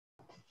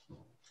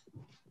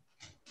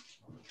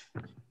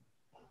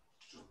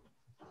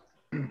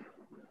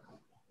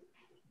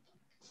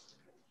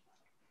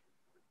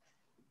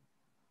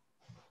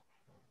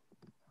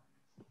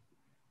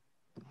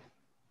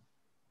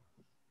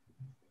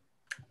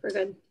We're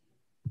good.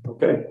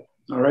 Okay.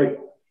 All right.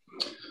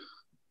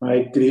 All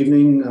right. Good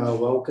evening.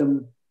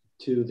 Welcome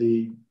to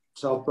the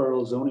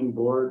Southborough Zoning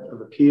Board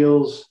of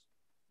Appeals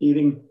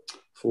meeting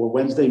for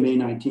Wednesday, May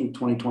 19th,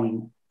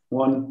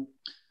 2021.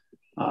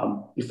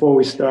 Before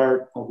we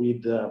start, I'll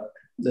read the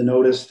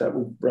notice that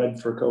we read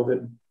for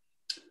COVID.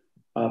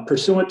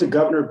 Pursuant to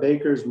Governor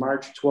Baker's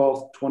March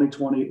 12th,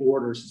 2020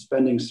 order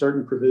suspending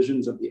certain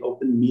provisions of the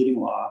open meeting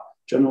law,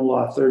 General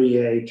Law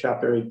 30A,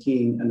 Chapter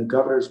 18, and the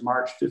Governor's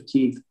March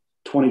 15th,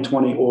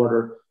 2020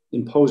 order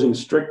imposing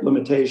strict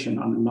limitation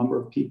on the number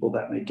of people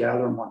that may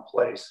gather in one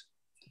place.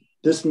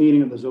 This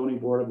meeting of the Zoning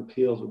Board of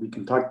Appeals will be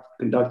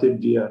conducted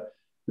via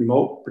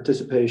remote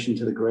participation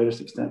to the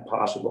greatest extent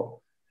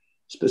possible.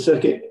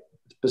 Specific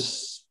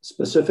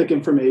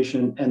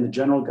information and the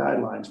general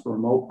guidelines for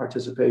remote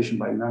participation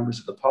by members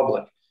of the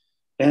public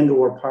and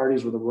or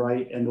parties with a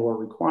right and or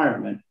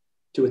requirement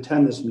to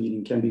attend this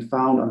meeting can be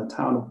found on the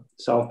Town of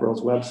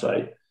Southborough's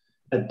website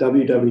at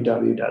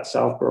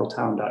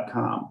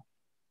www.southboroughtown.com.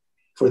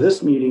 For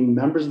this meeting,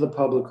 members of the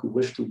public who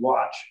wish to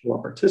watch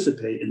or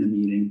participate in the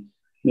meeting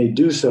may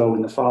do so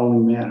in the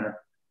following manner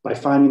by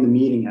finding the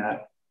meeting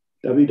at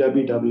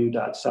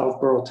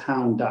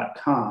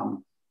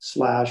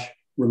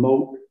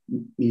www.southboroughtown.com/remote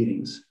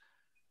meetings.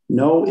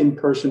 No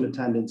in-person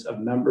attendance of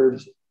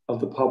members of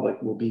the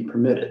public will be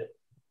permitted,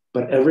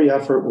 but every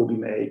effort will be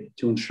made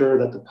to ensure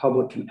that the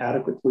public can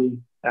adequately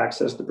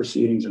access the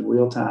proceedings in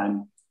real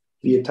time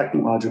via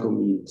technological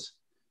means.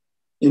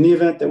 In the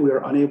event that we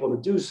are unable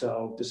to do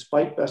so,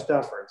 despite best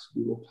efforts,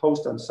 we will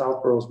post on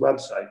Southborough's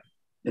website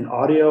an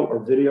audio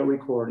or video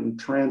recording,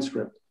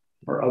 transcript,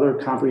 or other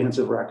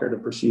comprehensive record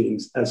of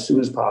proceedings as soon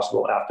as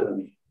possible after the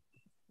meeting.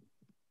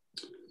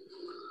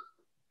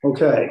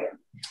 Okay,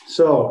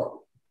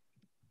 so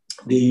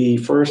the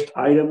first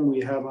item we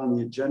have on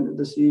the agenda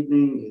this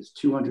evening is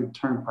 200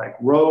 Turnpike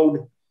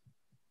Road.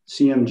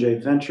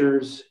 CMJ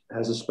Ventures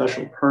has a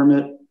special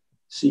permit,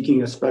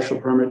 seeking a special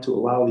permit to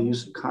allow the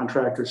use of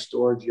contractor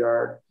storage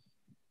yard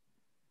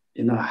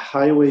in a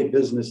highway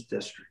business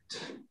district.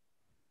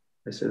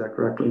 Did I say that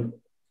correctly?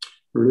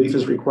 Relief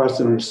is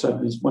requested under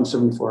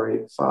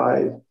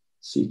 174.85,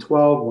 C12,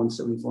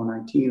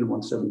 174.19, and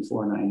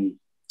 174.90.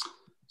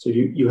 So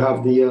you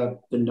have the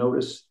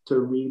notice to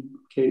read,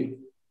 Katie?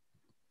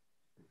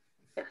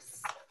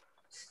 Yes.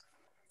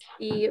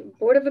 The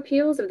Board of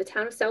Appeals of the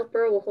Town of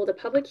Southborough will hold a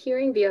public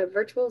hearing via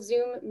virtual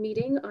Zoom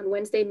meeting on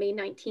Wednesday, May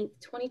 19th,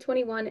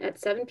 2021 at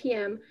 7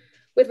 p.m.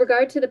 with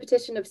regard to the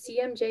petition of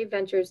CMJ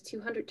Ventures,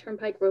 200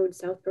 Turnpike Road,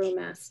 Southborough,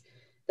 Mass.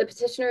 The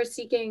petitioner is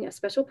seeking a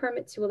special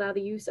permit to allow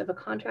the use of a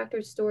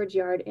contractor's storage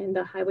yard in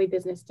the Highway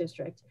Business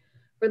District.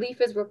 Relief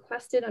is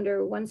requested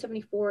under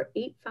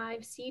 174.85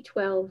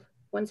 C12,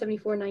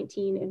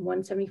 174.19, and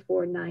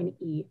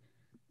 174.9E.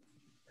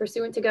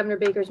 Pursuant to Governor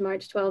Baker's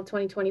March 12,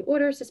 2020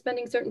 order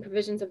suspending certain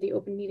provisions of the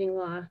open meeting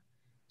law,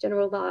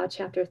 General Law,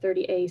 Chapter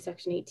 30A,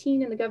 Section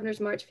 18, and the Governor's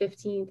March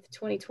 15th,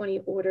 2020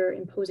 order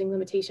imposing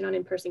limitation on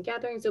in-person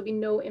gatherings, there'll be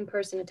no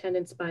in-person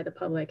attendance by the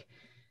public.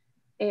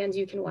 And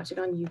you can watch it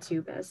on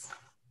YouTube, as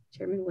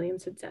Chairman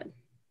Williams had said.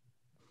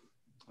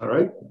 All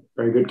right,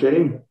 very good,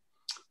 Katie.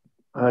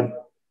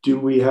 Do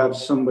we have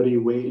somebody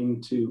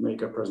waiting to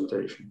make a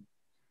presentation?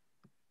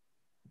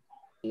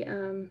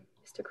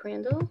 Mr.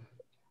 Crandall.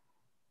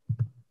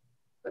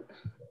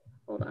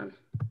 Hold on,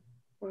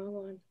 we're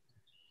all on.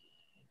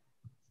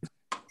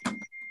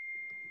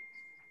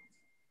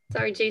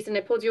 Sorry, Jason,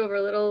 I pulled you over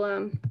a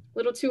little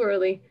too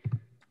early.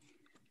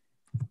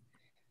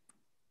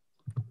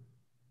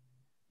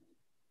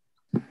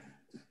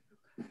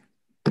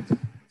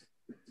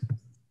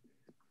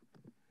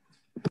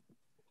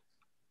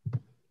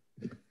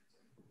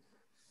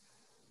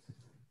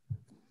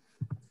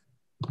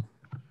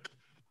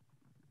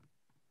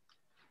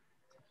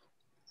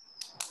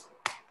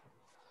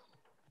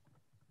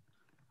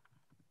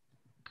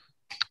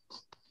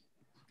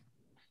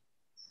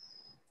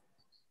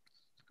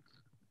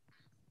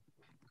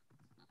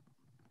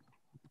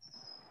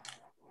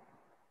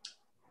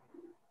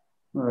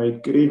 All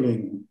right, good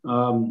evening.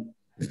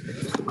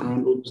 Mr.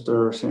 Crandall,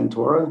 Mr.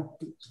 Santora,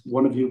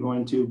 one of you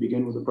going to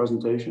begin with the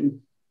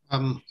presentation?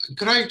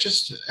 Could I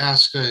just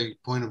ask a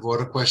point of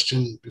order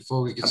question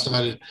before we get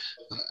started?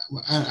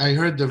 I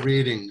heard the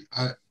reading.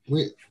 I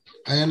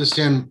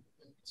understand.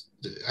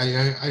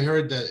 I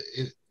heard that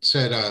it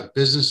said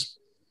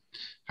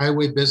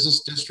highway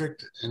business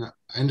district, and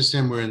I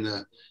understand we're in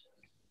the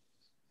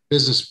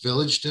business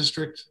village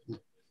district.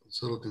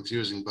 It's a little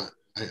confusing, but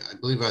I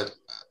believe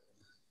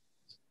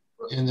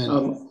and then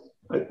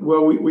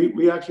well,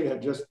 we actually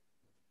had just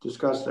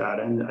discussed that,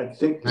 and I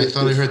think I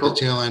thought I heard the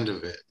tail end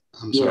of it.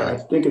 I'm sorry. I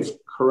think it's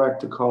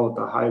correct to call it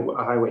the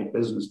highway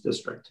business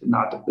district,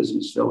 not the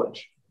business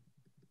village.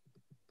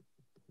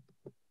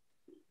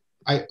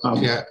 I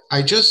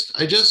just,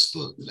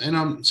 and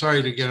I'm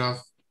sorry to get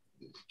off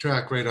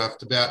track right off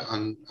the bat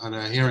on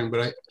a hearing,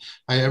 but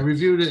I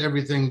reviewed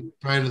everything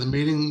prior to the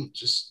meeting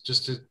just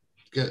to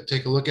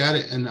take a look at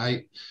it, and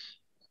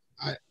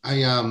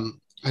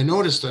I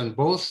noticed on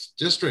both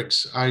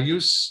districts our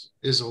use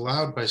is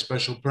allowed by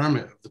special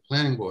permit of the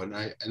planning board.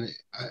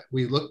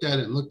 We looked at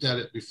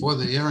it before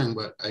the hearing,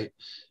 but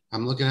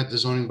I'm looking at the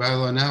zoning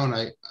bylaw now,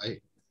 and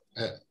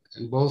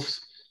and both,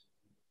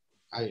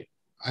 I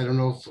don't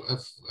know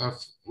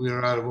if we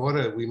are out of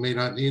order. We may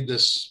not need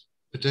this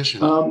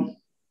petition.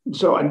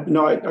 So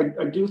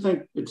I do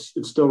think it's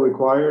still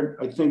required.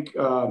 I think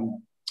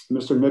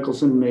Mr.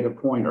 Nicholson made a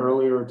point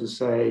earlier to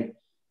say,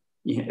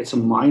 it's a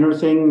minor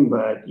thing,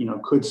 but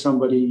could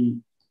somebody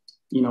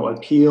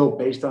appeal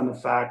based on the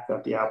fact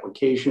that the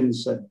application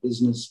said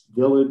business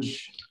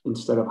village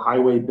instead of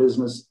highway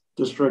business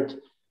district,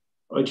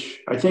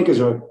 which I think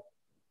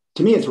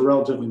to me, it's a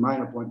relatively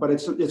minor point, but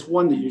it's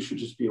one that you should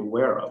just be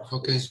aware of.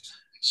 Okay.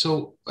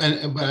 So,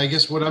 but I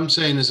guess what I'm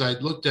saying is I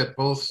looked at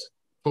both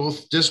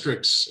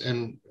districts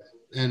and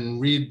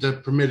read the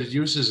permitted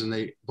uses, and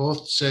they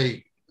both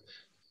say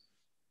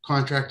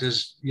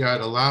contractors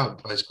yard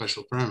allowed by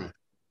special permit.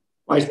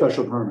 By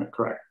special permit,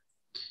 correct.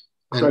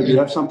 Craig, do you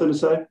have something to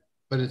say?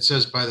 But it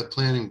says by the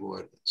planning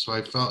board. So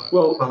I felt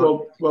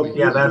well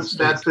yeah, that's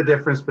the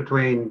difference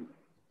between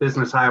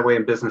business highway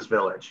and business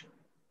village.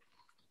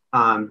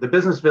 The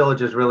business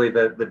village is really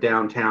the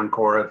downtown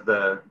core of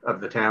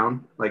the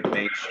town, like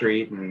Main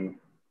Street and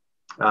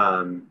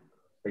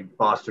like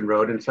Boston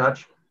Road and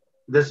such.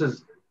 This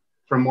is,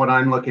 from what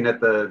I'm looking at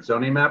the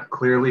zoning map,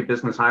 clearly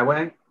business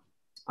highway,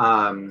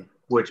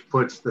 which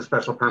puts the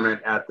special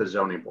permit at the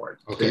zoning board.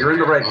 Okay. So you're in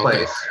the right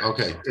place.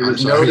 Okay. It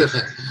was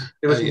noticed.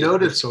 It was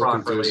noticed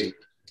properly. Confusing.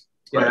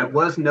 Yeah, right. It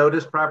was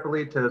noticed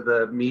properly to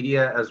the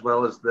media as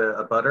well as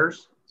the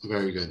abutters.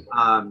 Very good.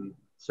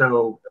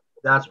 So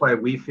that's why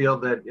we feel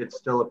that it's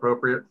still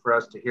appropriate for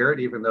us to hear it,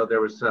 even though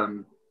there was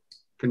some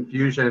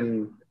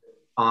confusion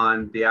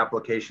on the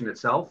application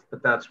itself.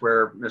 But that's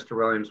where Mr.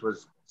 Williams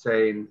was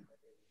saying,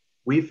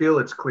 we feel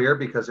it's clear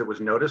because it was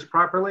noticed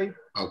properly.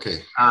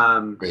 Okay.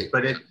 Great.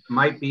 But it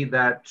might be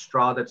that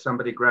straw that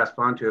somebody grasped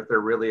onto if they're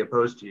really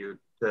opposed to you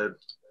to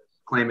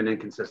claim an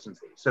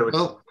inconsistency. So it's,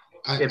 well,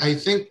 I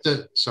think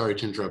that, sorry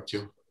to interrupt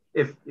you.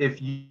 If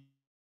you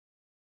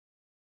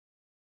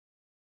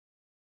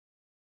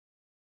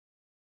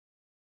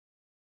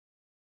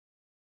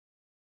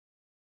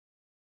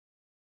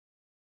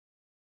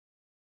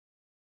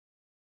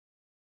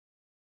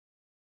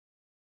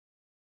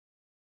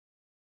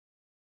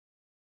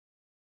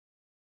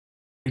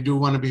we do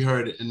want to be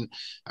heard, and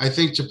I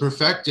think to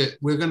perfect it,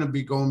 we're going to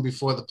be going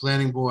before the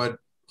planning board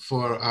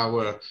for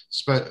our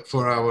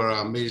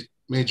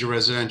major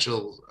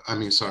residential,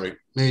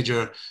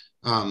 major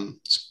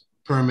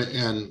permit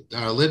and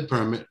our lid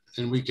permit,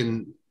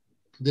 and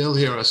they'll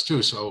hear us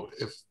too. So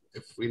if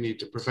we need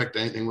to perfect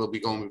anything, we'll be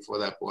going before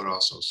that board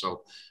also.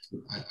 So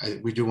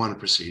we do want to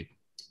proceed.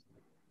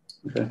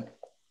 Okay.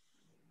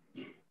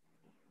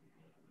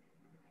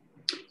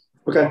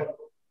 Okay.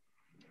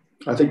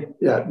 I think,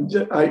 yeah,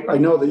 I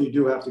know that you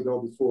do have to go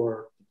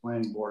before the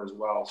planning board as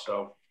well.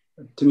 So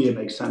to me, it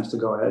makes sense to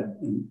go ahead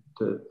and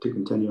to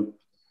continue.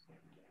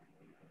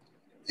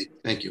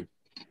 Thank you.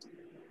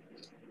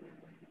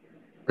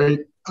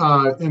 Great.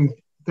 And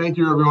thank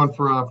you everyone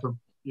for I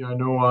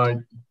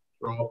know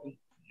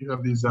you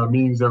have these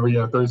meetings every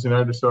Thursday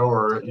night or so,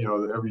 or,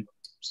 every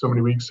so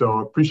many weeks. So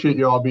appreciate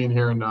you all being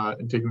here and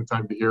taking the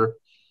time to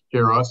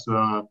hear us.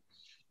 I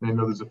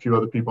know there's a few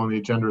other people on the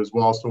agenda as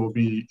well. So we'll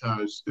be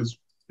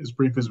as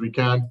brief as we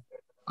can.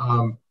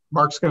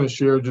 Mark's going to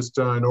share just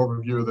an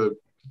overview of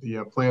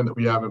the plan that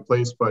we have in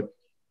place, but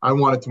I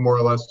wanted to more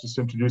or less just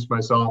introduce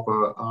myself.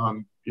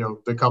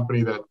 The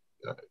company that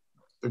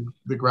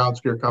the ground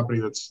scare company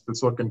that's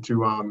looking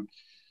to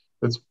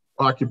that's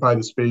occupy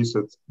the space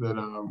that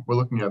we're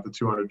looking at, the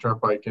 200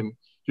 Turnpike, and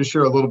just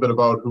share a little bit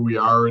about who we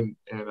are, and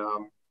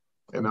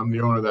I'm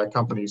the owner of that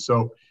company.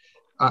 So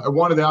I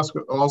wanted to ask,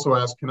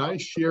 can I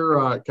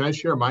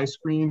share my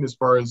screen? As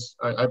far as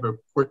I have a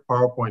quick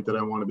PowerPoint that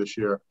I wanted to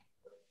share.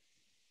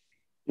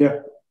 Yeah,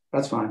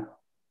 that's fine.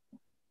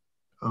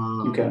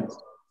 You can.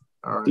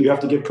 All right. Do you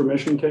have to give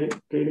permission,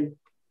 Katie?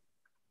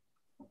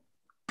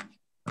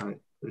 All right.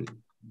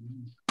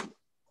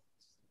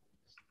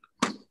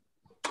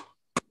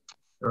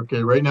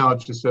 Okay, right now it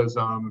just says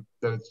that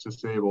it's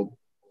disabled.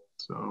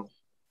 So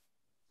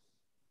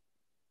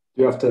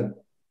you have to.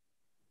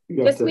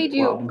 Just made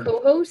you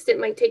co-host. It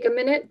might take a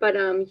minute, but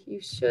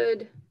you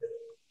should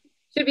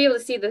be able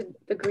to see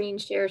the green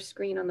share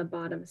screen on the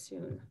bottom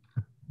soon.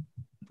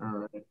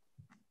 All right.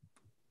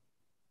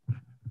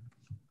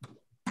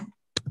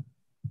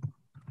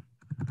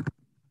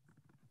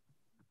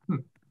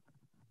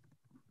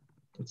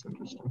 That's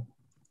interesting.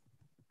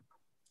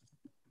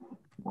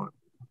 What?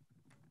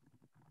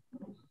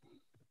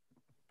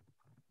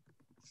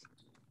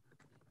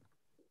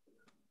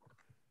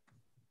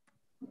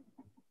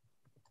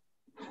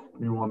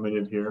 Give me 1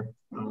 minute here.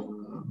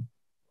 Do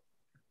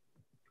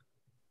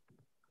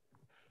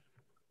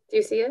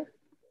you see it?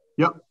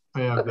 Yep,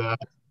 I have that.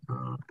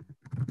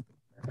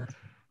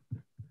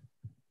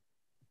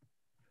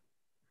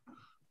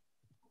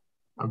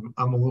 I'm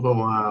a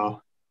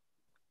little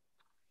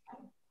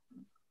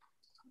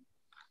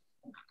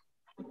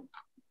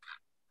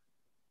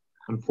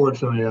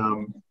unfortunately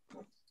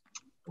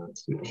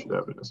Let's see, I should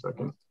have it in a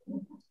second.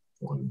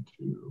 1,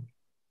 2.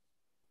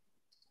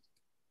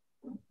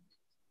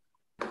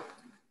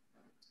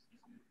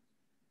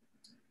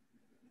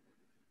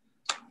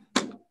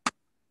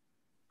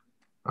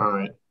 All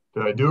right,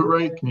 did I do it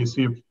right? Can you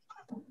see a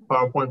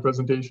PowerPoint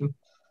presentation?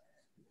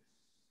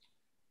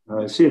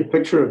 I see a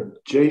picture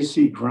of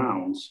J.C.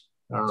 Grounds.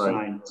 All right,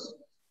 signs.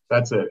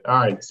 That's it. All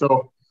right,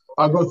 so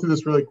I'll go through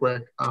this really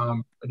quick.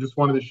 I just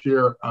wanted to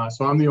share.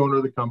 So I'm the owner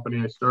of the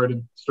company. I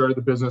started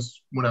the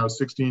business when I was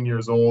 16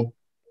 years old.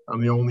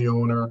 I'm the only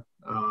owner,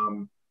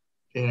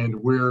 and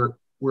we're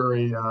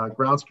a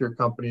grounds care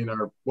company. And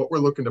what we're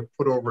looking to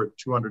put over at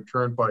 200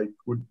 Turnpike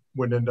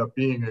would end up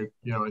being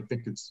I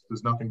think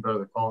there's nothing better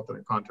to call it than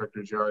a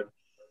contractor's yard.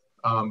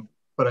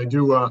 But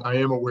I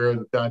am aware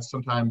that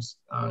sometimes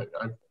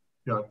I've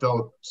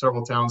dealt with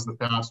several towns in the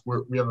past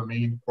where we have a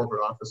main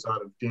corporate office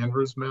out of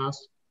Danvers,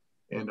 Mass.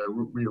 And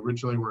we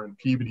originally were in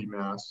Peabody,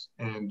 Mass.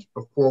 And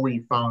before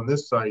we found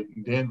this site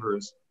in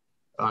Danvers,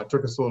 it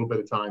took us a little bit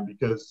of time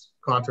because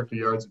contractor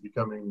yards are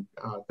becoming,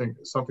 I think,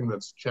 something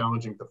that's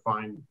challenging to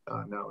find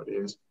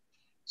nowadays.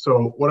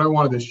 So what I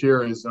wanted to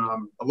share is a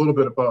little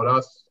bit about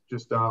us,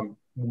 just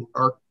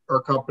our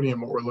company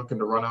and what we're looking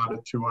to run out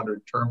at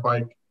 200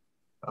 Turnpike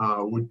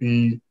would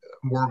be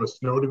more of a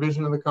snow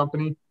division of the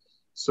company.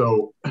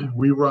 So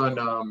we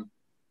run,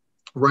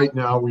 right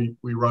now we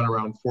run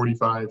around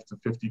 45 to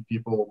 50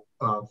 people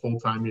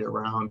full-time year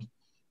round.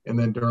 And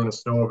then during a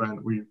snow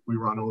event, we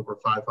run over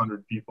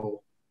 500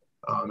 people.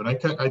 And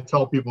I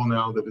tell people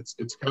now that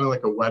it's kind of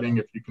like a wedding.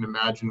 If you can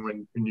imagine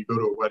when you go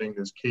to a wedding,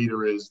 there's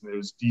caterers and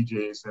there's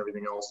DJs and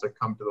everything else that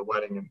come to the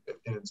wedding, and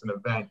it's an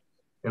event.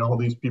 And all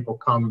these people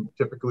come,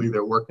 typically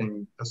they're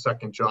working a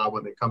second job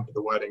when they come to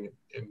the wedding,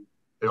 and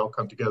they all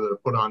come together to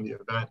put on the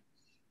event.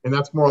 And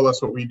that's more or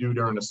less what we do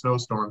during a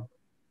snowstorm.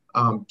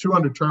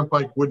 200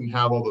 Turnpike wouldn't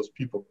have all those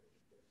people.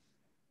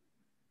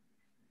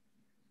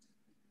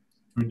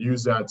 We'd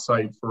use that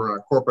site for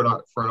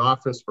an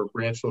office, for a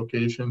branch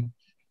location.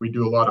 We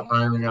do a lot of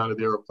hiring out of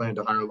there. We're planning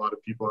to hire a lot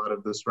of people out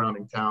of the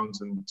surrounding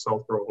towns and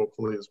Southborough,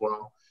 hopefully as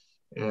well.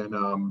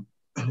 And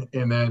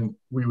then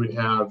we would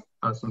have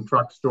some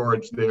truck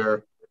storage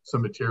there,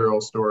 some material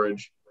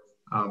storage,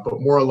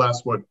 but more or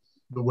less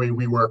the way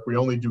we work, we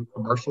only do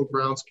commercial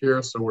grounds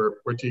care. So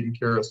we're taking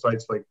care of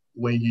sites like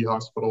Leahy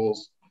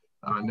Hospitals,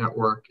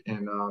 Network,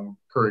 and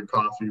Curry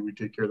Coffee. We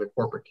take care of the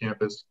corporate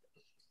campus.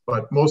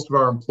 But most of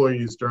our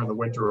employees during the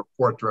winter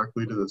report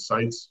directly to the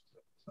sites.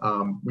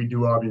 We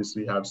do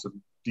obviously have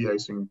some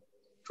de-icing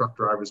truck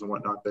drivers and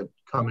whatnot that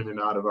come in and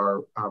out of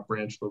our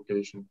branch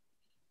location,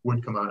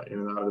 would come out in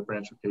and out of the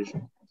branch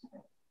location.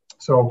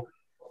 So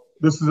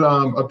this is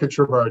a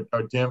picture of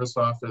our Danvers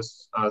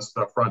office. It's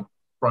the front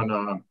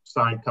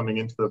sign coming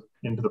into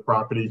the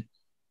property.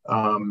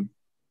 And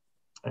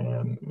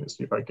let me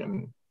see if I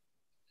can,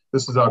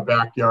 this is our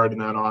backyard in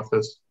that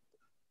office.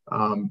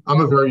 I'm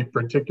a very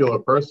particular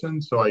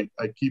person, so I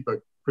keep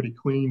a pretty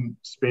clean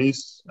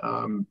space.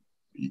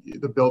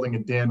 The building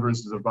in Danvers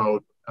is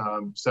about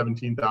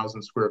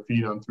 17,000 square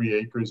feet on 3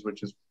 acres,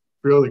 which is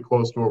fairly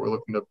close to what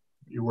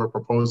we're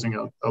proposing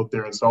out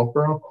there in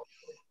Southborough.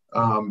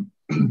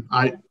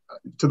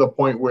 To the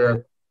point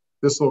where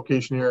this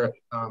location here,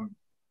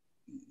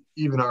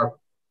 even our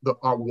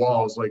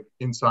walls, like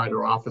inside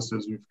our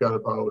offices, we've got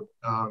about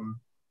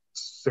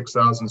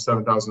 6,000,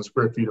 7,000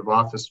 square feet of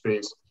office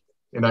space.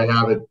 And I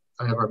have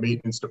our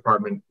maintenance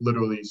department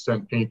literally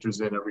send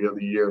painters in every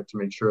other year to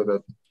make sure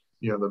that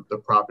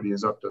the property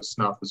is up to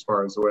snuff as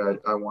far as the way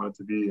I want it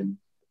to be. And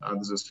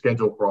there's a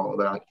schedule for all of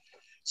that.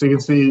 So you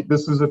can see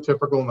this is a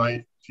typical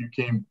night. If you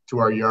came to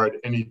our yard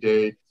any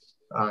day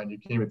and you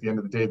came at the end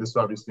of the day, this is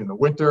obviously in the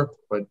winter,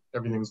 but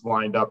everything's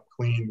lined up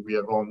clean. We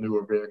have all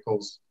newer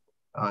vehicles,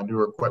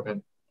 newer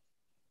equipment.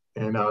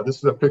 And this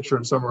is a picture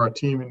of some of our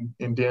team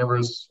in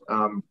Danvers.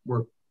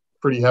 We're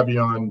pretty heavy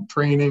on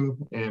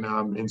training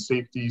and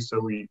safety. So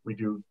we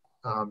do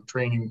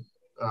training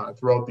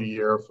throughout the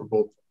year for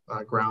both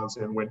grounds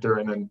in winter,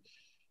 and then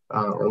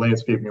or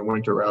landscaping in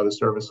winter, rather,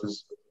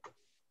 services.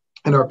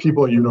 And our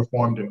people are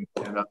uniformed and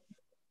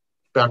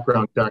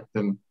background checked,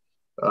 and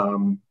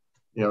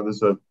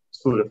there's a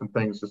slew of different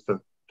things just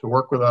to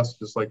work with us,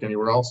 just like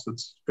anywhere else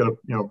that's got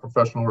a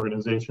professional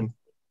organization.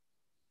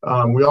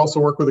 We also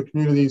work with the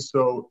community.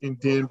 So in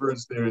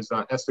Danvers, there's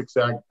Essex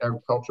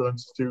Agricultural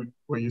Institute.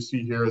 What you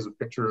see here is a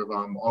picture of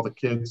all the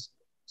kids.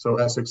 So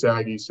Essex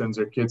Aggie sends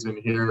their kids in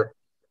here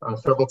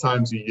several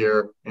times a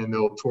year, and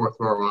they'll tour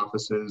through our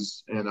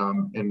offices,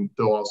 and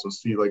they'll also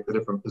see like the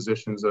different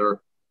positions that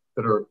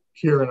are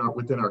here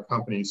within our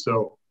company.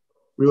 So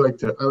I like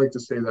to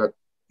say that,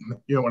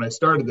 when I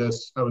started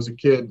this, I was a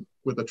kid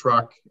with a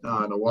truck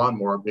and a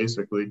lawnmower,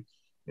 basically,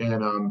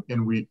 and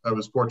I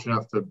was fortunate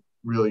enough to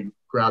really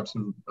grab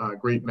some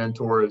great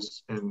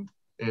mentors, and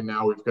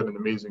now we've got an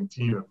amazing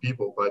team of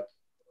people. But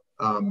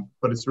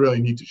it's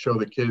really neat to show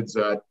the kids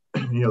that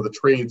the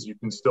trades, you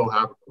can still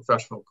have a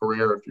professional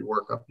career if you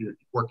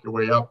work your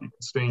way up. You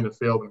can stay in the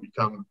field and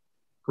become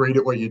great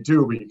at what you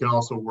do, but you can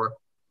also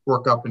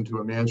work up into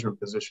a management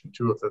position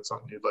too if that's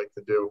something you'd like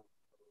to do.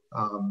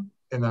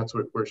 And that's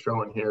what we're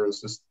showing here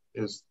is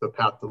the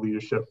path to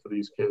leadership for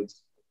these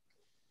kids.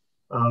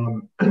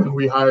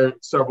 We hire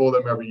several of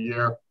them every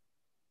year.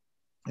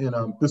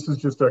 And this is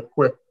just a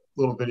quick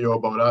little video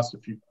about us.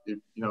 If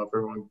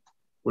everyone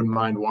wouldn't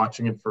mind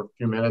watching it for a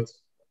few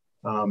minutes,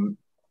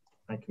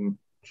 I can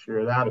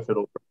share that if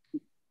it'll.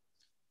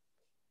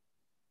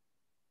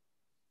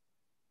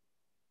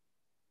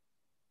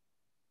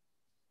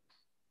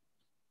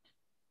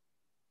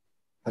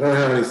 I don't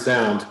have any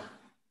sound.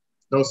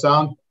 No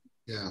sound?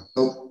 Yeah.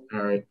 Nope.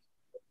 All right.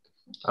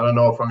 I don't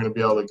know if I'm going to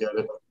be able to get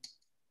it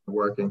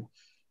working,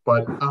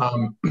 but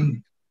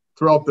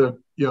throughout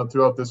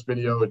this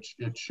video,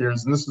 it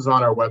shares, and this is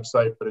on our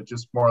website, but it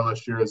just more or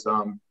less shares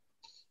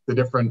the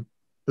different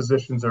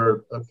positions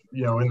are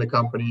in the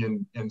company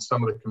and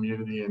some of the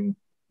community and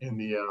in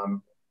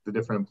the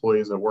different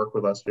employees that work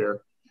with us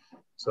here.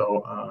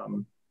 So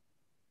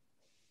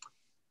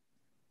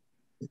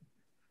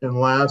and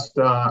last,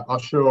 I'll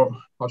share.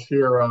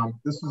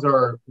 This is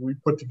we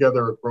put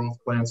together a growth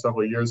plan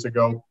several years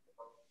ago.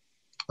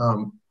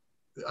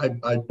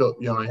 I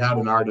built, I had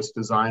an artist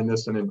design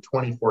this, and in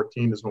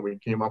 2014 is when we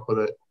came up with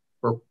it.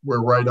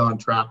 We're right on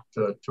track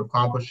to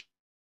accomplish.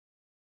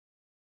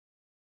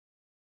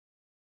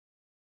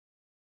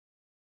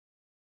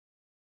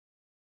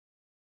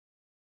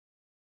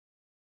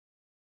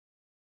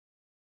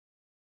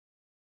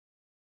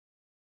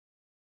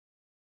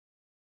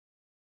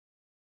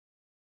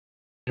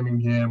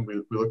 Framingham,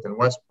 we looked in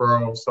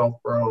Westborough,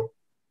 Southborough.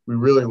 We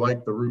really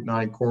like the Route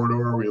 9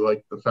 corridor. We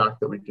like the fact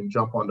that we can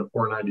jump onto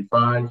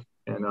 495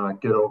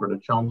 and get over to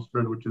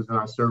Chelmsford, which is in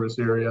our service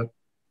area.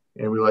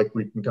 And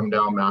we can come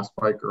down Mass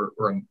Pike or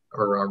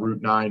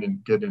Route 9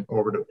 and get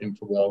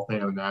into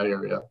Waltham in that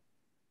area.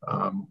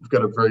 We've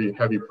got a very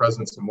heavy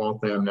presence in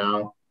Waltham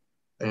now,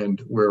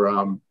 and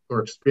we're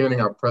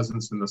expanding our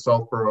presence in the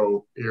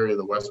Southborough area,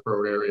 the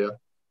Westborough area.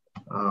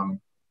 I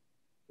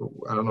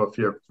don't know if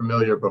you're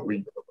familiar, but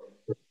we're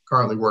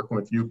currently working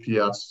with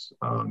UPS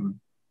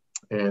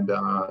and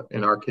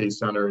arcade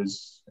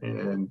centers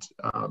and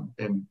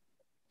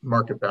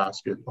Market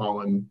Basket,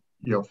 all in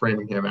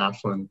Framingham,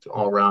 Ashland,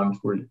 all around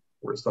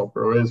where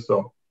Southborough is.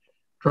 So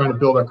trying to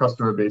build our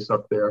customer base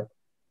up there.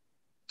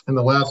 And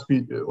the last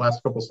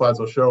couple slides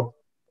I'll show.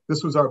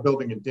 This was our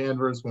building in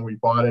Danvers when we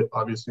bought it.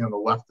 Obviously on the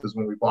left is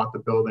when we bought the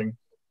building.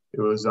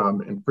 It was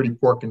in pretty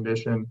poor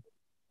condition.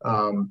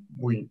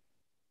 We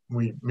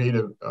made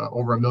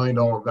over $1 million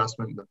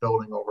investment in the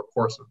building over a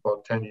course of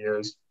about 10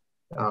 years.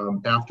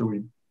 After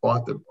we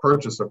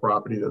purchased the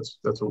property,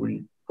 that's what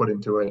we put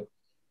into it,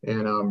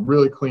 and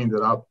really cleaned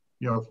it up,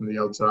 from the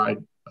outside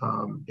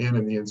and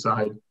the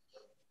inside.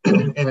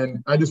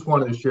 And I just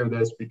wanted to share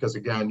this because,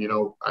 again,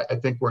 I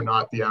think we're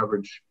not the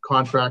average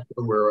contractor.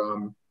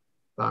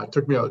 It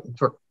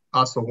took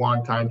us a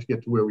long time to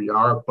get to where we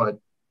are, but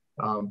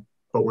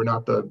we're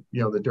not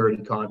the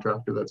dirty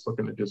contractor that's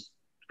looking to just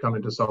come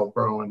into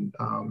Southborough and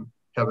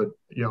have a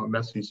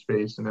messy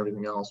space and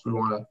everything else. We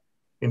want to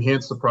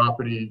enhance the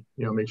property,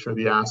 make sure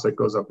the asset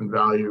goes up in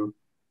value,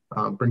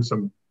 bring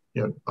some,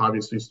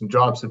 obviously some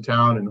jobs to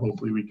town, and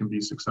hopefully we can be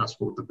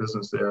successful with the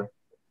business there.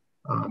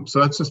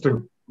 So that's just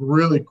a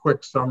really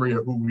quick summary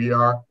of who we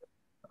are.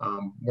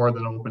 More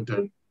than open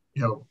to,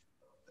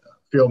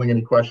 fielding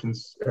any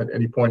questions at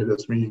any point of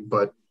this meeting,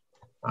 but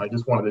I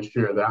just wanted to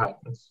share that.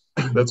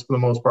 That's for the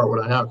most part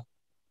what I have.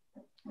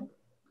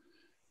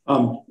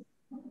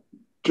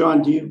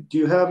 John, do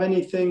you have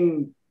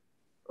anything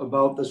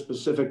about the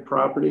specific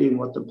property and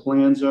what the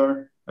plans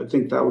are? I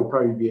think that would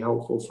probably be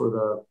helpful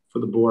for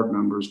the board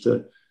members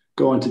to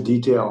go into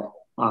detail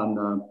on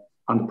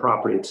the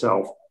property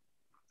itself.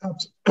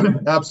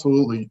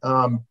 Absolutely.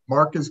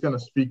 Mark is going to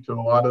speak to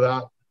a lot of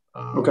that.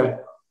 Okay.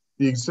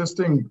 The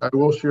existing, I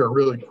will share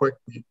really quick.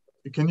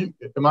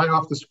 Am I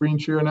off the screen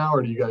share now,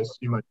 or do you guys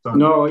see my son?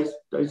 No,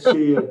 I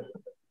see a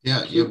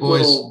yeah, your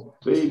boys,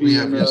 baby we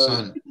have your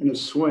son in a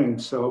swing.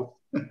 So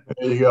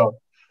there you go.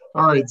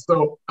 All right.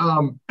 So,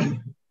 the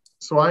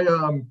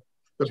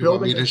do you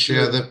want me to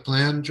share the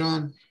plan,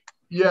 John?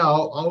 Yeah,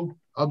 I'll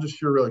just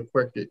share really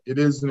quick.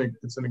 It's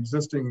an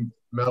existing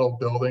metal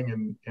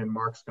building, and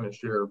Mark's going to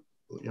share a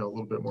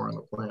little bit more on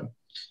the plan.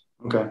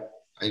 Okay.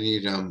 I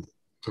need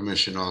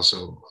permission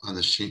also on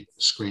the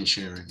screen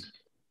sharing.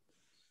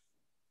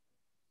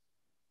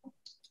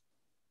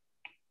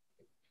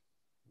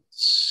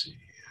 Let's see.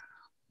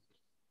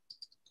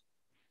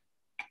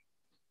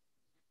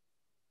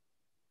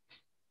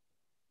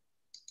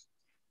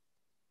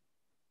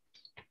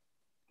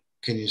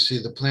 Can you see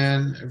the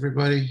plan,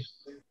 everybody?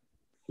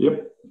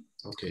 Yep.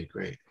 Okay,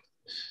 great.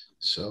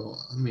 So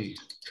let me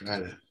try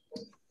to.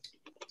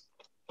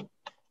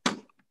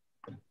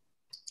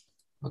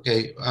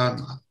 Okay,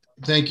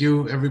 thank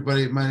you,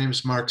 everybody. My name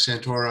is Mark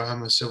Santora.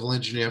 I'm a civil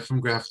engineer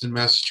from Grafton,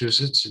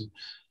 Massachusetts,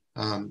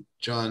 and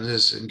John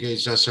has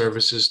engaged our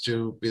services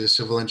to be the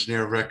civil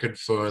engineer of record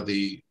for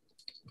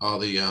all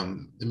the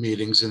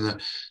meetings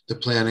and the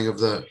planning of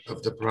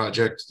the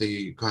project,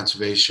 the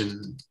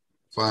conservation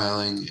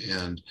filing,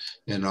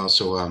 and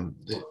also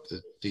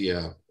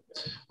the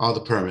all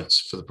the permits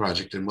for the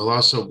project, and will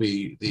also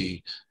be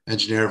the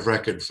engineer of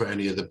record for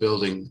any of the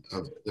building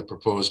of the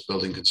proposed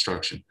building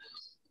construction.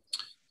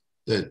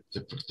 The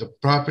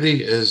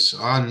property is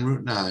on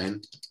Route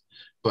 9,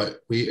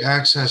 but we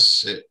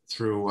access it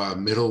through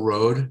Middle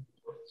Road.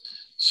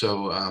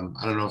 So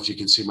I don't know if you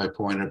can see my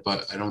pointer,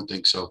 but I don't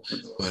think so.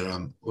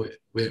 But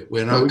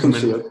we're not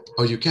coming.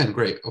 Oh, you can.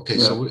 Great. Okay.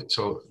 Yeah.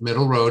 So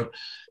Middle Road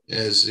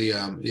is the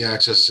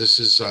access. This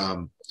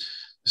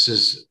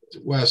is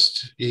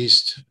west,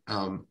 east.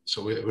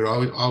 So we would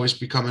always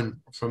be coming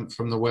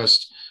from the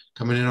west,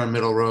 coming in on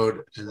Middle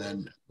Road, and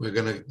then we're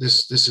gonna.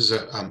 This is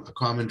a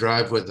common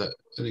drive with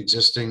an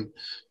existing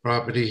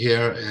property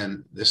here,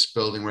 and this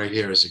building right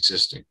here is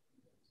existing.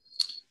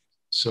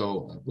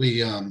 So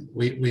we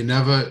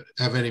never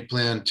have any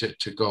plan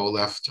to go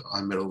left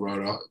on Middle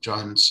Road.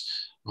 John's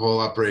whole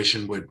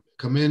operation would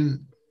come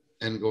in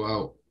and go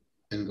out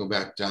and go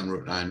back down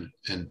Route 9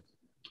 and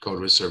go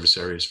to his service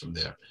areas from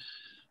there.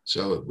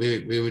 So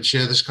we would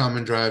share this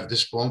common drive.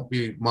 This won't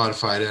be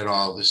modified at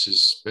all. This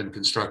has been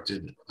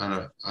constructed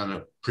on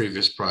a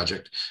previous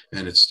project,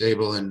 and it's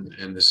stable,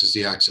 and this is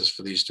the access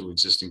for these two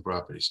existing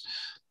properties.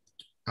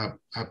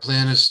 Our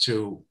plan is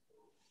to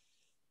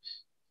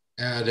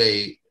add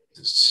a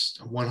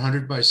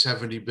 100 by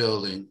 70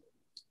 building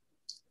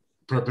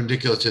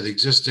perpendicular to the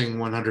existing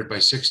 100 by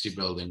 60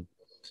 building.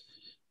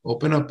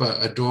 Open up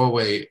a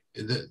doorway.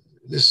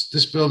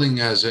 This building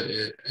has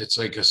it's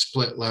like a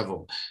split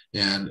level,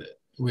 and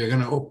we're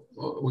gonna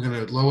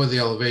lower the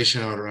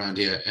elevation out around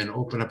here and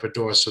open up a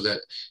door so that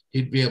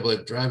he'd be able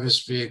to drive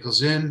his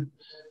vehicles in,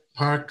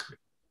 park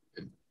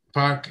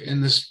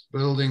in this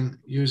building,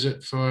 use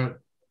it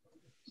for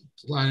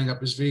lining up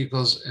his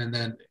vehicles, and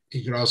then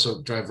he could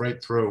also drive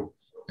right through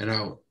and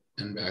out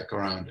and back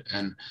around.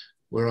 And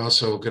we're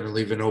also going to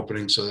leave an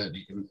opening so that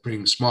you can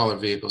bring smaller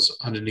vehicles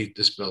underneath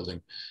this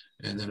building,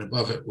 and then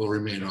above it will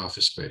remain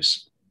office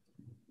space.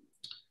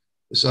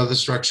 This other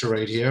structure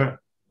right here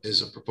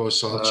is a proposed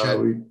salt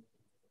shed.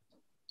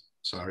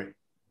 Sorry,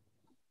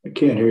 I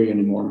can't hear you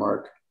anymore,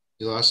 Mark.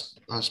 You lost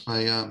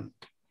my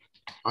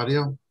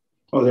audio.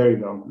 Oh, there you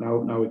go.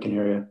 Now we can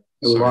hear you.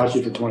 We lost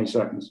you for 20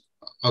 seconds.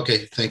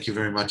 Okay, thank you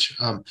very much.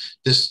 I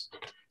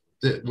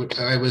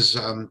was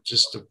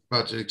just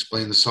about to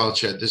explain the salt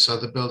shed. This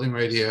other building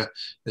right here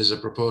is a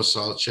proposed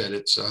salt shed.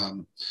 It's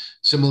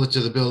similar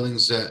to the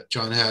buildings that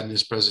John had in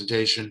his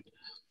presentation.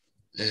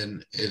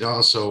 And it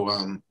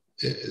also,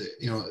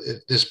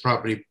 this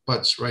property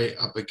butts right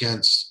up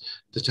against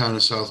the town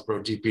of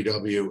Southborough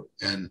DPW,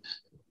 and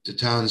the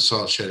town's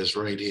salt shed is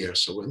right here.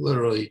 So we're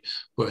literally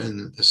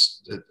putting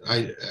this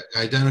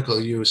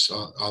identical use,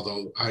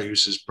 although our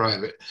use is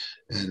private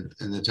and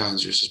the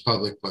town's use is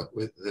public, but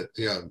with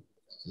the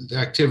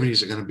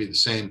activities are going to be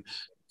the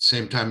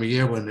same time of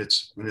year when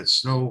it's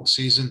snow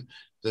season.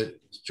 That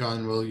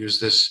John will use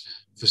this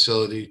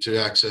facility to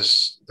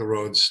access the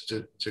roads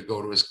to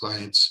go to his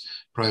clients'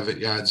 private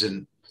yards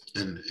and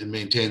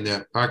maintain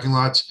their parking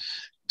lots.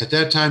 At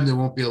that time, there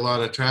won't be a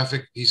lot of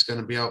traffic. He's going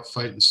to be out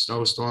fighting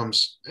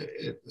snowstorms.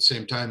 At the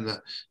same time,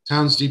 the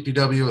town's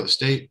DPW or the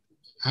state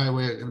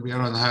highway are going to be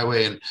out on the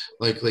highway, and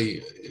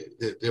likely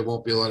there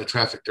won't be a lot of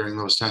traffic during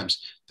those times.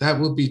 That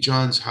will be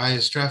John's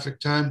highest traffic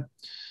time.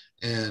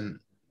 And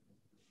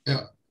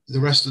the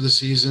rest of the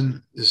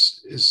season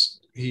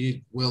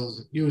he will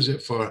use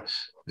it for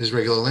his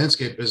regular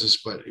landscape business,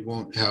 but he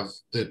won't have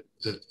the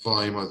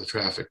volume of the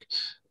traffic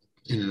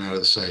in and out of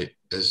the site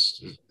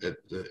as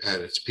at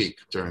its peak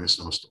during a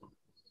snowstorm.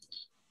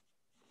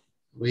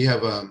 We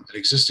have an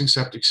existing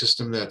septic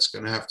system that's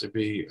going to have to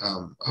be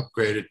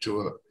upgraded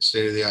to a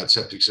state-of-the-art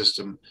septic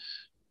system.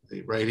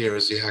 Right here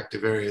is the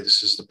active area.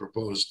 This is the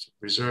proposed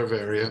reserve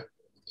area.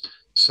 The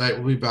site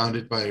will be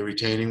bounded by a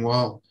retaining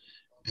wall,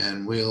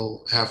 and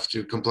we'll have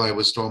to comply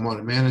with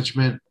stormwater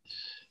management.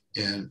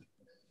 And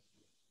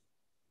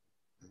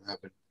I'm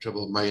having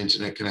trouble with my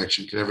internet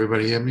connection. Can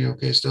everybody hear me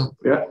okay still?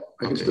 Yeah,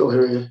 I can still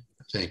hear you.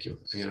 Thank you.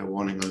 I got a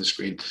warning on the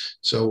screen.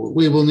 So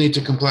we will need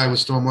to comply with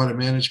stormwater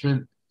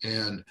management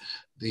and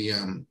the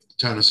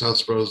town of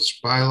Southborough's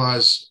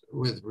bylaws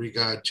with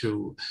regard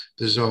to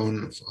the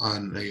zone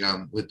on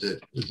the with the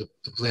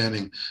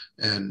planning,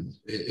 and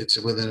it's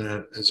within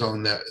a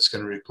zone that is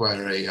going to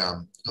require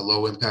a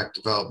low impact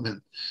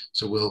development.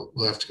 So we'll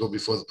have to go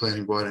before the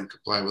planning board and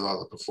comply with all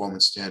the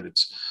performance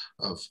standards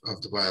of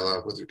the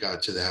bylaw with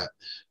regard to that.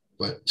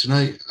 But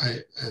tonight,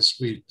 as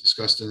we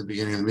discussed in the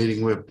beginning of the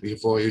meeting, we're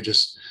before you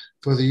just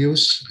for the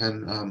use,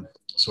 and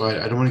so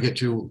I don't want to get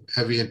too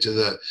heavy into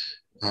the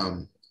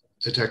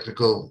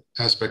technical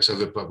aspects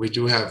of it, but we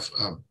do have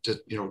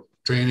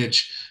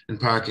drainage and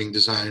parking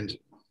designed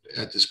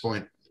at this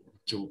point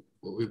to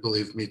what we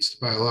believe meets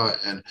the bylaw,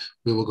 and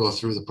we will go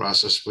through the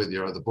process with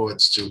your other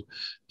boards to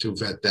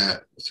vet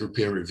that through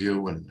peer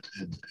review and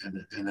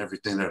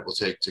everything that it will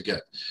take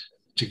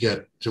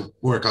to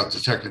work out the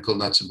technical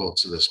nuts and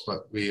bolts of this.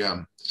 But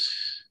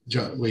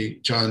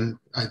John,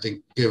 I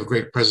think, gave a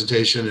great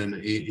presentation, and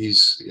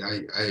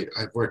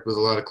I've worked with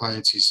a lot of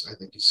clients. I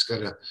think he's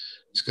got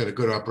a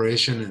good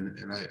operation,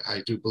 and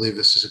I do believe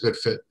this is a good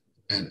fit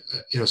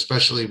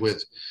especially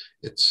with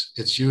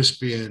its use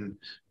being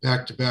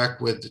back to back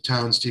with the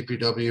town's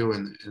DPW,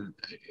 and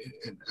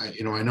I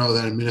know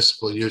that in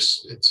municipal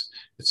use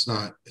it's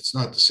not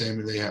the same,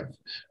 and they have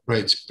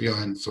rights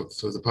beyond for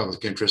the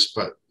public interest,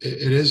 but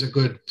it is a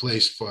good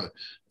place for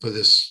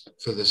this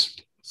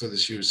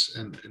use,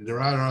 and there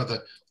are other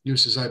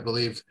uses, I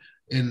believe,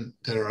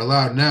 that are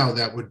allowed now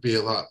that would be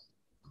a lot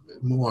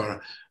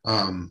more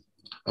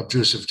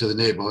obtrusive to the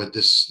neighborhood.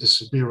 This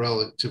would be a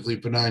relatively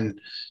benign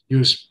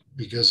use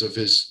because of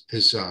his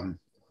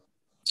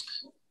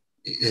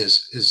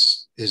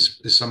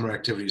summer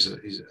activities.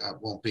 There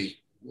won't be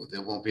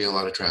a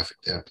lot of traffic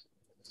there.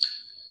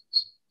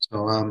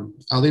 So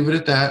I'll leave it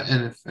at that.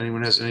 And if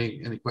anyone has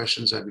any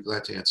questions, I'd be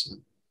glad to answer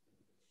them.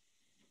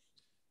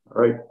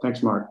 All right.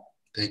 Thanks, Mark.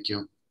 Thank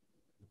you.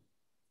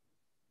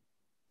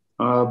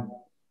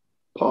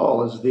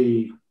 Paul is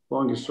the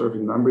longest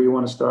serving member. You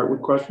want to start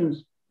with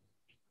questions?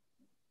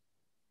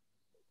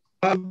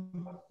 I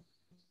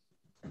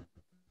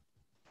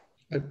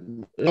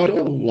don't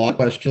have a lot of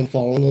questions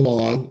following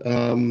along.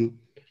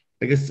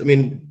 I guess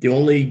the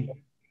only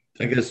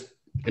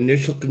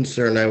initial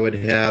concern I would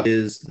have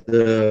is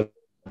the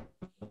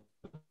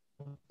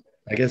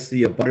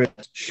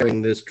abutters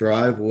sharing this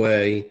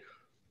driveway.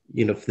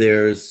 If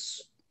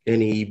there's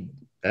any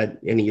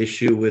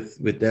issue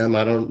with them,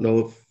 I don't know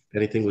if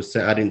anything was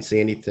said. I didn't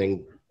see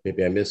anything.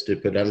 Maybe I missed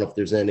it, but I don't know if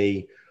there's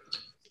anything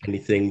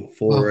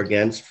for or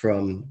against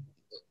from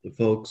the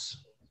folks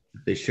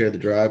they share the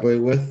driveway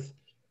with.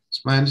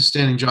 It's my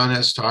understanding John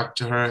has talked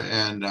to her,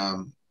 and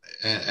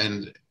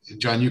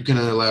John, you can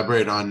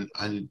elaborate on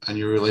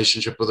your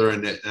relationship with her,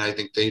 and I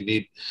think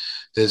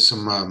there's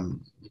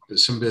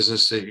some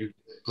business that you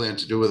plan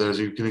to do with her, as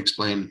you can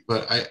explain.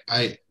 But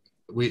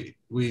we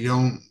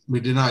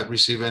did not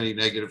receive any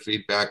negative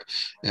feedback,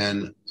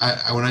 and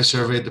when I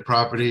surveyed the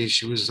property,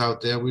 she was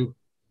out there.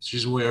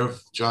 She's aware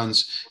of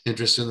John's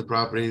interest in the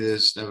property.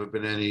 There's never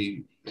been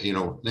any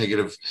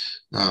negative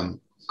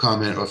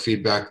comment or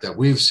feedback that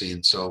we've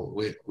seen. So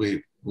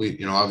we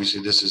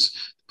obviously this is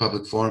the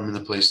public forum and the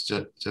place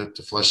to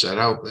flesh that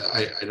out. But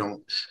I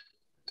don't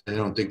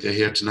think they're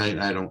here tonight.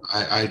 And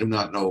I do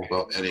not know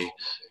about any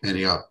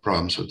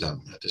problems with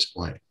them at this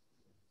point.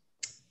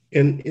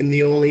 And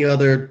the only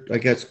other,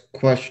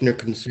 question or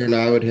concern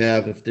I would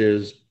have, if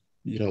there's,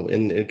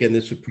 and again,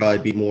 this would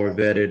probably be more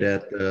vetted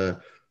at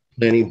the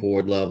planning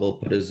board level,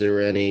 but is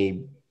there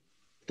any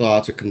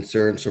thoughts or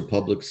concerns for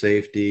public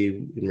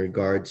safety in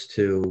regards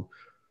to,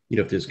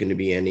 if there's going to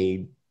be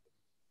any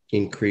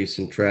increase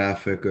in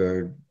traffic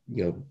or,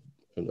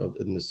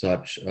 and the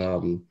such,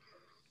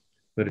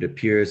 but it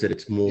appears that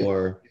it's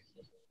more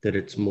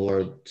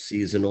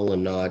seasonal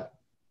and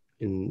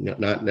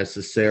not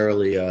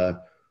necessarily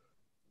a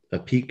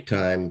peak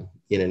time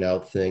in and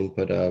out thing,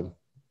 but a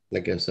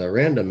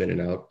random in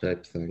and out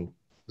type thing.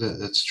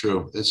 That's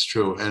true. That's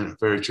true, and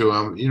very true.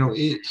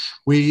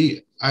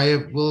 I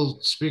will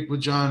speak with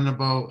John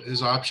about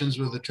his options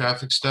with the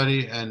traffic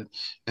study and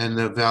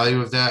the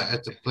value of that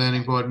at the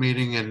planning board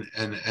meeting, and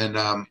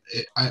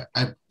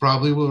I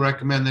probably will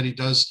recommend that he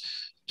does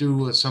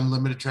do some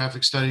limited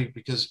traffic study,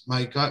 because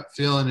my gut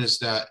feeling is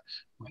that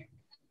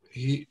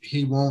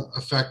he won't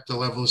affect the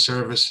level of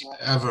service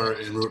ever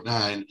in Route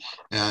 9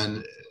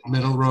 and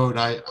Middle Road.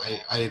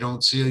 I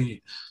don't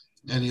see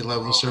any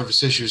level of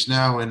service issues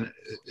now, and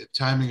the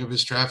timing of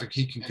his traffic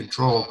he can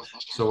control.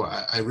 So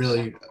I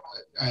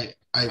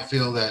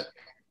feel that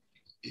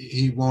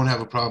he won't have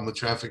a problem with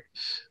traffic,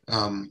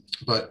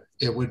 but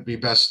it would be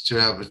best to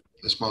have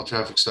a small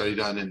traffic study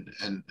done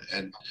and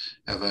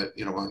have a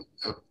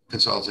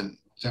consultant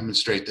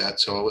demonstrate that.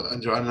 So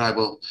John and I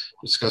will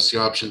discuss the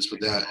options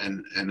with that,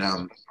 and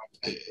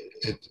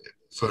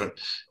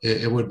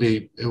it would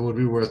be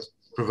worth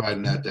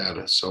providing that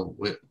data. So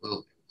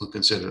we'll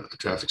consider a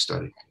traffic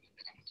study.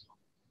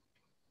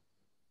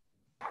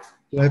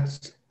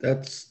 That's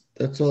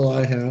all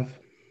I have.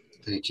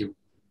 Thank you.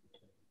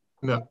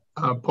 No,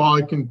 Paul,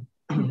 I can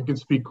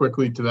speak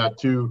quickly to that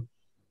too.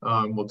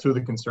 Two of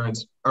the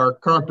concerns. Our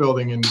current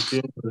building in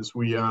Danvers,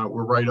 we're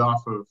right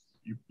off of.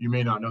 You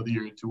may not know the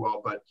area too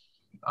well, but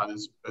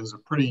there's a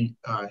pretty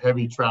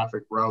heavy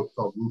traffic route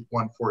called Route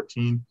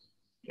 114,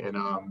 and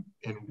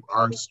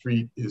our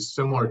street is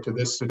similar to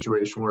this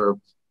situation where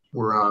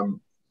we're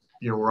on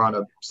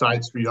a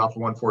side street off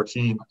of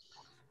 114.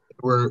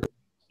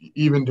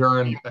 Even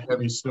during a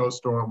heavy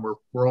snowstorm,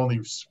 we're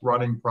only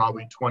running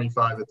probably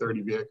 25 to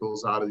 30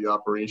 vehicles out of the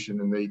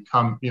operation, and they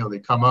come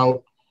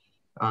out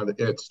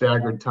at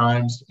staggered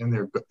times, and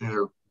they're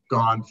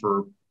gone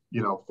for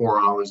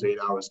 4 hours, 8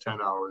 hours, 10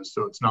 hours.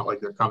 So it's not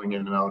like they're coming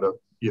in and out of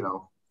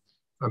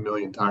a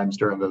million times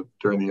during the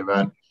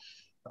event.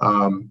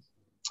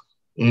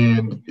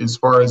 And as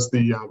far as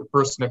the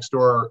person next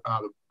door,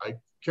 I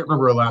can't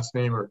remember her last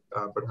name,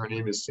 but her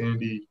name is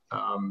Sandy.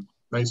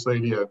 Nice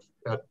lady. I've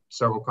had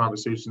several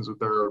conversations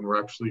with her, and we're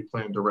actually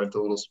planning to rent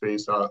a little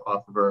space off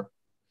of her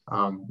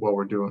while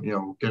we're doing,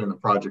 getting the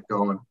project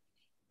going.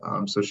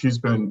 So she's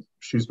been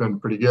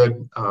pretty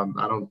good.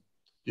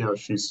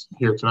 She's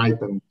here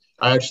tonight, and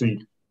I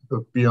actually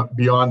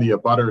beyond the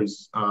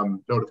abutters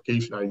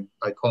notification,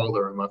 I called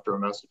her and left her a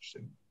message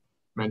and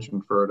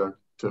mentioned for her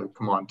to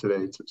come on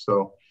today.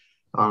 So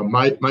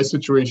my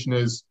situation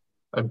is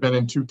I've been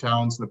in 2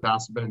 towns in the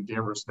past. I've been in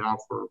Danvers now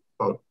for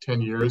about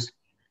 10 years.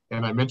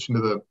 And I mentioned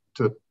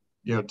to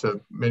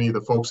many of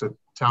the folks at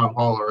town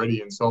hall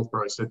already in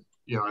Southborough, I said,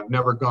 I've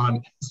never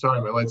gone,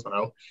 sorry, my lights went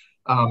out.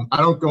 I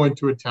don't go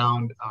into a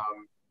town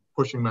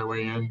pushing my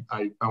way in.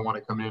 I want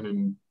to come in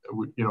and,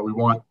 we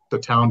want the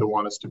town to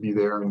want us to be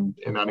there, and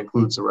that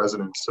includes the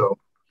residents. So,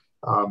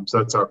 so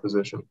that's our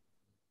position.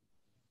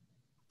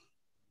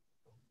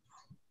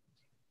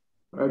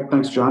 All right,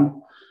 thanks,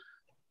 John.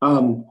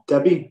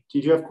 Debbie,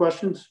 did you have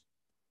questions?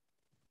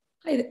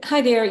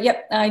 Hi there.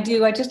 Yep, I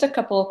do. I just a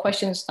couple of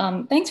questions.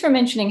 Thanks for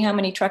mentioning how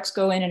many trucks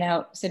go in and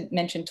out.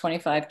 Mentioned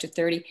 25 to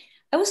 30.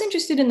 I was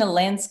interested in the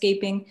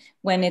landscaping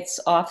when it's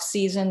off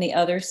season, the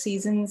other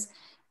seasons.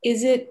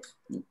 Is it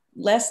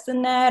less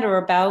than that, or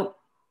about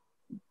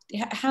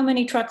how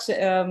many trucks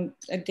a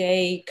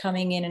day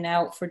coming in and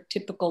out for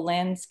typical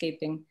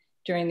landscaping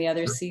during the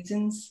other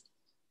seasons?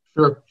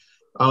 Sure.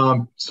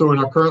 So in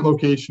our current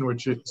location,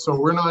 so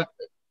we're not,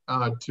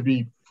 to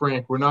be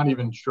frank, we're not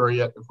even sure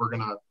yet if we're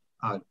going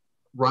to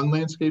run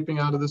landscaping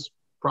out of this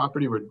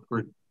property.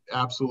 We're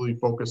absolutely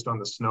focused on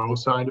the snow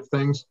side of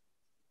things.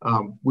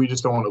 We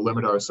just don't want to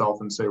limit ourselves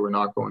and say we're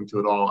not going to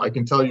at all. I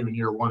can tell you in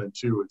year 1 and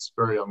 2, it's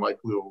very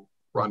unlikely we'll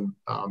run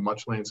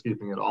much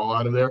landscaping at all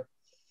out of there.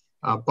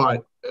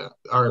 But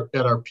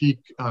at our peak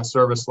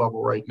service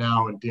level right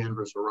now in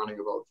Danvers, we're running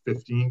about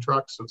 15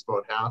 trucks, so it's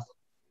about half.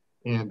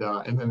 And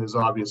then there's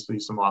obviously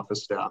some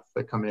office staff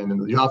that come in,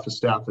 and the office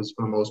staff is,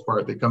 for the most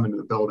part, they come into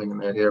the building and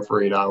they're here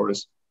for 8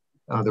 hours.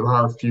 There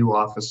are a few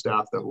office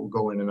staff that will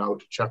go in and out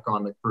to check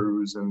on the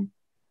crews, and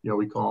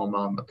we call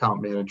them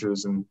account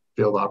managers and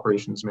field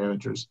operations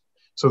managers.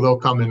 So they'll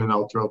come in and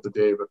out throughout the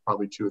day, but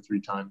probably 2 or 3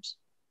 times.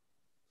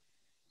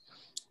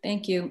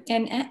 Thank you.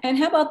 And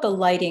how about the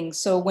lighting?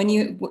 So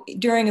when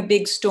during a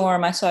big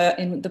storm, I saw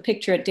in the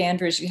picture at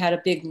Danvers, you had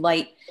a big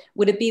light.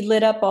 Would it be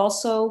lit up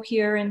also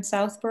here in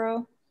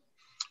Southborough?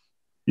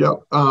 Yeah,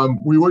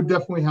 we would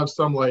definitely have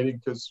some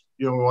lighting because,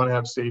 we want to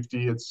have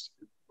safety. It's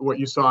what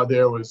you saw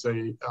there was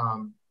a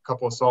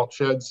couple of salt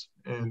sheds,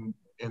 and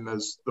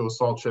those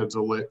salt sheds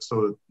are lit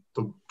so that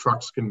the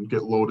trucks can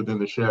get loaded in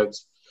the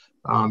sheds.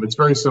 It's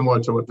very similar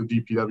to what the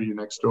DPW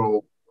next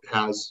door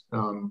has,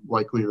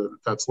 likely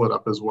that's lit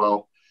up as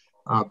well.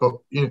 But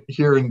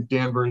here in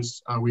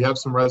Danvers, we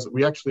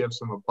actually have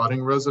some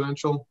abutting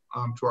residential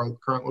to our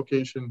current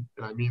location.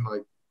 And I mean,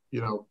 like,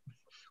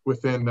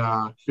 within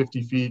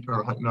 50 feet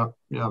or not,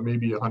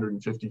 maybe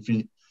 150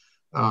 feet.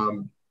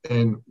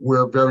 And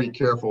we're very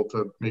careful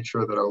to make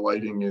sure that our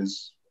lighting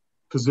is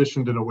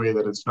positioned in a way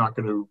that it's not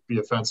going to be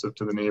offensive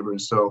to the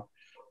neighbors. So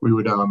we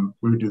would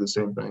do the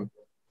same thing.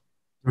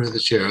 Through the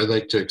chair, I'd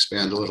like to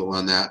expand a little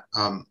on that.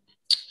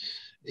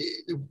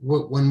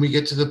 When we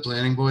get to the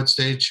planning board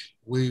stage,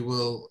 we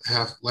will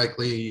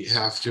likely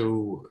have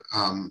to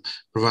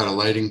provide a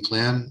lighting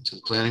plan to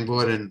the planning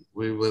board, and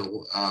we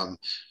will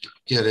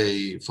get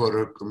a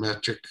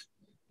photogrammetric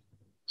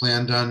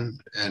plan done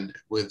and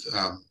with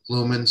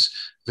lumens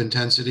of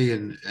intensity,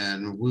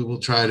 and we will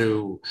try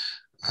to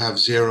have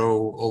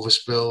 0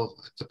 overspill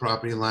at the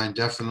property line.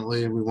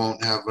 Definitely, we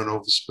won't have an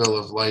overspill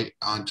of light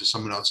onto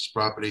someone else's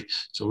property.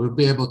 So we'll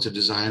be able to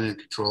design and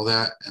control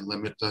that and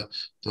limit the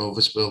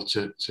overspill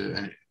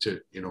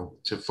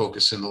to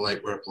focus in the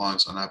light where it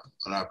belongs on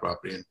our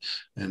property,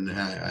 and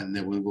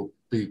then we will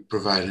be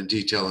providing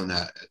detail in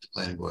that at the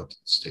planning board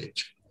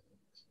stage.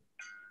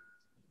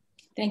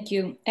 Thank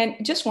you.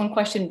 And just one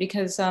question,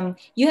 because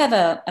you have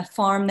a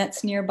farm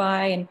that's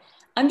nearby, and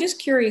I'm just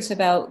curious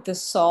about the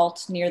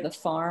salt near the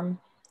farm.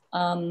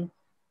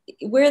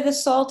 Where the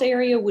salt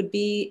area would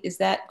be, is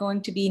that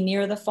going to be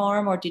near the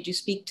farm, or did you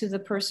speak to the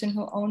person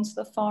who owns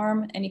the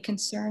farm? Any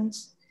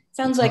concerns?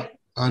 Sounds like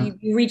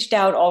you reached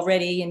out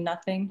already and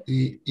nothing.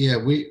 Yeah,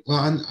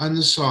 on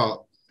the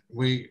salt,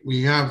 we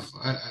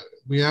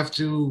have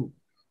to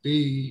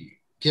be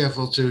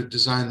careful to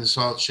design the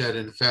salt shed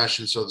in a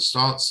fashion so the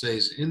salt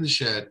stays in the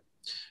shed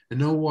and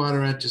no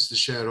water enters the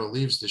shed or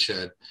leaves the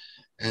shed.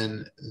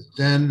 And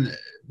then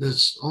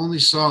there's only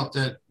salt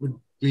that would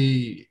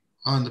be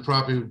on the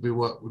property would be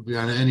what would be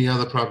on any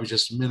other property,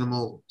 just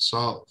minimal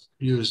salt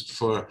used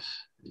from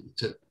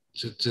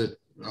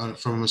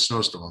a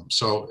snowstorm.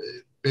 So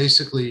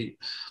basically,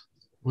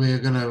 we're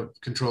going to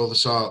control the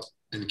salt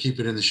and keep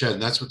it in the shed.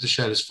 And that's what the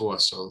shed is for.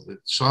 So the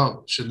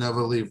salt should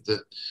never leave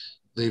the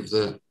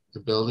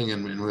building,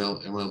 and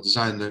we'll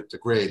design the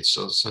grades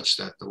so such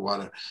that the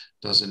water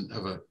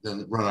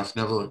the runoff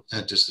never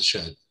enters the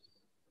shed,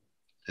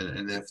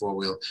 and therefore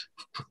we'll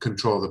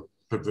control the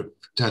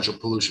potential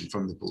pollution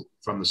from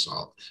the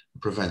salt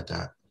and prevent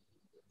that.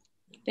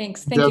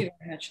 Thanks. Thank you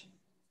very much.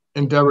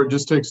 And Deborah,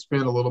 just to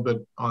expand a little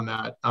bit on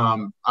that,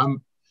 I'm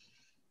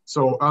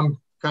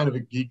kind of a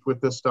geek with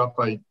this stuff.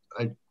 I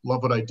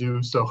love what I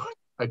do, so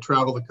I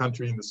travel the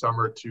country in the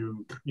summer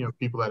to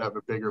people that have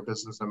a bigger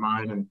business than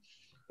mine,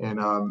 and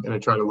I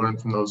try to learn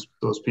from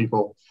those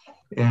people.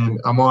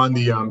 And I'm on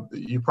the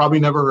you probably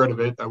never heard of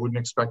it. I wouldn't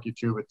expect you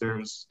to, but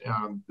there's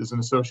an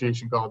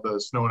association called the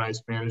Snow and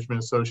Ice Management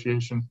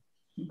Association.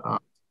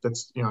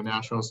 That's a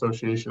national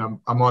association.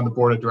 I'm on the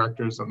board of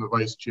directors. I'm the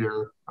vice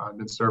chair. I've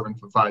been serving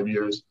for 5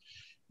 years.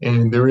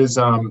 And there is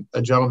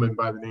a gentleman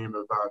by the name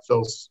of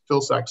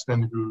Phil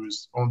Sexton, who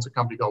owns a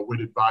company called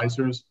WIT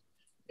Advisors.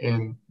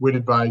 And WIT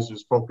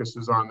Advisors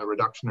focuses on the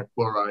reduction of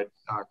chloride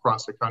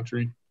across the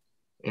country.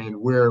 And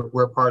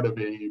we're part of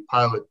a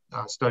pilot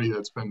study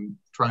that's been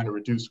trying to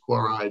reduce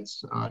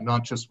chlorides,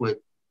 not just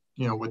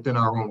within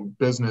our own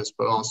business,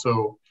 but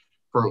also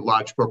for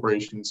large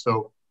corporations.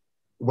 So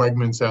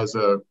Wegmans has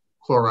a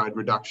chloride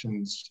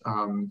reductions,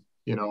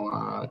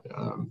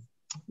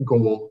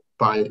 goal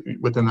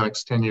within the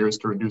next 10 years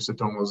to reduce it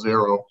to almost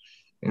zero.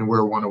 And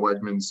we're one of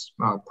Wegmans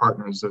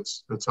partners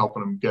that's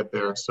helping them get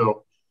there.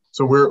 So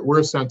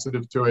we're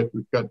sensitive to it.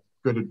 We've got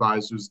good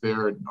advisors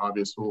there, and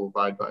obviously we'll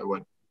abide by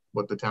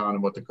what the town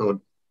and what the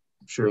code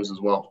shares as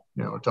well.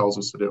 It tells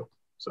us to do.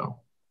 So.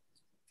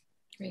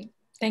 Great.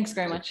 Thanks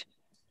very much.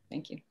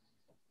 Thank you.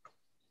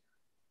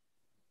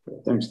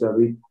 Thanks,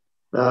 Debbie.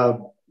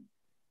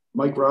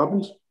 Mike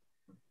Robbins?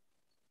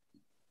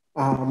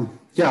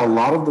 Yeah, a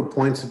lot of the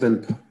points have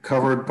been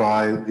covered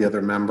by the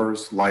other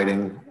members: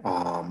 lighting,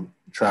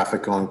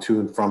 traffic going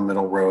to and from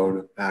Middle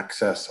Road,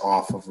 access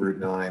off of Route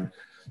 9.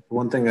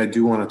 One thing I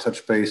do want to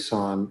touch base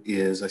on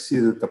is I see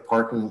that the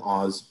parking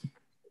laws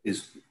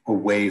is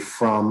away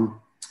from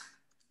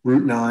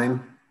Route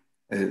 9.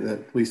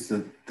 At least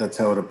that's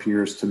how it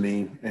appears to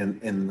me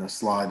in the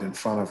slide in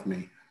front of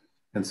me.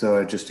 And so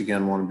I just,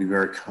 again, want to be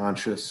very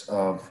conscious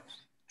of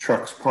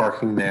trucks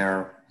parking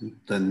there,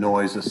 the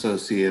noise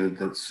associated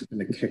that's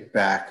going to kick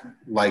back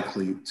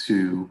likely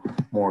to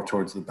more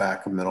towards the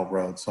back of Middle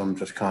Road. So I'm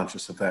just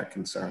conscious of that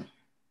concern.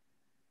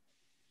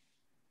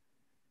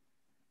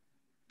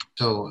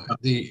 So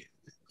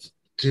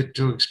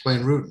to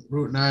explain,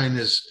 Route 9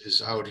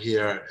 is out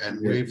here,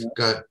 and we've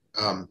got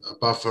a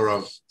buffer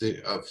of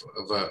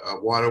a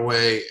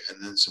waterway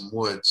and then some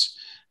woods,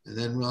 and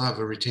then we'll have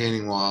a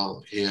retaining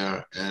wall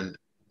here, and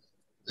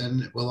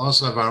then we'll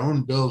also have our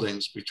own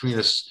buildings between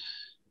us.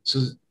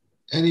 So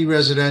any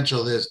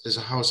residential, there's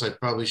a house, I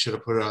probably should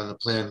have put it on the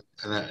plan,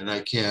 and I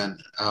can.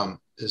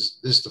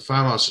 The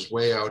farmhouse is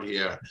way out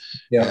here,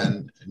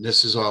 and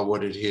this is all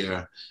wooded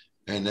here.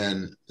 And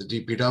then the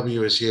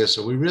DPW is here.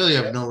 So we really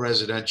have no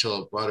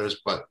residential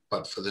butters, but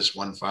for this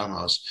one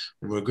farmhouse,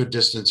 and we're a good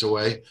distance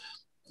away.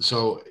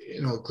 So,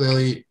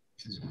 clearly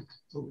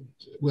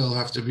we'll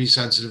have to be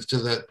sensitive to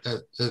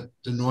the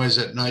noise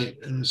at night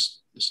in a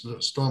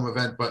storm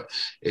event, but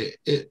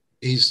the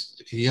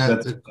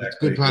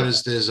good part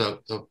is there's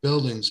the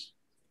buildings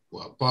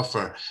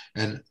buffer,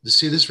 and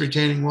see this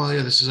retaining wall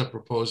here, this is a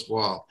proposed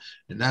wall,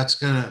 and that's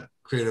going to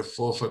create a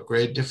 4-foot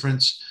grade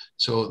difference.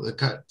 So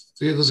the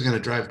vehicles are going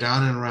to drive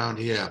down and around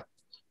here,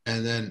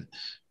 and then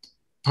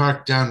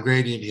park down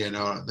gradient here.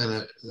 Now, then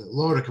the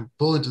loader can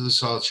pull into the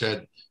salt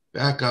shed,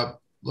 back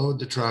up, load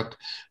the truck,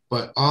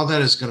 but all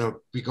that is going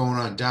to be going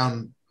on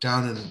down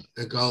in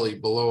a gully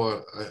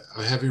below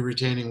a heavy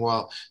retaining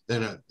wall,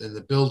 then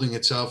the building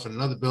itself and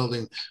another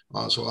building.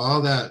 So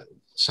all that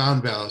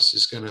sound ballast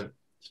is going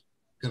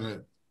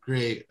to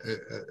create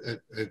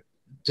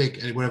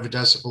take whatever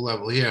decibel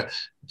level here,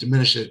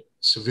 diminish it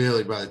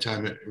severely by the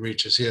time it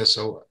reaches here.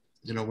 So,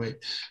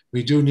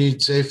 we do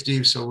need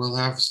safety, so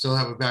we'll still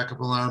have a backup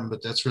alarm,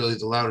 but that's really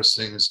the loudest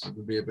thing is going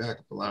to be a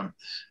backup alarm.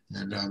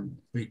 And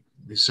we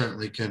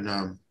certainly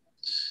can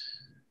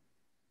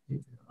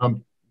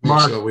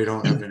make sure we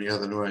don't have any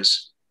other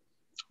noise.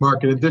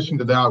 Mark, in addition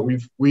to that,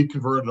 we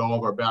converted all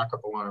of our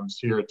backup alarms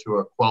here to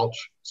a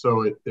quelch.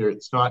 So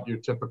it's not your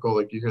typical,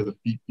 like you hear the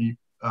beep beep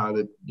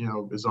that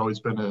has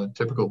always been a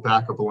typical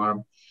backup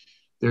alarm.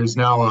 There's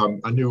now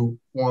a new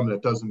form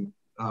that doesn't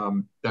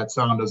that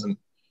sound doesn't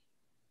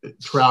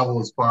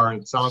travel as far.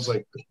 And it sounds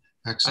like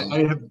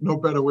I have no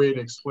better way to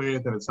explain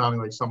it than it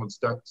sounding like someone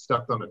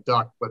stepped on a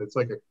duck, but it's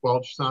like a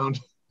quelch sound.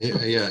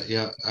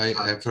 Yeah.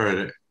 I've heard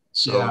it.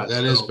 So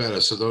that is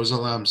better. So those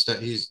alarms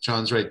that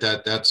John's right,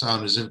 that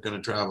sound isn't going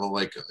to travel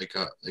like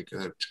a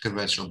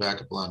conventional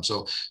backup alarm.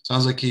 So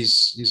sounds like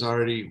he's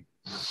already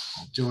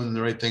doing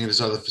the right thing in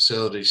his other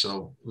facility.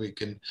 So you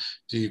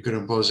could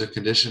impose a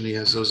condition he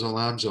has those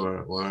alarms,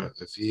 or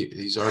if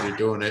he's already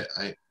doing it,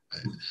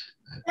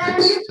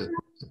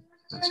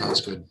 that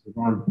sounds good.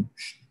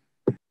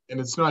 And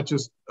it's not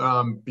just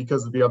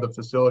because of the other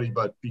facility,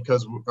 but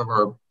because of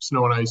our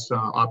snow and ice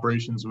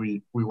operations,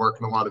 we work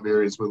in a lot of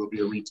areas where there'll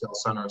be a retail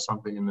center or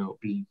something, and there'll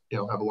be,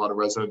 have a lot of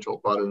residential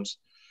butters.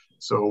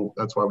 So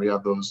that's why we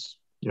have those,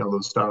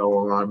 those style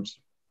alarms,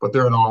 but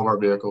they're in all of our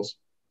vehicles.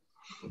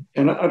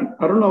 And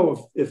I don't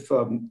know if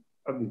I'm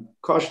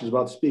cautious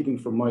about speaking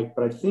for Mike,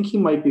 but I think he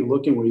might be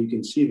looking where you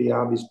can see the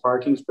obvious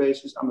parking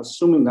spaces. I'm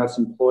assuming that's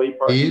employee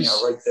parking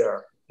right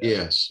there.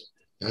 Yes,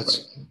 that's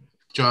right.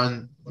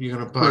 John, you're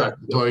going to park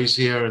employees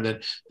here, and then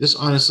this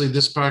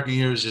parking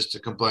here is just to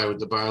comply with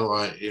the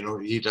bylaw.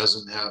 He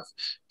doesn't have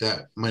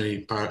that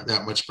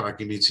much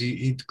parking needs.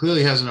 He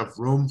clearly has enough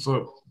room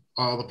for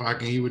all the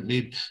parking he would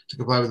need to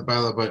comply with the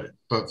bylaw,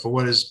 but for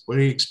what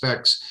he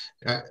expects,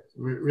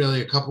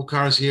 really a couple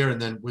cars here,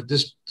 and then with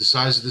the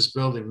size of this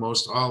building,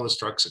 most all his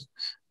trucks.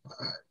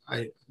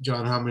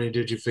 John, how many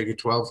did you figure?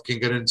 12 can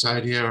get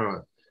inside here?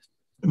 Or?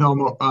 No,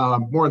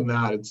 more than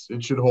that.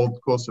 It should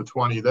hold close to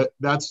 20.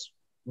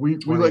 We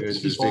like to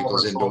keep all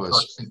of our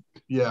trucks.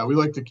 Yeah, we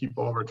like to keep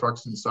all of our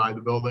trucks inside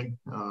the building,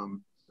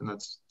 and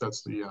that's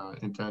the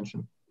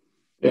intention.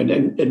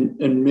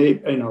 And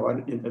maybe, I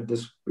know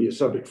this will be a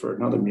subject for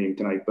another meeting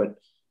tonight, but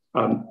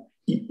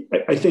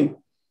I think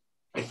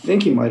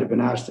he might have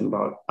been asking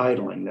about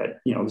idling, that,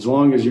 as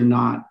long as you're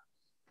not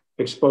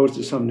exposed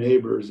to some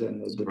neighbors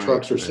and the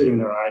trucks are sitting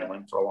there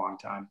idling for a long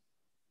time.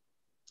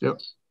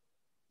 Yep.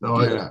 No,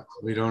 yeah,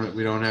 we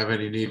don't have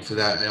any need for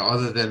that,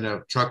 other than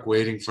a truck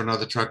waiting for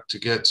another truck to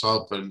get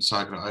salt, but it's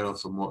not going to idle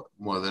for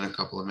more than a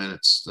couple of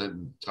minutes,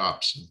 then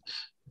tops.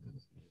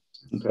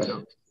 Okay.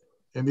 Yep.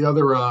 And the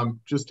other,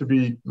 just to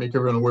make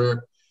everyone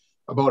aware,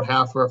 about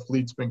half of our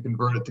fleet's been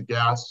converted to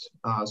gas.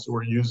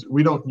 So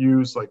we don't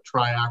use like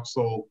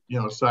triaxle,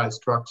 size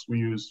trucks. We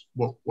use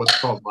what's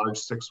called large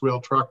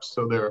 6-wheel trucks.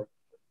 So they're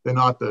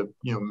not the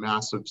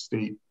massive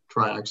state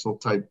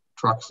triaxle type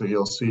trucks that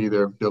you'll see.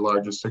 They're the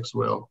largest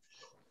 6-wheel.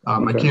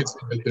 Okay. I can't say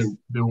that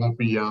there won't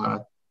be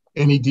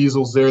any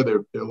diesels there.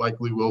 There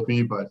likely will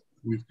be, but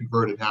we've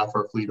converted half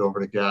our fleet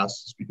over to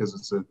gas just because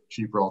it's a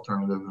cheaper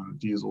alternative than the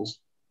diesels.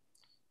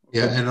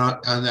 Yeah, and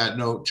on that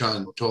note,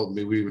 John told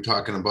me, we were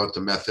talking about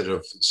the method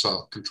of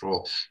salt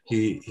control.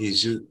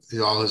 He's used,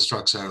 all his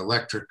trucks are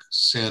electric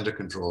sander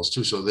controls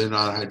too, so they're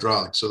not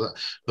hydraulic. So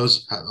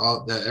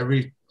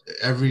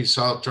every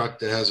salt truck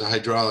that has a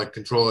hydraulic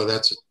controller,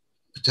 that's a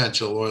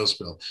potential oil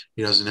spill.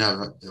 He doesn't have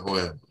the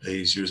oil.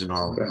 He's using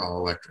all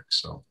electric.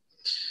 So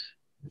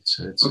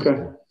it's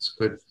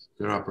good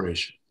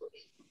operation.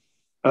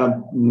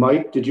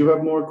 Mike, did you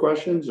have more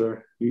questions,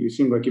 or you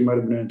seemed like you might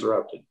have been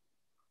interrupted?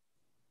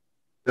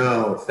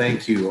 No,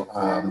 thank you.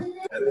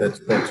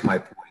 That's my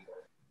point.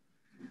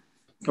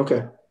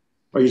 Okay.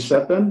 Are you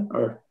set then?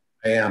 Or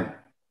I am.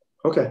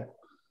 Okay.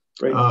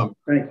 Great.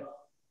 Thanks.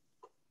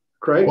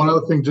 Craig? One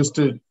other thing, just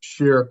to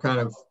share kind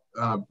of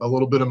a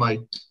little bit of my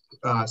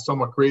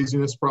somewhat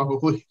craziness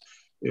probably,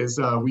 is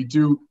we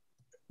do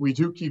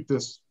keep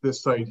this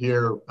site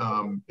here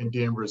in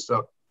Danvers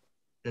up,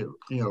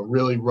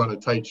 really run a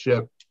tight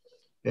ship.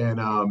 And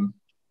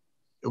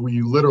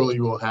we literally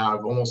will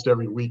have, almost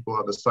every week, we'll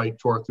have a site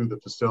tour through the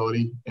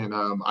facility. And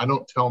I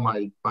don't tell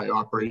my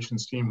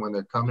operations team when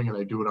they're coming, and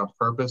I do it on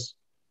purpose,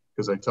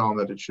 because I tell them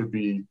that it should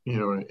be,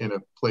 in a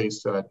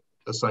place that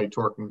a site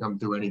tour can come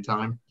through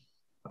anytime.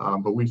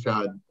 But we've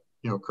had,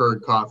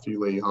 Curd Coffee,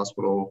 Lady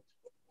Hospital.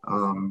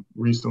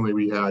 Recently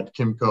we had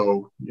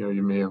Kimco,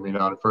 you may or may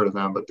not have heard of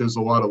them, but there's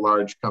a lot of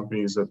large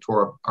companies that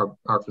tour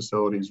our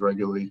facilities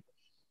regularly.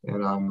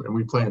 And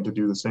we plan to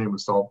do the same with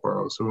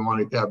Southborough. So we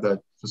want to have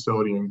that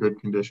facility in good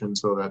condition,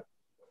 so that,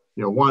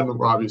 one,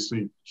 we'll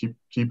obviously keep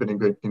it in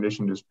good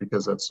condition, just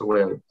because that's the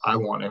way I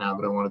want to have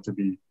it. I want it to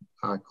be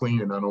clean,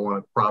 and I don't want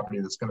a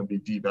property that's going to be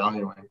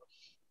devaluing.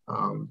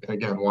 And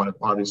again, want to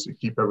obviously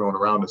keep everyone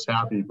around us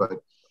happy,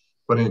 but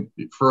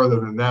further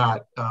than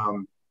that,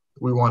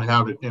 we want to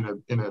have it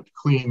in a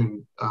clean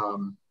and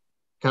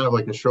kind of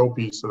like a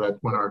showpiece, so that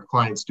when our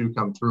clients do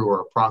come through,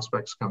 or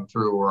prospects come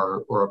through,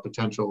 or our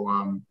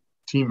potential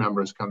team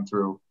members come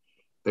through,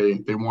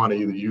 they want to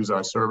either use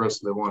our service,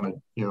 they want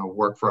to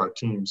work for our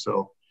team.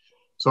 So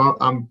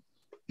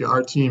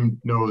our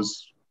team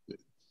knows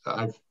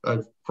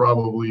I've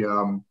probably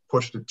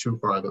pushed it too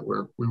far,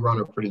 that we run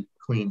a pretty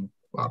clean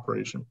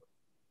operation.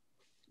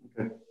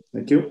 Okay,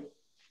 thank you.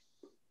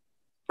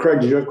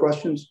 Craig, do you have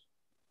questions?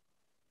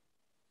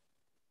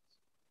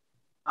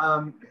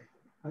 I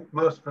think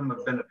most of them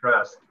have been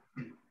addressed.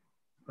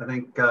 I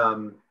think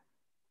I'm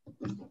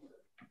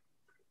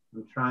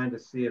trying to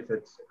see if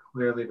it's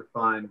clearly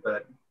defined,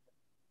 but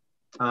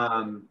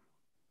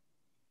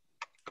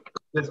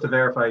just to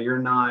verify, you're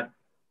not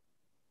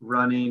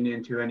running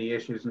into any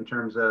issues in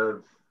terms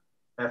of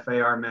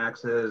FAR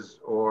maxes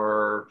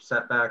or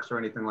setbacks or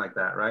anything like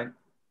that, right?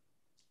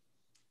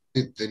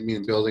 They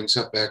mean building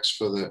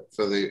setbacks we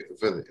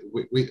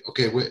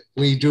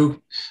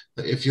do.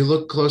 If you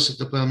look close at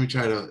the plan, we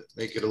try to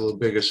make it a little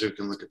bigger so you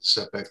can look at the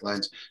setback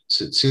lines.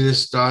 So, see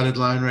this dotted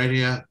line right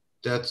here?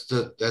 That's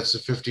the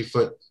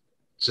 50-foot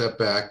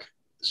setback.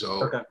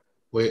 So okay.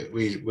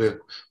 we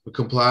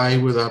comply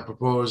with our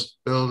proposed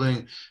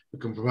building. We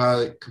can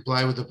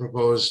comply with the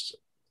proposed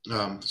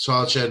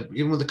solid shed,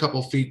 even with a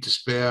couple feet to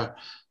spare.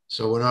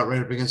 So we're not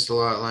right up against the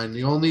lot line.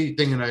 The only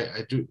thing, and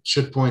I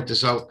should point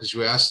this out because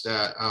you asked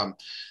that,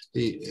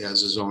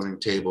 as a zoning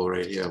table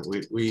right here,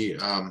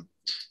 the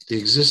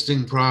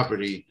existing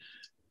property,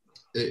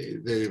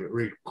 the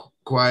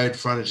required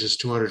frontage is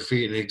 200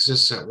 feet, and it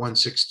exists at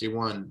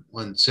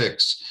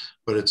 161.16,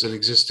 but it's an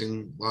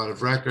existing lot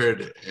of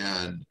record,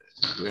 and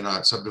we're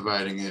not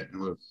subdividing it,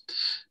 and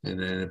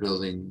then a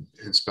building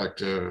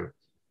inspector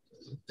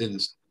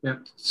didn't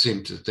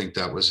seem to think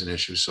that was an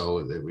issue,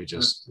 so that we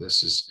just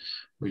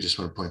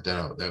want to point that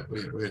out, that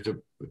we're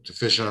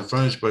deficient on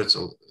frontage, but it's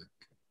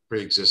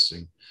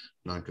pre-existing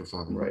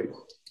non-conforming. Right.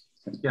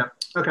 Yeah.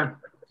 Okay.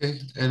 Okay,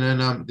 and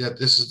then yeah,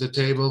 this is the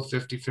table,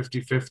 50,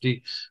 50,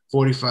 50,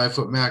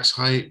 45-foot max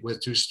height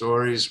with 2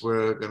 stories.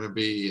 We're going to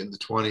be in the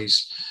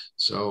 20s.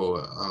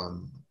 So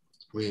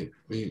we're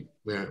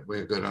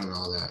good on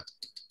all that.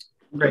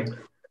 Great.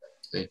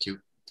 Thank you.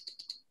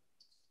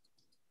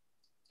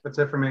 That's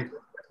it for me.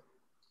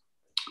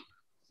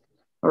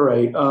 All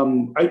right.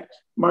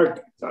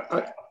 Mark,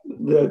 I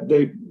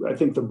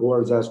think the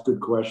board has asked good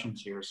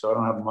questions here, so I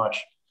don't have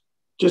much.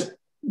 Just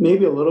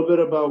maybe a little bit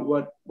about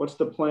what's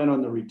the plan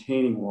on the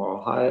retaining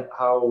wall?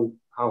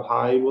 How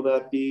high will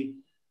that be?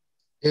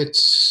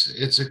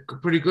 It's a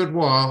pretty good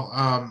wall.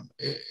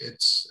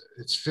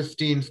 It's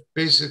 15,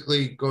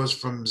 basically goes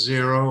from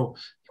 0,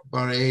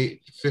 about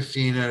 8,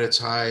 15 at its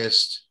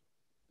highest.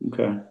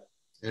 Okay.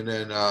 And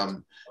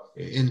then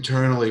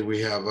internally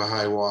we have a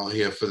high wall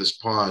here for this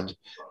pond.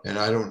 And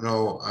I don't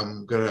know,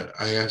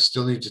 I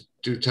still need to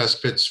do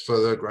test pits for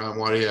the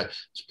groundwater here.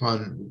 This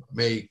pond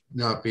may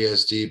not be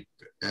as deep,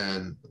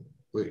 and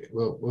we're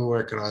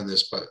working on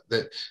this, but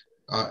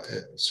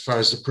as far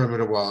as the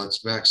perimeter wall,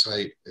 its max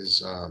height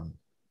is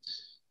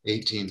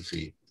 18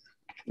 feet.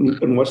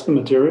 And what's the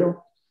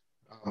material?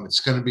 It's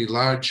going to be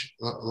large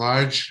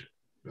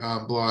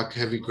block,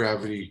 heavy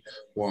gravity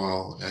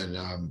wall, and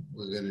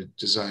we're going to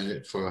design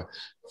it for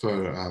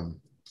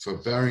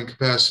bearing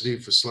capacity,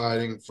 for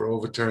sliding, for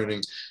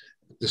overturning.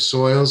 The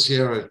soils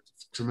here are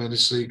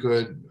tremendously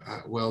good,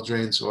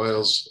 well-drained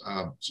soils,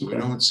 so we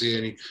don't see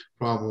any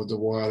problem with the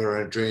water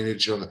and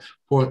drainage or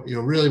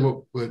really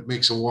what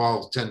makes a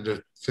wall tend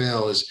to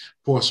fail is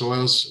poor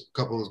soils, a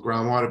couple of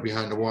groundwater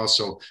behind the wall.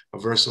 So a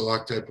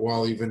Versalock type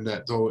wall, even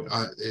that though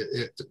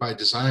by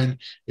design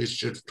it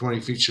should 20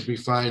 feet should be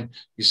fine,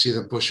 you see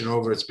them pushing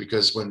over. It's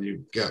because when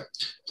you get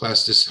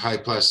high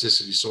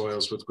plasticity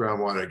soils with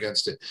groundwater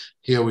against it.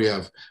 Here we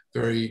have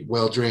very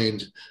well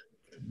drained,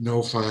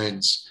 no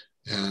fines,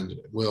 and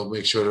we'll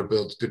make sure to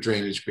build good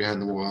drainage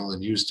behind the wall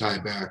and use tie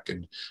back.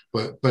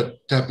 But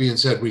that being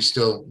said, we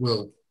still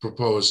will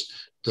propose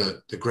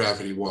the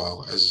gravity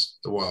wall as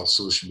the wall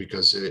solution,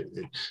 because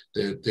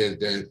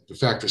the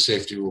factor of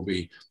safety will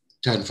be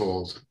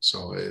tenfold.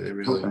 So they're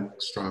really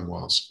strong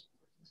walls.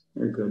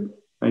 Very good.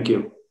 Thank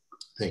you.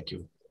 Thank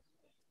you.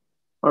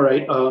 All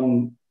right.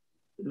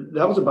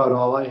 That was about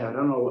all I had. I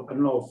don't know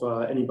if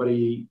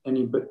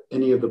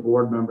any of the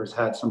board members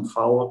had some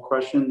follow-up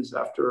questions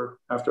after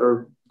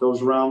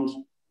those rounds.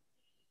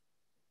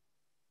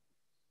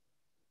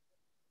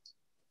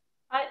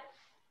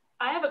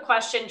 I have a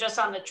question just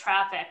on the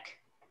traffic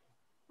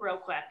real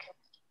quick.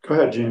 Go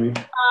ahead, Jamie.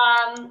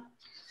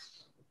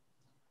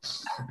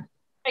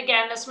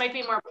 Again, this might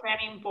be more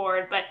planning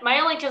board, but my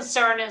only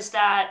concern is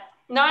that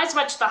not as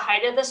much the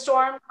height of the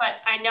storm,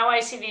 but I know I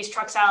see these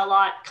trucks out a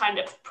lot kind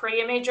of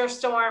pre a major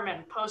storm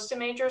and post a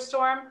major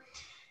storm.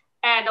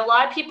 And a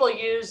lot of people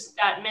use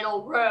that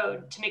middle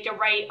road to make a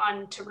right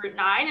onto Route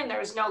 9, and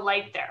there's no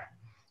light there.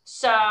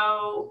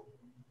 So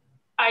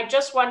I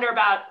just wonder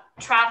about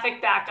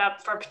traffic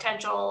backup for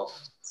potential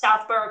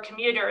Southborough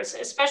commuters,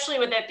 especially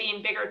with it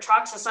being bigger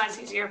trucks. It's not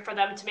easier for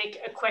them to make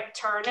a quick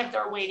turn if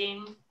they're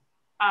waiting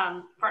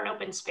for an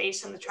open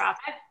space in the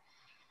traffic.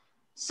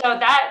 So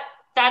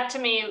that to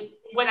me,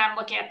 when I'm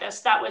looking at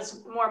this, that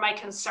was more my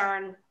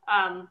concern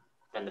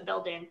than the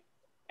building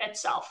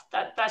itself.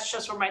 That's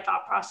just where my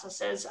thought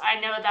process is.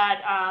 I know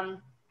that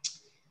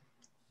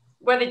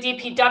where the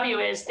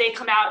DPW is, they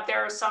come out,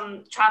 there are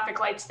some traffic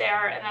lights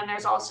there, and then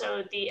there's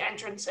also the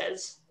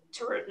entrances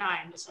to Route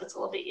 9, so it's a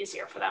little bit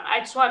easier for them. I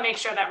just want to make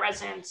sure that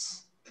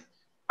residents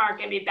aren't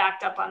going to be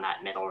backed up on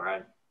that middle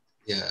road.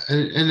 Yeah,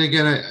 and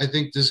again, I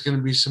think there's going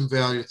to be some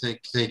value.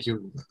 Thank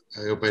you.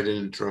 I hope I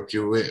didn't interrupt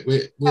you.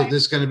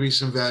 There's going to be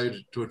some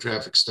value to a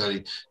traffic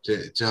study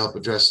to help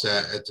address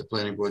that at the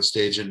planning board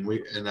stage, and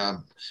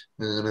I'm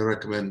going to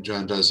recommend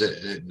John does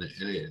it. And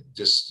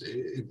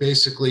it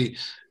basically,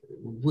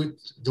 with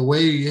the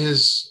way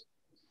his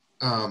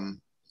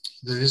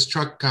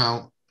truck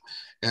count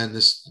and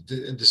the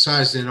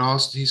size, and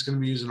also he's going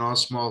to be using all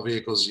small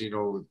vehicles,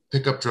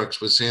 pickup trucks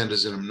with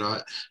Sanders in them,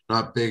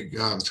 not big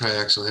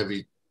triaxle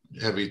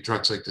heavy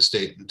trucks like the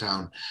state and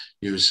town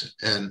use.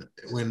 And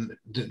when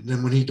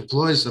he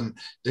deploys them,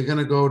 they're going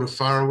to go to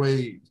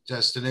faraway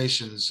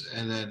destinations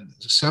and then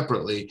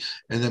separately.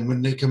 And then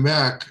when they come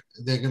back,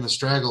 they're going to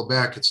straggle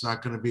back. It's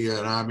not going to be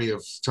an army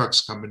of trucks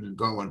coming and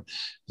going.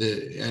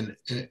 And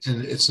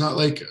it's not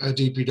like a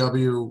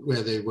DPW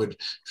where they would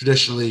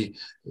traditionally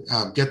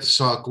get the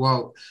salt, go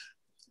out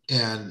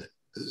and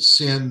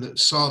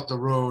salt the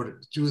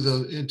road, do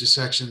the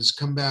intersections,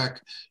 come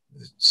back,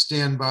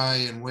 stand by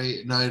and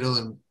wait and idle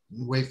and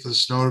wait for the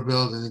snow to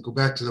build, and then go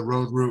back to the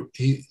road route.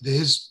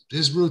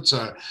 His routes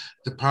are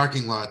the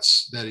parking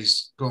lots that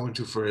he's going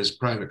to for his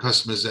private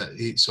customers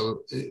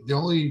so the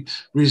only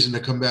reason to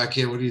come back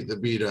here would either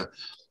be to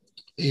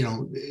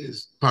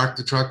is park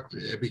the truck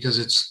because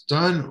it's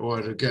done,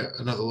 or to get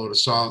another load of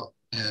salt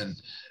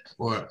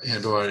or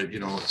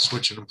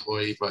switch an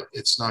employee. But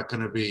it's not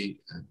going to be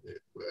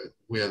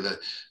where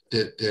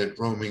they're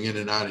roaming in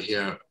and out of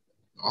here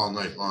all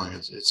night long.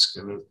 It's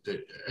gonna,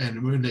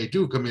 and when they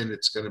do come in,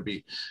 it's gonna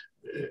be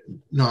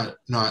not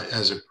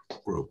as a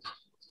group.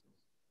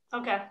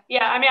 Okay.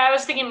 Yeah. I mean, I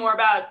was thinking more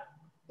about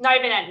not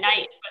even at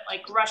night, but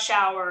like rush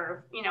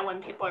hour, you know,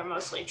 when people are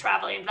mostly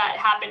traveling. That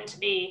happened to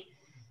be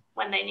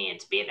when they needed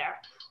to be there.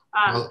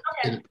 Well,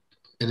 Okay.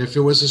 and if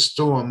it was a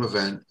storm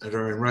event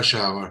during rush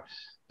hour,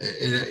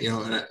 you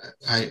know, and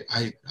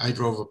I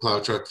drove a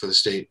plow truck for the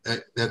state.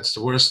 That's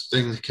the worst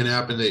thing that can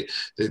happen.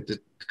 The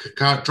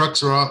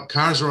cars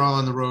are all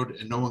on the road,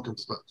 and no one can.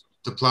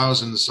 The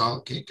plows and the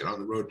salt can't get on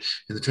the road,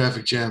 and the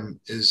traffic jam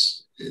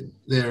is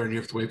there, and you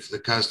have to wait for the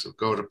cars to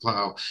go to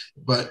plow.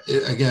 But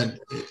again,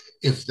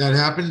 if that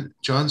happened,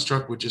 John's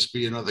truck would just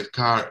be another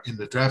car in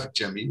the traffic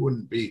jam. He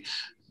wouldn't be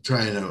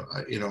trying to,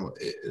 you know,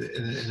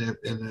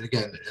 and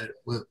again,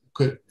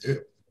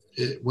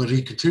 would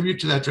he contribute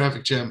to that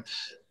traffic jam?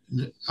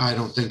 I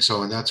don't think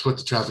so, and that's what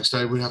the traffic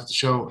study would have to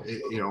show.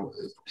 You know,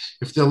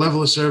 if the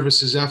level of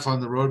service is F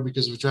on the road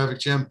because of a traffic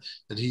jam,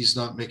 then he's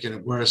not making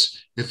it worse.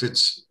 If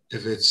it's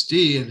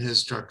D and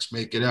his trucks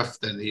make it F,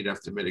 then he'd have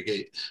to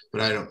mitigate.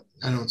 But I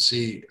don't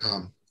see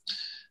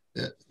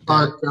that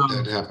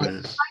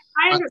happening.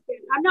 I understand.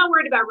 I'm not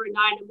worried about Route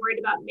 9. I'm worried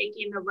about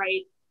making the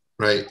right.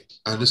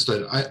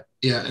 Understood. I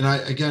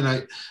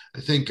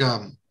think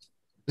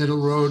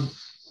Middle Road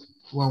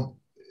will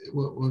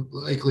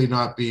likely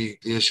not be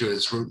the issue.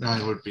 It's Route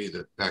 9 would be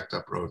the backed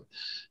up road.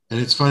 And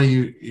it's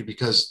funny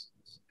because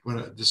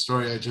when the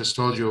story I just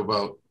told you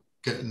about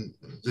getting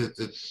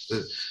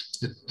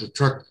the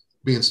truck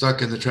being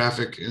stuck in the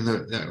traffic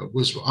that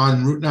was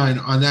on Route 9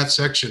 on that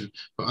section,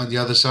 but on the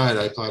other side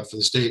I applied for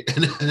the state,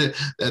 and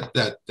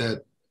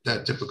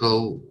that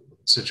typical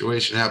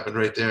situation happened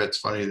right there. It's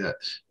funny that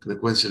the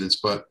coincidence,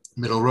 but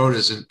Middle Road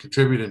isn't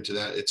contributing to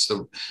that. It's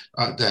the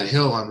that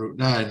hill on Route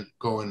 9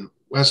 going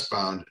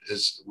westbound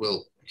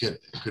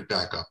could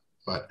back up,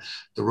 but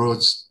the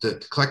roads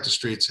that collect the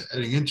streets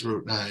heading into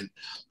Route 9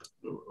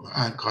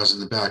 aren't causing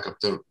the backup.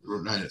 The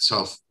Route 9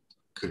 itself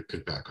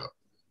could back up.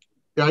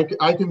 Yeah,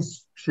 I can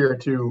share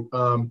too.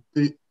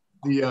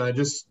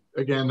 Just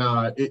again,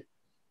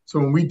 so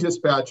when we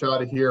dispatch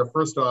out of here,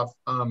 first off,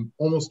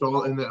 almost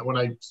all, and when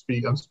I'm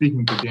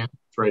speaking to Dan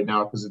right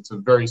now because it's a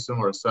very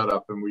similar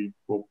setup, and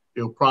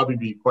it'll probably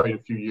be quite a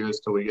few years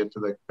till we get to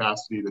the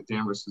capacity that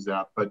Danvers is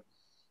at. But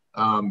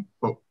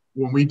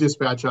when we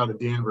dispatch out of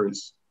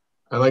Danvers,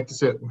 I like to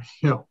say,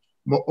 you know,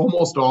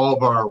 almost all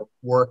of our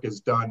work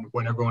is done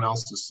when everyone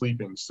else is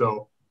sleeping.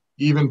 So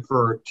even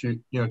to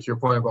your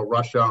point about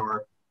rush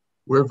hour,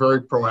 we're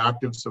very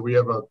proactive. So we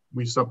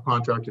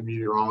subcontract a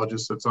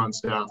meteorologist that's on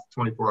staff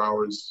 24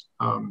 hours,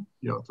 you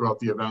know, throughout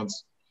the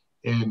events,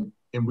 and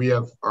we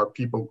have our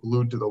people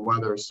glued to the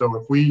weather. So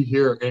if we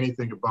hear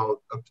anything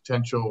about a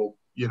potential,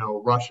 you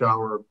know, rush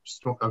hour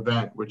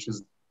event, which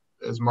is,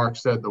 as Mark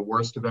said, the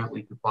worst event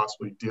we could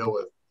possibly deal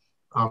with,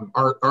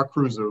 our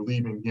crews are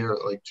leaving here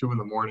at like 2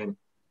 in.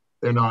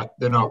 They're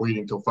not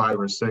waiting till 5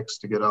 or 6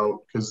 to get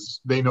out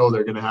because they know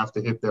they're going to have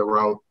to hit their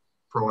route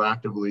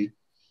proactively.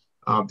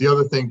 The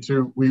other thing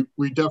too,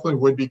 we definitely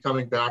would be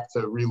coming back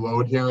to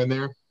reload here and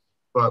there,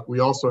 but we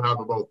also have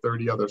about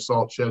 30 other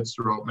salt sheds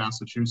throughout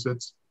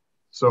Massachusetts.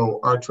 So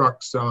our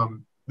trucks,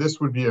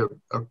 this would be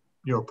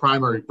a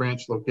primary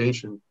branch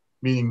location,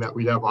 meaning that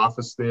we have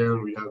office there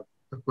and we have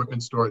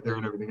equipment stored there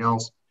and everything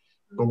else.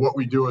 But what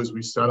we do is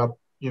we set up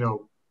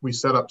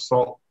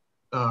salt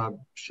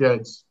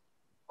sheds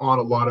on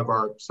a lot of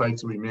our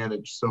sites that we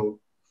manage. So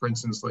for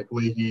instance, like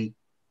Leahy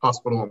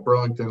Hospital in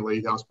Burlington,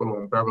 Leahy Hospital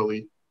in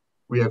Beverly,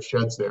 we have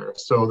sheds there.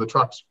 So the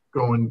trucks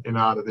go in and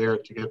out of there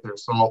to get their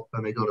salt,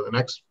 then they go to the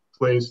next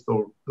place,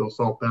 they'll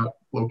salt that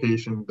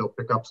location, they'll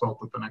pick up salt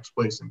at the next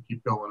place and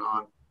keep going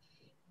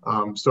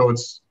on. So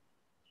it's,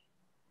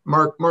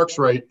 Mark's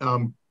right.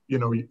 You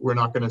know, we're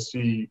not going to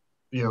see,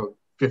 you know,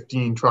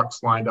 15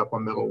 trucks lined up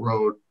on Middle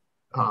Road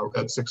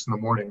at 6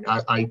 in.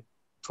 I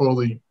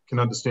totally can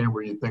understand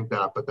where you think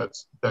that, but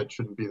that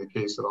shouldn't be the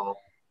case at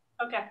all.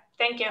 Okay,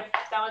 thank you.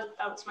 That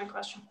was my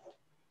question.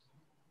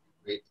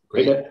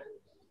 Great.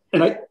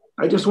 And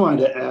I just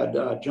wanted to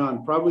add,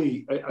 John,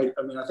 probably, I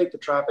mean, I think the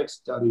traffic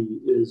study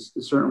is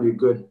certainly a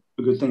good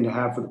thing to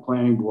have for the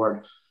planning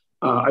board.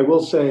 I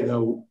will say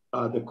though,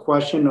 the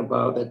question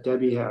about that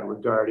Debbie had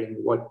regarding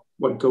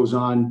what goes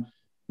on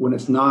when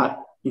it's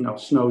not, you know,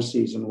 snow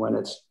season, when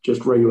it's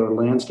just regular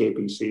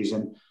landscaping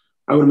season,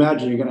 I would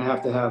imagine you're going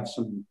to have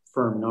some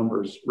firm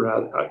numbers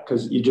rather,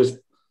 because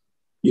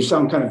you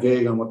sound kind of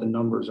vague on what the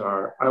numbers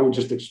are. I would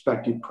just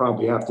expect you'd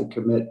probably have to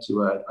commit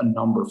to a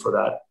number for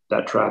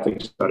that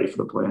traffic study for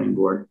the planning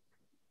board.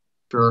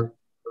 Sure.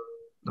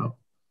 No,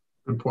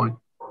 good point.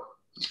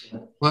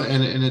 Well,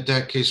 and in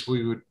that case,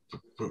 we would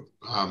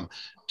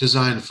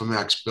design for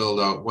max build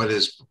out what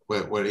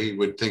he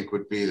would think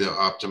would be the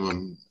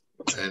optimum,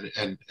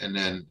 and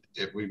then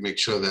if we make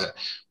sure that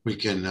we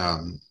can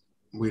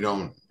we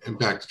don't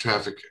impact the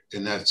traffic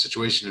in that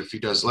situation. If he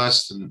does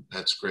less, then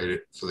that's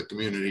great for the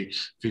community.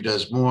 If he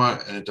does more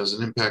and it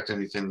doesn't impact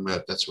anything,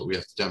 that's what we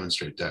have to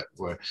demonstrate, that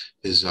for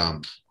is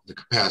the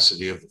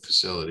capacity of the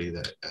facility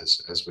that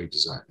as we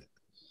design it.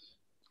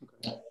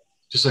 Okay.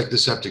 Just like the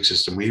septic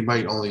system, we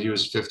might only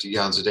use 50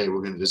 gallons a day. We're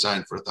going to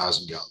design for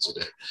 1,000 gallons a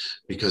day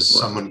because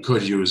someone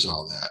could use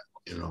all that,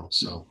 you know,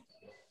 so.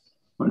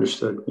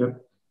 Understood,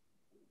 yep.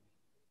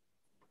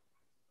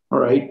 All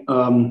right.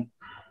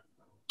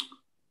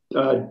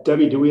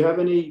 Debbie, do we have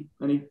any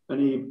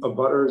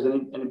abutters,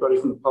 anybody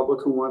from the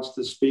public who wants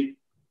to speak?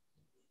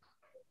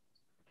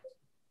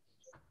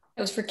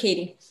 That was for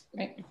Katie,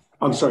 right?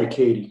 I'm sorry,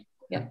 Katie.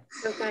 Yeah.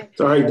 Okay.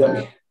 Sorry,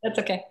 Debbie. That's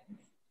okay.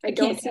 I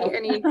don't see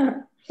any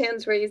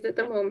hands raised at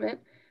the moment.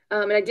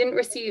 And I didn't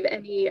receive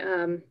any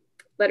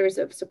letters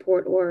of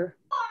support or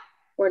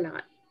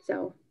not,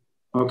 so.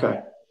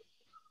 Okay.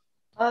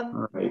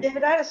 All right.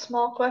 David, I had a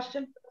small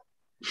question.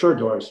 Sure,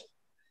 Doris.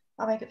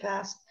 I'll make it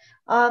fast.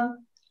 I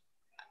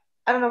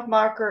don't know if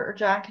Mark or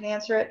John can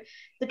answer it.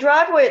 The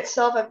driveway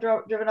itself, I've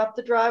driven up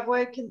the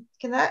driveway.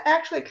 Can that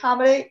actually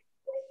accommodate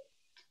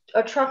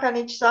a truck on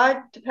each side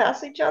to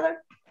pass each other?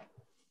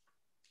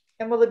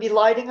 And will there be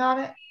lighting on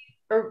it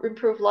or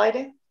improved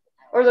lighting?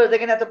 Or are they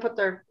going to have to put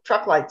their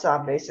truck lights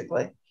on,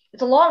 basically?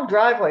 It's a long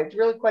driveway. It's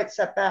really quite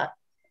set back,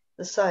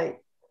 the site.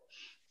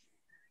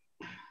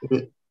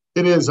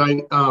 It is.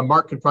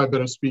 Mark could probably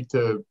better speak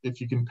to if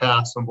you can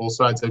pass on both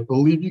sides. I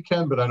believe you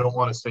can, but I don't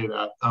want to say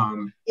that.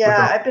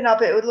 Yeah, I've been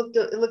up. It looked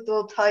a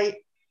little tight.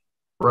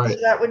 Right.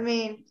 So that would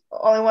mean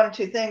only one or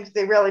two things.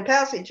 They rarely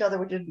pass each other,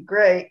 which would be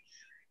great,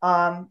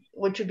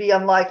 which would be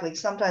unlikely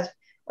sometimes,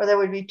 or they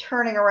would be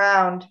turning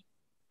around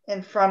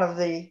in front of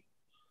the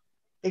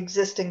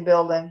existing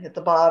building at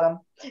the bottom,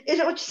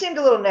 which seemed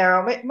a little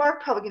narrow.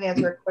 Mark probably can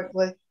answer it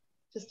quickly.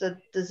 Just a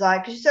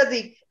design, because you said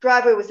the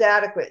driveway was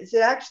adequate. Is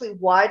it actually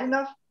wide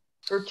enough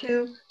for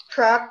two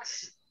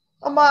trucks,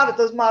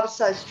 those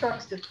modest-sized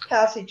trucks to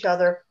pass each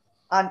other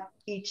on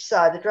each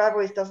side? The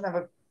driveway doesn't have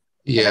a.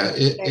 Yeah,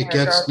 it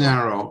gets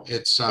narrow.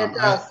 It's it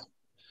does.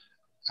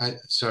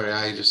 Sorry,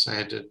 I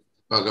had to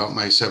bug out.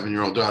 My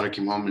 7-year-old daughter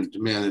came home and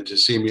demanded to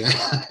see me. I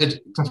had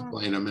to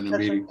explain them in a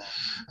meeting.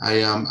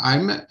 I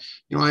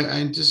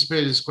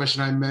anticipated this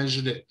question. I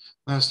measured it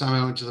last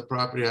time I went to the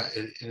property,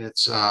 and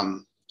it's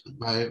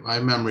my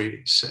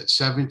memory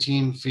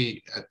 17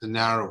 feet at the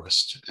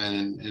narrowest,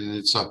 and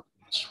it's up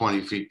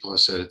 20 feet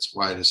plus at its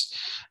widest.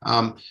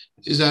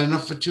 Is that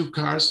enough for two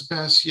cars to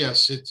pass?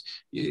 Yes.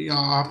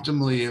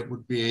 Optimally it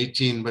would be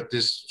 18, but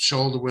there's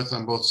shoulder width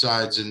on both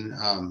sides, and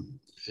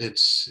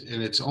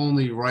it's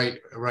only right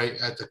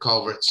at the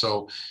culvert.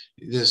 So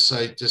this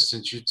site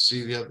distance, you'd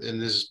see the other,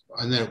 and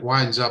then it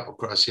winds up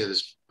across here.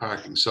 This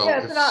parking. So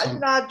yeah, it's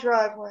an odd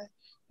driveway.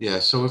 Yeah,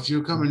 so if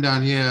you're coming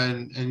down here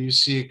and you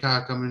see a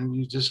car coming,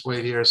 you just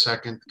wait here a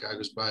second, the guy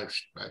goes by.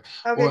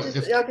 Okay,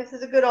 this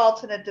is a good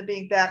alternate to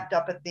being backed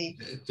up at the.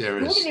 You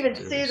wouldn't even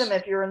see them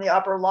if you're in the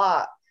upper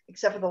lot,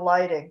 except for the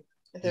lighting,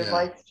 if there's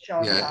lights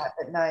showing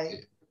at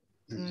night.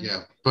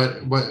 Yeah,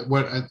 but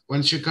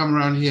once you come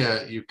around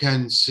here, you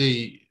can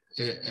see,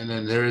 and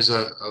then there is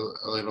a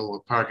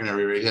little parking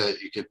area right here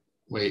that you could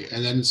wait.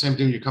 And then the same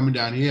thing, you're coming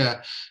down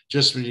here,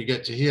 just when you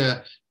get to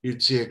here,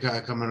 you'd see a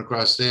car coming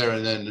across there,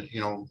 and then,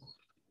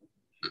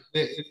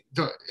 and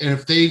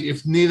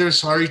if neither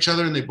saw each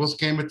other and they both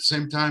came at the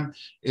same time,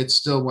 it's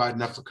still wide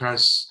enough for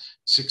cars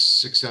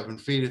 7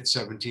 feet. It's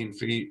 17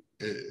 feet.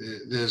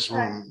 There's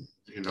room,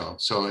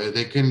 so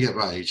they can get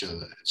by each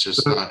other. It's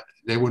just not,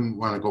 they wouldn't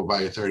want to go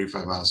by at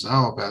 35 miles an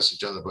hour past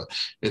each other, but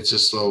it's a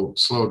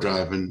slow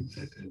drive, and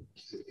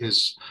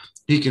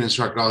he can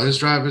instruct all his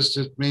drivers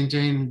to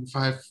maintain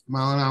 5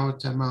 mile an hour,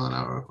 10 mile an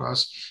hour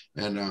across.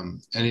 And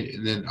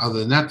then other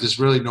than that, there's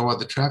really no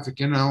other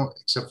traffic,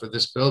 except for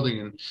this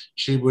building, and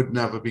she would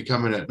never be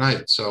coming at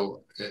night.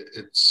 So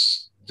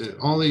it's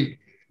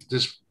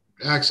this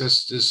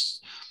access,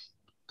 this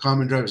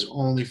common drive is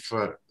only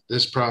for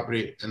this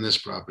property and this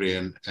property,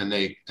 and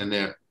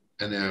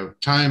their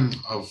time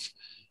of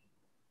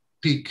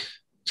peak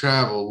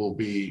travel will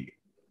be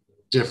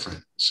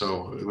different.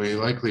 So we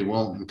likely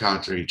won't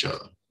encounter each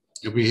other.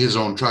 It'll be his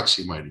own trucks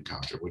he might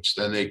encounter, which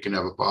then they can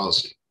have a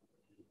policy.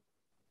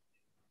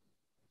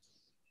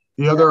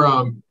 The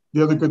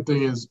other good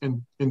thing is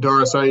in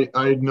Doris, I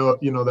know,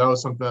 that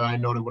was something that I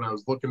noted when I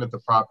was looking at the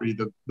property.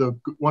 The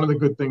one of the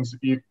good things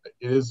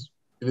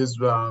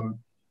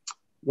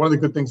one of the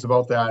good things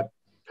about that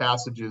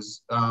passage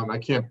is I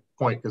can't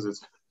point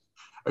because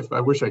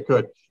I wish I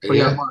could, but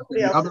yeah, Mark,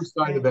 the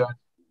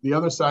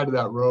other side of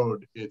that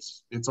road,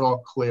 it's all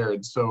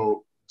cleared,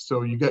 so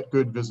you get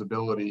good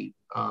visibility.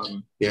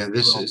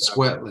 It's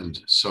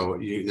wetland, so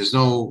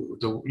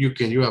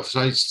you have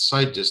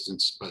sight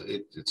distance, but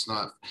it's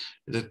not,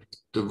 the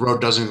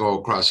road doesn't go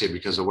across here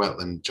because the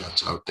wetland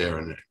juts out there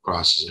and it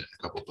crosses it in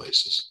a couple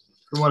places.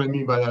 And what I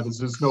mean by that is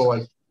there's no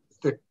like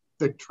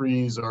thick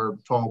trees or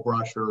tall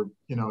brush, or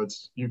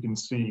you can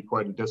see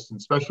quite a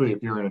distance, especially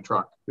if you're in a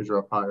truck because you're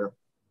up higher.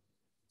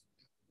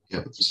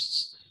 Yeah.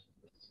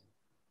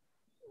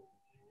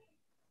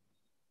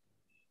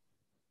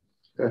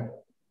 Okay.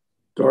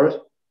 Doris?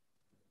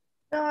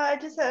 No, I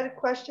just had a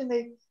question.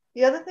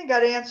 The other thing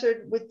got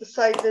answered with the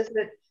site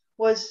visit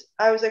was,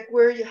 I was like,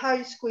 how are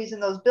you squeezing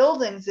those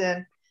buildings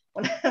in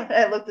when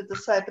I looked at the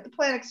site, but the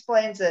plan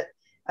explains it.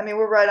 I mean,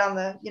 we're right on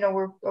the,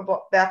 we're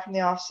back from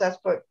the offsets,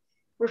 but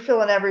we're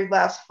filling every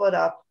last foot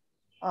up.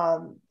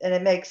 And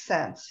it makes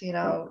sense,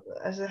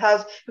 as a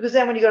house, because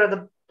then when you go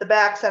to the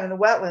backside of the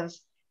wetlands,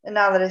 and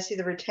now that I see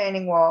the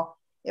retaining wall,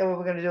 what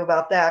we're going to do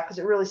about that,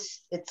 because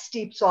it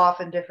steeps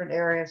off in different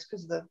areas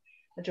because of the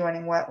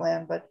adjoining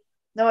wetland. But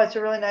no, it's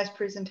a really nice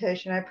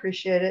presentation. I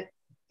appreciate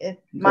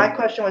it. My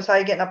question was how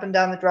you getting up and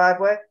down the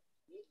driveway,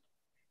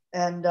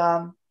 and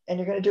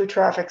you're going to do a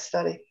traffic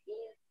study,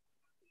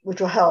 which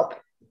will help.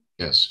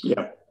 Yes.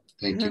 Yeah.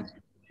 Thank you.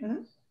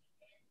 Mm-hmm.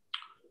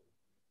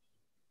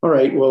 All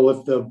right. Well,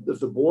 if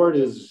the board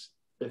if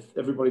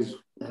everybody's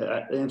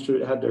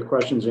had their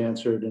questions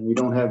answered, and we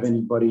don't have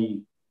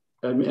anyone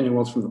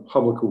from the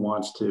public who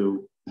wants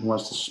to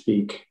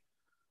speak,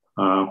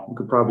 we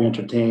could probably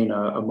entertain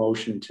a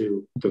motion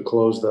to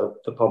close the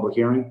public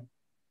hearing.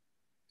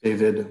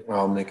 David,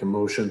 I'll make a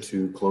motion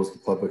to close the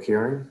public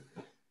hearing.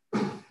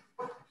 Do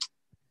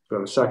I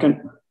have a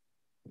second?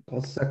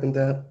 I'll second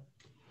that.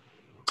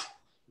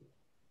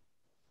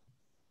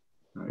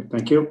 All right.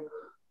 Thank you.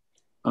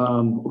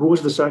 Who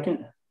was the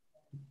second?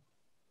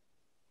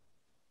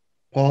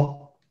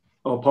 Paul?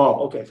 Oh,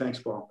 Paul. Okay, thanks,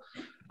 Paul.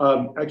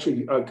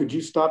 Actually, could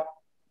you stop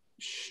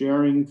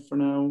sharing for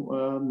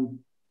now,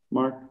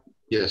 Mark?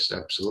 Yes,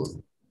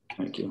 absolutely.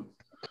 Thank you.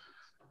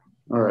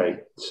 All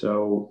right.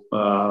 So,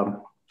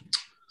 all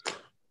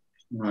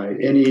right.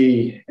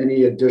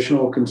 Any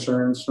additional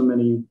concerns from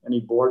any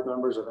board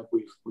members? I think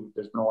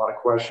there's been a lot of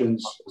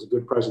questions. It was a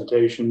good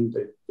presentation.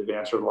 They've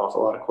answered an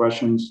awful lot of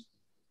questions.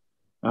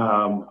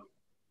 I'm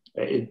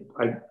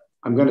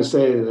going to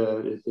say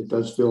that it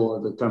does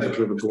feel the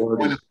temperature of the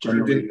board is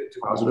generally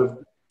positive.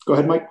 Go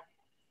ahead, Mike.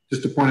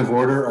 Just a point of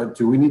order.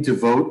 Do we need to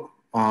vote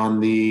on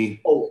the?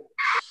 Oh,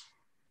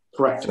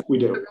 correct. We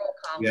do.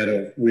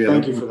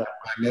 Thank you for that.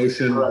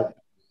 Motion. Right.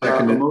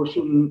 A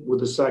motion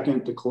with a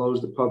second to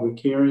close the public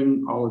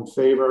hearing. All in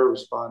favor,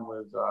 respond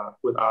with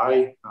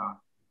aye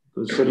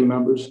for the sitting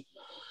members.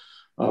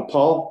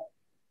 Paul?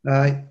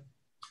 Aye.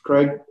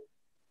 Craig?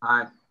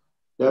 Aye.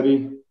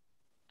 Debbie?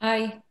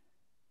 Aye.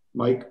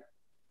 Mike?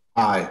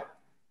 Aye.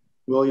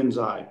 Williams,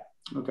 aye.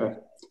 Okay.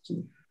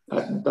 So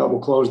that will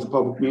close the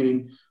public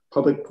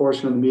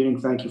portion of the meeting.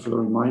 Thank you for the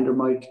reminder,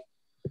 Mike.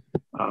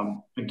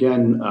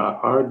 Again,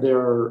 are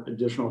there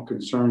additional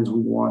concerns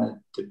we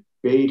want to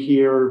debate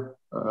here?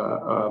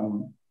 I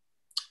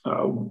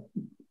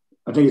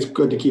think it's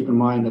good to keep in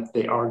mind that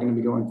they are going to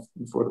be going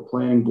for the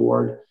planning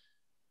board.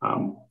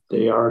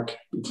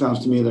 It sounds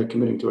to me they're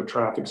committing to a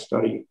traffic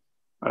study.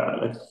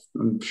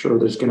 I'm sure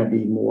there's going to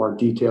be more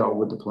detail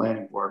with the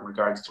planning board in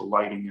regards to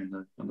lighting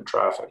and the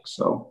traffic.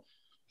 So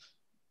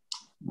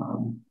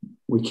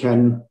we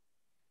can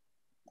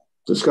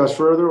discuss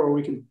further, or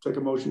we can take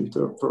a motion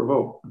for a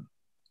vote.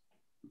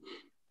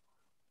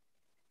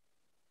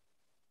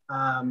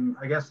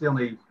 I guess the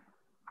only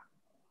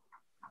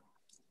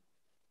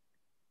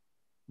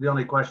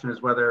question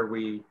is whether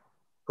we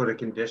put a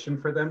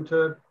condition for them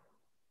to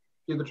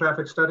do the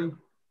traffic study.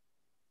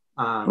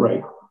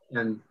 Right.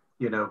 And,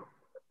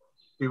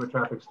 do a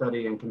traffic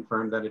study and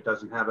confirm that it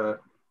doesn't have a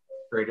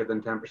greater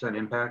than 10%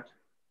 impact.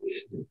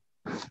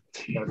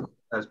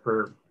 As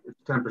per, it's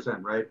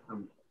 10%, right?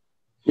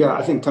 Yeah,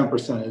 I think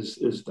 10% is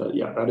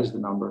that is the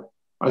number.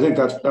 I think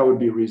that would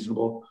be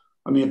reasonable.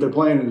 I mean, if they're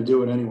planning to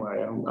do it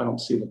anyway, I don't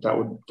see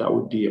that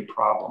would be a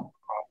problem.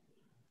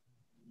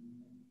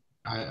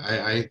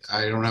 I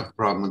don't have a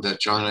problem with that,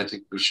 John. I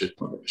think we should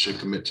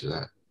commit to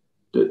that.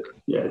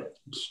 Yeah,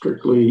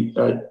 strictly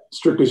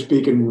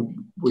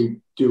speaking,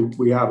 we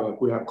have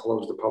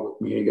closed the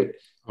public meeting. It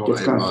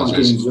gets kind of funky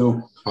in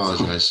Zoom.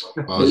 Apologize.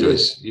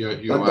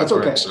 That's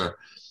okay, sir.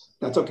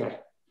 That's okay.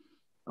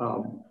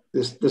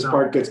 This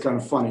part gets kind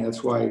of funny.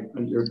 That's why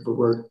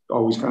we're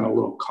always kind of a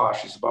little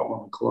cautious about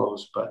when we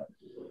close. But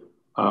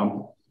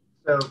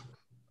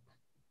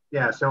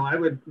so I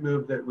would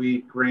move that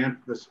we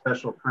grant the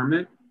special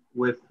permit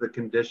with the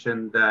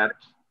condition that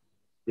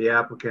the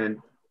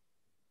applicant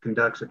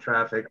conducts a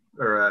traffic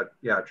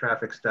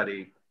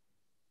study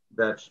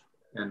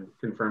and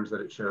confirms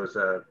that it shows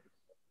a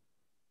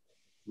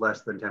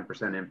less than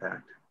 10%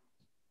 impact.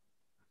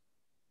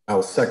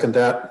 I'll second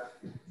that.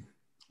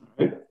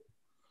 Okay.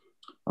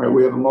 All right,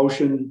 we have a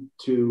motion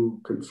to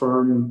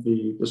confirm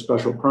the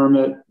special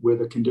permit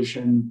with a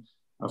condition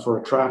for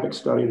a traffic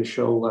study to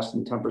show less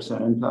than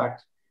 10%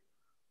 impact.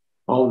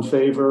 All in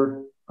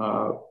favor,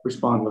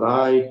 respond with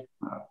aye.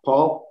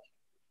 Paul?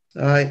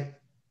 Aye.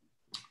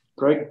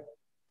 Craig?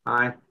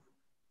 Aye.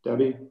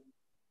 Debbie?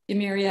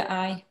 Demiria,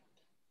 aye.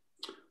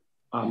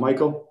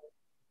 Michael?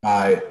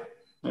 Aye.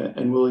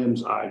 And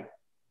Williams, aye.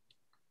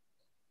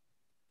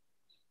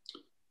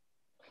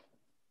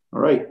 All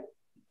right.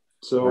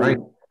 So, all right.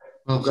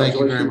 Well, thank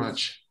you very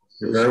much.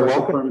 The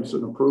special permit's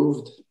been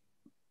approved.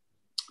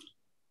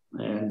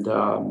 And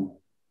good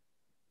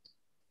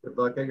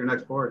luck at your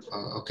next board.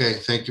 Okay,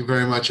 thank you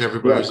very much,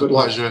 everybody. It was a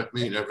pleasure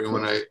meeting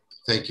everyone. I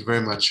thank you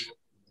very much.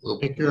 We'll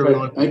take care,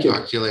 everyone. Thank you.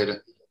 Talk to you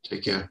later.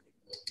 Take care.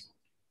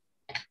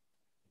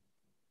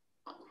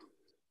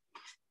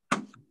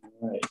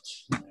 All right.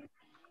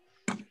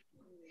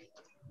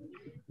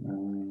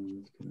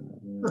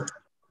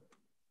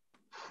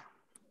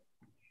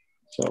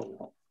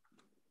 So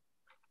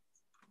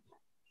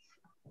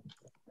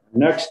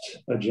next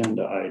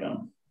agenda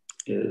item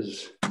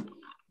is,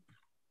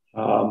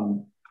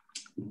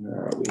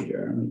 where are we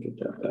here? Let me get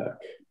that back.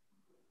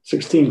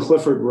 16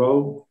 Clifford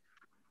Road,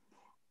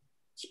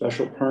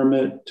 special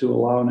permit to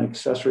allow an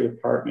accessory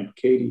apartment.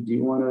 Katie, do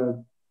you want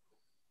to,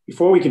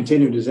 before we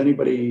continue, does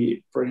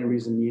anybody for any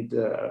reason need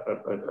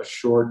a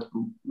short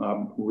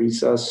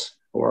recess,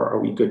 or are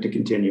we good to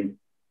continue?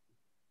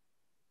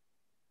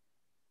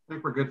 I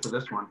think we're good for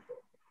this one.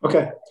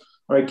 Okay.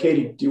 All right,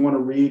 Katie, do you want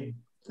to read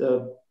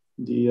the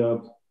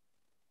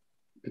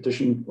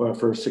petition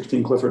for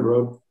 16 Clifford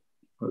Road?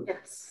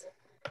 Yes.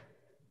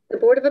 The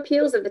Board of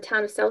Appeals of the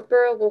Town of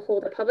Southborough will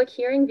hold a public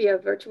hearing via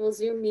virtual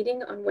Zoom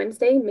meeting on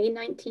Wednesday, May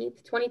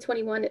 19th,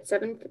 2021 at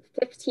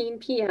 7:15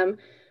 p.m.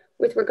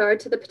 with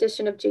regard to the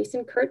petition of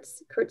Jason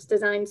Kurtz, Kurtz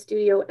Design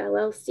Studio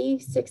LLC,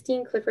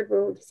 16 Clifford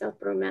Road,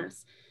 Southborough,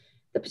 Mass.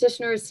 The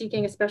petitioner is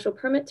seeking a special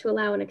permit to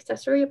allow an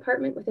accessory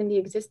apartment within the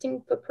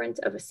existing footprint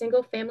of a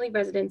single family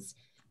residence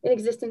in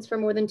existence for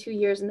more than 2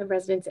 years in the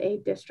Residence A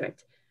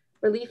district.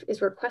 Relief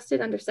is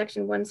requested under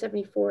section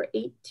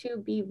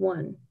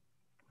 174.82B1.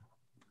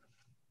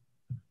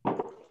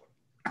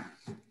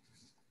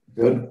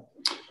 Good.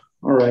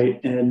 All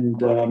right, and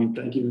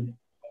thank you,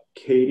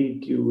 Katie.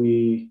 Do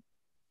we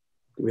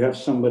have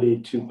somebody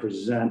to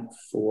present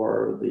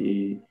for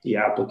the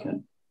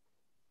applicant?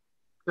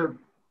 So,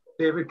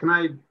 David, can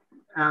I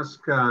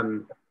ask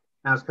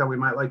how we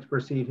might like to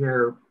proceed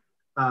here?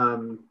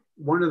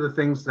 One of the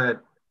things that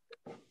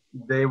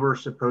they were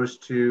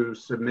supposed to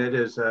submit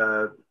is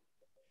a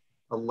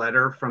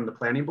letter from the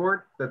planning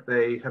board that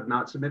they have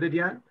not submitted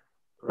yet.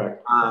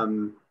 Correct.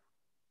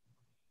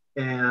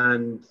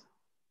 And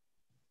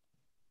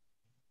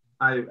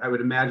I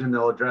would imagine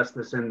they'll address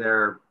this in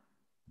their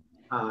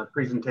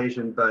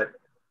presentation, but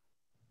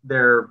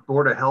their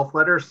Board of Health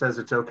letter says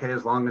it's okay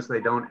as long as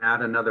they don't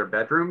add another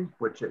bedroom,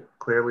 which it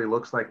clearly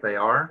looks like they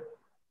are.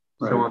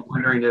 Right. So I'm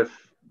wondering if,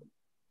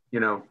 you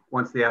know,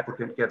 once the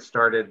applicant gets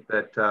started,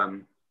 that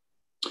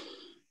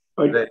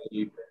that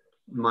you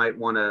might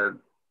want to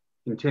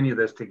continue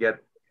this to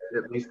get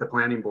at least the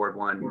planning board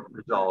one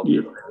resolved. Yeah.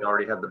 If they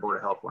already have the Board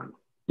of Health one.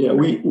 Yeah,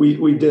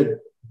 we did.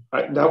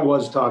 That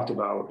was talked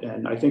about,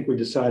 and I think we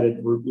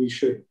decided we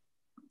should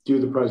do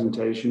the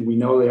presentation. We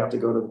know they have to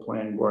go to the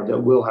planning board. There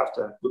will have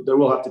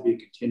to be a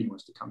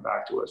continuance to come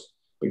back to us.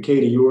 But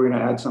Katie, you were going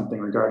to add something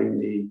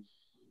regarding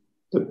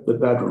the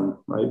bedroom,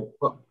 right?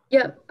 Well,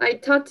 yeah, I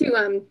talked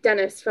to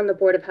Dennis from the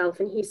Board of Health,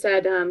 and he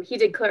said he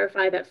did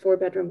clarify that 4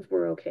 bedrooms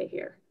were okay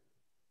here.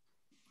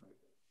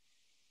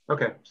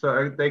 Okay,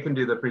 so they can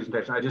do the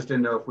presentation. I just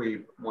didn't know if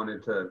we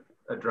wanted to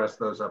address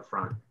those up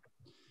front.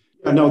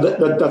 No,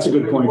 that's a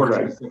good point,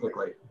 Craig.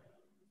 Specifically.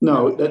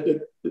 No,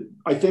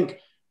 I think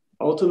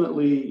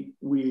ultimately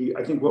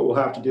I think what we'll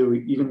have to do,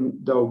 even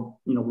though,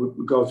 you know,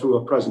 we go through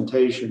a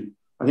presentation,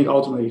 I think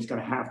ultimately it's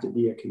going to have to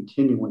be a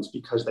continuance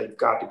because they've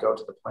got to go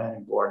to the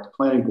planning board. The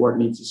planning board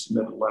needs to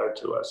submit a letter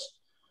to us,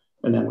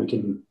 and then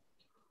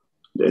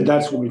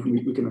that's when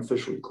we can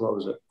officially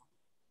close it.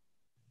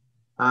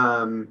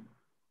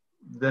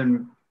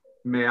 Then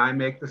may I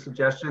make the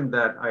suggestion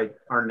that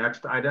our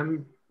next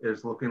item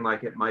is looking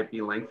like it might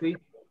be lengthy.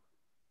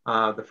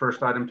 The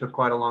first item took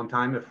quite a long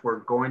time. If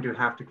we're going to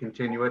have to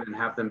continue it and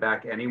have them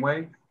back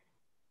anyway,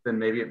 then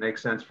maybe it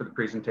makes sense for the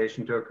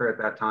presentation to occur at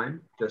that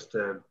time, just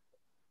to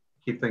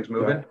keep things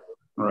moving. Yeah.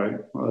 All right.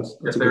 Well, that's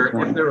if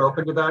they're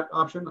open to that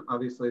option,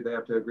 obviously they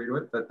have to agree to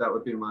it. That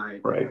would be my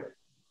right.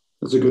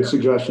 That's a good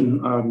suggestion.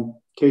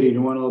 Katie, do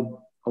you want to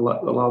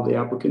allow the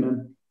applicant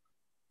in?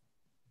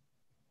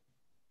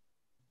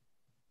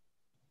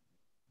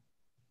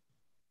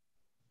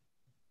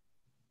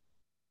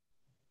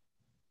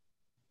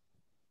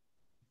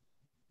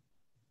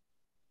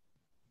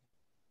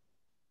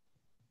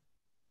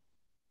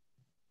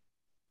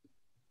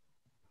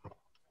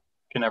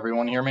 Can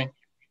everyone hear me?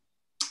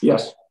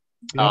 Yes.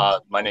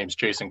 My name is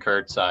Jason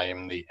Kurtz. I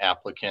am the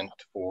applicant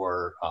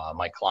for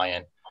my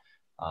client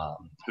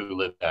who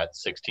lived at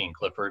 16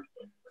 Clifford.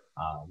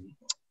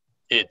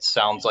 It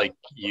sounds like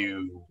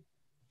you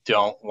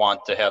don't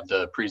want to have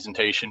the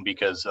presentation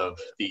because of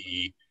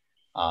the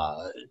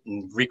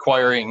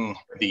requiring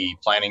the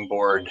planning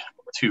board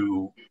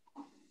to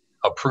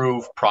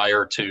approve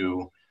prior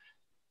to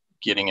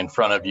getting in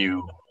front of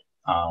you.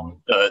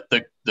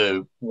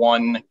 The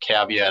one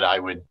caveat I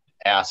would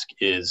ask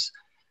is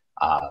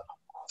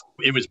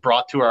it was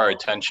brought to our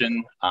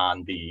attention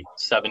on the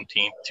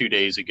 17th, 2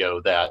 days ago,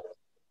 that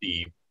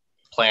the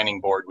planning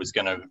board was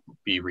going to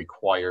be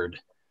required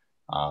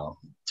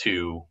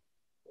to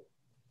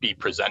be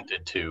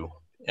presented to,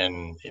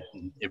 and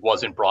it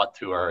wasn't brought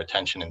to our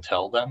attention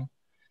until then,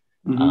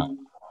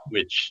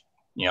 which,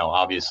 you know,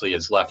 obviously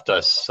has left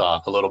us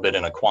a little bit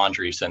in a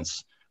quandary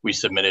since we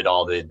submitted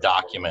all the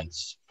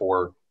documents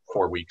 4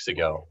 weeks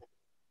ago.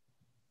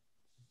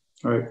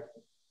 All right.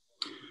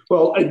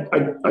 Well,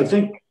 I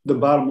think the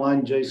bottom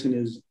line, Jason,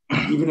 is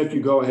even if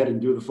you go ahead and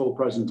do the full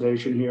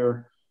presentation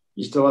here,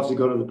 you still have to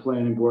go to the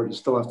planning board. You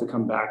still have to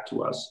come back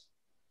to us.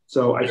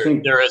 So I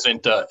think there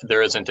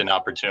isn't an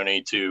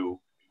opportunity to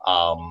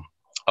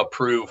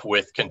approve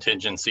with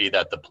contingency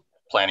that the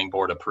planning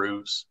board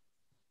approves,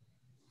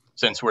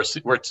 since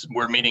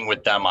we're meeting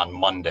with them on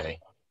Monday.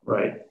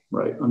 Right,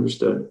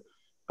 understood.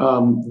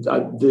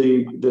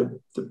 The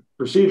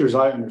procedures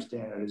I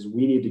understand is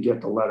we need to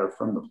get the letter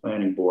from the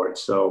planning board.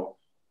 So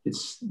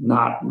it's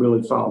not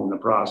really following the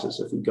process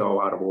if we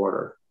go out of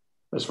order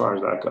as far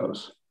as that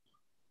goes.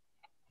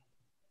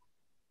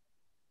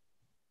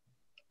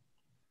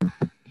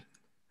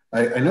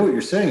 I know what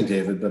you're saying,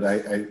 David, but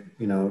I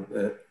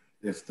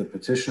if the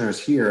petitioner is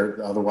here,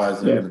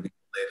 otherwise they're going to be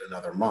delayed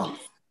another month.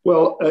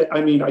 Well,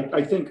 I mean,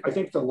 I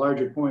think the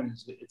larger point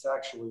is that it's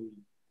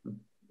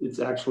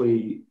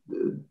actually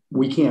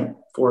we can't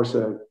force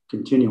a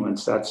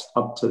continuance. That's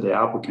up to the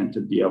applicant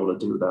to be able to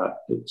do that.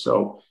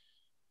 So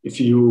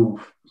if you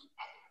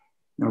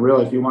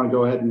really, if you want to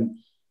go ahead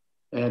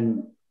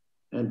and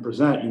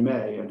present, you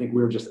may. I think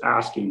we were just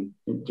asking,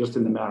 just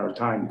in the matter of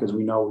time, because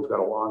we know we've got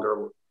a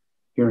longer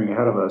hearing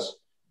ahead of us.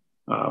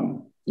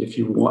 If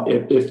you want,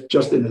 if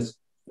just in this,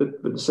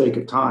 for the sake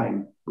of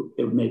time,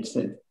 it would make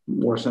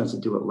more sense to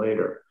do it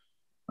later.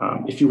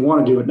 If you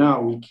want to do it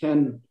now, we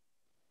can.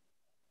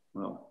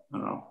 Well, I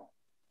don't know.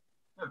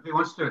 If he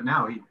wants to do it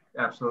now, he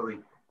absolutely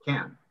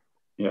can.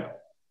 Yeah.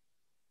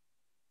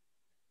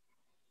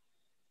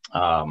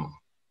 I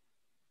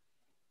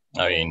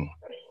mean,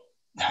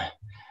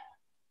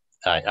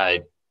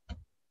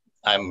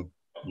 I'm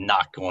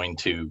not going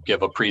to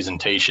give a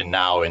presentation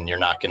now, and you're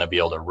not going to be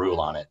able to rule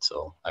on it.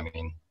 So, I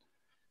mean,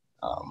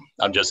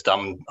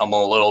 I'm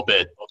a little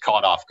bit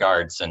caught off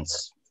guard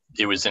since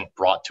it wasn't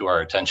brought to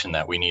our attention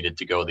that we needed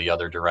to go the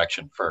other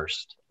direction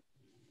first.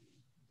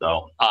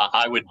 So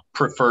I would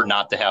prefer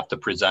not to have to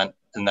present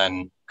and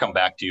then come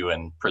back to you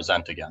and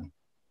present again.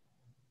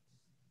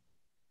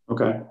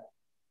 Okay.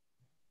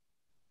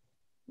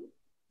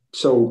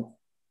 So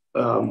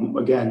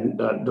again,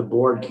 the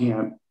board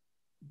can't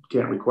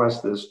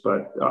request this,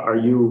 but are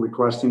you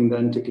requesting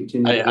then to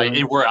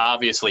continue? We're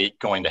obviously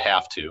going to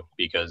have to,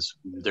 because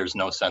there's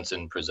no sense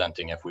in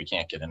presenting if we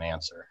can't get an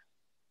answer.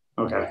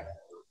 Okay.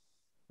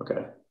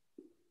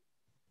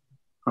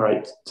 All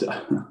right.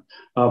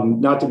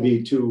 Not to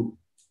be too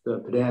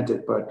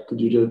pedantic, but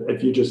could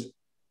you just?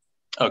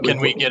 Oh, can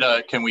we get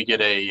a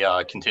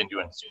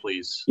continuance,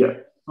 please? Yeah.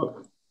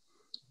 Okay.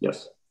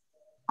 Yes.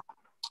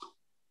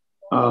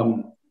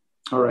 All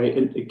right.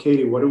 And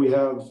Katie, what do we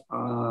have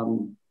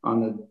on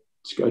the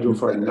schedule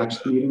for our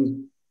next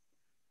meeting?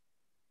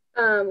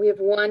 We have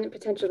one,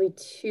 potentially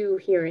two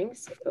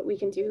hearings, but we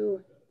can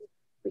do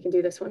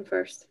this one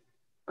first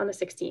on the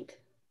 16th.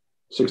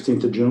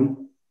 16th of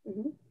June?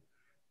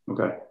 Mm-hmm.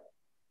 Okay.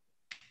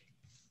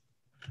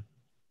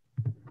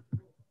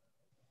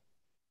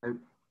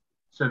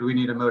 So do we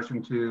need a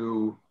motion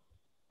to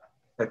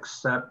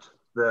accept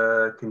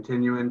the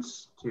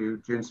continuance to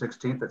June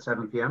 16th at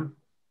 7 p.m.?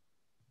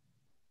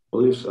 I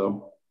believe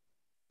so.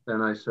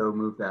 Then I so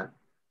move that.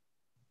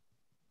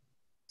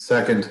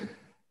 Second.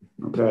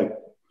 Okay.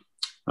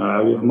 We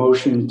have a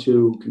motion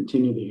to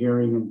continue the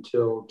hearing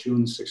until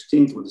June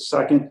 16th with a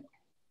second.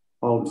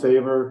 All in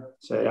favor,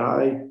 say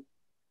aye.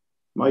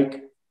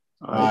 Mike?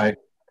 Aye.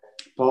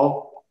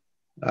 Paul?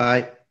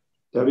 Aye.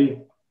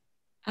 Debbie?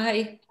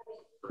 Aye.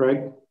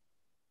 Craig?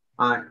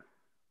 Aye.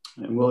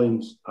 And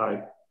Williams?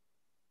 Aye.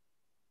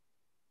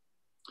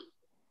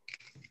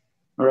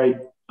 All right.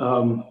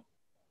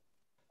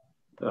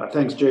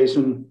 Thanks,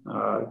 Jason.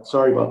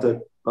 Sorry about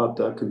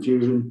the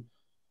confusion.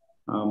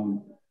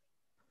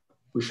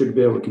 We should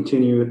be able to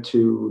continue it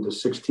to the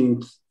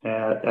 16th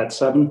at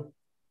 7.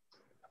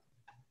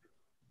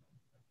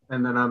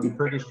 And then I'm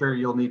pretty sure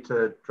you'll need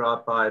to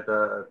drop by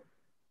the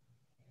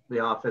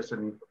office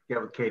and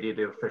get with Katie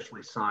to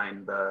officially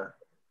sign the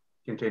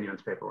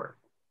continuance paperwork.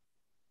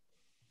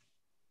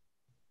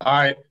 All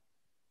right.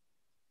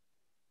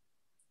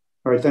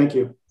 All right. Thank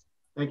you.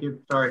 Thank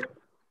you. Sorry.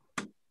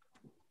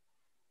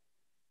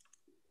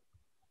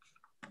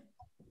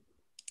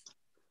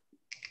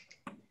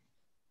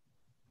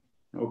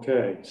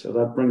 Okay, so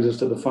that brings us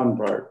to the fun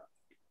part.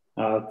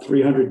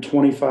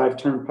 325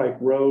 Turnpike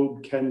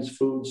Road, Ken's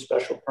Food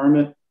Special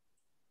Permit.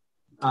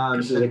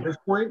 At this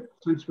point,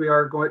 since we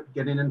are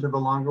getting into the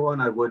longer one,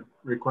 I would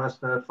request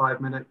a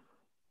 5-minute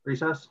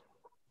recess.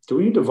 Do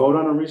we need to vote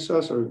on a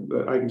recess, or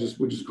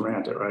we just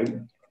grant it, right?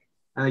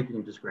 I think you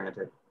can just grant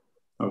it.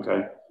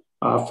 Okay.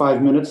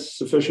 5 minutes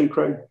sufficient,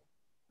 Craig?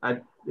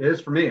 It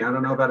is for me. I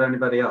don't know about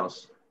anybody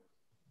else.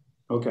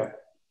 Okay.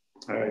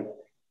 All right.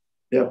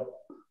 Yep.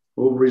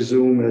 We'll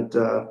resume it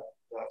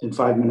in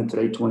 5 minutes at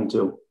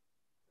 8:22.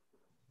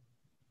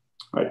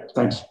 All right.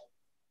 Thanks.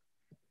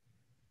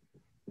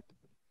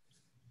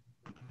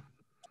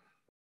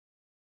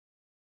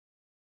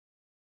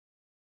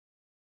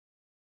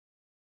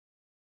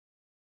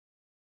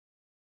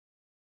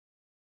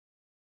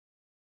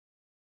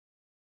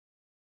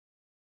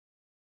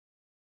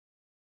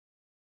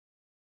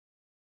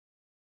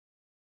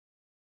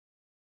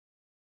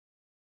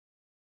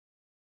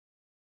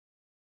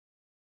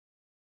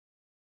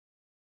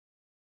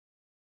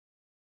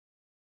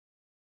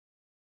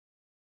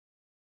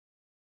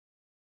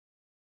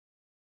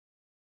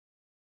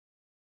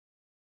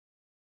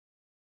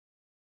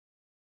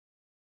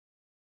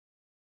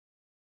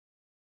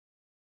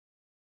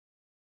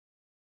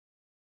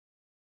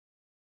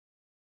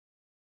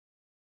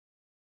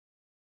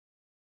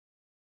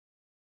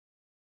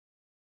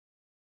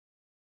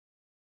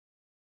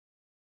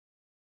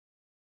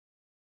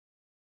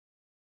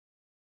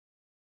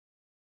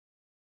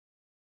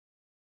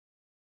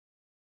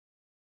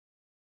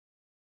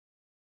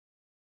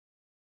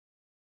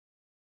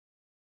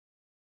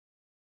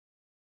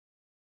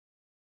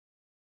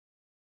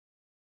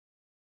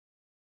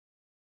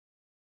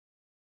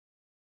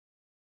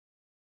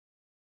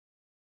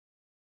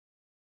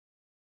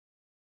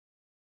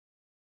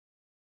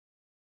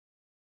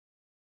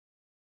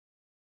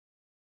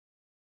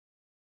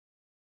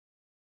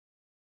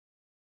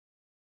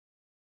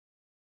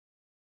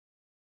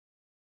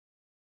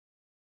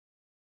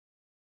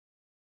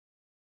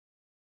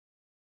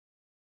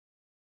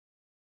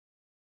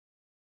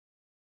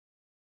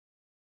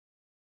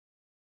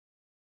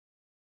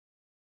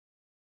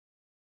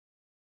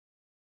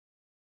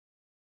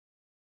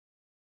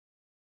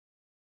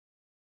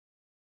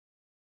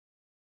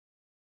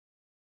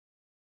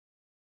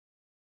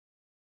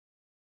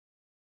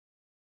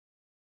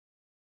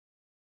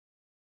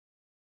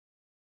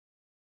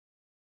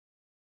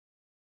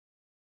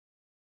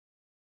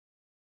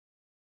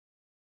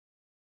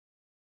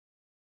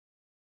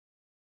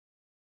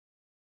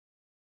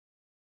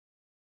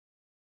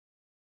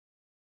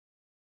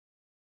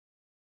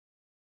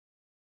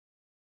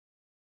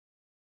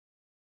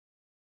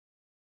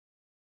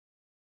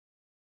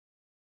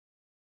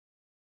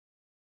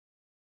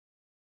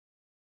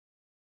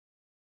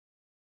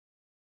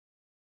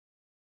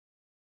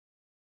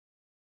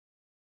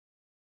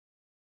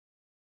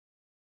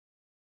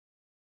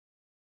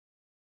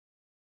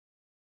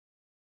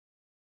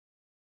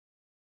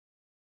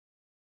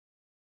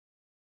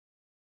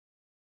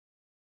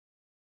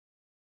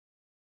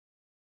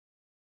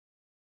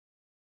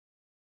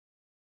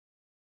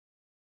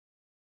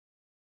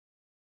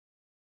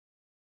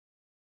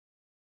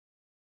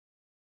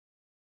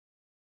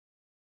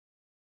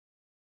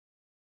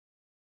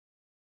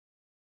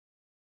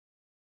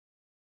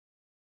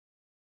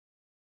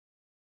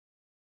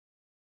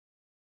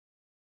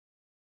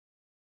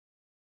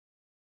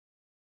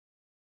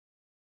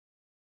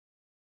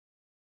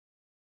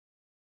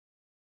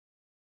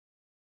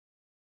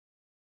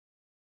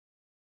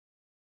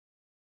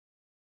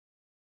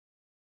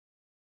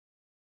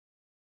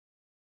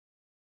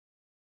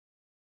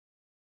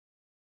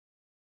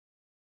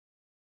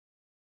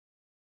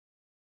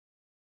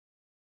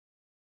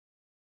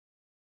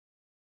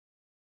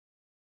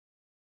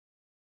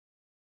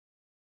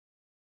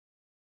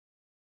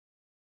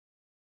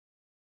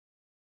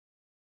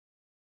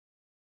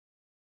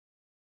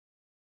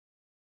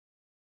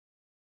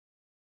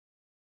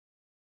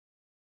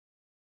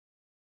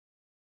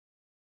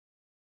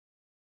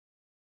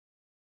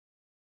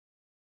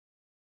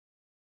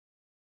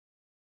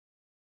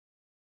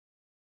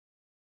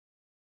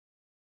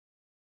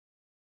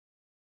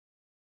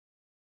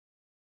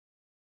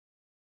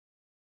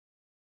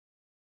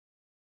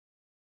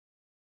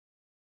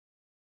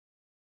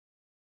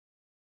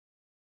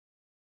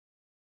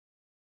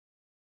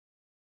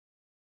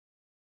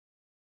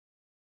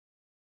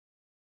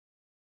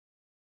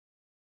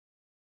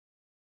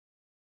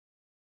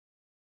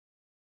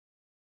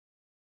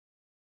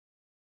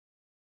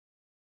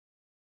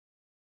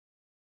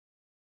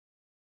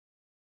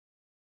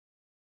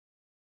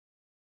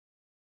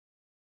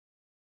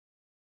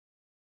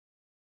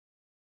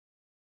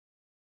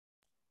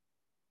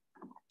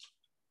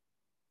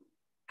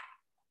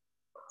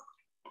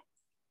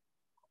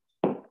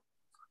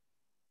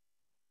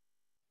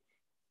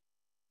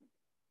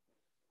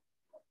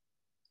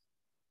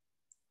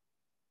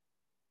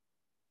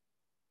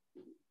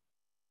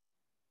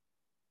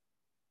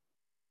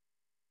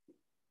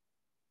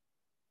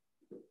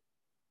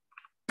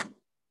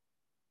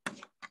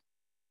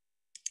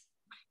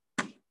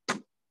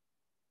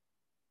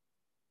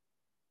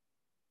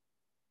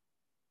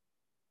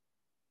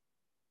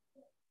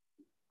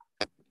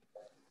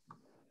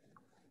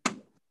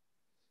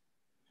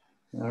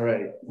 All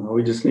right, well,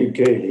 we just need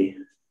Katie.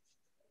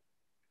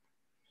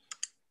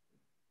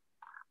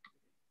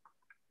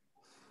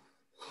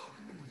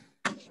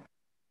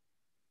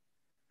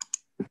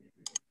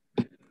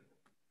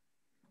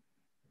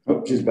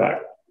 Oh, she's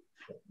back.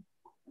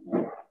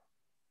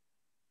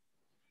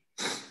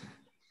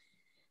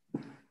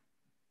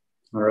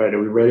 All right, are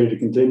we ready to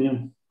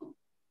continue?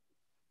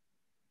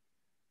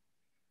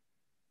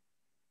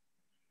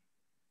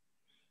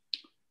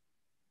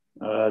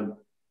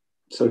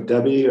 So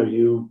Debbie, are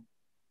you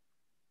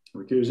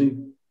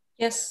recusing?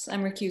 Yes,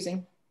 I'm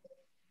recusing.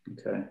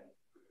 Okay.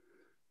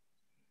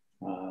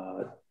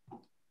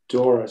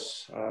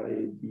 Doris,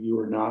 you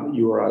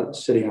were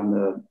sitting on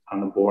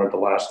the board the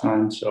last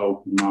time,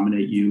 so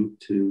nominate you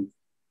to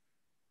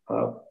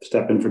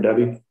step in for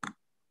Debbie.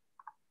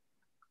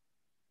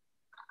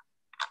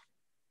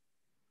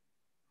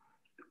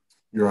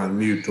 You're on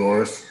mute,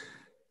 Doris.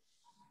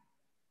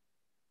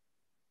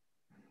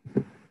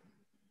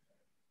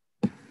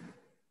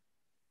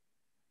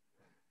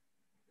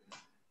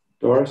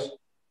 Doris?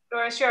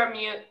 Doris, you're on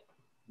mute.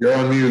 You're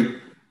on mute.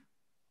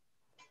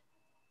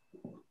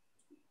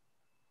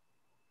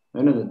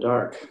 I'm in the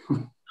dark.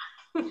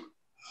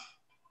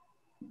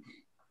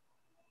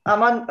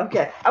 I'm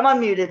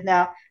unmuted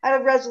now. I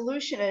had a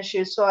resolution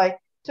issue, so I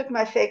took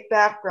my fake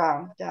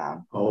background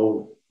down.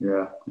 Oh,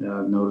 yeah,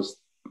 I've noticed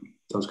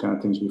those kind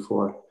of things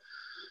before.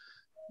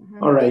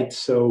 Mm-hmm. All right,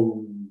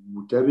 so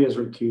Debbie has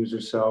recused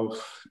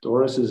herself.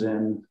 Doris is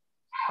in.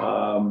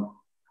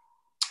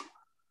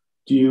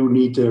 Do you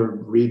need to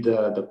read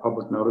the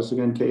public notice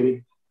again,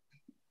 Katie?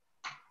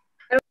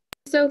 I don't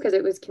think so, because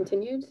it was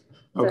continued.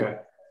 Okay.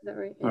 Is that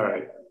right? All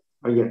right.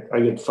 I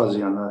get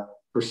fuzzy on the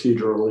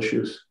procedural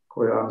issues,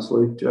 quite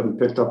honestly. You haven't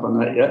picked up on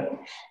that yet.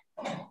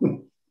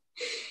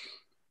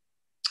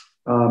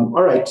 All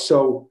right,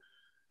 so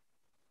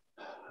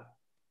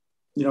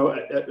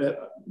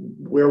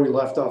where we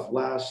left off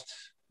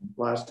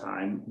last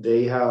time,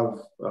 they have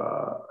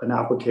an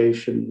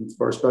application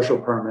for a special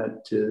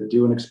permit to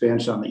do an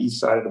expansion on the east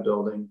side of the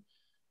building.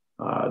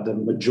 The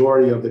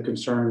majority of the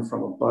concern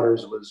from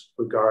abutters was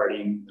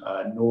regarding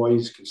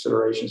noise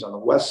considerations on the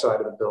west side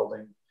of the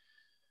building.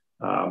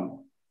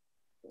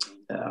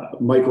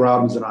 Mike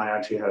Robbins and I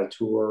actually had a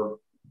tour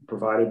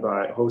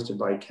hosted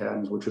by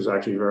Ken's, which was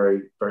actually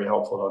very, very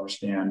helpful to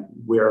understand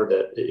where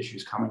the issue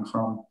is coming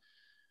from.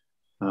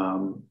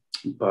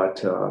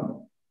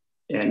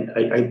 And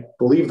I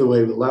believe the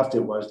way we left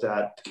it was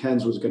that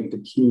Ken's was going to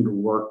continue to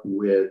work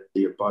with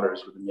the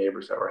abutters, with the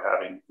neighbors that were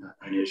having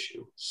an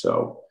issue.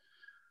 So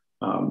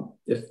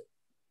if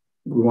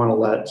we want to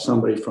let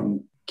somebody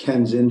from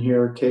Ken's in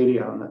here, Katie,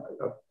 I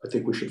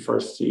think we should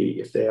first see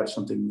if they have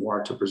something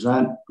more to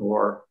present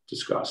or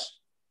discuss.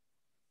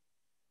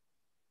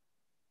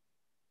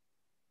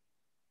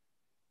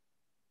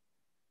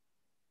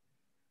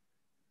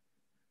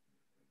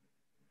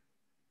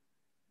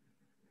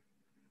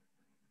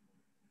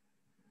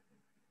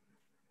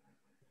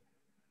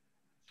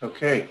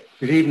 Okay,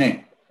 good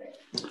evening.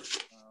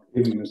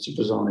 Good evening, Mr.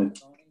 Pizzoni.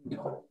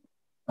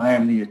 I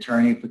am the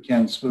attorney for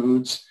Ken's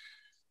Foods.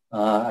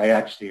 I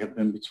actually have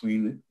been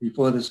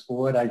before this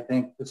board. I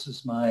think this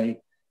is my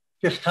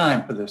 5th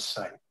time for this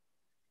site.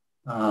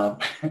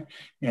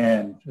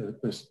 And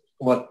this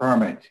 4th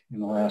permit in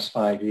the last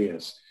 5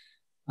 years.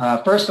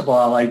 First of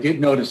all, I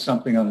did notice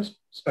something on this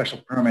special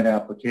permit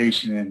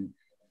application, and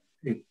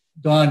it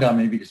dawned on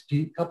me because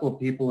a couple of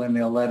people in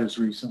their letters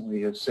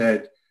recently have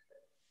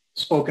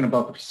spoken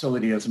about the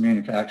facility as a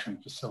manufacturing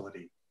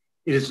facility.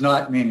 It is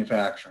not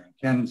manufacturing.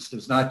 Ken's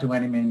does not do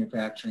any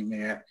manufacturing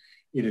there.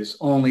 It is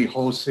only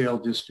wholesale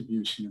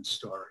distribution and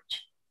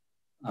storage.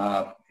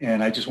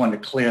 And I just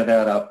wanted to clear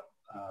that up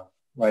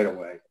right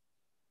away.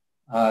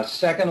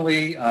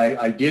 Secondly,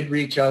 I did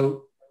reach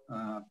out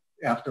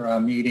after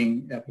our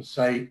meeting at the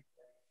site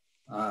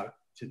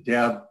to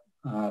Deb,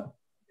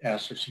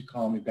 asked her if she'd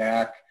call me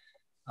back.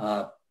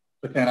 But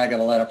then I got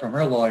a letter from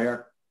her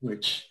lawyer,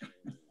 which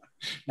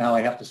now I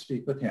have to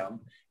speak with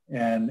him,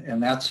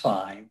 and that's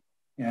fine.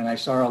 And I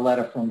saw a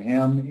letter from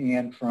him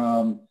and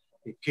from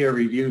a peer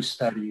review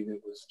study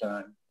that was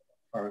done,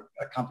 or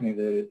a company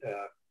that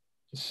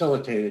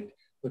facilitated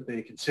what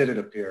they considered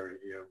a peer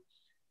review.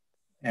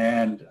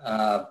 And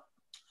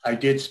I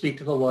did speak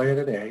to the lawyer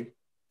today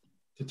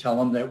to tell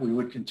him that we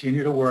would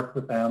continue to work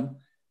with them,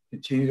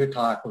 continue to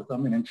talk with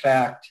them. And in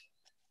fact,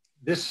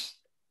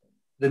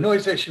 the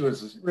noise issue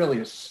is really,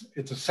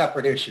 it's a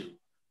separate issue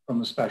from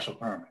the special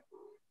permit.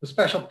 The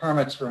special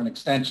permit's for an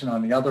extension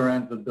on the other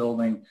end of the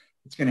building.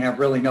 It's going to have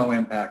really no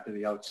impact to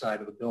the outside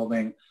of the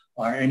building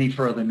or any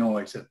further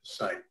noise at the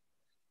site.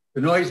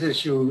 The noise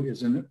issue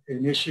is an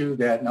issue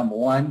that, number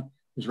one,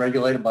 is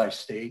regulated by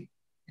state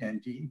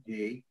and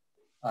DEP.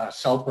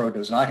 Southborough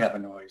does not have a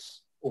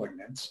noise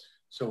ordinance,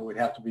 so it would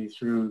have to be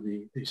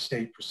through the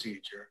state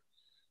procedure.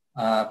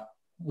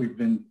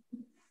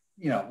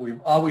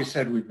 We've always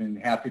said we've been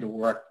happy to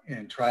work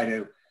and try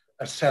to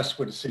assess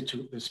what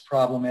this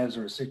problem is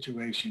or a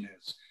situation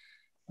is.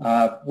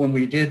 When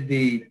we did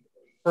the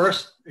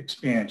first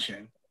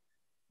expansion,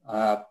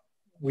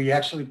 we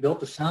actually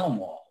built a sound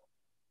wall.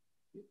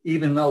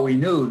 even though we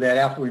knew that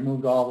after we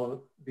moved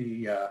all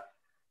the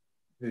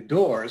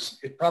doors,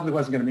 it probably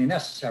wasn't going to be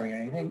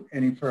necessary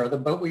any further,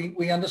 but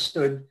we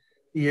understood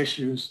the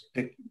issues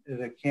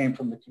that came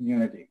from the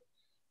community.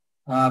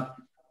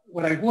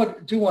 What I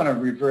do want to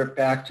revert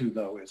back to,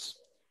 though, is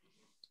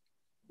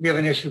we have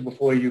an issue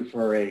before you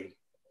for a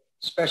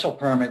special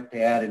permit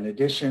to add an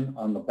addition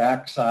on the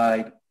back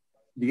side,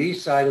 the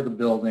east side of the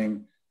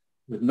building,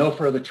 with no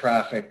further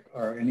traffic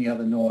or any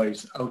other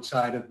noise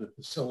outside of the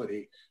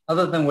facility,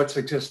 other than what's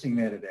existing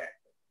there today.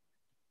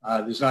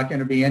 There's not going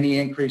to be any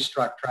increased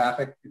truck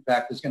traffic. In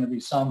fact, there's going to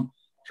be some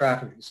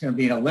traffic that's going to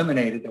be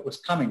eliminated that was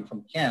coming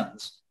from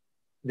Ken's,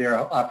 their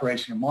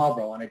operation in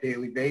Marlborough, on a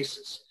daily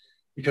basis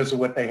because of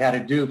what they had to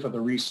do for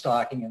the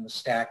restocking and the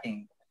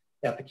stacking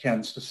at the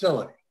Ken's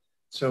facility.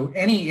 So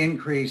any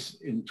increase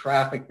in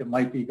traffic that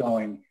might be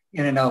going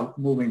in and out,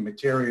 moving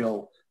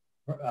material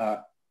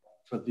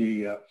from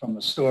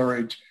the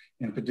storage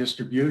and for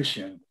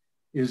distribution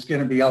is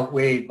going to be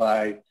outweighed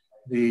by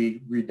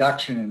the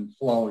reduction in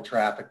flow of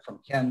traffic from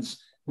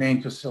Ken's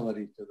main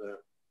facility to the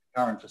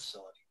current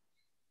facility.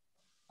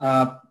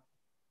 I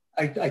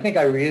think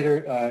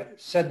I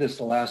said this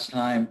the last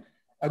time.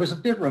 I was a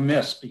bit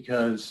remiss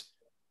because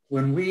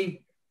when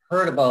we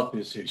heard about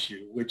this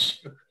issue,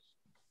 which the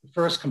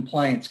first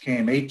complaints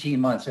came 18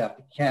 months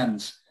after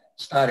Ken's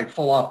started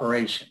full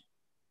operation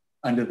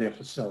under their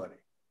facility.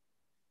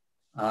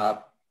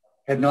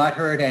 Had not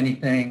heard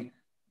anything,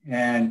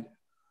 and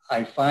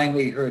I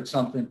finally heard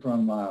something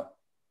from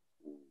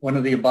one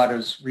of the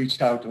abutters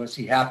reached out to us.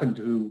 He happened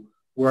to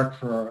work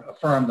for a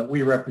firm that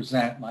we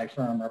represent, my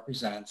firm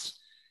represents,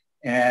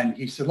 and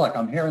he said, look,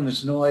 I'm hearing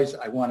this noise.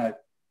 I want to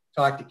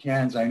talk to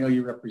Ken's. I know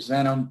you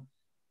represent him.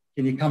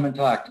 Can you come and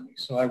talk to me?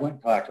 So I went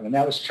and talked to him, and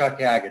that was Chuck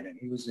Agaton.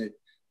 He was at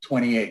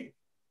 28,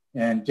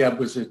 and Deb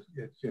was at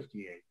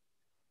 58.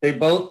 They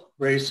both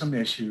raised some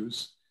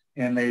issues,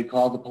 and they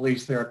called the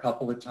police there a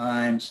couple of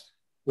times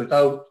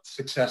without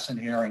success in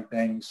hearing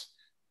things.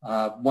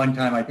 One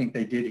time, I think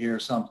they did hear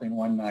something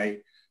one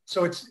night.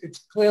 So it's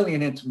clearly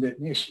an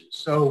intermittent issue.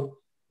 So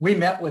we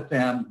met with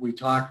them, we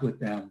talked with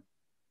them,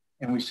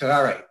 and we said,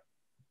 all right,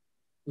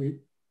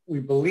 we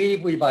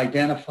believe we've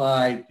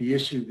identified the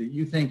issue that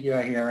you think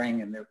you're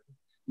hearing and that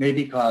may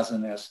be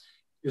causing this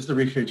is the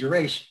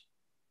refrigeration.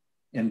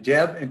 And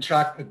Deb and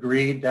Chuck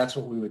agreed that's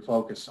what we would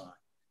focus on.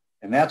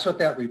 And that's what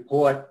that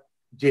report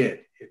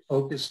did. It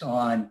focused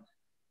on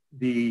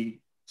the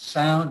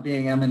sound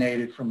being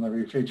emanated from the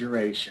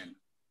refrigeration,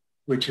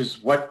 which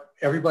is what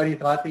everybody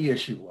thought the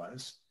issue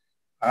was.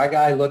 Our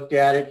guy looked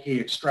at it, he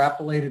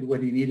extrapolated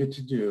what he needed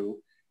to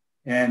do.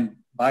 And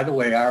by the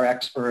way, our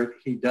expert,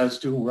 he does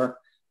do work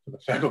for the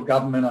federal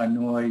government on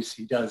noise.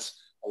 He does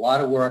a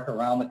lot of work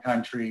around the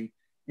country,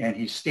 and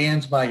he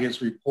stands by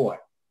his report.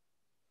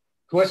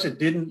 Of course, it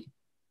didn't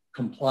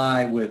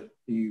comply with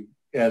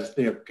as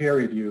their peer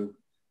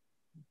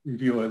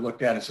reviewer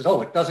looked at it and said,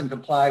 oh, it doesn't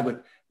comply with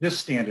this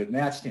standard and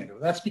that standard.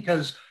 Well, that's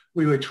because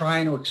we were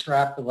trying to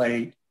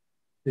extrapolate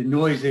the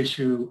noise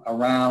issue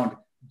around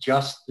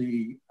just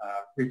the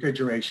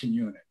refrigeration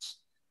units,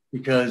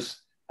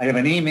 because I have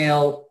an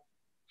email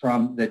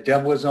that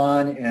Deb was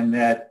on and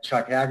that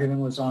Chuck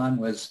Agaton was on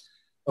was,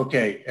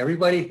 okay,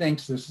 everybody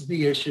thinks this is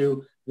the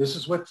issue. This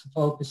is what the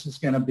focus is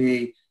going to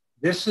be.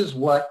 This is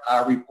what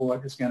our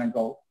report is going to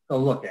go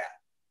look at,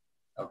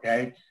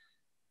 okay?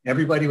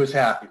 Everybody was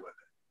happy with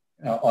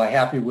it, or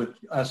happy with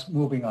us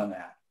moving on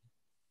that.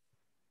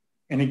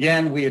 And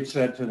again, we had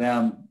said to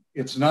them,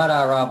 it's not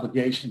our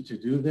obligation to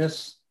do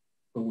this,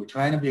 but we're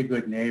trying to be a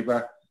good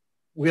neighbor.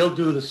 We'll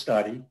do the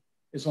study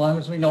as long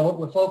as we know what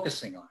we're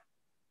focusing on,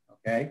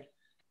 okay?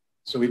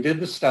 So we did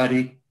the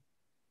study.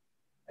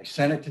 I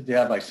sent it to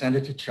Deb, I sent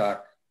it to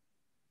Chuck.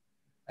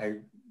 I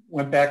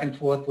went back and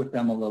forth with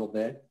them a little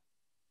bit,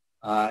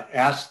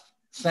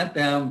 sent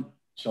them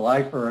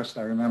July 1st,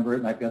 I remember it,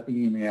 and I've got the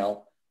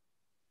email,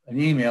 an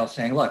email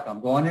saying, look,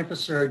 I'm going in for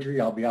surgery.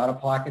 I'll be out of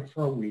pocket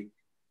for a week.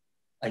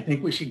 I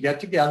think we should get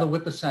together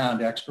with the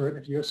sound expert.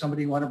 If you have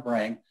somebody you want to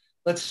bring,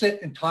 let's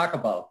sit and talk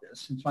about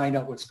this and find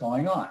out what's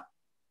going on.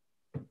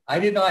 I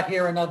did not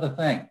hear another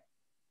thing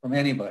from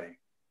anybody.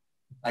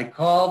 I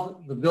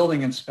called the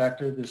building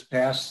inspector this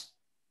past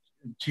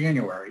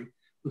January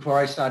before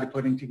I started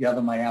putting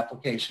together my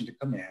application to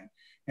come in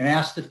and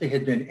asked if there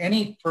had been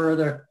any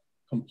further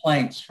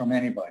complaints from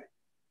anybody.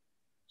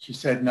 She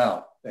said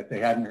no, that they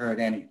hadn't heard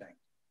anything.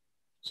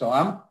 So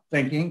I'm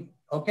thinking,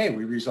 okay,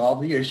 we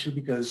resolved the issue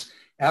because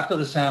after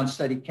the sound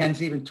study,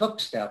 Ken's even took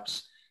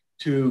steps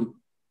to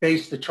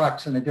face the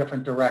trucks in a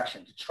different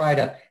direction to try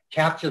to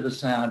capture the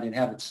sound and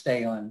have it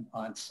stay on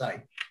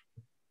site.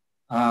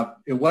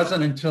 It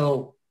wasn't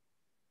until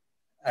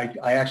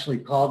I actually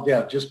called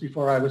Deb just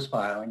before I was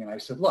filing, and I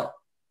said, look,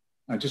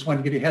 I just want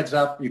to give you a heads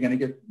up. You're going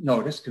to get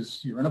noticed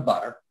because you're in a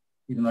butter,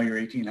 even though you're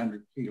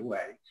 1,800 feet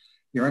away.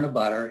 You're in a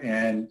butter,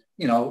 and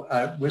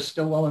we're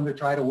still willing to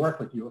try to work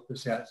with you if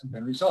this hasn't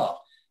been resolved.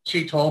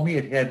 She told me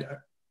it had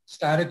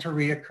started to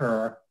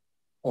reoccur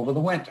over the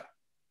winter.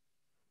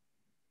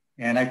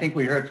 And I think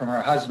we heard from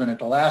her husband at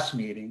the last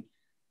meeting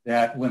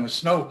that when the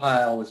snow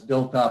pile was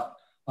built up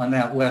on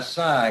that west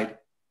side,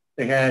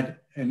 they had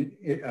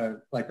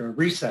like a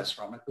recess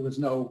from it. There was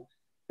no,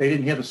 they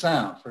didn't hear the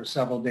sound for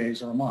several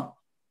days or a month.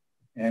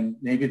 And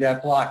maybe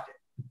that blocked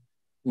it.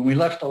 When we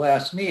left the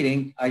last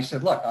meeting, I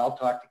said, look, I'll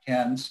talk to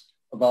Ken's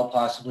about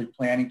possibly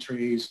planting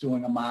trees,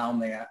 doing a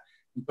mound there,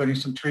 and putting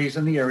some trees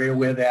in the area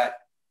where that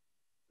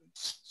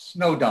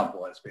snow dump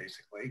was,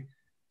 basically,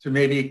 to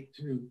maybe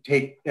to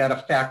take that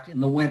effect in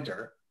the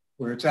winter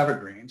where it's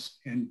evergreens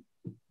and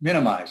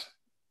minimize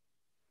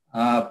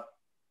it.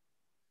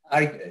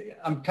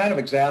 I'm kind of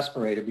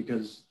exasperated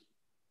because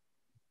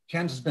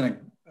Ken's has been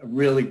a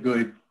really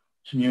good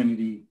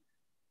community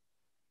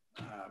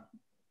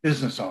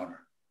business owner.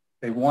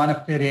 They want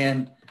to fit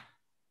in.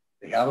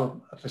 They have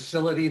a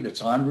facility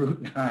that's on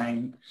Route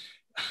 9.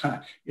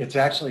 It's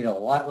actually a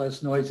lot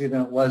less noisy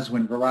than it was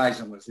when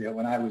Verizon was there,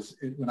 when I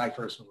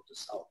first moved to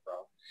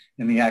Southborough,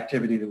 and the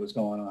activity that was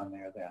going on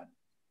there then.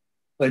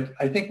 But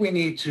I think we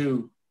need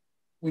to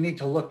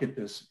look at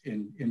this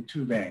in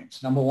two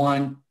veins. Number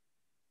one,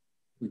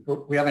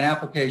 we have an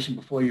application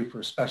before you for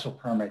a special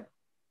permit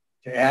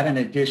to add an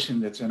addition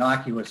that's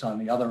innocuous on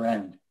the other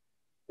end.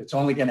 It's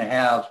only going to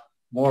have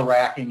more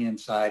racking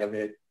inside of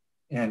it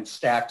and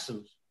stacks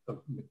of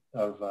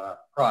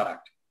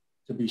product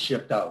to be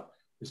shipped out.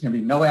 There's going to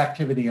be no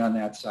activity on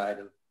that side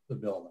of the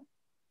building.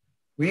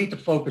 We need to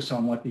focus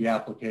on what the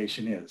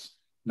application is,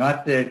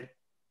 not that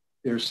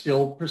there's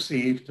still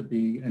perceived to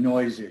be a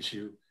noise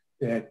issue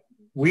that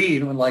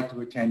we would like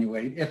to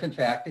attenuate if in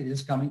fact it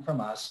is coming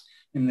from us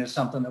and there's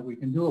something that we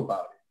can do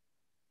about it.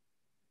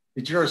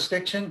 The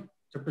jurisdiction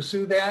to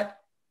pursue that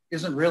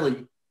isn't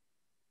really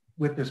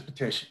with this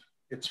petition.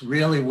 It's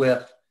really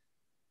with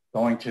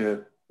going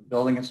to the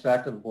building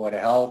inspector, the Board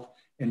of Health,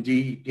 and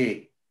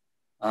DEP.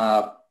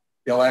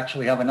 They'll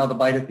actually have another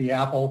bite at the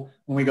apple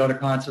when we go to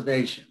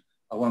conservation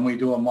or when we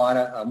do a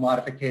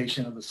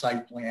modification of the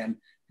site plan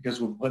because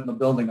we're putting the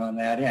building on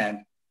that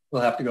end.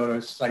 We'll have to go to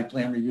a site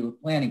plan review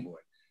with planning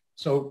board.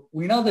 So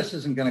we know this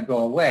isn't going to go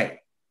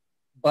away,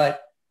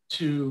 but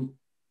to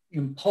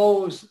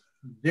impose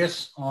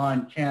this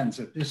on Ken's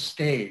at this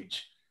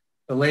stage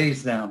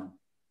delays them.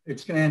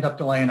 It's going to end up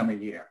delaying them a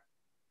year.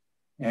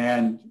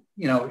 And,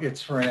 you know,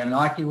 it's for an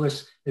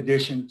innocuous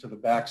addition to the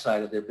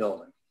backside of their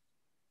building.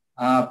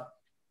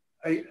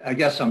 I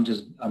guess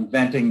I'm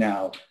venting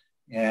now,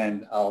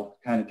 and I'll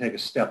kind of take a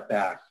step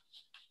back.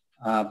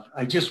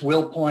 I just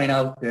will point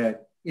out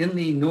that in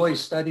the noise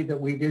study that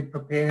we did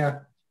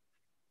prepare,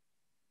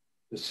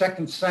 the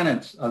second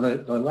sentence, or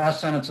the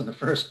last sentence of the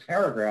first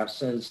paragraph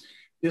says,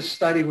 this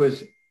study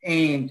was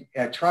aimed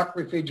at truck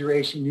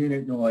refrigeration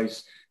unit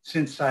noise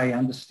since I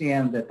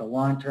understand that the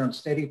long-term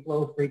steady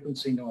flow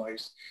frequency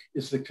noise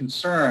is the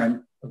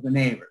concern of the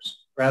neighbors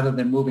rather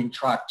than moving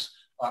trucks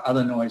or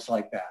other noise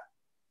like that.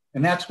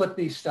 And that's what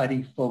the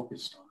study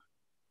focused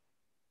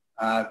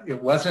on.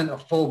 It wasn't a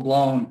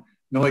full-blown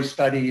noise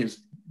study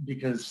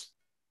because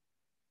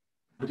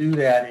to do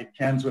that, it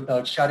ends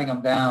without shutting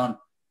them down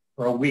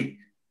for a week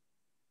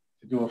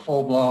to do a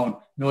full-blown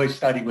noise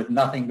study with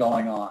nothing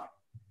going on.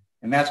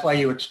 And that's why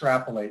you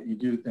extrapolate, you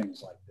do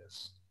things like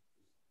this.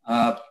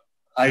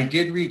 I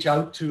did reach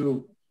out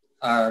to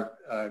our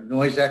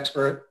noise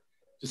expert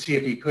to see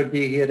if he could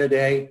be here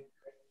today.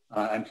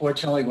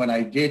 Unfortunately, when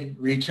I did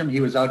reach him, he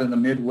was out in the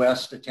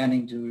Midwest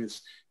attending to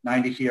his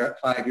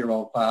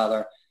 95-year-old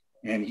father,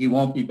 and he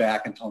won't be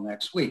back until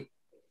next week.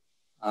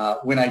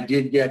 When I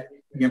did get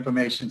the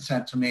information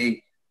sent to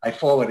me, I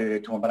forwarded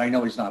it to him, but I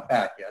know he's not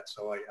back yet,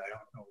 so I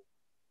don't know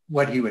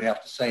what he would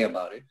have to say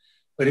about it.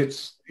 But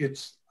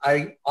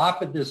I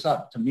offered this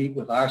up to meet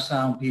with our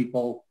sound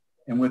people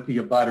and with the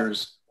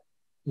abutters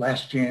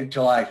last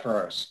July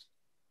 1st.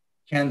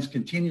 Ken's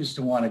continues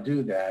to want to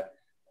do that,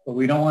 but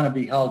we don't want to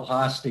be held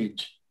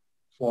hostage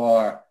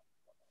for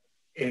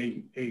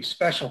a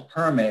special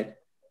permit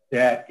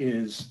that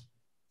is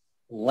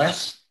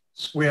less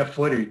square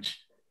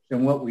footage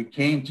than what we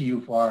came to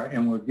you for,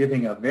 and we're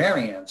giving a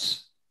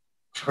variance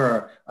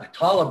for a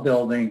taller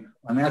building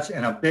and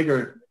a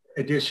bigger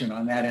addition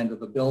on that end of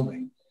the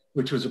building,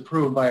 which was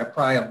approved by a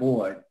prior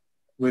board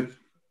with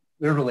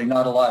literally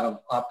not a lot of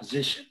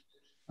opposition.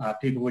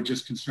 People were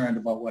just concerned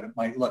about what it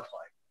might look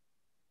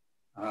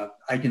like.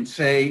 I can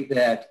say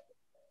that,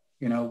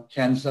 you know,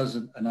 Ken's does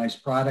a nice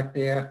product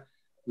there.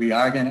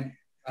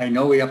 I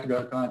know we have to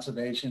go to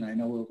conservation. I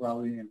know we're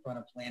probably in front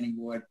of planning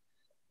board.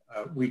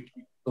 We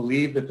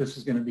believe that this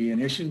is going to be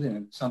an issue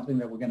and something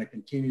that we're going to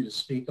continue to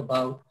speak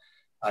about.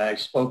 I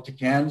spoke to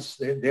Ken's.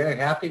 They're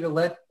happy to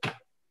let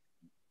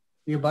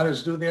the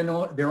abutters do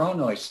their own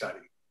noise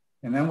study,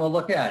 and then we'll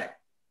look at it.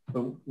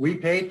 But we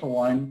paid for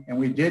one, and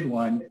we did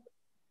one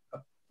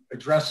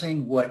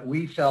addressing what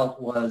we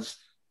felt was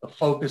the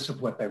focus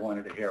of what they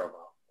wanted to hear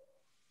about.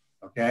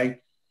 Okay?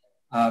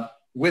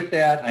 With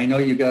that, I know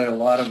you got a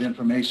lot of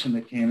information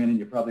that came in, and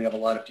you probably have a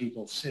lot of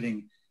people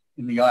sitting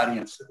in the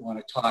audience that want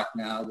to talk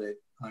now that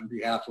on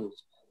behalf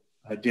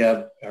of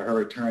Deb,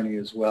 her attorney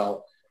as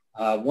well.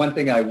 One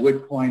thing I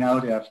would point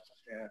out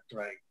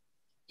after I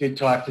did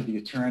talk to the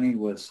attorney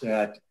was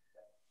that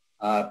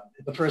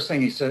the first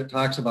thing he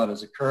talks about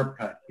is a curb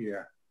cut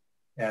here.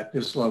 at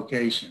this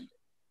location.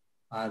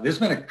 There's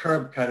been a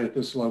curb cut at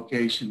this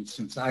location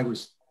since I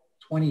was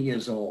 20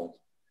 years old.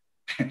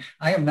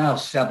 I am now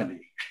 70.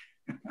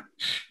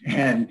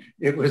 And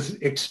it was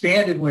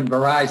expanded when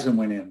Verizon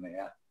went in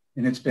there,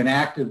 and it's been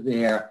active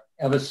there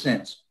ever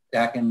since,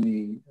 back in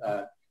the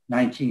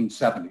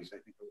 1970s, I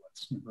think it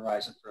was, when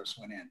Verizon first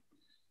went in.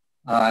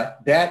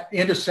 That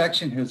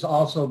intersection has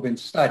also been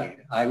studied.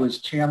 I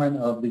was chairman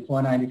of the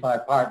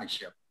 495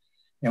 partnership.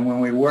 And when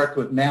we worked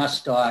with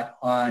MassDOT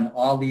on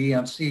all the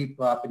EMC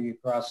property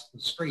across the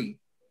street,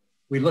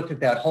 we looked at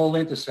that whole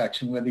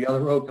intersection where the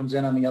other road comes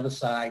in on the other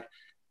side.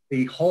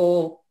 The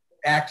whole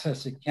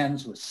access at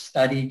Ken's was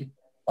studied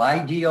by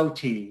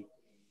DOT,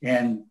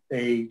 and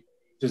they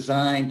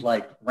designed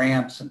like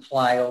ramps and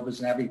flyovers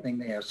and everything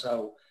there.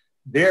 So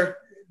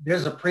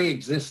there's a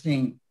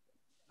pre-existing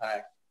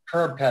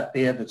curb cut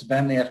there that's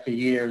been there for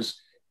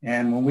years.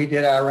 And when we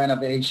did our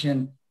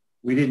renovation,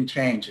 we didn't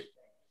change it.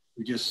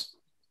 We just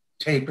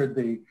tapered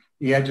the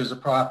edges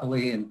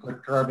properly and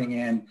put curbing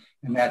in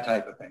and that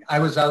type of thing. I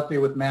was out there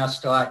with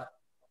MassDOT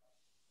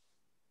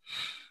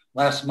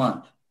last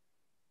month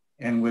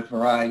and with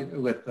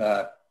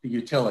the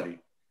utility,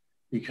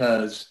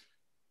 because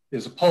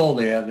there's a pole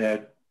there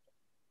that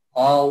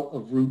all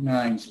of Route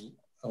 9's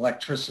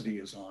electricity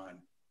is on,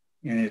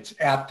 and it's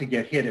apt to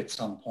get hit at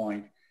some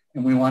point,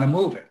 and we want to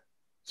move it.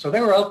 So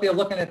they were out there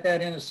looking at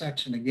that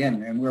intersection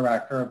again and where our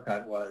curb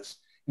cut was,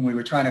 and we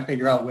were trying to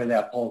figure out where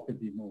that pole could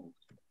be moved.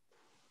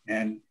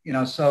 And, you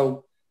know,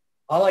 so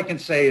all I can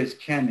say is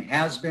Ken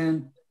has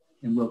been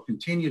and will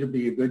continue to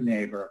be a good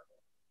neighbor.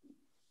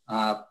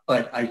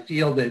 But I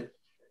feel that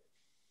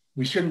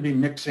we shouldn't be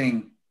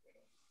mixing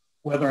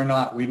whether or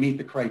not we meet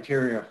the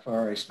criteria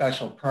for a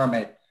special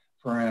permit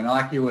for an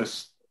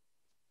innocuous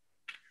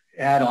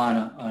add-on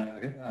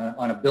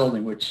on a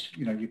building, which,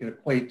 you know, you could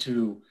equate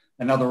to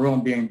another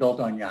room being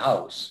built on your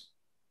house.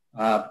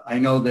 I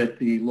know that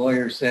the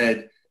lawyer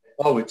said,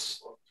 oh,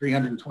 it's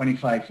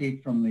 325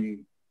 feet from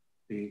the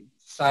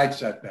side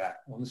setback.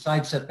 Well, the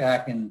side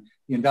setback in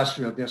the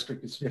industrial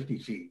district is 50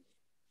 feet.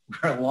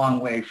 We're a long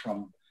way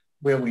from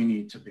where we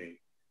need to be.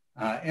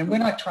 And we're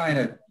not trying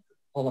to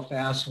pull a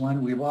fast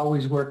one. We've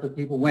always worked with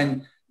people.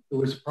 When there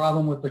was a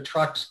problem with the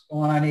trucks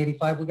going on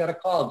 85, we got a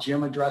call.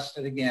 Jim addressed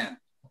it again.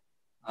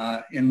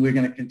 And we're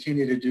going to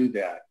continue to do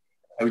that.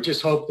 I would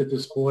just hope that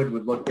this board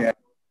would look at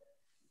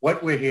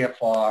what we're here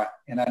for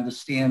and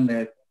understand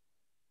that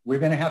we're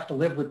going to have to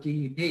live with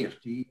DEP. If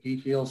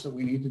DEP feels that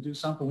we need to do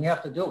something, we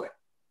have to do it.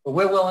 But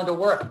we're willing to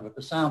work with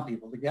the sound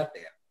people to get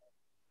there.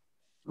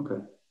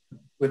 Okay.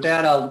 With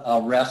that,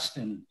 I'll rest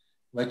and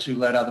let you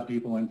let other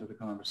people into the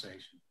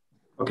conversation.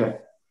 Okay.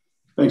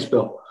 Thanks,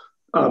 Bill.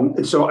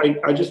 And so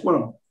I just want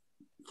to,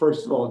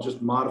 first of all,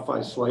 just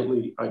modify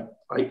slightly.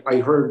 I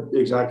heard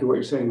exactly what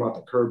you're saying about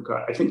the curb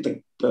cut. I think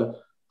the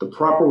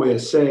proper way to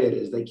say it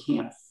is they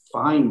can't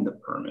find the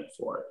permit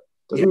for it.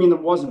 Doesn't mean there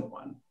wasn't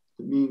one.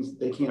 It means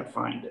they can't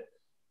find it.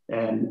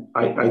 And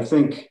I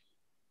think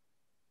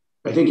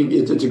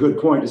it's a good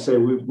point to say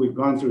we've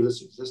gone through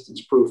this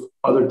existence proof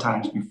other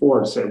times before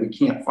to say we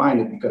can't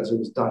find it because it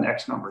was done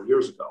X number of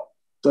years ago.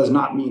 Does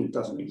not mean it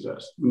doesn't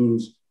exist. It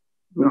means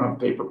we don't have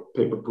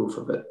paper proof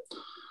of it.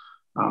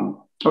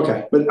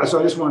 Okay, but so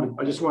I just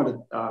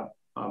wanted to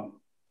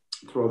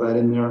throw that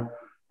in there.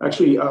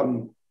 Actually,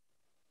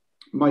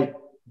 Mike,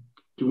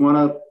 do you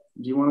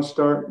want to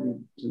start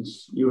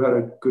since you had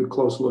a good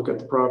close look at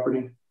the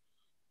property?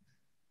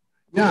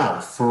 Yeah,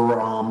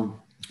 for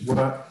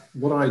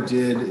what I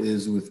did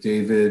is with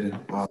David,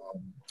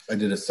 I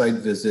did a site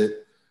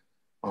visit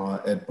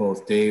at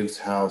both Dave's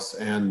house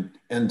and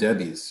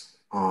Debbie's,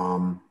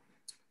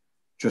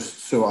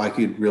 just so I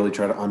could really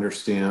try to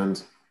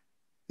understand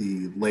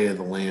the lay of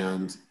the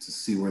land to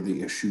see where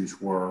the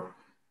issues were.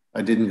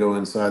 I didn't go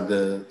inside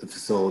the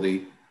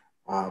facility,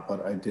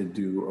 but I did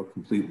do a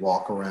complete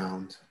walk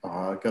around.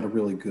 I got a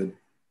really good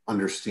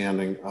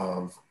understanding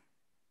of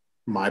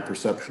my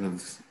perception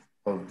of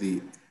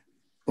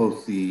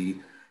both the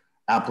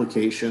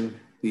application,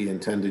 the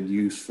intended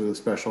use for the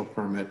special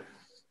permit,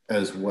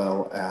 as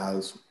well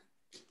as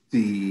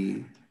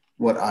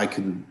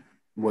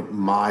what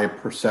my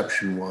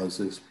perception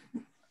was is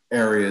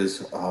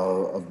areas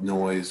of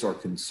noise or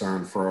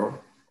concern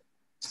for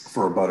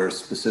abutters,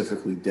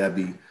 specifically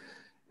Debbie.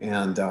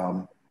 And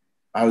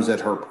I was at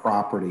her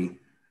property,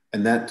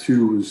 and that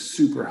too was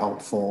super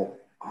helpful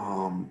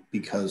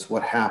because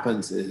what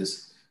happens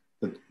is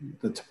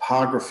the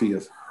topography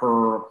of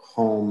her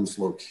home's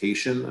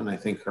location, and I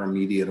think her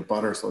immediate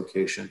abutter's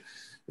location,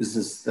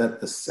 is that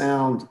the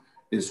sound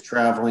is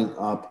traveling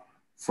up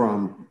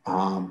from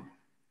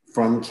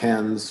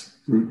Ken's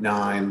Route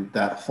 9,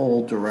 that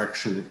whole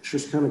direction. It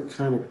just kind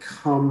of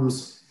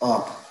comes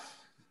up.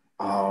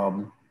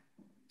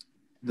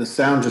 The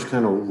sound just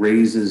kind of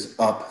raises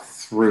up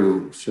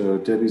through. So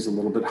Debbie's a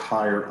little bit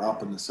higher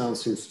up, and the sound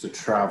seems to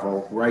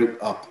travel right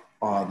up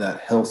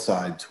that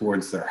hillside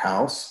towards their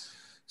house.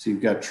 So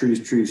you've got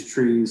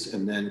trees,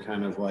 and then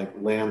kind of like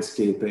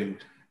landscaping.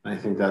 And I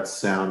think that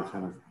sound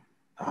kind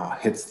of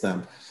hits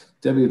them.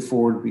 Debbie had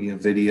forwarded me a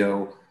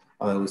video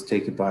was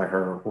taken by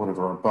one of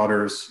her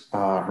abutters,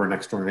 her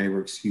next door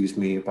neighbor, excuse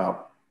me,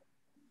 about,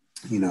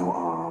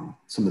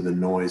 some of the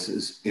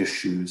noises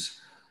issues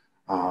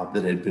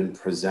that had been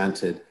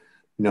presented.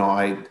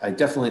 I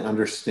definitely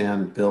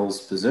understand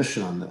Bill's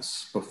position on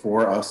this.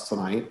 Before us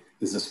tonight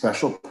is a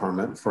special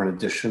permit for an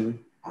addition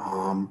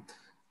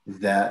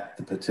that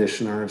the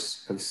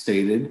petitioners have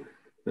stated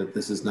that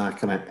this is not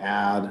going to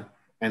add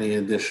any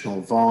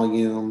additional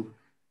volume,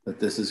 that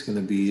this is going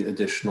to be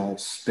additional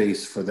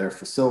space for their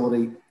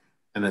facility,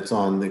 and it's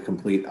on the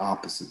complete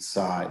opposite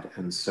side.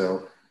 And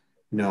so,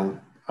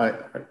 I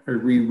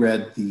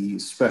reread the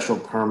special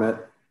permit.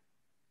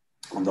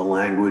 The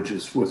language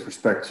is with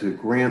respect to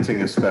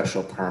granting a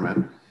special permit,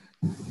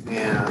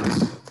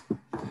 and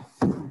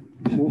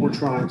what we're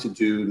trying to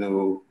do,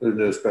 no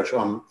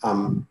special.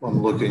 I'm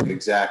looking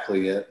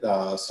exactly at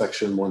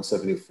section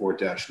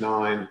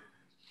 174-9.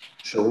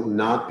 Shall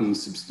not be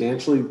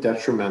substantially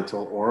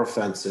detrimental or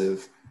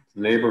offensive to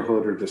the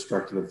neighborhood or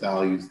destructive of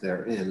values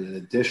therein. In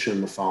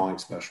addition, the following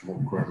special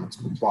requirements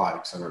comply,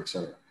 et cetera, et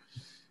cetera.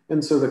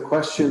 And so the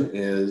question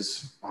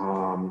is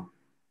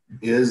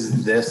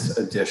this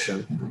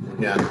addition,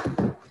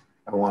 again,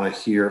 I want to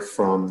hear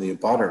from the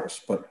abutters,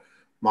 but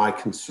my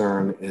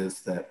concern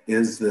is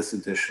this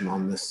addition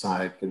on this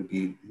side going to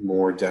be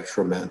more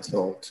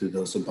detrimental to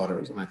those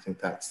abutters? And I think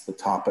that's the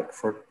topic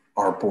for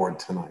our board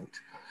tonight.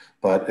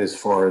 But as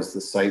far as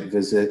the site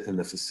visit and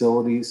the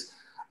facilities,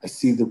 I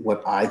see that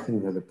what I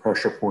think are the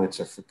pressure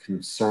points are for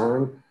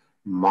concern.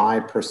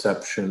 My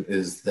perception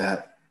is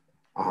that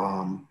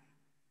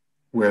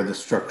where the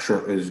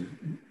structure is,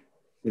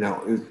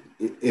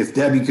 if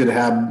Debbie could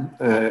have,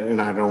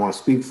 and I don't want to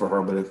speak for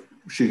her, but if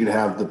she could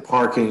have the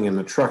parking and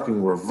the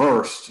trucking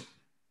reversed,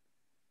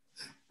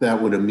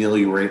 that would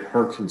ameliorate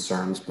her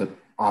concerns, but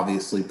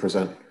obviously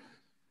present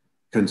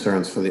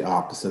concerns for the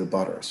opposite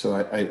abutter. So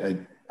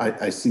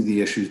I see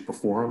the issues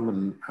before them,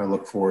 and I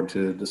look forward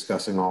to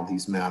discussing all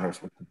these matters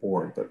with the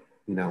board. But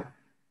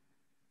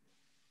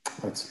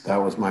that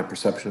was my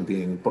perception of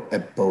being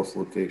at both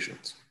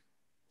locations.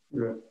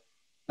 Yeah.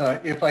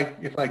 If I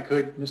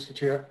could, Mr.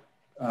 Chair.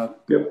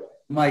 Yep.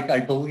 Mike, I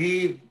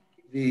believe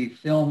the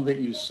film that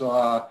you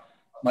saw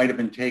might have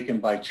been taken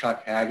by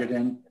Chuck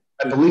Haggerty.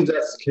 I believe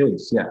that's the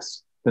case,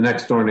 yes. The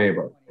next door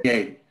neighbor.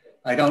 Yeah.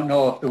 I don't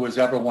know if there was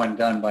ever one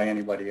done by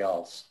anybody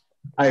else.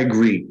 I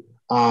agree.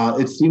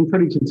 It seemed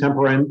pretty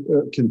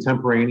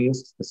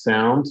contemporaneous, the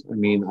sound. I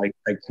mean,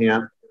 I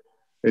can't,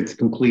 it's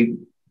complete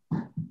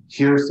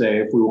hearsay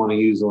if we want to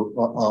use a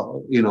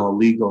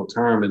legal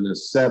term in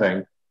this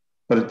setting.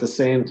 But at the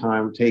same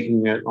time,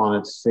 taking it on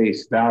its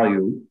face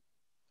value,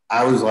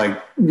 I was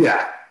like,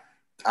 yeah,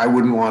 I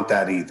wouldn't want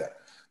that either.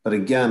 But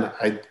again,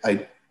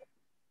 I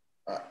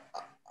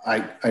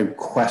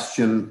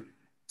question,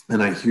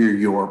 and I hear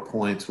your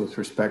points with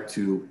respect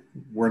to,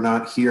 we're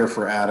not here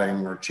for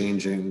adding or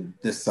changing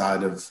this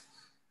side of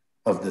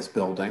this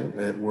building.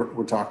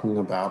 We're talking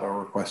about a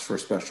request for a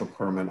special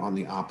permit on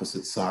the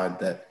opposite side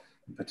that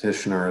the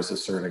petitioner is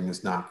asserting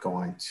is not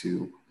going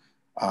to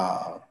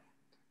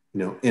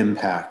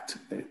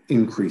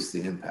increase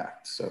the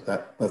impact. So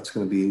that's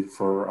going to be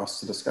for us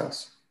to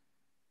discuss.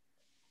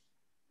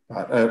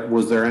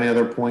 Was there any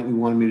other point you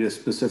wanted me to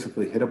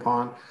specifically hit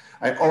upon?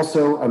 I'm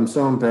so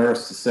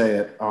embarrassed to say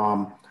it.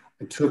 I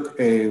took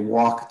a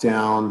walk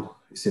down,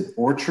 is it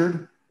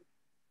Orchard?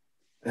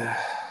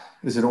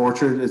 Is it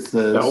Orchard? It's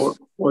the...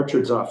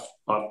 Orchard's off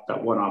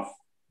that one off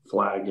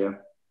Flag, yeah.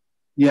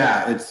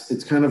 Yeah,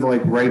 it's kind of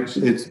like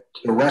it's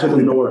directly to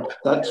the north.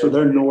 So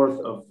they're north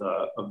of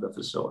the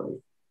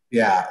facility.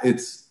 Yeah,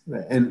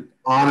 and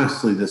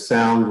honestly, the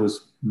sound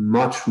was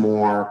much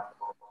more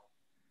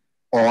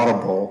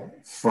audible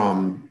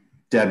from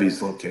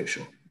Debbie's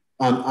location,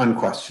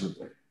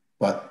 unquestionably.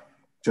 But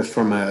just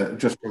from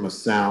a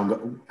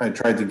sound, I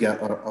tried to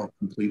get a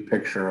complete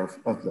picture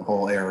of the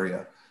whole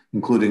area,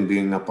 including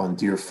being up on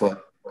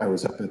Deerfoot. I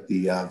was up at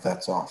the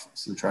vet's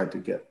office and tried to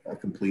get a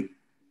complete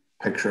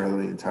picture of the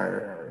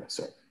entire area.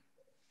 So,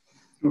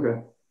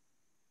 okay,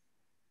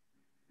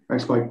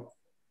 thanks, Mike.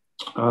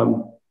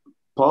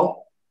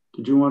 Paul,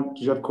 did you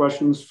have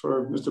questions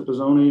for Mr.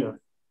 Pizzoni?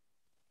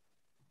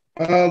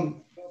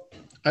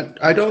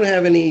 I don't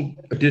have any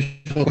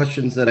additional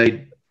questions that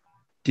I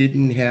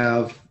didn't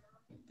have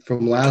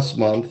from last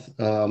month.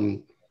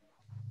 To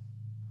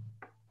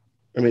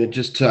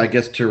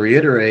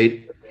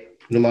reiterate,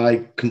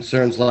 my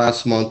concerns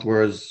last month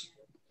was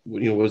there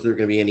going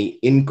to be any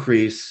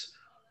increase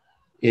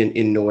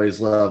in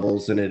noise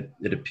levels, and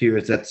it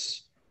appears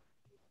that's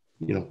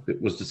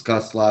it was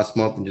discussed last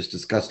month and just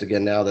discussed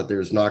again now that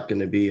there's not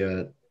going to be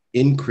a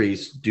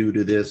increase due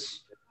to this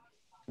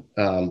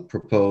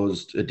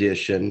proposed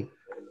addition.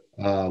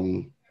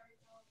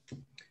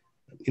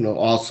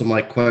 Also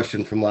my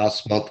question from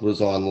last month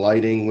was on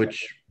lighting,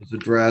 which was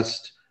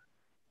addressed,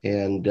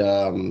 and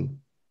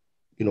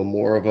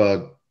more of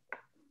a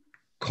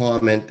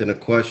comment than a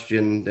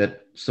question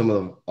that some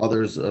of the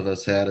others of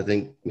us had. I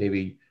think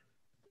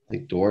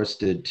Doris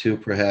did too,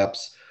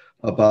 perhaps,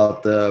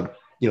 about the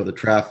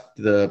traffic,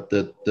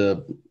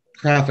 the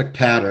traffic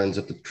patterns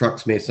that the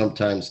trucks may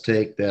sometimes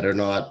take that are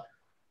not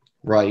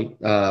right.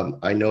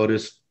 I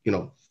noticed,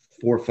 4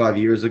 or 5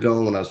 years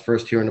ago when I was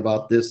first hearing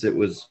about this, it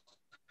was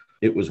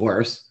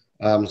worse.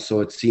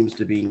 So it seems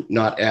to be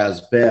not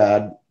as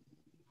bad.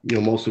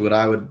 Mostly what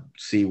I would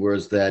see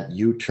was that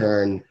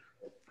U-turn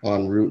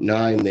on Route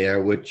 9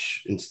 there,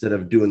 which instead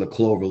of doing the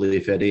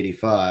cloverleaf at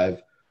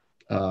 85,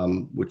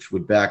 which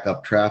would back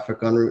up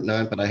traffic on Route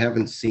 9, but I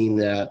haven't seen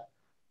that.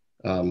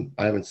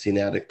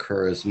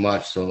 Occur as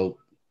much. So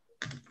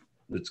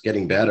it's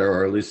getting better,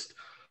 or at least,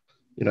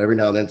 every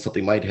now and then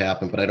something might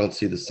happen, but I don't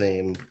see the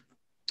same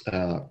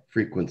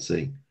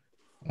frequency.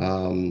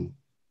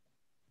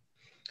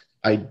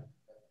 I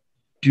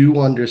do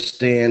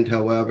understand,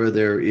 however,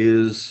 there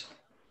is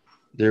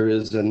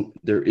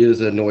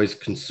a noise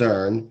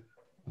concern,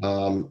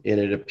 and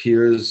it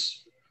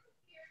appears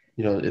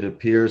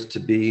to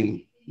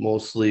be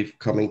mostly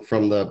coming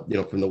from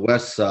the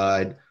west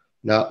side,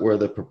 not where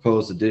the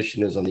proposed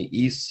addition is on the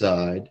east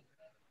side.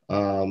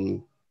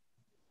 And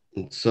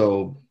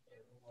so,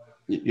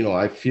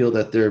 I feel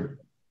that there,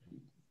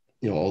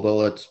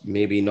 although that's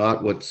maybe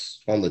not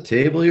what's on the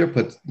table here,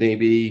 but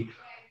maybe,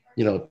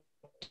 to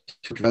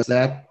address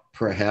that,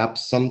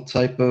 perhaps some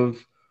type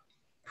of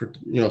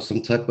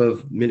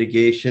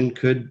mitigation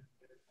could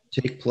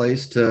take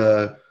place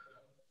to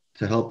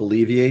help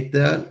alleviate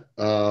that.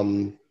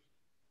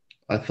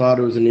 I thought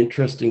it was an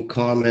interesting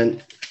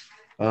comment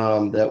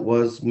that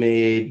was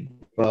made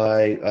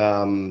by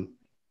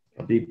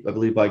I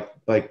believe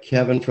by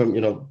Kevin from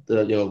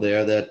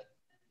there,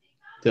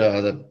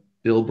 that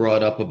Bill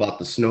brought up about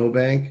the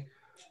snowbank,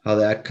 how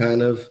that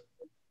kind of,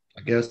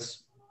 I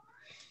guess,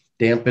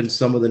 dampened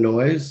some of the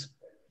noise.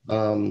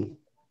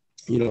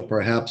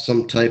 Perhaps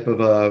some type of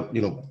a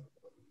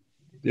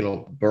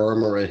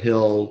berm or a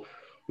hill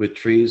with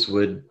trees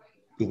would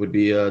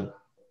be a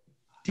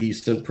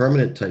decent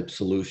permanent type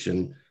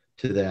solution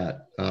to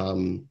that.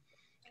 I'm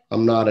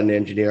not an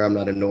engineer. I'm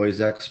not a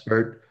noise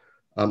expert.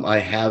 I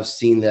have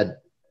seen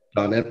that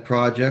done at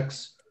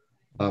projects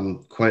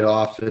quite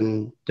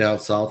often down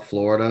South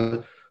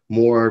Florida,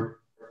 more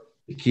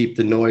to keep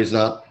the noise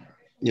not,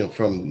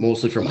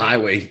 mostly from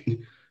highway,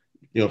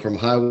 from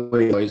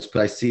highway noise.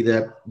 But I see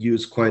that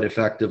used quite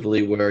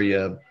effectively where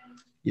you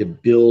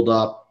build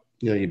up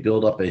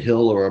a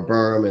hill or a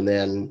berm, and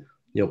then,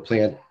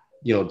 plant,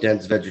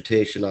 dense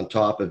vegetation on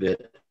top of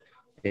it.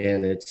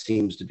 And it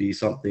seems to be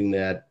something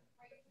that,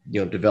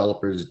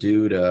 developers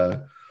do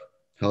to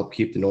help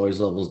keep the noise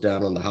levels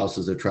down on the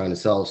houses they're trying to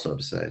sell, so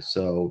to say.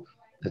 So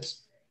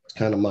that's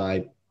kind of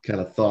my kind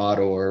of thought,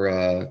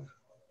 or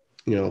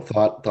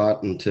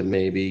thought into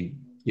maybe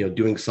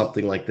doing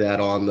something like that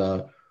on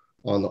the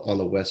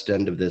west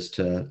end of this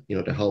to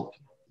to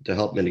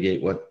help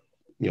mitigate what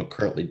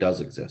currently does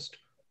exist.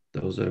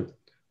 Those are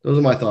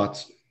my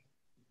thoughts.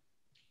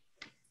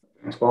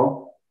 Thanks,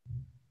 Paul.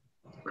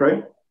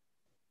 Craig?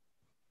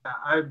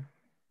 I have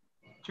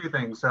two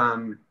things.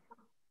 I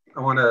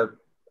want to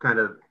kind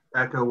of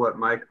echo what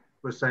Mike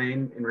was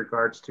saying in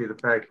regards to the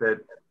fact that,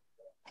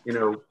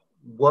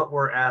 what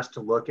we're asked to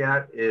look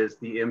at is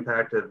the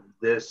impact of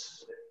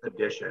this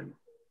addition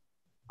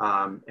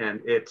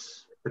and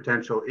its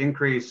potential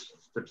increase,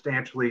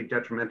 substantially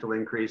detrimental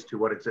increase to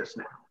what exists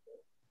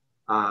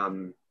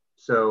now.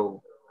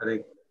 So I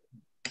think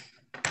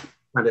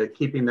kind of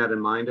keeping that in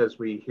mind as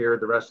we hear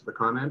the rest of the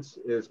comments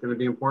is going to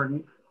be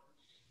important.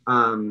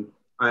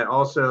 I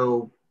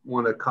also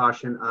want to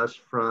caution us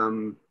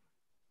from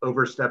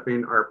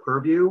overstepping our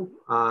purview.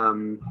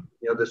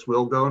 This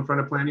will go in front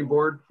of planning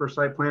board for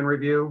site plan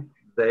review.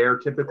 They are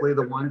typically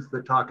the ones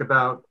that talk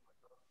about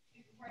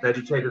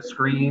vegetative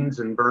screens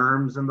and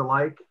berms and the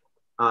like.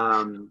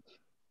 And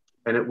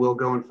it will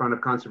go in front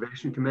of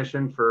Conservation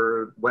Commission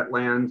for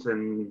wetlands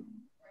and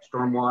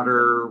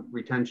stormwater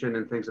retention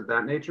and things of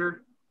that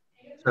nature.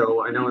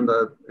 So I know in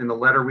the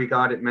letter we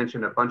got, it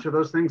mentioned a bunch of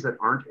those things that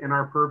aren't in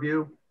our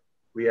purview.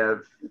 We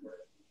have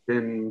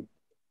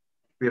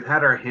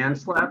had our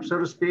hands slapped, so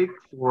to speak,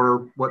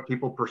 for what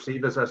people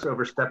perceive as us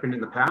overstepping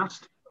in the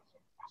past.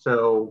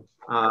 So,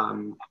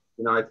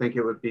 I think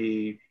it would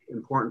be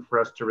important for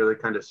us to really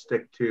kind of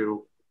stick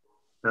to,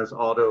 as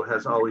Aldo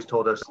has always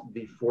told us,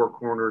 the four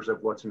corners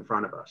of what's in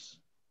front of us.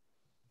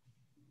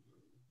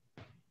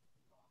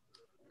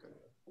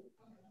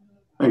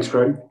 Thanks,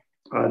 Craig.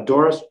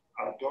 Doris?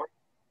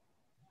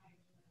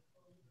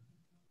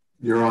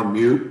 You're on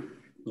mute.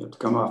 You have to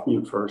come off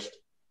mute first.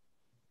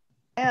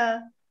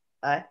 Yeah.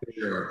 Hi.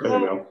 There you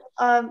go.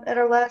 At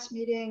our last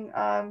meeting,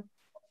 I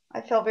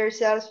felt very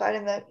satisfied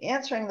in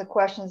answering the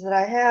questions that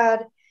I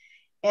had.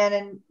 And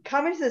in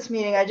coming to this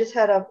meeting, I just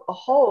had a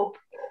hope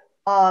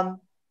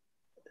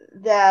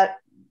that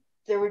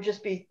there would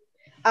just be,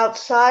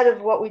 outside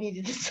of what we need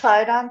to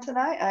decide on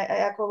tonight, I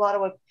echo a lot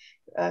of what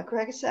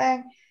Craig is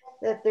saying,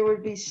 that there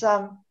would be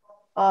some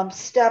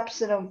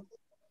steps in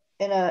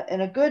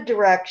a good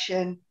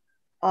direction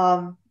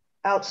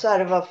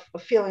outside of a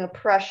feeling of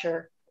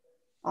pressure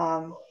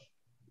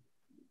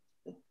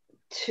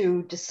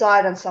to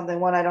decide on something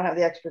when I don't have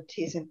the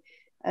expertise. And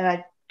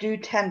I do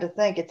tend to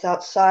think it's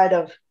outside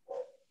of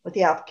what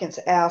the applicant's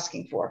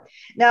asking for.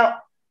 Now,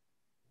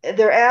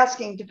 they're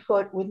asking to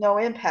put with no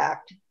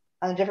impact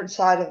on a different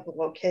side of the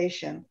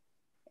location,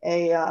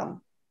 a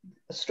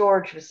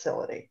storage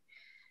facility.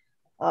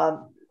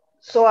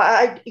 So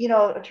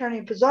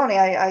Attorney Pizzoni,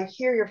 I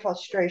hear your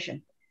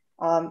frustration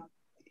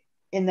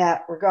in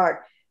that regard.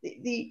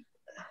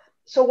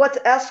 So what's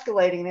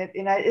escalating it,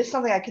 and it's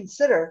something I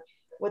consider,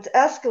 what's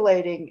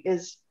escalating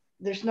is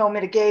there's no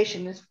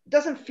mitigation. It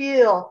doesn't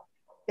feel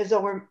as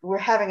though we're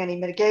having any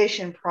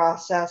mitigation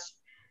process.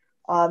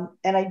 And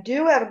I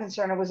do have a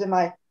concern, it was in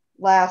my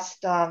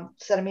last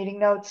set of meeting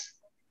notes,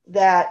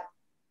 that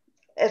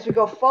as we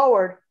go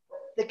forward,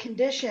 the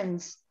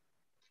conditions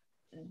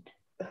in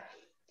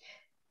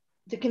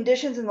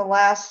the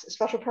last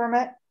special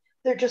permit,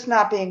 they're just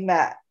not being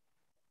met.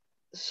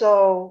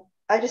 So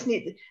I'd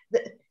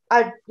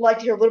like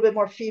to hear a little bit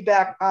more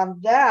feedback on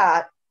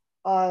that.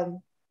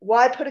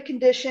 Why put a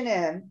condition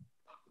in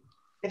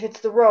if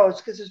it's the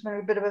roads, because there's been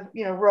a bit of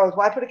a, roads,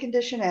 why put a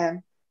condition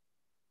in?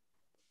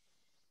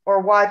 Or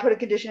why put a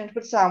condition in to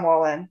put a sound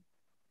wall in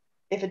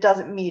if it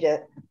doesn't meet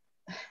it?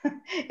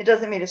 It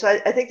doesn't meet it. So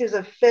I think there's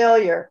a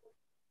failure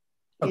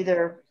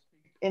either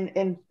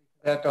in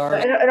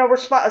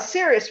a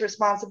serious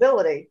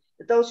responsibility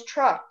that those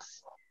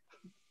trucks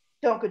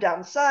don't go down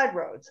the side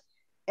roads.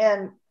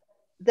 And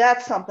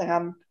that's something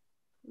I'm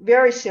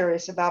very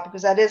serious about,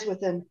 because that is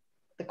within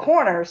the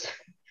corners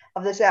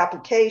of this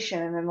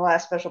application and in the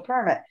last special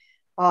permit.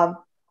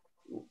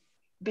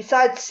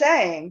 Besides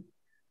saying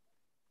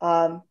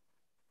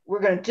we're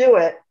going to do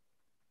it,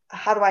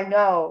 how do I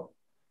know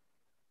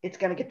it's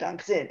going to get done?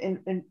 Because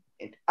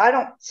I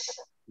don't,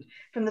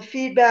 from the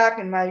feedback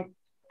and my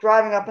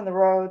driving up on the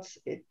roads,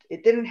 it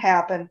didn't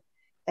happen.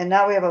 And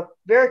now we have a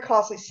very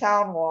costly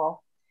sound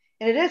wall,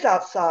 and it is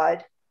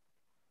outside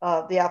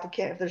the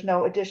applicant if there's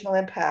no additional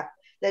impact.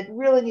 That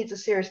really needs a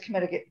serious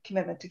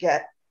commitment to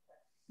get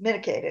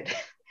mitigated.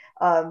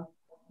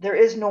 There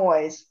is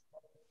noise,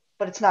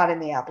 but it's not in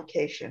the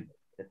application.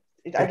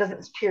 It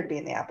doesn't appear to be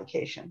in the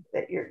application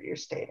that you're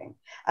stating.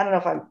 I don't know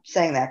if I'm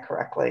saying that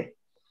correctly.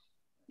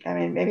 I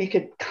mean, maybe you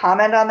could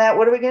comment on that.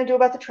 What are we going to do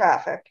about the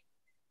traffic?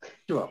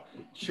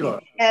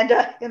 Sure.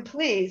 And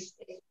please,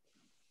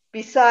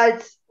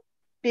 besides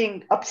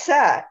being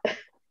upset,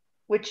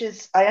 which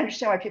is, I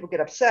understand why people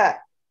get upset.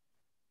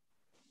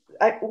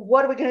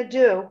 What are we going to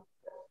do?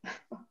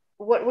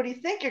 What do you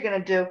think you're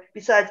going to do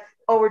besides,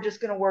 we're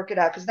just going to work it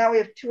out? Because now we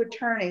have two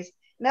attorneys,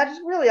 and that is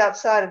really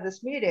outside of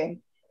this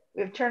meeting.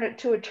 We have turned it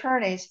to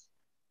attorneys.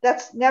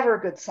 That's never a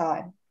good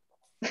sign.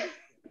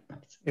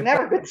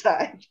 Never a good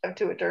sign to have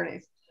two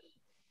attorneys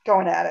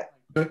going at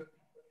it.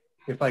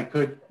 If I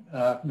could,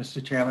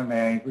 Mr. Chairman,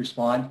 may I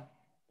respond?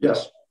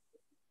 Yes.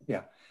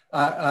 Yeah.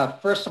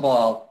 First of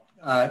all,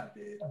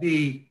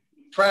 the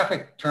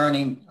traffic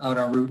turning out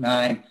on Route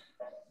 9,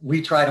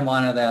 we try to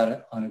monitor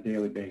that on a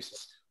daily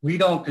basis. We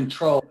don't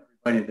control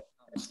everybody that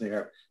comes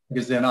there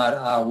because they're not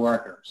our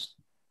workers.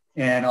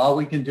 And all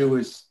we can do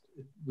is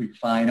we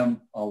fine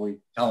them, or we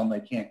tell them they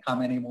can't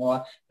come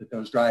anymore, that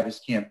those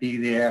drivers can't be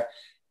there.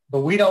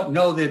 But we don't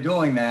know they're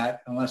doing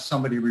that unless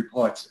somebody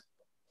reports it.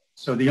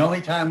 So the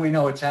only time we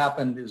know it's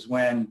happened is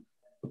when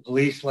the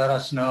police let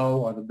us know,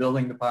 or the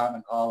building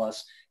department call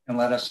us and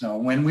let us know.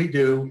 When we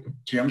do,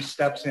 Jim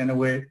steps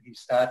into it.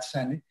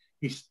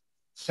 He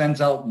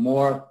sends out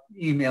more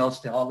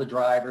emails to all the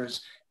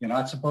drivers. You're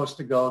not supposed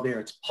to go there.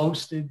 It's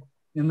posted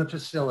in the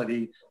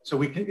facility.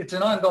 So it's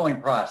an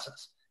ongoing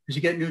process, because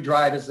you get new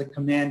drivers that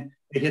come in,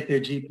 they hit their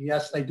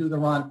GPS, they do the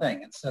wrong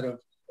thing instead of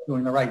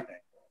doing the right thing.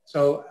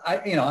 So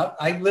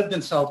I lived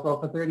in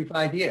Southborough for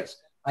 35 years.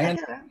 I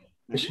understand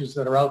issues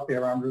that are out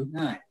there on Route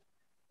 9.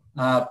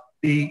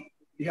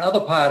 The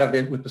other part of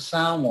it with the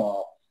sound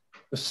wall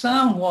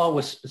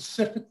was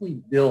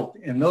specifically built,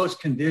 and those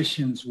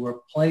conditions were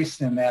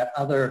placed in that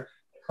other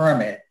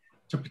permit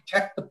to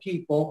protect the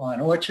people on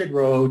Orchard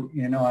Road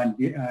and on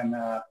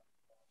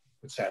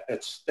what's that?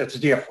 That's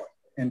Deerfoot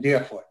and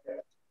Deerfoot.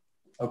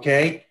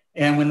 Okay.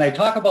 And when they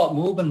talk about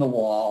moving the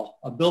wall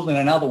or building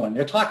another one,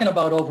 they're talking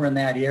about over in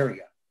that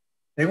area.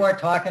 They weren't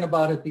talking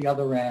about at the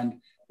other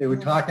end. They were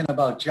talking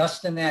about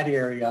just in that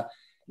area.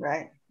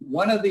 Right.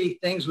 One of the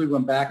things we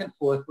went back and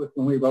forth with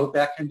when we wrote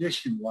that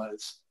condition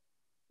was,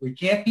 we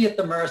can't be at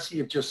the mercy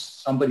of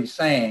just somebody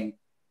saying,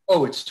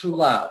 oh, it's too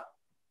loud.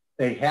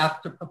 They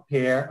have to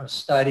prepare a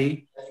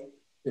study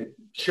that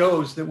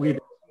shows that we've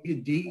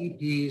exceeded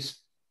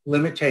DEP's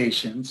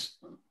limitations,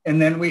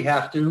 and then we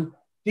have to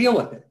deal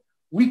with it.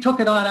 We took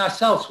it on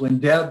ourselves when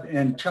Deb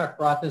and Chuck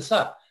brought this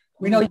up.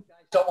 We know you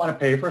guys don't want to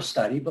pay for a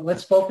study, but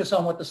let's focus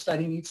on what the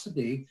study needs to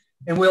be,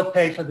 and we'll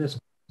pay for this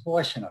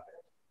portion of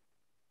it.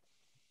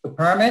 The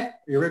permit,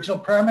 the original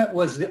permit,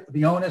 was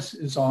the onus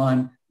is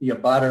on the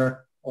abutter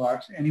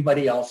or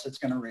anybody else that's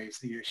going to raise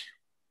the issue.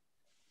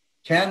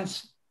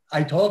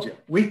 I told you,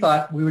 we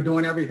thought we were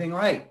doing everything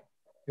right.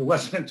 It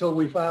wasn't until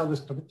we filed this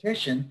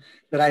petition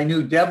that I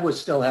knew Deb was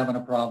still having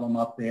a problem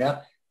up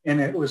there. And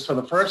it was for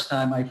the first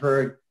time I've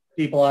heard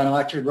people on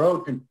Orchard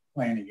Road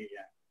complaining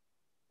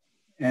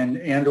again,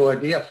 and or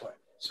Deerfoot.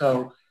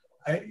 So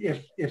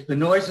if the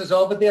noise is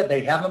over there,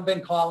 they haven't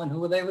been calling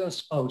who they were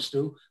supposed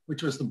to,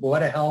 which was the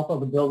Board of Health or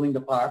the building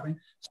department,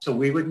 so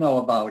we would know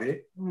about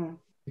it. Mm.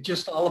 It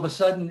just all of a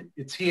sudden,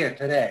 it's here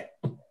today.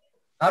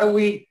 How do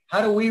we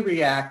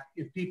react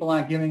if people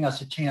aren't giving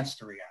us a chance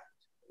to react?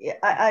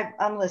 Yeah,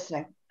 I'm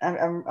listening.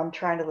 I'm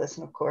trying to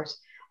listen, of course.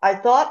 I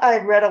thought I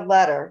had read a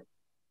letter,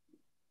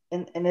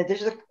 and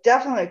there's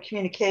definitely a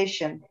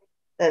communication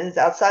that is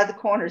outside the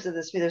corners of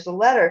this. There's a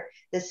letter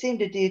that seemed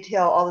to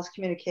detail all this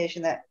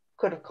communication that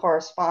could have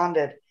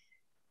corresponded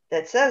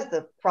that says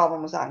the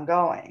problem was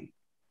ongoing.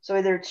 So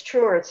either it's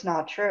true or it's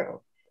not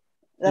true.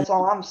 That's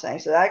all I'm saying.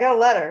 So I got a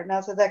letter. Now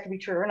said that could be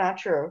true or not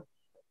true.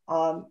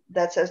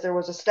 That says there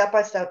was a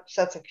step-by-step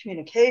sets of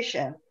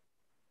communication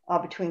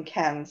between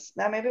Kens.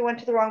 Now maybe it went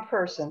to the wrong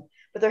person,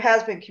 but there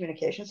has been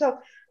communication. So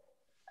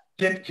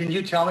can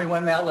you tell me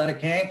when that letter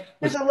came?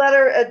 There's a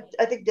letter,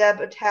 I think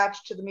Deb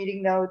attached to the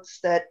meeting notes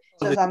that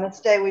says on this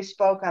day we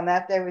spoke, on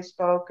that day we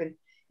spoke.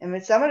 And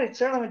when somebody,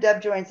 certainly when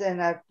Deb joins in,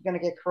 I'm going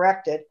to get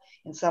corrected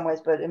in some ways,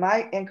 but am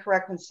I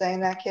incorrect in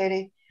saying that,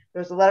 Katie? There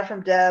was a letter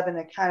from Deb and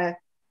it kind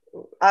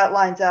of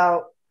outlines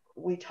out,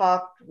 we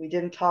talked, we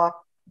didn't talk.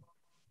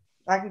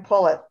 I can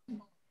pull it.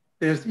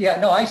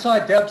 I saw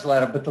Deb's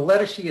letter, but the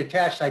letter she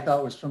attached, I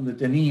thought was from the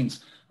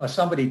Deneen's or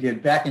somebody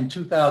did back in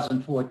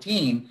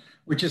 2014,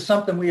 which is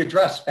something we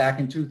addressed back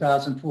in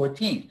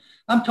 2014.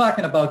 I'm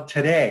talking about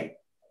today.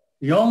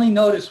 The only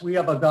notice we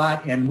ever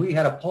got, and we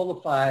had to pull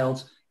the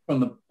files from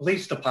the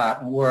police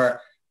department,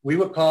 where we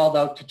were called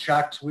out to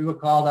Chuck's, we were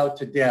called out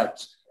to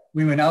Deb's.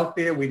 We went out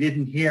there, we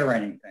didn't hear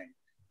anything.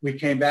 We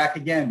came back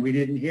again, we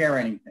didn't hear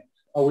anything.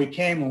 Or we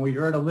came and we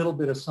heard a little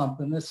bit of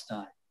something this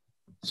time.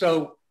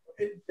 So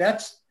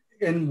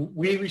and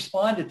we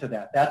responded to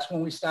that. That's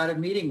when we started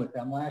meeting with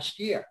them last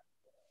year.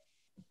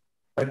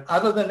 But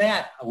other than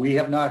that, we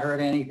have not heard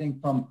anything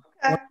from.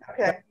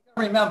 Okay.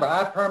 Remember,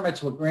 our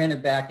permits were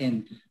granted back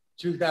in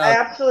 2000. I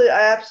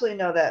absolutely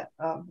know that,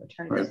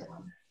 Attorney. Right.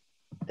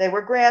 They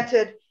were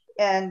granted,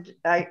 and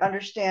I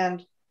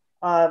understand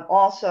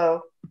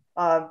also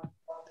that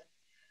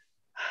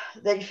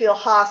you feel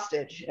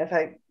hostage. If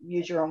I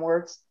use your own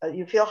words,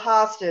 you feel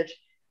hostage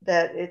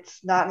that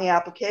it's not in the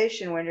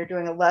application when you're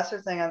doing a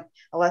lesser thing on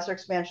a lesser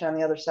expansion on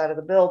the other side of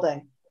the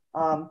building.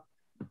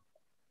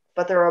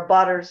 But there are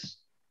abutters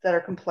that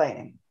are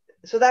complaining.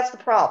 So that's the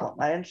problem.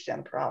 I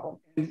understand the problem.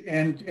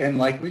 And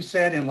like we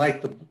said, and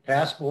like the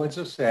past boards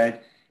have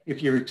said,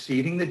 if you're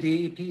exceeding the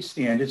DEP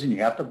standards and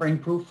you have to bring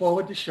proof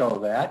forward to show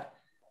that,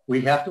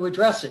 we have to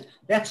address it.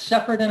 That's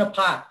separate and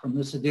apart from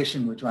this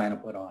addition we're trying to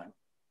put on.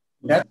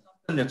 That's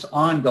something that's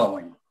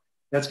ongoing.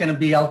 That's going to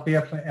be out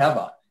there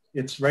forever.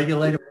 It's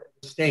regulated by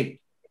the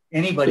state.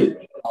 Anybody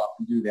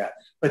can do that,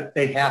 but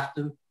they have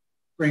to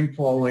bring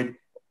forward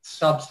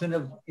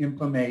substantive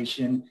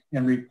information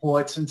and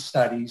reports and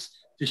studies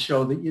to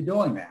show that you're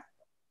doing that.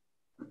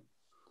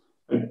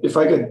 If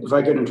I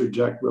could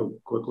interject real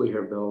quickly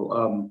here,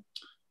 Bill.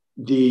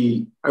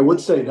 I would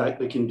say that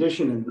the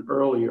condition in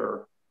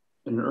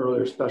an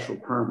earlier special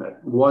permit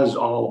was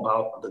all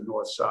about the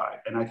north side,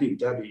 and I think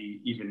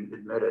Debbie even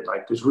admitted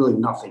like there's really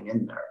nothing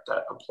in there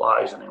that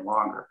applies any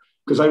longer.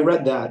 Because I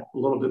read that a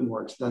little bit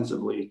more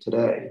extensively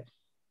today,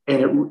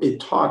 and it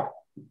talked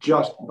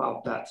just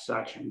about that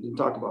section. It didn't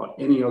talk about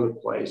any other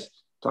place. It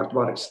talked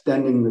about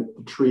extending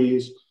the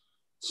trees.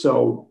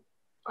 So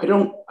I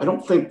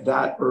don't think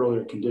that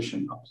earlier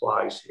condition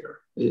applies here.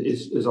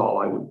 Is all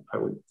I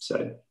would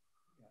say.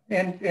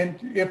 And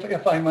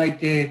if I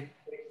might, Dave,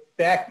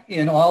 back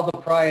in all the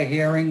prior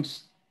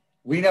hearings,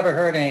 we never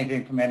heard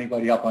anything from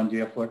anybody up on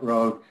Deerfoot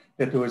Road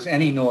that there was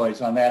any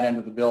noise on that end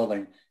of the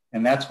building.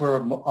 And that's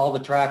where all the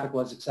traffic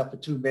was, except for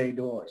 2 bay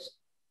doors.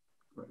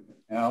 Right.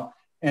 You know,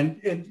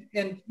 and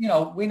you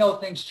know, we know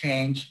things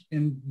change,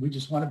 and we do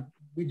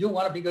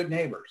want to be good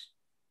neighbors.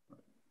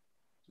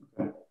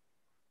 Okay.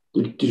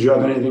 Did you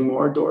have anything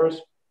more, Doris?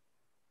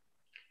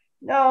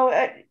 No,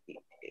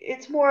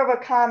 it's more of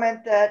a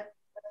comment that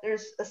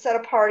there's a set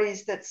of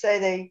parties that say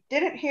they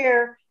didn't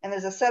hear, and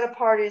there's a set of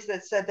parties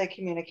that said they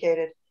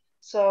communicated.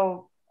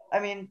 So, I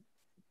mean,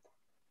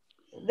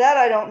 that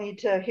I don't need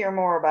to hear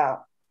more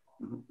about.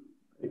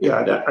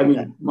 Yeah, I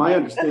mean, my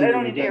understanding. I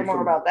don't need to hear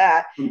more about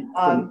that.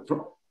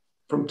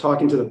 From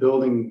talking to the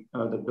building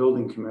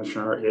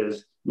commissioner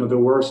is, you know, there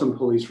were some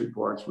police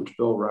reports, which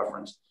Bill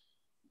referenced,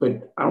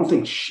 but I don't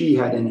think she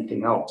had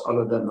anything else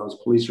other than those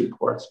police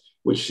reports,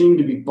 which seemed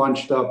to be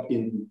bunched up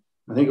in,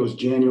 I think it was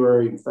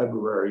January and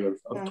February of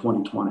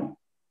 2020. I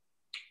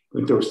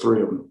think there was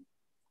 3 of them.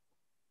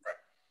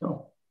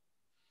 So,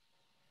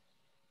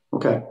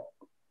 okay.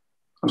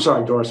 I'm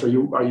sorry, Doris, are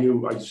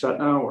you set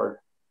now,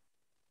 or?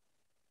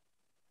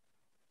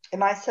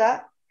 Am I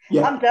set?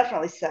 Yeah. I'm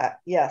definitely set.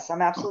 Yes,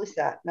 I'm absolutely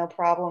set. No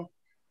problem.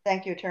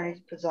 Thank you, Attorney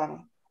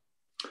Pizzoni.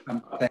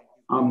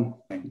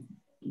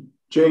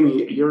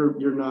 Jamie,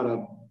 you're not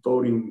a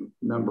voting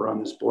member on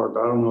this board,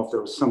 but I don't know if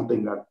there was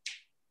something that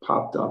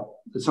popped up.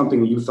 It's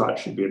something you thought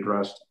should be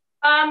addressed.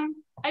 I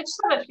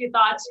just have a few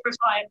thoughts. First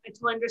of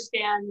all, I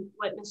understand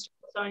what Mr.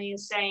 Pizzoni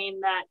is saying,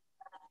 that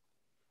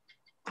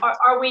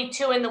are we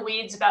too in the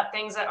weeds about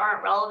things that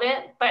aren't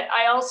relevant? But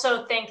I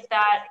also think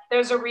that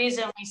there's a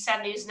reason we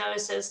send these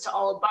notices to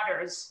all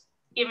abutters,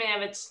 even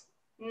if it's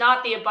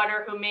not the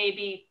abutter who may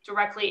be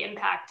directly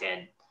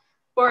impacted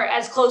or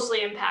as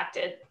closely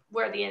impacted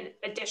where the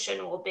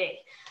addition will be.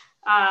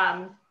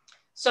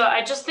 So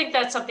I just think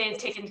that's something to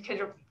take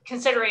into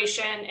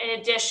consideration, in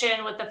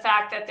addition with the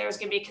fact that there's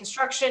going to be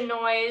construction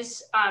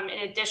noise,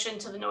 in addition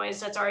to the noise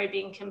that's already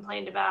being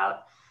complained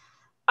about.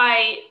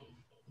 I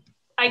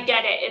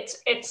get it.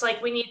 It's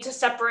like we need to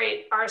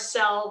separate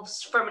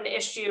ourselves from an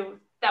issue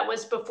that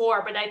was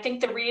before. But I think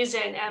the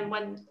reason, and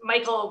when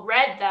Michael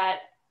read that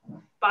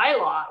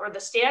bylaw or the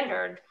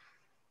standard,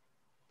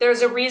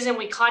 there's a reason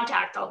we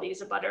contact all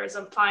these abutters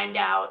and find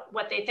out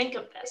what they think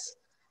of this.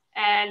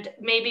 And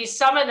maybe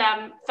some of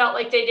them felt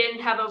like they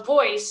didn't have a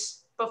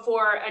voice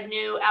before a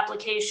new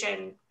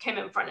application came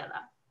in front of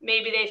them.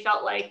 Maybe they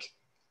felt like,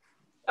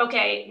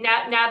 okay,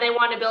 now they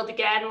want to build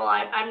again. Well,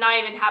 I'm not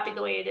even happy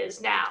the way it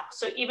is now.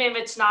 So even if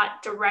it's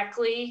not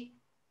directly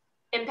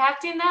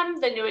impacting them,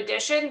 the new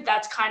addition,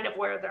 that's kind of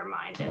where their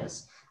mind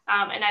is.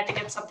 And I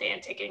think it's something to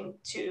take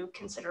into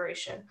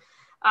consideration.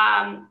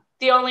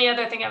 The only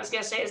other thing I was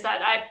going to say is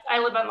that I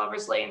live on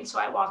Lover's Lane, so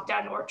I walk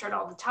down Orchard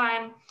all the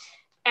time.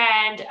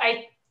 And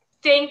I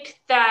think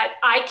that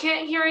I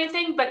can't hear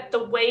anything, but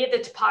the way the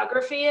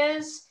topography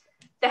is,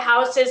 the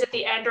houses at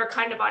the end are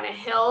kind of on a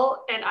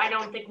hill, and I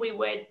don't think we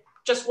would,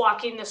 just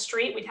walking the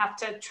street, we'd have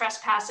to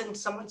trespass into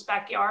someone's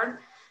backyard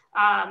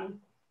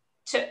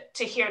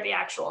to hear the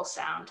actual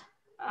sound.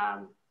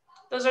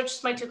 Those are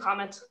just my 2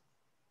 comments.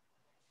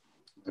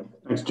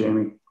 Thanks,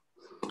 Jamie.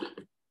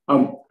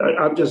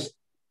 I'll just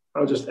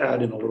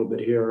add in a little bit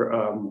here.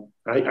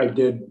 I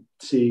did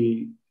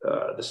see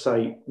the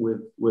site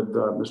with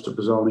Mr.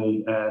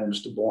 Pizzoni and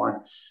Mr.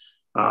 Bourne.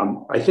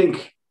 I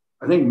think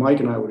Mike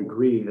and I would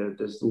agree that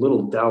there's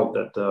little doubt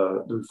that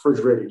the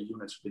refrigerated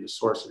units would be the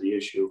source of the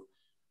issue.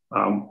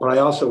 But I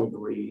also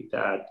agree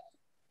that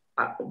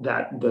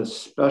the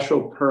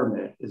special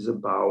permit is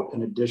about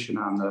an addition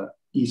on the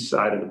east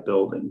side of the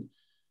building.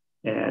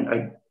 And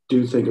I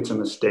do think it's a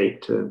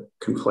mistake to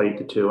conflate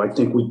the two. I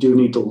think we do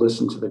need to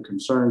listen to the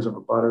concerns of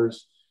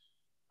abutters.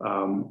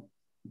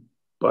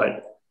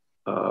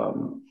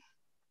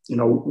 You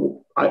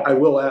know, I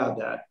will add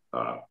that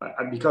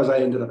because I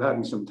ended up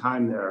having some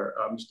time there,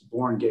 Mr.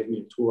 Bourne gave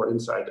me a tour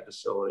inside the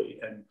facility.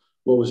 And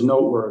what was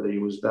noteworthy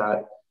was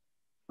that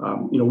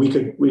you know, we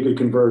could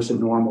converse at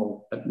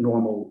normal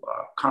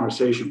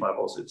conversation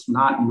levels. It's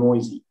not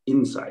noisy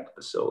inside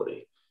the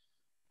facility.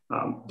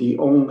 The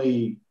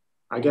only,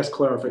 I guess,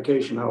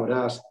 clarification I would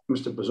ask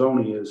Mr.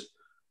 Pizzoni is,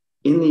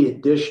 in the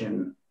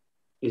addition,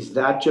 is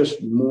that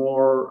just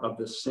more of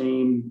the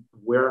same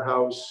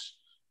warehouse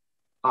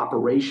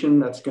operation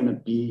that's going to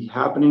be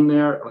happening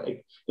there?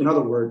 Like, in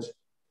other words,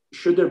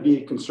 should there be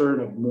a concern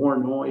of more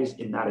noise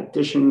in that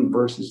addition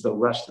versus the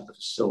rest of the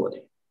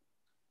facility?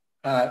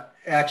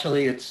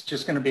 Actually, it's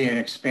just going to be an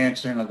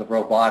expansion of the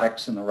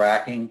robotics and the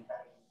racking.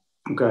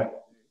 Okay.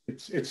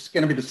 It's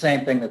going to be the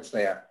same thing that's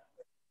there.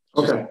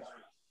 Okay.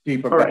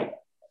 Deeper. All right.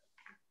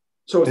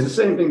 So it's the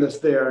same thing that's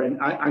there, and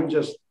I'm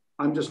just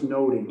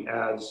noting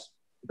as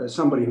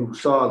somebody who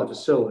saw the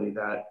facility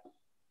that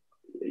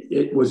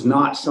it was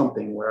not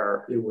something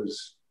where it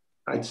was,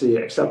 I'd say,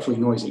 exceptionally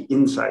noisy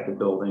inside the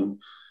building,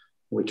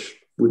 which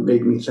would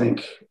make me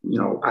think, you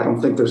know, I don't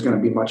think there's going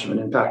to be much of an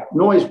impact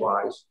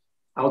noise-wise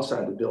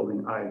outside the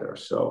building either.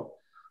 So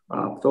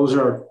those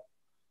are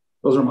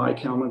my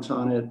comments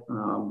on it.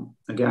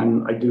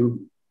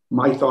 Again,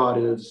 my thought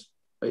is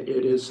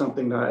it is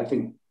something that I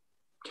think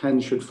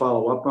Ken should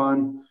follow up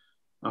on,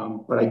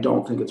 but I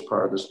don't think it's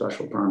part of the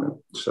special permit.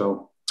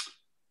 So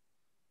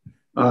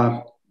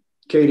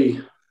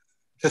Katie.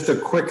 Just a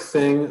quick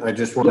thing. I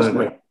just wanted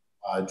to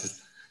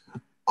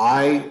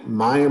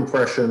my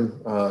impression,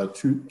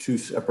 two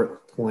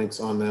separate points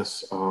on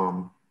this.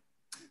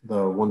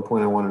 The one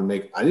point I wanted to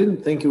make, I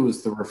didn't think it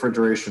was the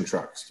refrigeration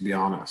trucks, to be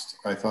honest.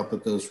 I thought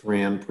that those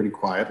ran pretty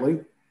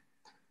quietly.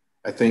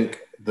 I think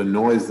the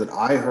noise that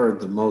I heard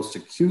the most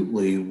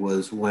acutely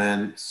was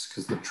when,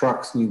 because the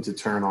trucks need to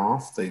turn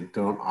off, they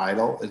don't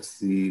idle. It's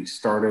the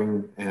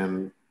starting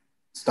and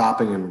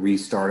stopping and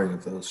restarting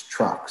of those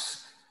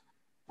trucks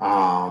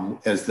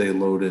as they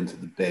load into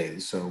the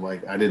bays. So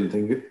like, I didn't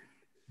think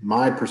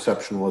my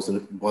perception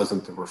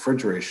wasn't the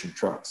refrigeration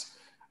trucks.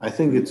 I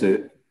think it's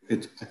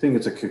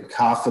a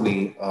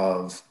cacophony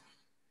of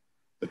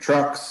the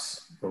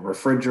trucks, the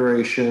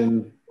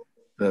refrigeration,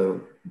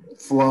 the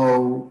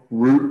flow,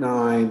 Route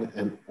 9,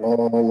 and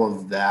all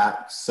of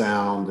that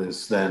sound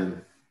is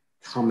then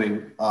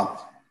coming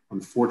up,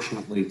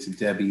 unfortunately, to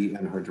Debbie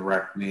and her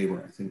direct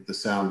neighbor. I think the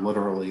sound,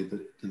 literally,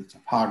 the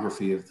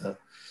topography of the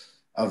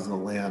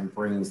land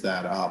brings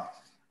that up.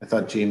 I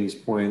thought Jamie's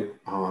point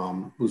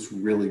was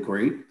really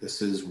great.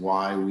 This is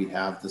why we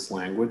have this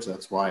language.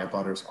 That's why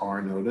abutters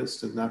are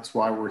noticed, and that's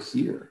why we're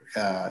here.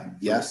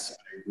 Yes,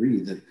 I agree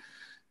that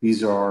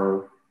these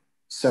are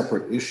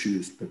separate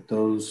issues, but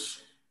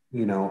those,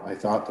 you know, I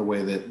thought the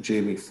way that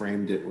Jamie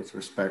framed it with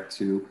respect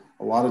to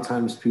a lot of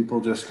times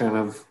people just kind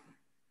of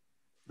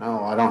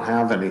no, I don't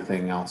have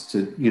anything else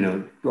to,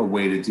 a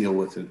way to deal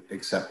with it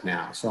except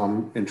now. So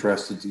I'm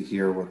interested to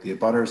hear what the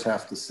abutters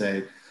have to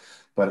say.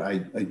 But I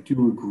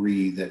do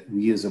agree that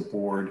we as a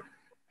board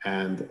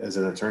and as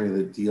an attorney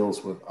that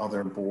deals with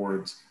other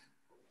boards,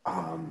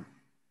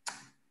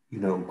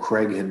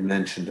 Craig had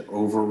mentioned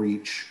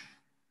overreach.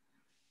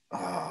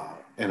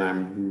 And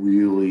I'm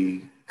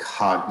really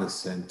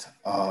cognizant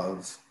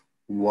of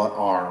what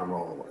our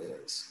role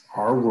is.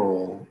 Our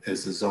role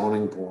as the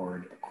zoning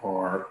board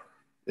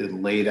is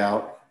laid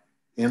out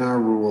in our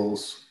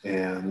rules.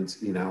 And,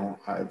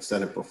 I've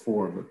said it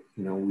before, but,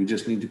 we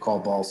just need to call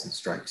balls and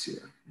strikes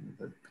here.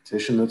 The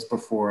petition that's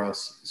before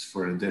us is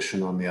for an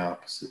addition on the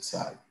opposite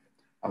side.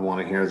 I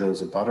want to hear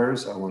those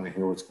abutters. I want to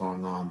hear what's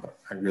going on, but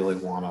I really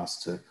want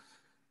us to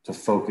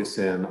focus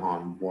in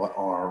on what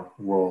our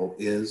role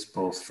is,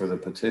 both for the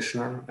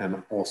petitioner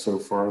and also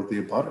for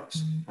the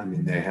abutters. I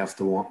mean,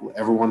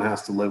 everyone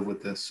has to live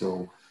with this.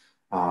 So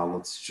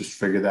let's just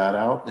figure that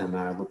out. And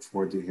I look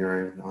forward to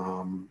hearing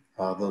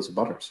those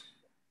abutters.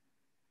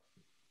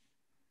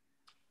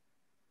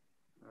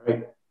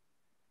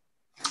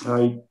 All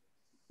right.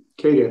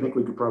 Katie, I think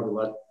we could probably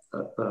let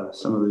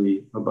some of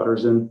the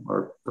abutters in,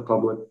 or the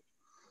public.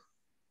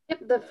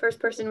 Yep, the first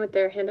person with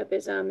their hand up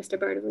is Mr.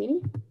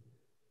 Bartolini.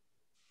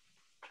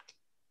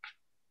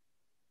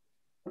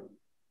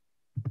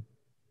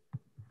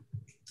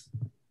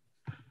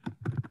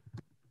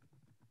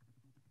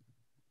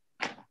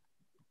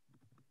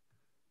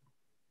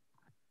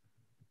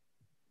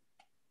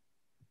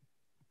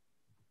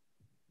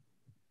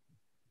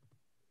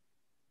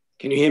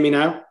 Can you hear me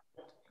now?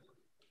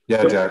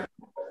 Yeah, Jack.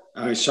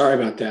 Sorry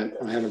about that.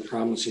 I'm having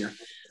problems here.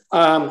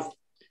 I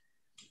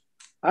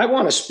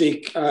want to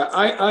speak.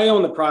 I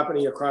own the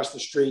property across the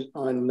street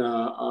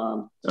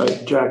on.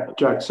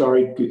 Jack,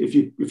 sorry,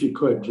 if you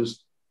could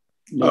just.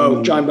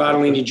 John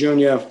Bartolini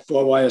Jr.,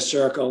 4 Wire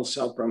Circle,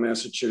 Southborough,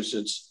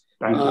 Massachusetts.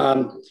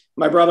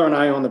 My brother and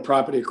I own the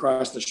property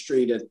across the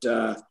street at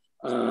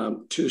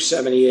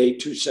 278,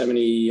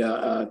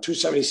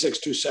 276,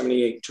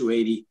 278,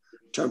 280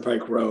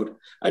 Turnpike Road.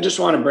 I just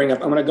want to bring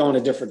up, I'm going to go in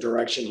a different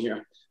direction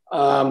here.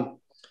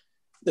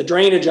 The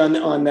drainage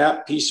on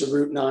that piece of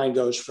Route 9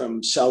 goes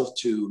from south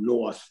to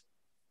north.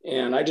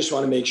 And I just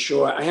want to make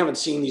sure, I haven't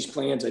seen these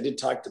plans. I did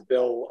talk to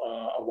Bill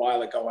a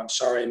while ago. I'm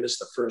sorry I missed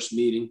the first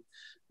meeting.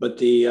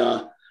 But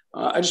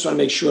I just want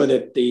to make sure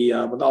that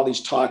with all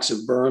these talks of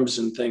berms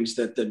and things,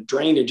 that the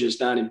drainage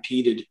is not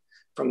impeded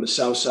from the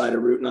south side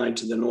of Route 9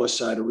 to the north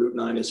side of Route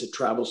 9 as it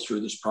travels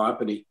through this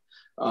property.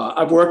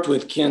 I've worked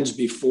with Kins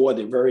before.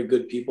 They're very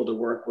good people to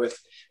work with.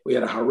 We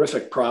had a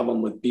horrific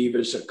problem with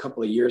beavers a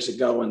couple of years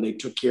ago, and they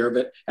took care of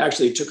it.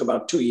 Actually, it took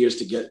about 2 years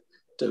to get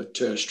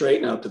to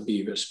straighten out the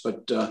beavers,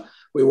 but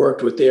we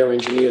worked with their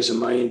engineers and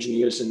my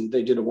engineers, and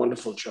they did a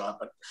wonderful job.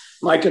 But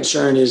my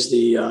concern is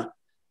the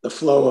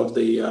flow of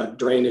the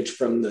drainage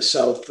from the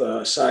south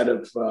side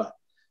of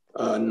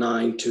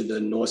 9 to the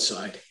north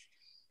side.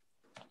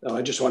 So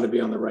I just want to be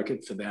on the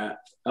record for that.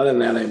 Other than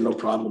that, I have no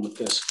problem with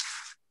this.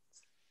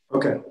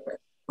 Okay.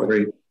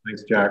 Great.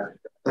 Thanks, Jack.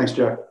 Thanks,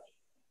 Jack.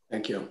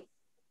 Thank you.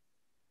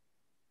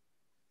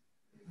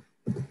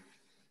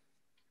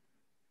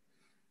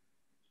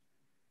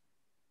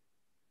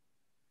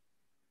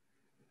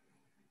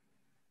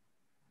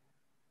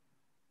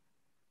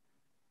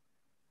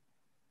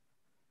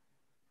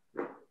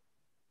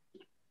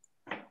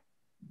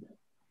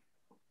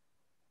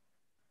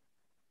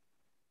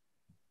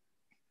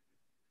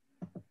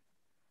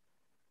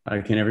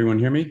 Can everyone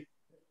hear me?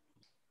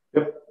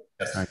 Yep.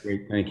 All right,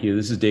 great, thank you.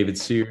 This is David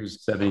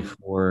Sears,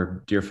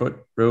 74 Deerfoot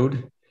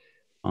Road.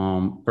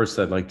 First,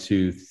 I'd like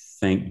to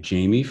thank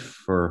Jamie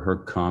for her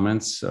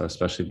comments,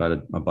 especially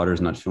about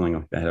abutters not feeling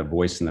like they had a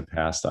voice in the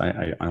past.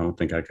 I don't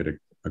think I could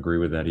agree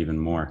with that even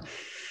more.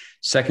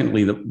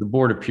 Secondly, the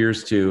board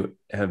appears to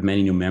have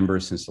many new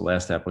members since the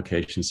last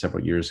application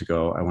several years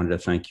ago. I wanted to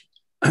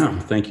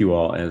thank you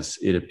all, as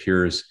it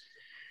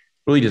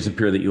really does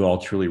appear that you all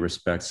truly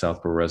respect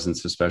Southborough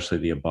residents, especially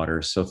the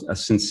abutters. So a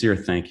sincere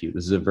thank you.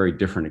 This is a very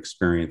different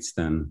experience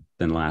than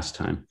last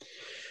time.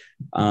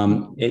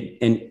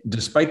 And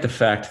despite the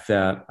fact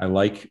that I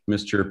like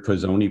Mr.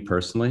 Pozzoni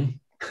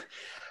personally,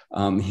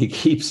 he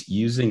keeps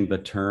using the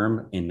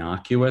term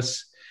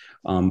innocuous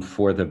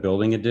for the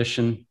building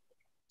addition.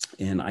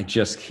 And I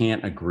just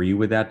can't agree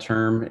with that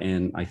term.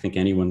 And I think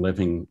anyone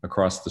living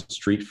across the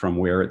street from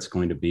where it's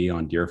going to be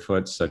on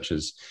Deerfoot, such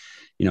as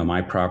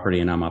my property,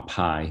 and I'm up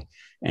high,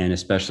 and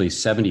especially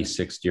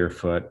 76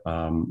 Deerfoot,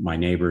 my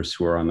neighbors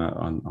who are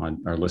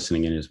are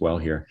listening in as well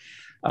here,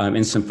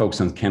 and some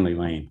folks on Kenley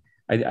Lane.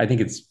 I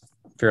think it's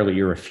fairly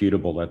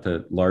irrefutable that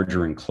the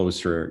larger and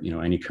closer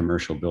any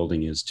commercial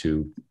building is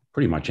to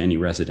pretty much any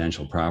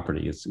residential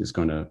property, it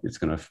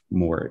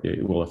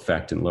will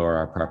affect and lower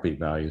our property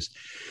values.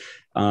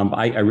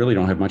 I really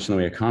don't have much in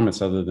the way of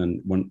comments, other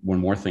than one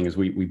more thing is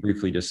we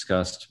briefly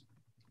discussed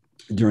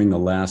during the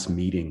last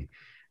meeting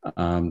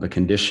the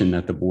condition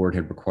that the board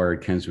had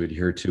required Kens to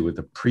adhere to with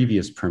the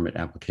previous permit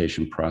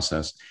application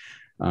process.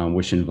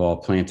 which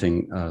involved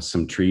planting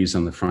some trees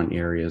on the front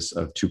areas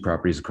of two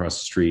properties across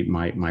the street,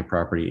 my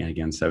property and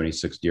again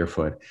 76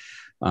 Deerfoot.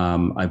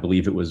 I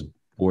believe it was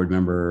board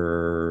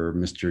member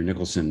Mr.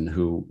 Nicholson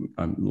who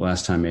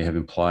last time may have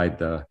implied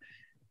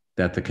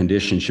that the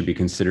condition should be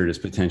considered as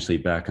potentially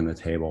back on the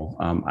table.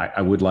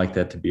 I would like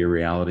that to be a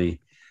reality.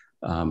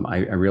 I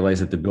realize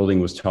that the building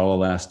was taller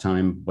last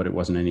time, but it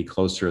wasn't any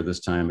closer this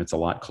time. It's a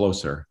lot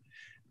closer,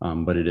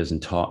 but it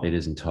isn't tall. It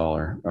isn't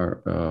taller.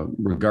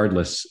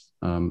 Regardless,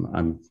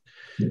 I'm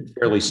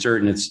fairly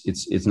certain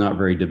it's not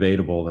very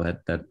debatable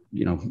that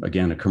you know,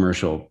 again, a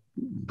commercial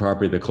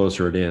property, the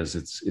closer it is,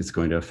 it's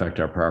going to affect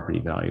our property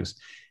values.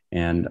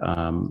 And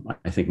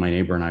I think my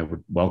neighbor and I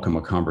would welcome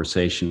a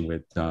conversation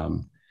with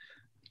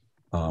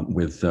Mr.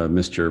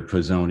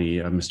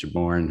 Pizzoni, Mr.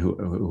 Bourne,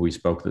 who we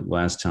spoke with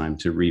last time,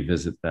 to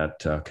revisit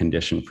that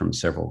condition from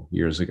several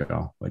years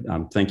ago. But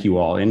thank you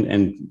all.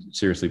 And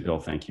seriously, Bill,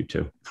 thank you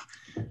too.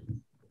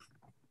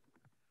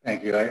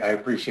 Thank you. I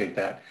appreciate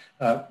that.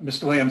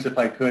 Mr. Williams, if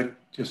I could,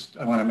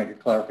 I want to make a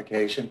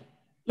clarification.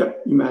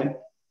 Yep, you may.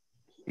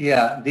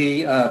 Yeah,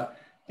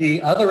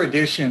 the other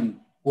addition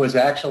was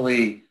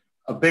actually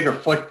a bigger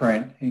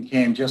footprint and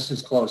came just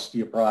as close to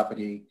your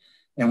property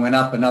and went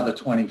up another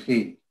 20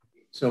 feet.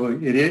 So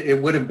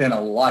it would have been a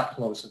lot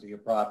closer to your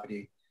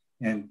property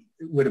and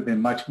it would have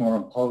been much more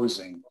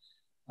imposing.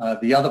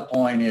 The other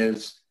point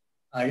is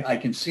I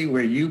can see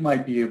where you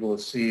might be able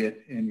to see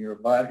it in your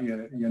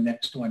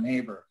next door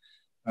neighbor.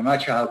 I'm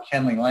not sure how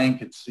Kenley Lane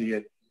could see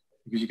it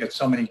because you got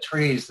so many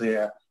trees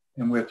there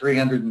and we're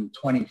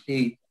 320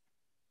 feet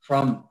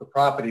from the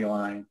property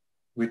line,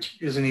 which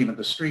isn't even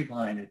the street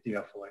line at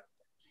Deerfoot.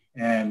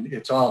 And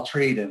it's all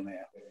treed in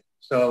there.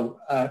 So,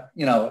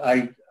 you know,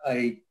 I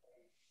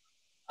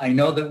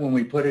know that when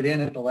we put it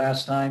in at the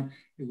last time,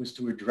 it was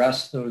to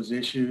address those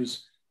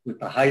issues with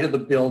the height of the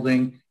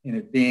building and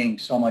it being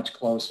so much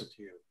closer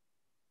to you.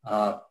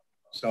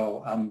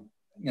 So I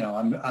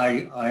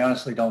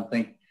honestly don't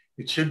think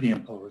it should be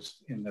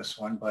imposed in this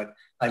one, but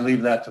I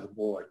leave that to the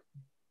board.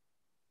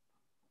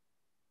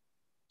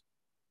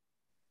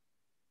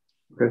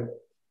 Okay.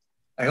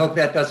 I hope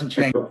that doesn't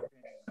change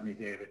me,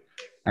 David.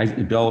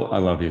 Bill, I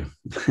love you.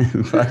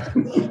 But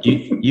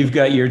you've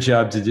got your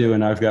job to do,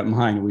 and I've got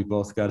mine. We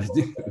both got to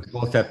do. We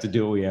both have to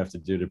do what we have to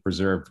do to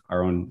preserve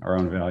our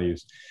own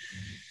values.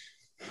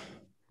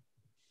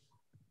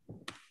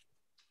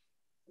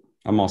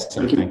 I'm all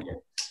set. Thank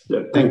you.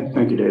 Yeah,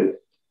 thank you, David.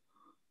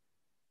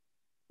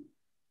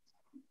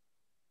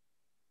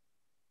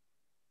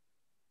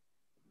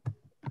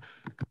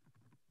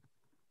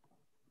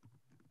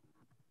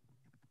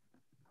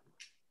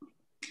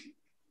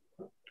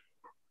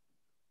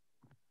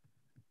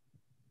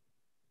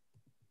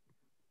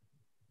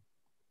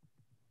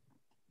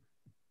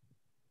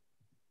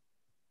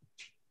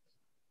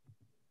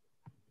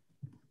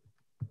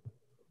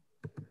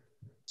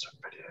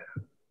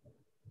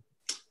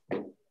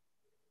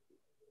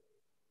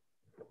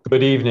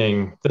 Good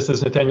evening. This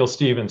is Nathaniel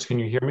Stevens. Can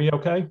you hear me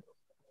okay?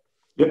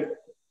 Yep.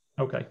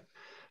 Okay.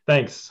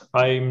 Thanks.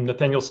 I'm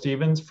Nathaniel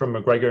Stevens from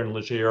McGregor and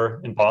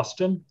Leger in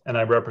Boston, and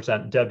I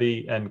represent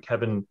Debbie and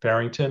Kevin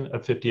Farrington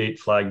of 58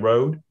 Flag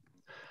Road.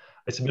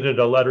 I submitted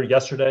a letter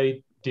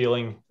yesterday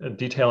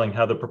detailing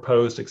how the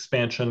proposed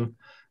expansion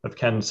of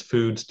Ken's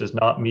Foods does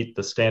not meet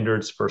the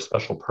standards for a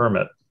special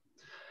permit.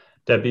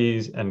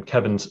 Debbie's and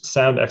Kevin's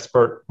sound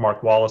expert,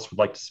 Mark Wallace, would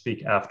like to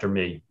speak after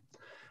me.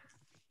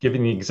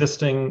 Given the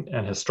existing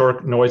and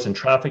historic noise and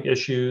traffic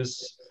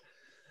issues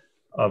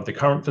of the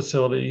current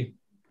facility,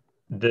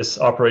 this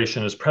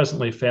operation is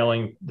presently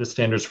failing the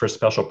standards for a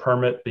special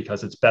permit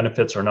because its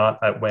benefits are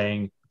not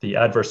outweighing the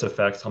adverse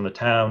effects on the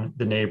town,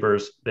 the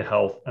neighbors, the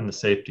health, and the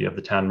safety of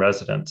the town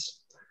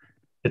residents.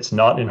 It's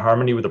not in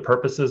harmony with the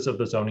purposes of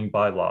the zoning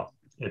bylaw.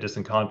 It is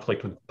in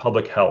conflict with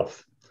public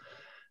health.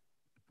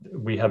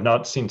 We have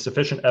not seen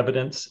sufficient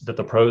evidence that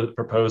the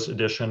proposed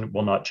addition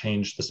will not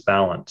change this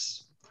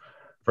balance.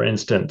 For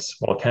instance,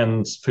 while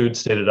Ken's Food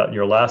stated at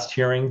your last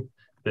hearing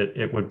that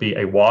it would be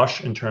a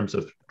wash in terms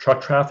of truck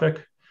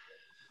traffic,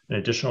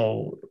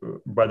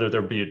 whether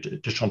there be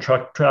additional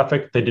truck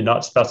traffic, they did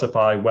not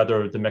specify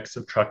whether the mix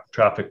of truck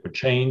traffic would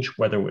change,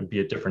 whether it would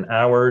be at different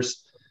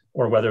hours,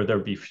 or whether there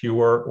would be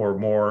fewer or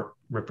more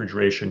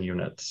refrigeration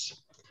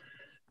units.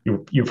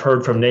 You've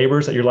heard from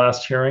neighbors at your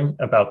last hearing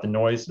about the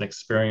noise and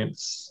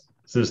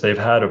experiences they've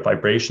had of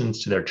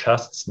vibrations to their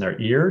chests and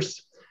their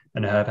ears,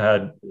 and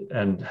have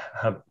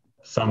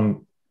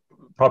some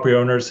property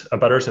owners,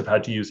 abutters, have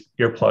had to use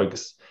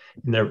earplugs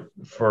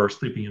for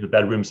sleeping in the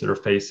bedrooms that are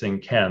facing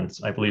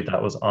Ken's. I believe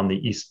that was on the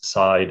east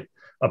side,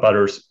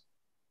 abutters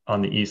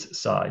on the east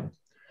side.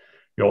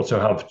 You also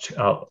have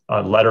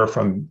a letter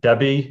from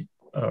Debbie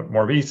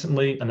more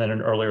recently, and then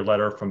an earlier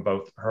letter from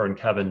both her and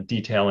Kevin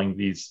detailing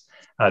these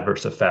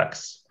adverse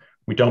effects.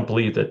 We don't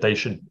believe that they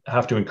should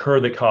have to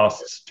incur the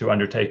costs to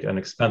undertake an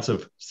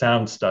expensive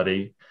sound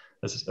study,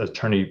 as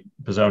Attorney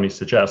Pizzoni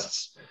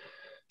suggests,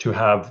 to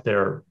have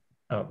their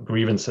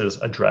grievances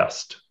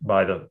addressed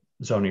by the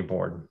zoning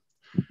board.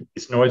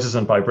 These noises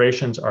and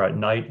vibrations are at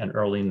night and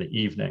early in the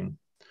evening.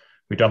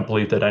 We don't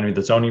believe that any of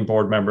the zoning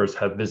board members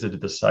have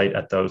visited the site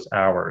at those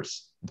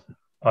hours,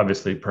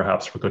 obviously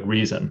perhaps for good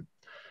reason,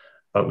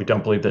 but we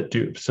don't believe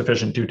that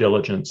sufficient due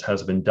diligence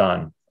has been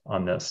done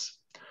on this.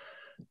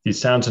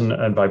 These sounds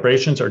and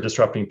vibrations are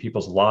disrupting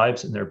people's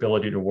lives and their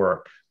ability to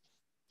work.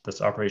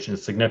 This operation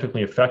is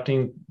significantly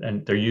affecting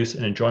their use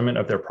and enjoyment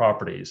of their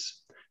properties.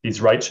 These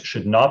rights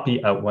should not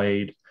be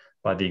outweighed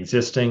by the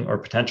existing or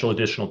potential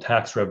additional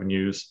tax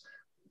revenues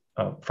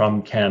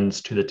from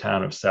Ken's to the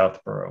town of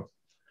Southborough.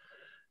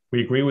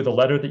 We agree with the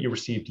letter that you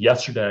received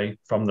yesterday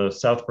from the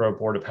Southborough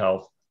Board of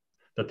Health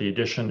that the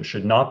addition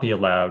should not be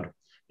allowed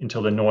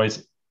until the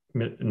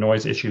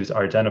noise issues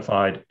are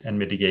identified and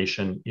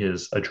mitigation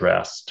is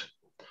addressed.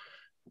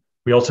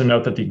 We also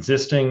note that the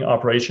existing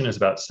operation is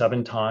about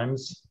 7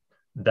 times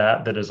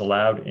that is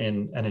allowed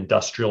in an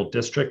industrial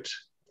district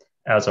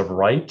as of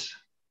right.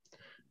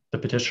 The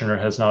petitioner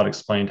has not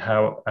explained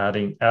how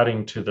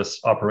adding to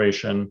this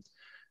operation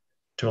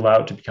to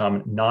allow it to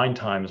become 9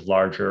 times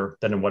larger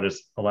than what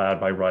is allowed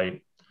by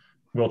right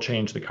will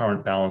change the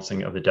current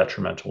balancing of the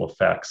detrimental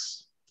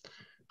effects.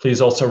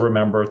 Please also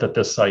remember that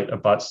this site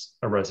abuts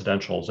a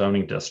residential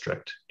zoning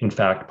district. In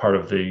fact, part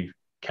of the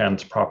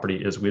Ken's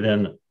property is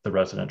within the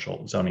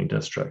residential zoning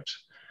district.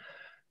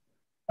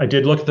 I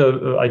did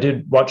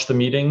watch the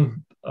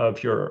meeting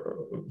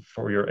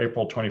for your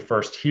April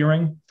 21st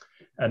hearing,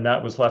 and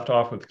that was left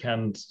off with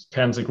Ken's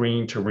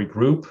agreeing to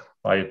regroup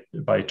by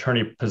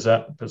Attorney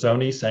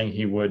Pizzoni saying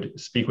he would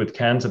speak with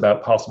Ken's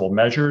about possible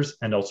measures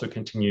and also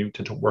continue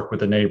to work with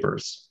the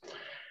neighbors.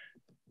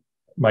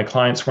 My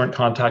clients weren't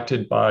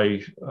contacted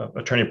by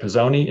Attorney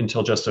Pizzoni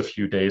until just a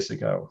few days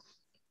ago.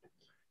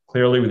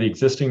 Clearly, with the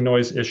existing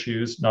noise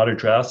issues not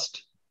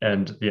addressed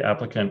and the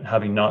applicant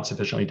having not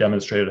sufficiently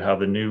demonstrated how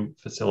the new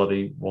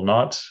facility will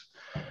not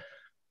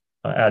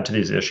add to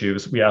these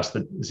issues, we ask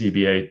the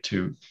ZBA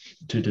to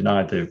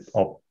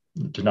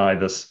deny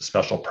this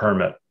special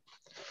permit.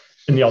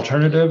 In the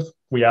alternative,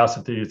 we ask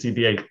that the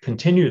ZBA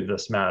continue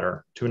this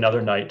matter to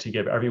another night to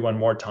give everyone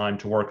more time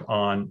to work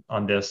on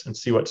this and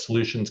see what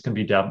solutions can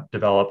be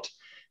developed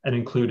and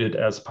included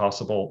as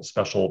possible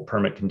special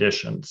permit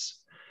conditions.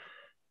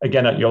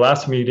 Again, at your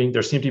last meeting,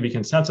 there seemed to be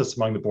consensus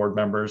among the board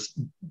members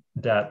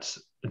that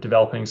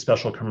developing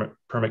special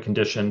permit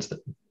conditions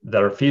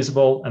that are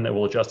feasible and that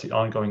will address the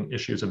ongoing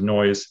issues of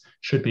noise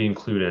should be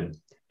included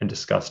and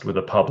discussed with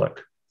the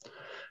public.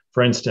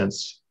 For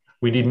instance,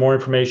 we need more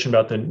information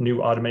about the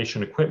new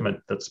automation equipment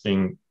that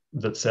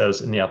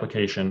says in the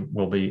application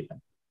will be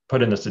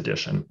put in this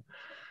addition.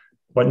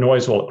 What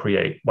noise will it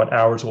create? What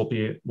hours will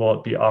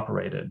it be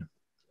operated?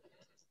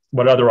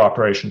 What other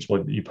operations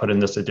will you put in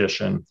this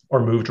addition or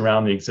moved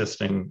around the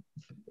existing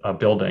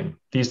building?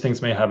 These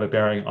things may have a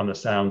bearing on the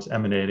sounds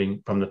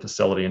emanating from the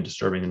facility and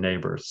disturbing the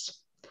neighbors.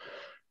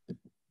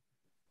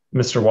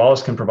 Mr.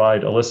 Wallace can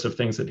provide a list of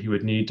things that he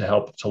would need to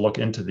help to look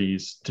into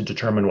these to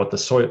determine what the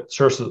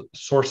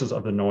sources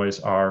of the noise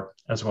are,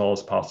 as well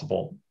as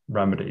possible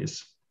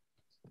remedies.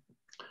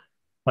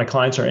 My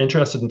clients are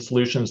interested in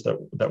solutions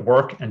that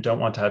work and don't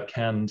want to have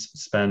Ken's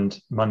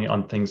spend money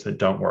on things that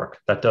don't work.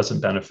 That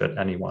doesn't benefit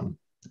anyone.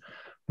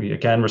 We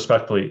again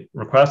respectfully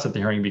request that the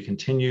hearing be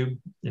continued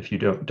if you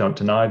don't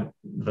deny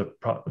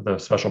the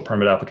special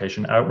permit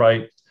application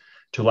outright,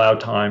 to allow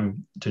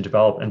time to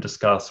develop and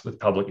discuss with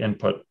public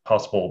input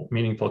possible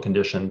meaningful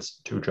conditions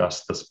to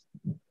address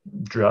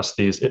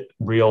these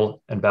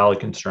real and valid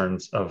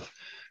concerns of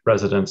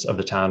residents of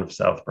the town of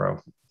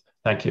Southborough.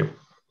 Thank you.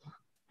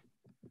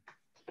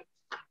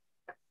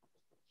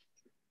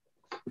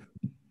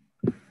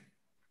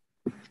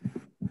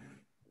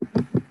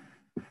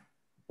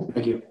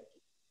 Thank you.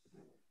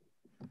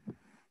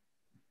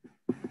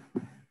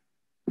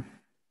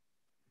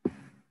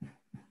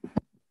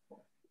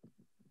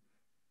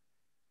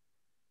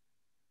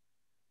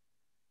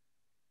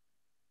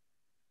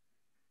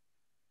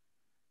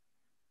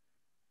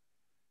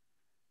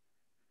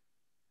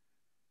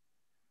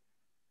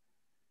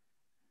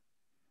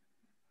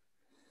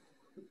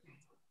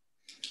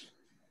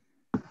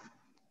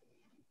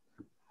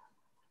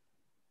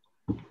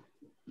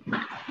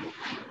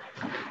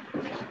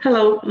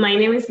 Hello, my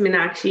name is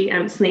Meenakshi.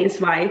 I'm Snane's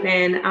wife,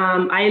 and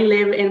I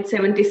live in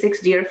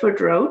 76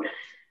 Deerfoot Road.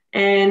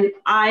 And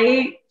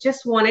I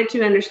just wanted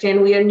to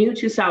understand, we are new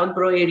to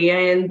Southborough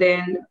area, and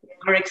then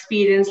our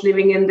experience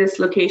living in this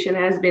location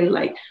has been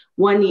like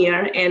 1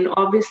 year. And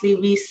obviously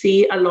we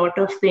see a lot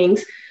of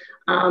things.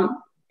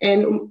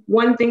 And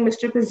one thing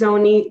Mr.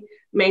 Pizzoni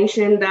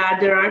mentioned that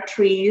there are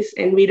trees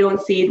and we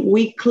don't see it.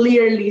 We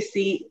clearly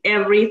see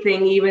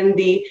everything, even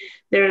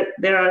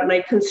there are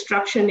like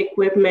construction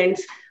equipment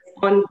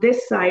on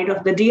this side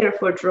of the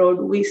Deerfoot Road.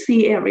 We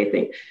see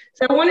everything.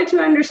 So I wanted to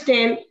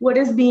understand what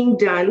is being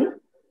done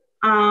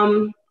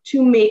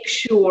to make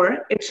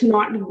sure it's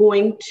not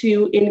going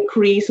to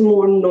increase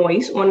more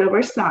noise on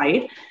our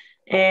side.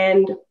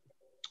 And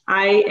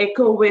I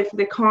echo with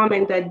the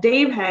comment that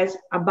Dave has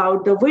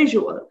about the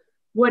visual.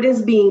 What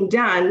is being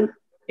done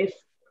if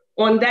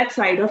on that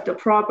side of the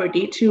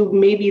property to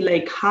maybe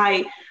like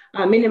high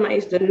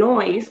minimize the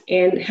noise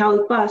and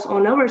help us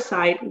on our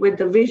side with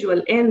the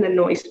visual and the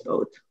noise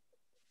both.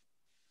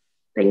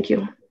 Thank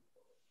you.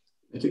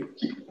 Thank you.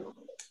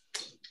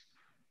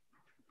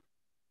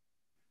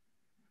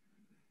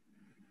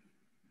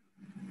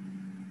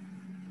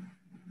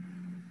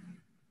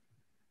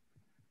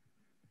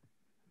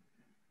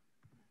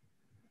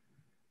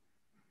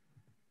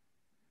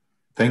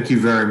 Thank you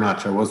very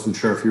much. I wasn't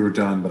sure if you were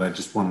done, but I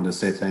just wanted to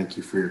say thank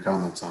you for your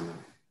comments on that.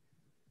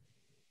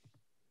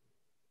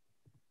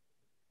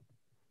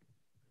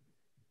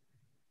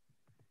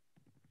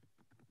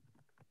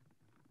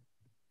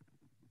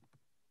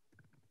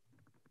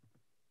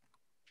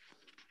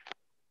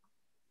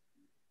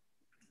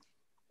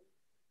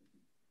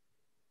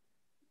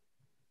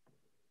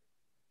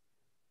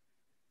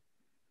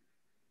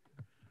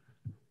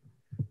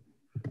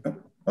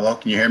 Hello,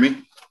 can you hear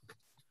me?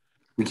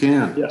 We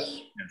can. Yes.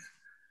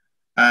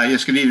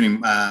 Yes, good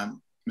evening,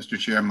 Mr.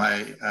 Chair.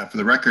 For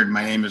the record,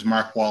 my name is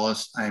Mark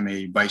Wallace. I'm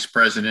a vice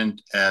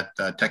president at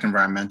Tech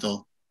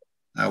Environmental.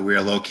 We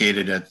are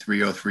located at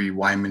 303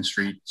 Wyman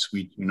Street,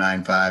 Suite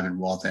 295 in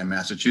Waltham,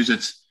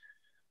 Massachusetts.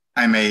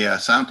 I'm a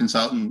sound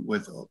consultant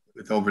with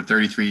over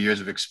 33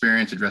 years of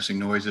experience addressing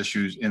noise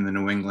issues in the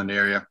New England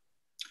area.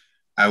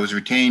 I was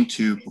retained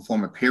to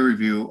perform a peer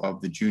review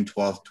of the June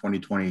 12th,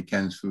 2020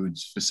 Ken's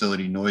Foods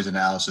facility noise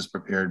analysis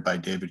prepared by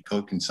David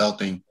Coate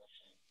Consulting,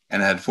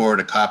 and I had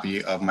forwarded a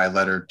copy of my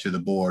letter to the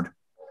board.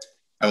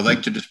 I would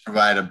like to just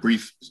provide a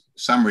brief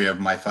summary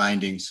of my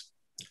findings.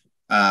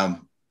 The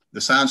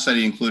sound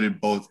study included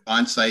both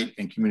on-site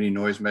and community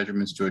noise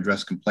measurements to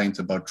address complaints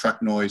about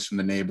truck noise from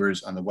the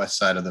neighbors on the west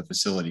side of the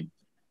facility.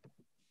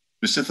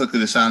 Specifically,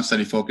 the sound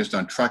study focused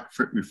on truck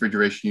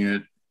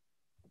refrigeration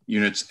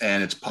units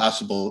and its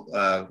possible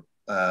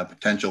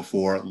potential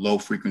for low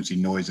frequency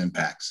noise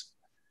impacts.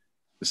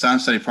 The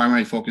sound study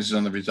primarily focuses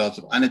on the results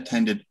of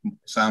unattended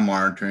sound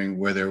monitoring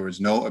where there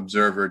was no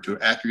observer to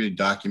accurately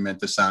document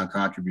the sound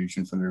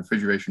contribution from the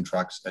refrigeration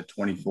trucks at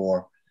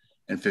 24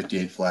 and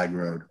 58 Flag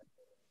Road.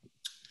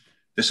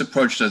 This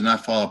approach does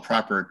not follow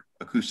proper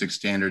acoustic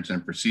standards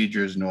and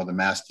procedures, nor the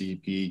Mass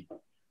DEP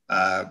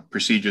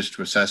procedures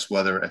to assess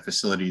whether a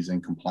facility is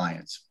in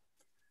compliance.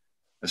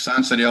 The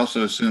sound study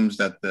also assumes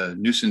that the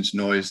nuisance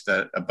noise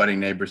that abutting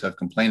neighbors have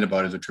complained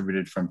about is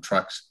attributed from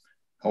trucks.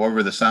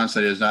 However, the sound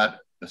study does not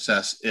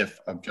assess if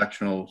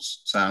objectionable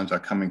sounds are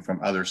coming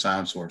from other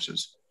sound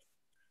sources.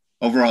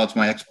 Overall, it's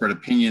my expert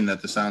opinion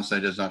that the sound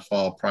study does not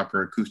follow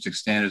proper acoustic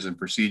standards and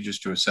procedures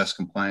to assess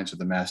compliance with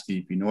the Mass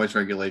DEP noise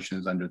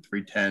regulations under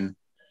 310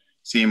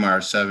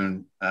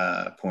 CMR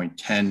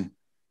 7.10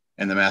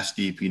 and the Mass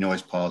DEP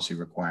noise policy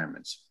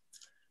requirements.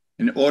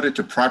 In order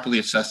to properly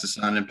assess the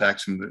sound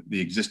impacts from the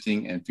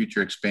existing and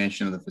future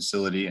expansion of the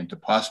facility and to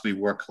possibly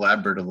work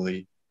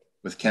collaboratively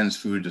with Ken's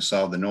Food to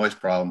solve the noise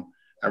problem,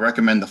 I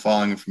recommend the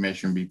following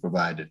information be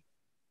provided.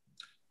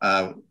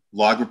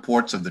 Log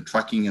reports of the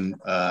trucking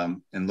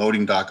and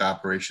loading dock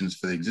operations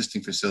for the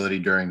existing facility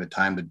during the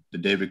time that the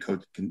David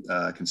Coate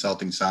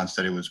Consulting sound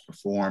study was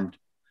performed.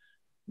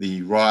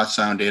 The raw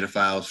sound data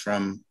files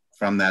from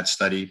that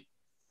study.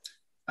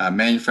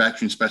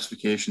 Manufacturing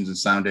specifications and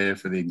sound data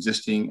for the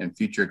existing and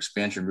future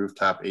expansion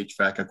rooftop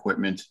HVAC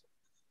equipment.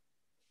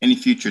 Any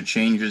future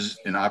changes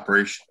in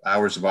operation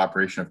hours of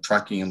operation of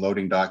trucking and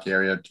loading dock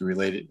area to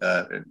related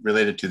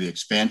to the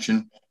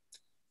expansion,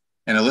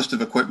 and a list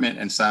of equipment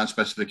and sound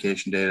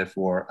specification data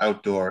for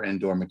outdoor,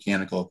 indoor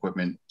mechanical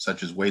equipment,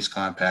 such as waste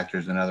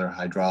compactors and other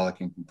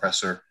hydraulic and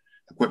compressor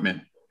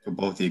equipment for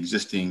both the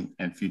existing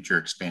and future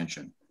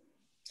expansion.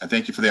 I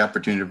thank you for the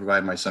opportunity to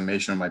provide my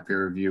summation of my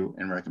peer review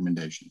and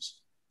recommendations.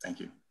 Thank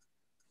you.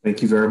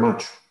 Thank you very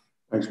much.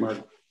 Thanks,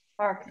 Mark.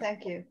 Mark,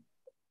 thank you.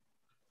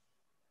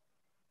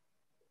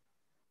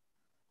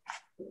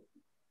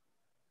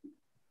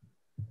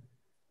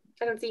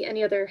 I don't see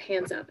any other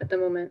hands up at the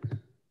moment.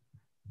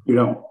 You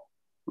don't?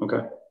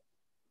 Okay.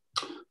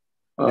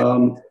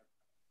 All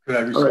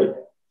right.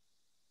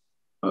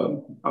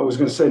 I was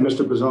going to say,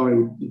 Mr.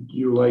 Bozzoni, would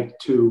you like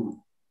to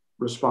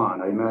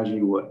respond? I imagine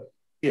you would.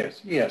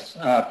 Yes.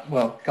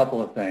 Well, a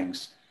couple of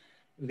things.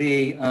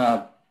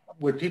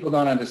 What people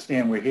don't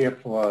understand, we're here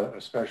for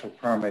a special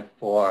permit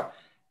for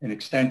an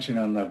extension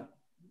on the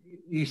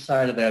east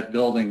side of that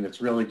building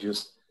that's really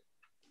just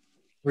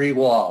 3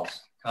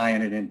 walls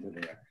tying it into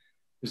there.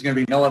 There's going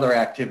to be no other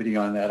activity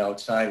on that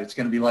outside. It's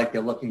going to be like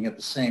they're looking at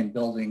the same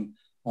building,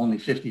 only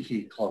 50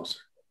 feet closer,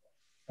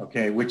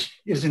 okay, which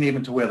isn't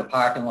even to where the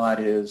parking lot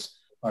is,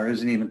 or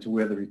isn't even to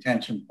where the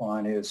retention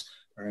pond is,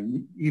 or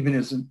even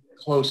isn't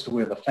close to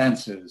where the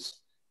fence is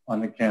on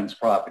the Ken's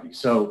property.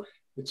 So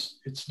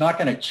it's not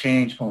going to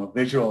change from a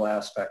visual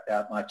aspect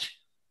that much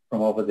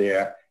from over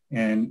there.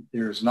 And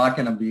there's not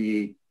going to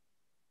be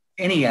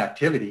any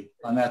activity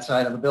on that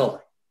side of the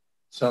building.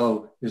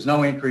 So there's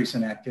no increase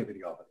in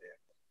activity over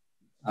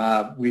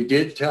there. We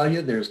did tell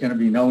you there's going to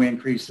be no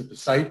increase at the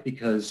site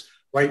because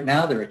right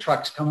now there are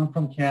trucks coming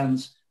from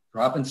Ken's,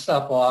 dropping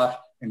stuff off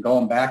and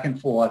going back and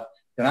forth.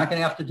 They're not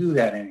going to have to do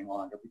that any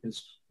longer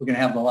because we're going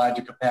to have the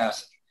larger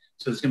capacity.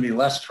 So there's going to be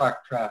less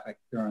truck traffic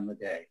during the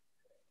day.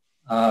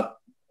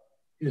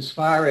 as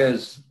far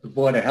as the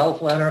Board of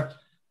Health letter,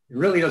 it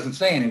really doesn't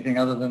say anything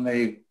other than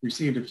they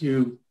received a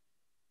few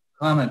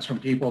comments from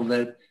people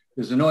that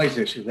there's a noise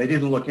issue. They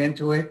didn't look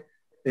into it.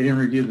 They didn't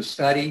review the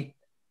study.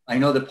 I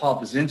know that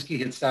Paul Pazinski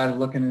had started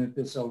looking at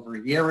this over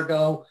a year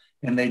ago,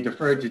 and they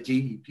deferred to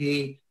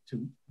DEP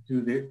to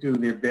do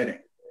their bidding,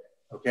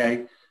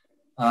 okay?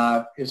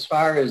 As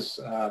far as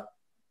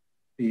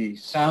the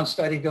sound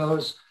study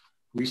goes,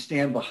 we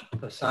stand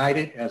beside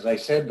it. As I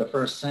said, the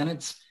first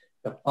sentence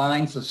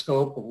defines the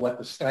scope of what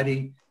the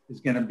study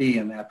is going to be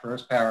in that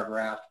first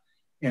paragraph.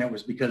 And it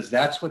was because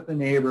that's what the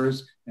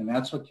neighbors and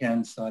that's what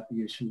Ken's thought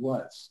the issue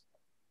was.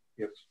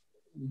 If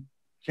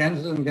Ken's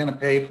isn't going to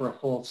pay for a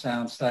full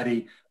sound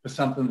study for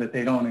something that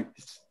they don't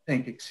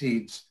think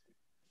exceeds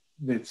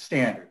the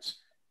standards.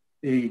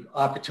 The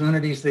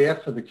opportunities there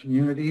for the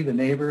community, the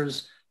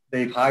neighbors,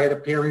 they've hired a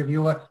peer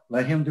reviewer,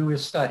 let him do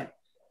his study.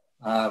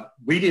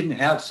 We didn't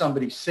have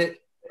somebody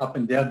sit up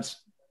in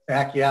Deb's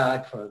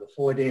backyard for the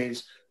 4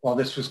 days while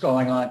this was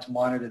going on to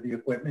monitor the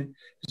equipment,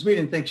 because we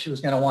didn't think she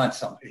was going to want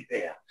somebody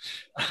there.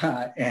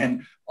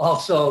 And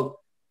also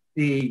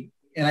and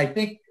I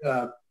think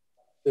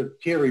the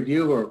peer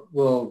reviewer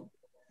will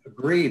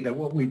agree that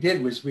what we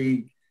did was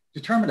we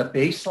determined a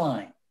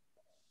baseline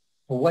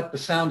for what the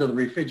sound of the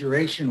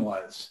refrigeration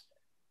was.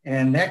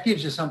 And that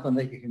gives you something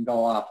that you can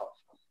go off of.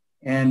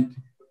 And,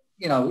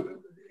 you know,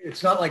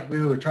 it's not like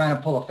we were trying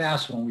to pull a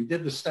fast one. We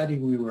did the study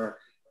we were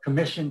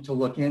commissioned to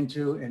look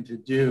into and to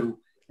do,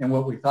 and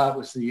what we thought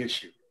was the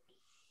issue.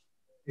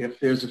 If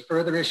there's a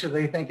further issue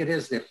they think it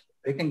is, if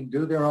they can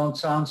do their own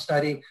sound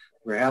study,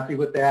 we're happy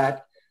with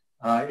that.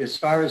 As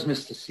far as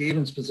Mr.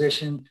 Stevens'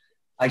 position,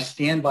 I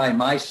stand by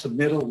my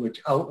submittal,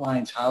 which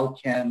outlines how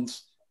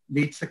Ken's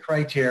meets the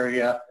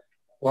criteria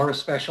for a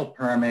special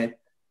permit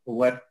for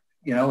what,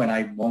 you know, and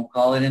I won't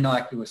call it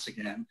innocuous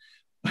again,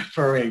 but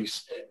for an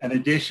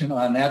addition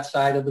on that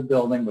side of the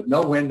building with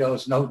no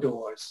windows, no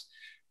doors,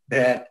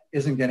 that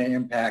isn't going to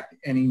impact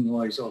any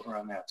noise over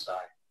on that side.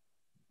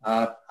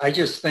 I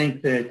just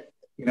think that,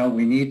 you know,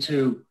 we need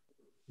to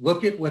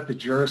look at what the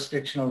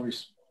jurisdictional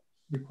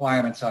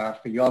requirements are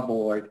for your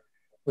board,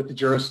 what the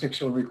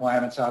jurisdictional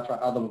requirements are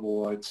for other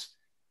boards.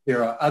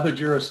 There are other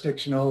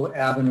jurisdictional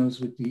avenues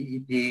with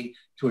DEP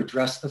to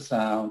address the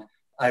sound.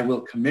 I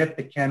will commit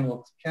that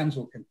Ken's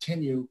will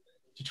continue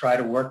to try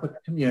to work with the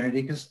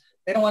community, because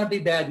they don't want to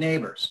be bad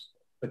neighbors,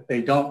 but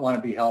they don't want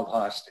to be held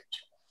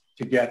hostage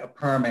to get a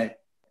permit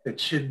that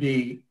should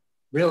be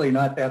really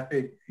not that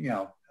big. You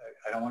know,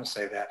 I don't want to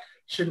say that,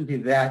 shouldn't be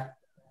that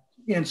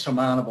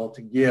insurmountable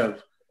to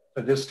give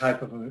for this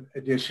type of an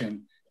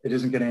addition that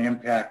isn't going to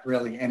impact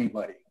really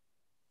anybody.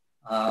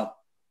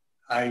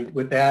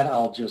 With that,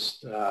 I'll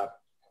just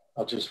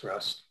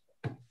rest.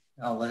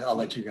 I'll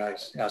let you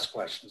guys ask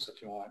questions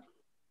if you want.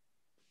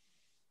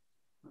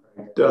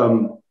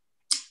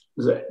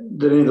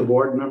 Did any of the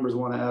board members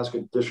want to ask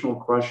additional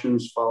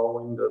questions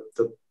following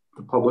the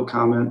public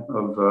comment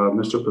of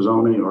Mr.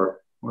 Pizzoni,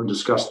 or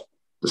discuss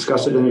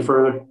it any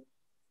further?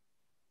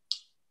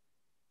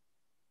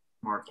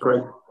 Mark,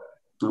 Craig?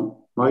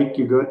 No. Mike,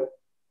 you good?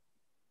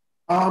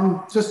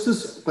 Just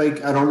as,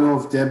 like, I don't know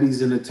if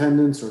Debbie's in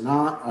attendance or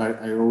not.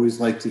 I always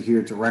like to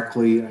hear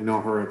directly. I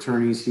know her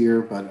attorney's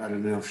here, but I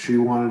don't know if she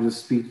wanted to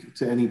speak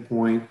to any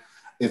point.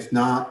 If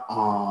not,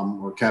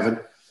 or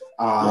Kevin,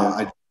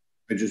 I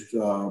just,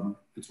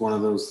 it's one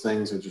of those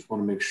things. I just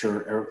want to make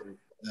sure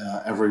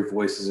every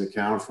voice is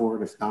accounted for.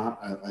 And if not,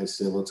 I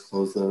say let's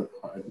close the,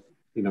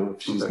 you know,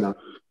 if she's not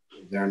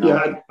there.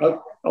 Yeah,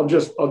 I'll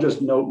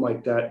just note,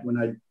 Mike, that when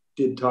I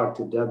did talk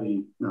to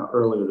Debbie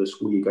earlier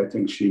this week, I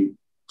think she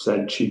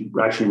said she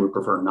actually would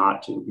prefer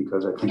not to,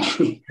 because I think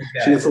she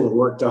gets a little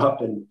worked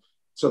up, and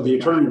so the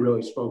attorney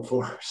really spoke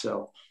for her.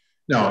 So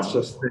no, it's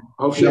just,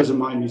 I hope she doesn't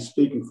mind me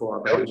speaking for her,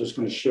 but I'm just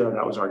going to share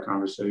that was our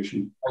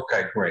conversation.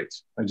 Okay, great.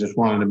 I just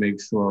wanted to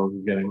make sure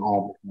we're getting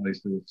all the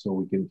voices so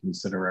we can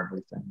consider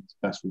everything as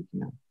best we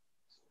can.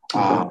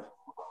 Okay.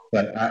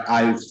 But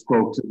I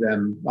spoke to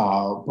them,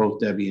 both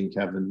Debbie and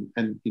Kevin,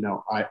 and you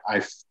know, I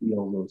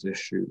feel those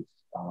issues,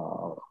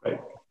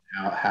 right,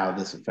 how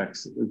this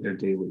affects their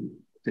daily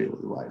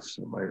life.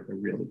 So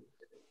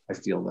I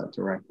feel that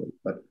directly.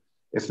 But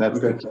if that's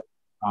the case,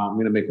 I'm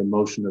going to make a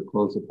motion to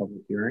close the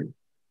public hearing.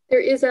 There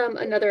is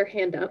another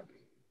hand up.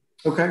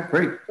 Okay,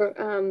 great.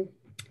 From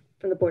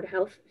the Board of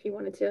Health, if you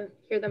wanted to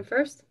hear them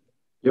first.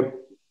 Yep,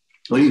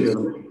 please.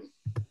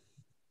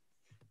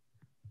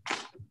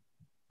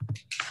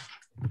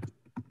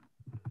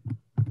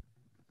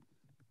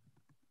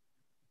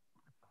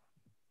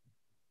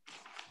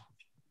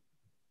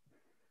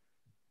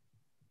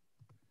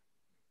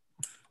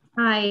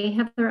 Hi,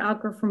 Heather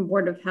Alker from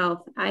Board of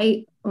Health.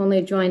 I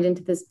only joined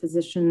into this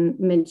position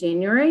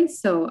mid-January,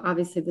 so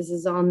obviously this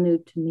is all new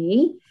to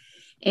me.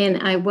 And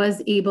I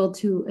was able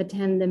to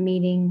attend the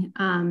meeting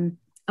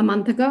a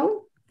month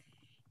ago.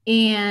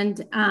 And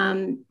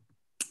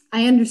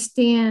I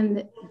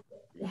understand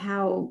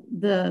how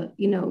the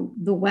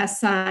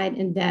west side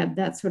and Deb,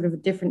 that's sort of a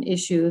different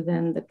issue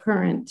than the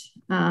current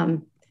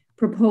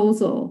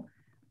proposal.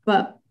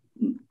 But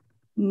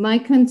my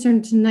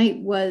concern tonight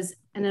was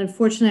And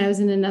unfortunately, I was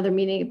in another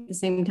meeting at the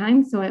same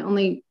time, so I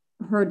only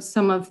heard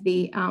some of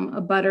the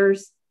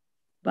abutters,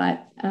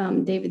 but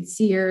David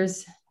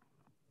Sears,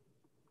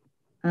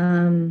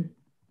 there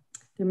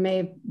may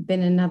have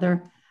been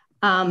another.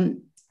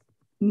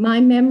 My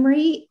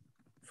memory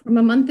from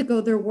a month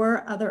ago, there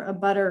were other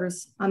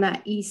abutters on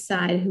that east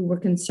side who were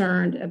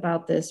concerned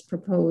about this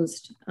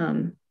proposed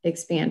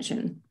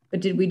expansion. But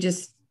did we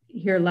just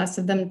hear less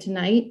of them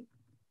tonight?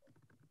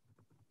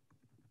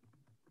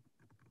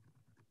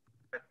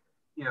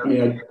 You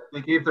know,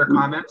 they gave their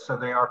comments, so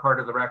they are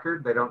part of the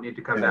record. They don't need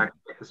to come back and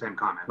make the same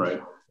comments.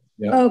 Right.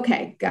 Yeah.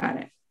 Okay, got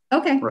it.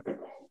 Okay. Right.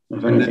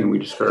 If anything, we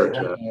just heard.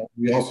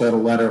 We also had a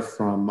letter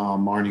from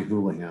Marnie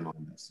Houlihan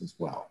on this as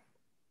well.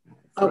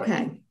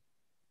 Okay.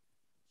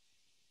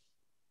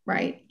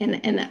 Right.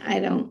 And I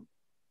don't,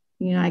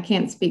 you know, I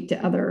can't speak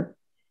to other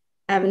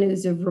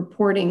avenues of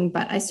reporting,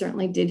 but I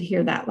certainly did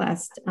hear that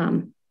last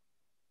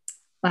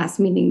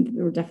meeting.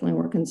 There definitely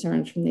were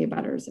concerns from the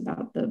abutters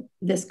about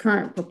this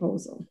current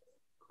proposal.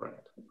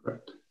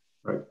 Correct.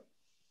 Right.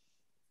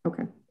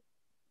 Okay.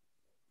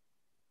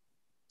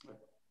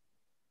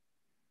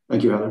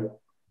 Thank you, Heather.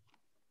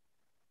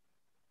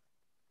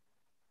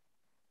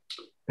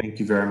 Thank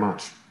you very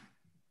much.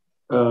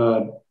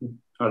 Are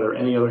there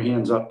any other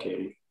hands up,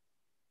 Katie?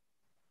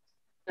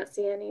 Not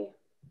see any.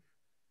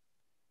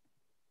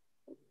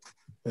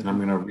 Then I'm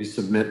going to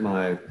resubmit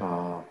my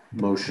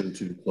motion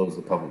to close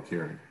the public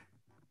hearing.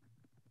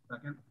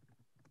 Second.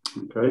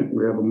 Okay,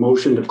 we have a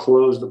motion to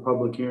close the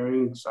public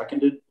hearing.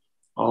 Seconded.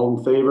 All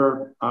in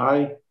favor?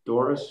 Aye.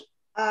 Doris?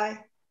 Aye.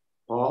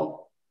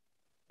 Paul?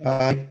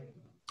 Aye.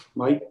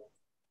 Mike?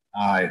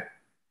 Aye.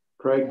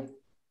 Craig?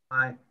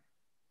 Aye.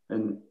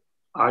 And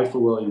aye for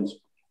Williams.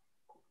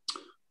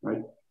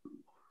 Right.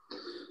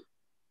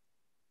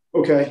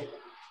 Okay.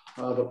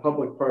 The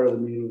public part of the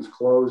meeting is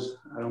closed.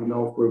 I don't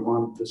know if we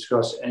want to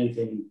discuss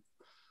anything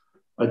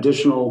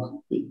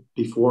additional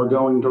before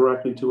going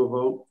directly to a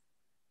vote.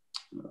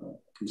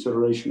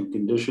 Consideration of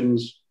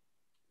conditions,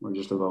 or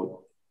just a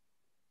vote?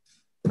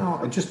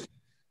 No,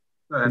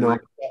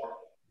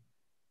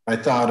 I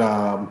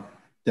thought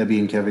Debbie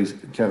and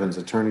Kevin's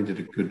attorney did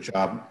a good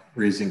job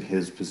raising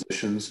his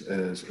positions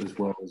as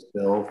well as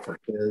Bill for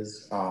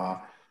his,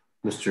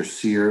 Mr.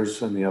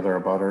 Sears and the other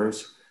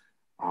abutters.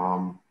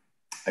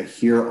 I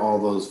hear all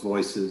those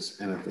voices,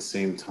 and at the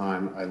same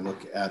time, I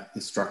look at the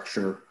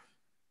structure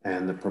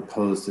and the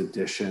proposed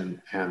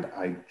addition, and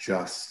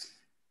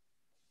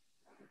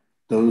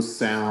those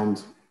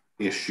sound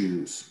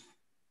issues,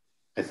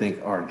 I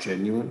think, are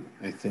genuine.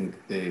 I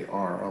think they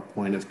are a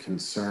point of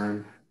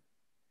concern.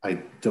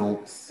 I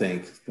don't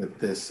think that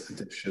this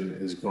addition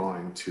is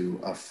going to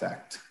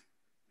affect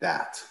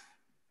that.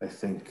 I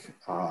think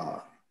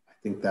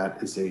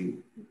that is a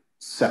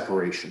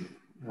separation.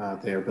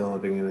 They are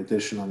building an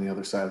addition on the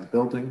other side of the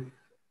building.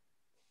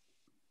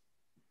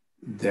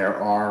 There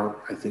are,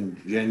 I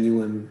think,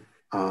 genuine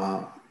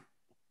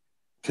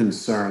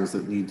concerns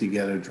that need to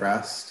get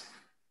addressed,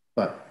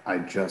 but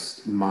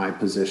my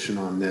position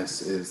on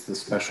this is the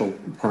special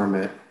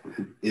permit.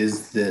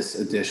 Is this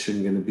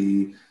addition going to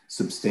be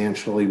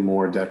substantially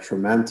more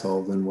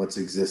detrimental than what's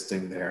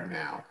existing there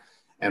now?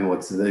 And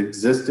what's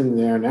existing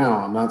there now,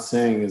 I'm not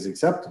saying is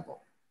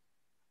acceptable.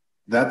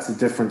 That's a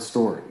different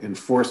story.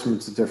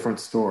 Enforcement's a different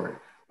story.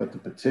 But the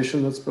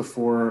petition that's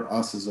before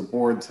us as a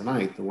board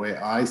tonight, the way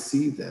I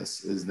see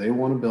this is they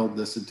want to build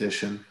this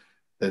addition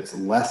that's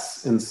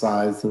less in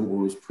size than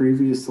what was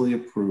previously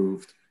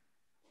approved.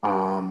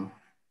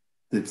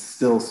 It's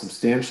still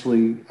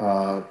substantially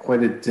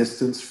quite a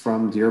distance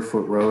from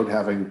Deerfoot Road,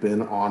 having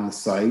been on the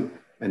site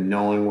and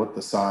knowing what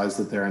the size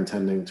that they're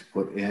intending to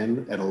put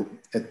in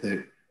at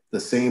the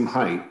same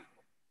height.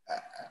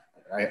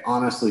 I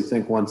honestly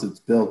think once it's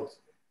built,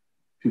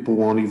 people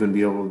won't even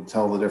be able to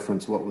tell the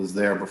difference what was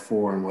there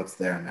before and what's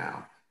there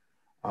now.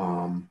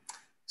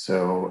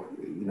 So,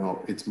 you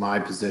know, it's my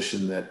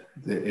position that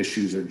the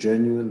issues are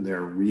genuine,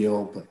 they're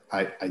real, but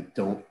I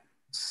don't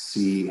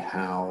see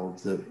how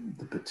the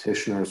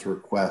petitioner's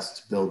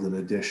request to build an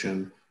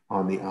addition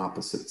on the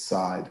opposite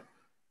side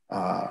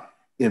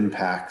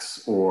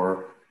impacts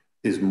or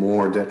is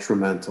more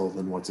detrimental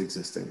than what's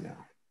existing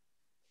now.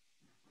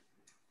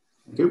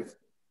 Thank you.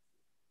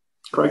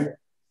 Craig?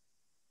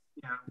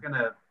 Yeah, I'm going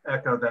to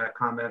echo that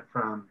comment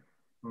from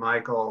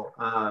Michael.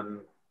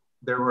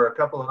 There were a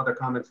couple of other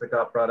comments that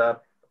got brought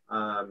up,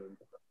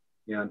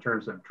 you know, in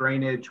terms of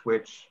drainage,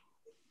 which,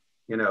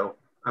 you know,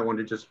 I want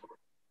to just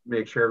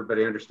make sure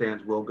everybody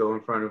understands we'll go in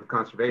front of the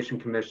Conservation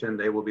Commission.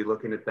 They will be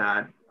looking at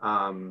that.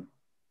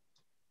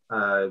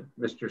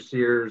 Mr.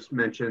 Sears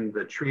mentioned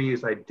the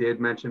trees. I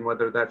did mention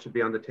whether that should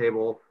be on the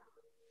table.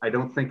 I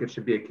don't think it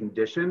should be a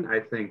condition. I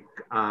think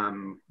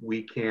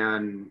we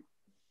can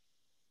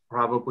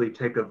probably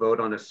take a vote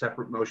on a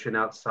separate motion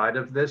outside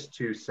of this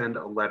to send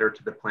a letter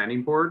to the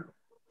planning board,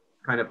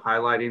 kind of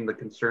highlighting the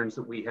concerns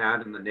that we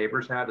had and the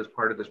neighbors had as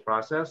part of this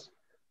process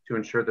to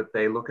ensure that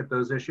they look at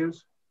those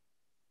issues.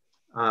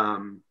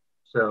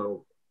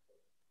 So,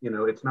 you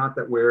know, it's not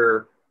that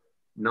we're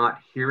not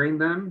hearing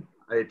them.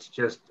 It's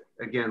just,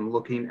 again,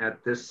 looking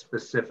at this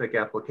specific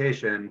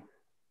application,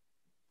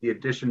 the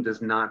addition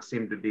does not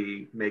seem to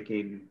be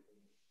making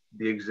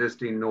the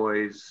existing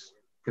noise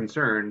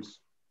concerns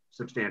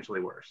substantially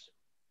worse.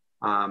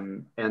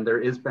 And there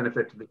is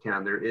benefit to the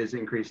town. There is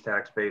increased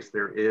tax base.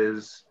 There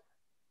is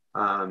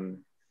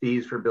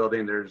fees for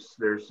building.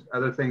 There's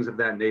other things of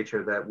that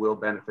nature that will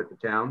benefit the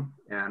town.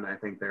 And I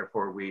think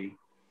therefore we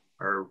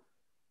are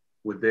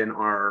within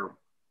our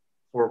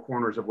four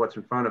corners of what's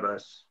in front of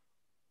us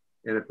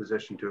in a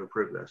position to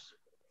approve this.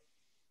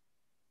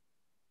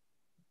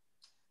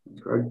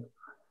 Greg,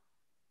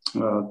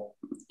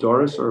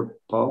 Doris or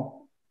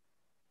Paul?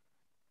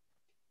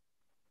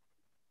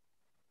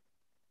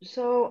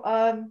 So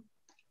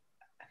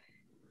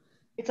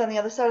it's on the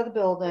other side of the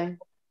building.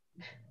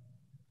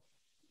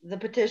 The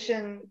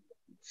petition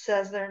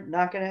says they're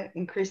not going to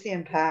increase the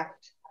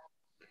impact,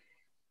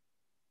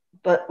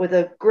 but with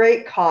a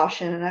great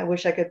caution, and I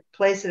wish I could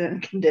place it in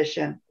a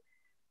condition,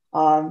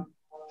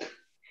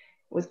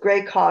 with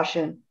great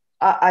caution.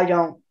 I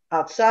don't,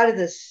 outside of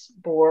this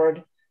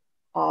board,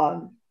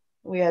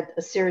 we had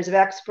a series of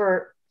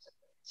experts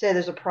say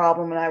there's a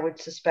problem, and I would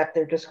suspect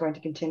they're just going to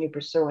continue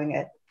pursuing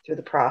it through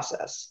the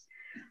process.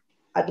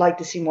 I'd like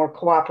to see more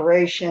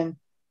cooperation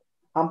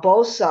on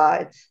both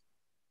sides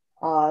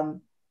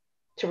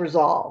to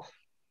resolve,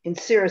 in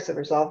serious to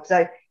resolve,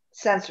 because I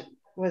sense,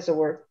 what's the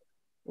word,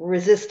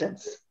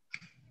 resistance.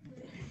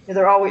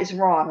 They're always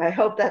wrong. I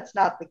hope that's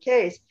not the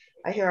case.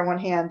 I hear on one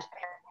hand,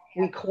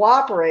 we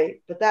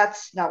cooperate, but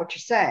that's not what you're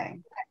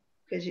saying,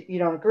 because you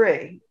don't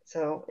agree.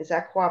 So is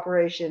that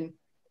cooperation?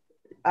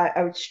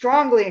 I would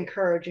strongly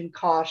encourage and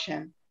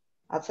caution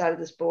outside of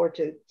this board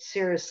to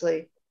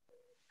seriously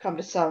come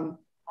to some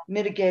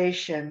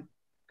mitigation,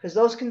 because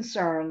those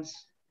concerns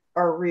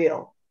are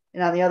real.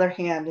 And on the other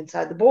hand,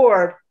 inside the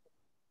board,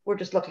 we're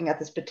just looking at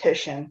this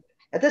petition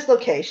at this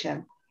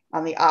location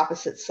on the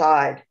opposite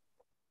side.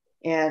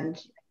 And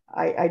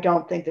I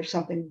don't think there's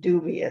something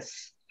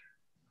dubious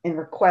in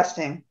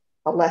requesting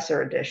a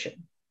lesser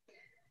addition.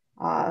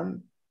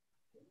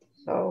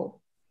 So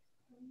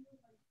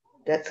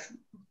that's,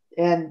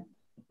 and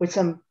with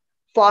some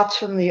thoughts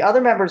from the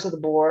other members of the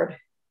board,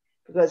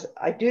 because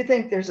I do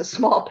think there's a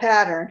small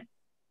pattern,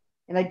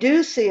 and I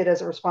do see it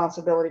as a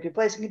responsibility to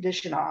place a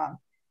condition on.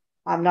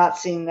 I'm not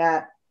seeing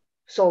that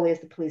solely as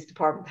the police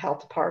department, the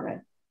health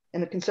department,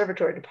 and the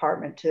conservatory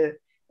department to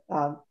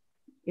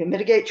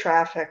mitigate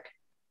traffic.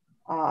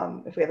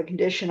 If we have a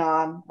condition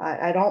on,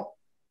 I don't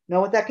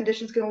know what that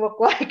condition is going to look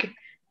like.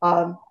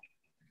 I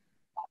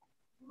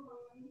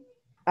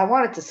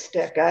want it to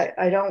stick.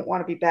 I don't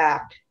want to be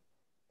backed.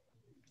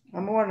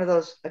 I'm one of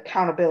those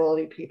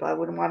accountability people. I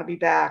wouldn't want to be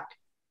backed.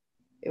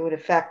 It would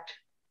affect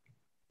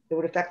the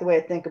way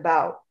I think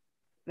about,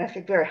 and I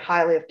think very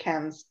highly of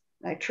Ken's.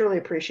 And I truly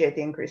appreciate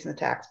the increase in the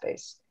tax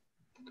base.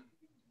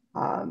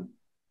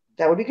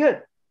 That would be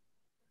good.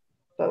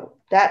 But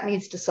that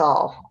needs to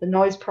solve. The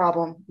noise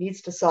problem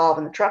needs to solve,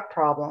 and the truck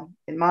problem,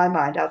 in my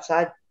mind,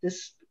 outside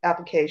this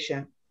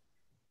application,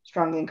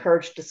 strongly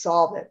encouraged to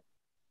solve it.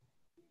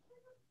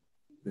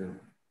 Yeah,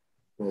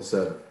 well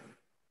said.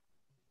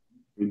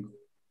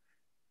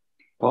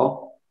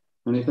 Paul,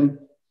 anything?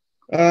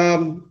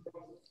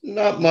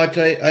 Not much.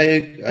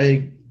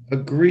 I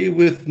agree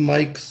with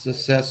Mike's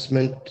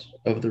assessment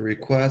of the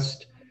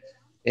request,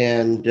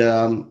 and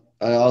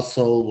I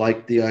also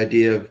like the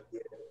idea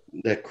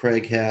that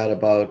Craig had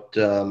about,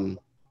 I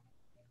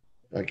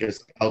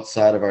guess,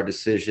 outside of our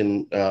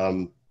decision,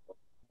 a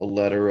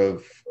letter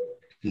of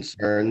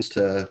concerns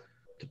to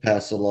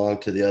pass along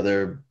to the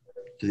other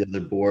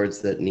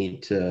boards that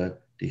need to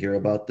hear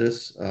about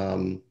this,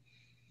 and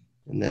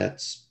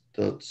that's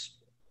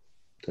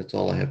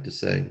all I have to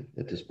say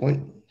at this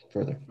point.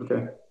 Further.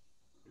 Okay.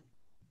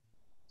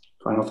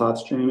 Final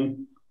thoughts, Jamie?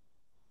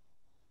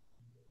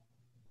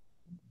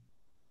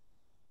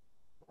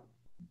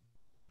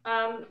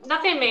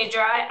 Nothing major.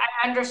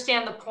 I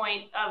understand the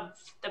point of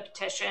the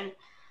petition.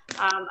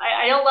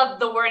 I don't love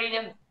the wording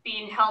of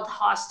being held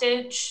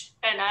hostage.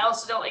 And I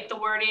also don't like the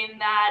wording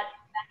that,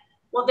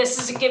 well, this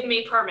is a give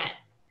me permit.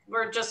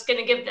 We're just going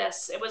to give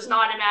this. It was an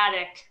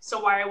automatic. So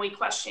why are we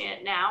questioning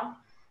it now?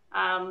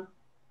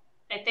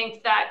 I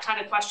think that kind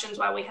of questions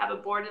why we have a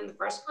board in the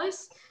first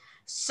place.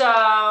 So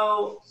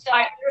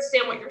I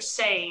understand what you're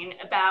saying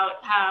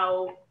about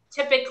how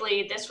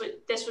typically this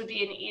would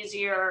be an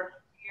easier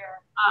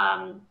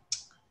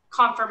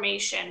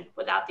confirmation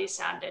without these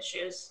sound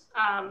issues.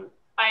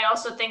 I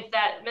also think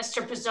that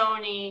Mr.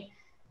 Pizzoni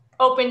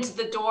opened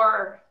the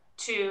door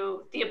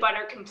to the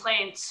abutter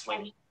complaints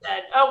when he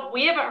said, "Oh,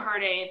 we haven't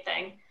heard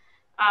anything."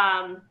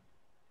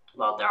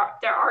 Well,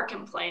 there are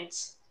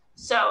complaints.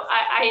 So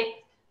I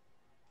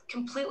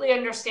completely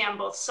understand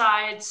both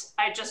sides.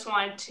 I just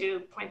wanted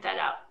to point that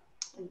out.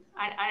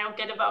 I don't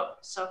get a vote,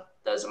 so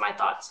those are my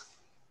thoughts.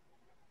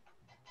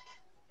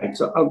 Thanks.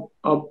 So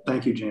I'll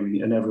thank you,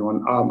 Jamie, and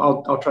everyone.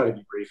 I'll try to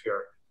be brief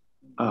here.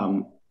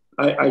 I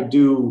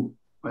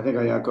think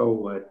I echo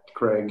what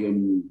Craig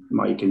and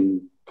Mike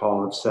and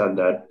Paul have said,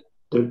 that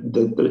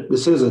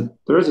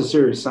there is a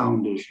serious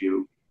sound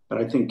issue that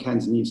I think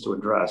Ken's needs to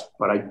address,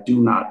 but I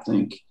do not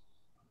think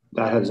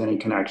that has any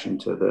connection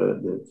to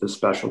the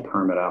special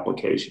permit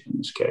application in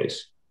this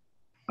case.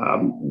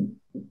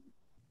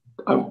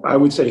 I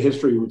would say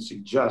history would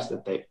suggest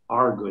that they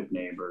are good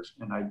neighbors,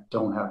 and I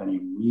don't have any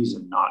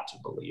reason not to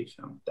believe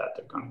him that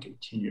they're going to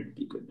continue to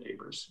be good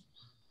neighbors.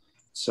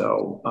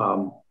 So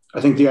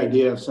I think the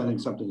idea of sending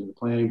something to the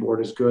planning board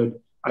is good.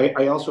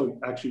 I also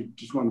actually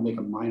just want to make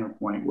a minor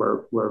point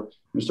where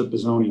Mr.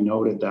 Pizzoni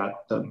noted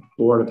that the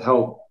Board of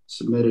Health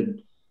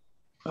submitted,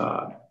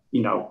 a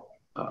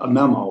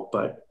memo,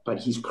 but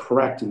he's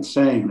correct in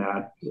saying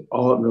that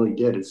all it really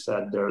did is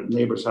said their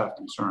neighbors have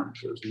concerns.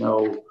 There's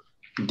no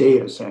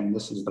data saying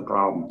this is the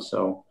problem.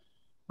 So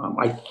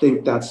I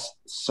think that's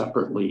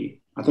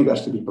separately. I think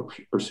that's to be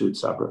pursued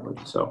separately.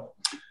 So,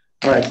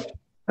 all right,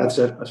 that's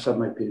it. I've said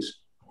my piece.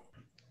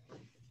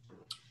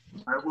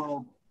 I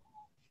will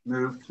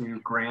move to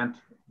grant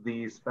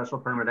the special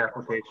permit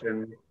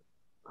application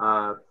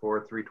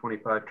for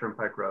 325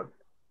 Turnpike Road.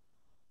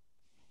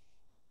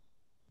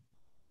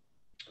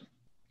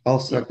 I'll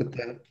second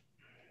that.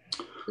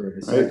 All right,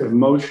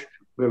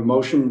 we have a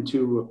motion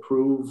to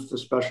approve the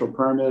special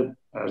permit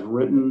as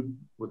written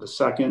with a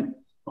second.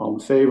 All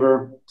in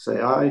favor, say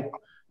aye.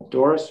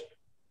 Doris?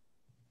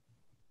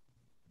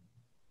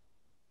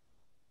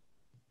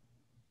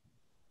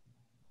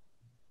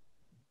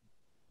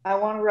 I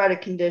want to write a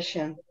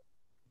condition.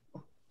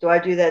 Do I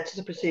do that? It's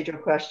a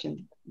procedural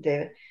question,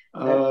 David.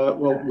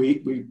 Well,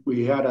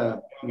 we had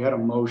a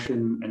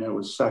motion and it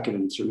was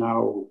seconded, so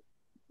now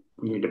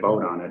we need to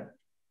vote on it.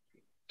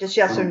 Just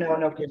yes or no,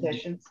 no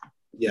conditions.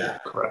 Yeah,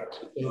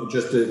 correct.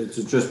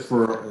 It's just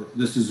for,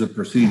 this is a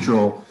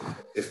procedural.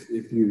 If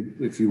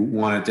you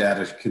wanted to add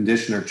a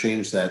condition or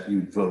change that,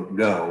 you'd vote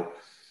no.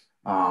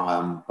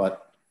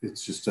 But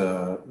it's just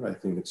I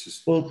think it's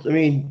just. Well, I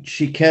mean,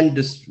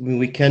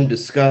 we can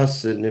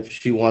discuss, and if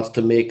she wants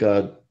to make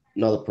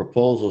another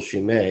proposal, she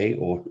may.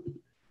 Or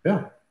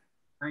yeah,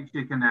 I think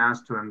she can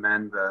ask to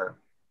amend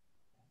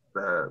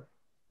the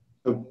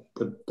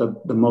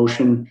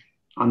motion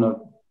on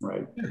the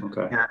right.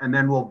 Okay. Yeah, and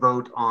then we'll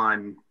vote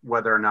on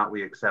whether or not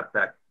we accept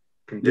that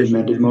condition. The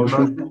amended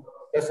motion.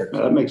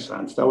 That makes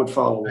sense. That would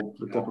follow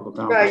the typical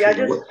town. Right.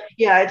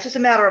 It's just a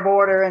matter of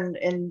order,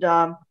 and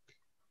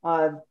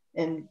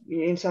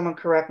someone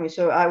correct me.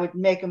 So I would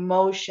make a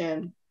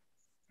motion.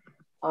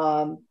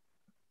 I'm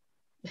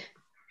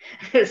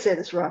going to say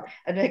this wrong.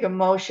 I'd make a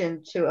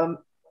motion to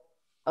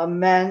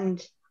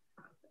amend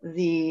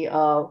the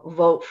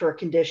vote for a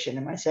condition.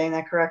 Am I saying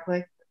that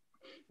correctly?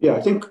 Yeah,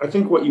 I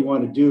think what you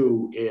want to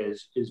do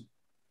is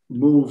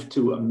move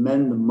to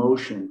amend the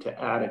motion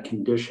to add a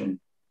condition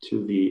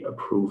to the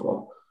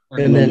approval.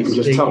 And then you can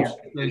just tell us.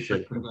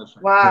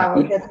 Wow,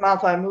 okay, it's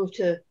mouthful. I move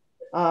to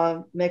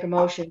make a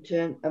motion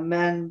to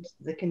amend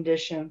the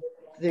condition,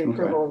 the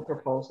approval of the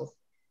proposal.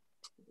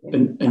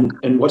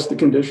 And what's the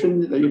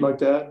condition that you'd like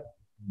to add?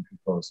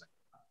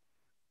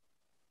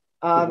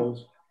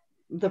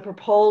 The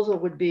proposal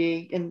would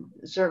be, and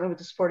certainly with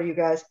the support of you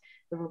guys,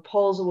 the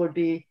proposal would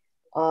be,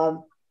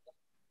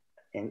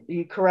 and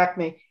you correct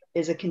me,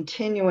 is a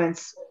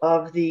continuance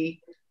of the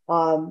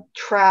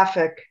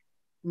traffic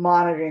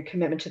monitoring,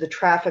 commitment to the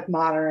traffic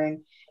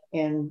monitoring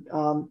and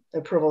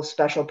approval of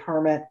special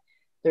permit.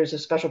 There's a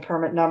special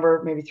permit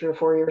number, maybe 3 or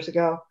 4 years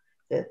ago,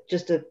 that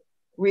just to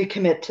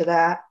recommit to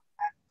that.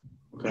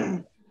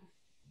 Okay.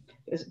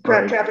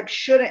 Traffic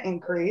shouldn't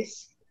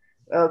increase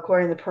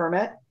according to the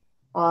permit,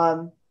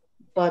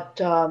 but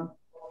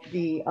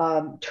the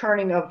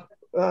turning of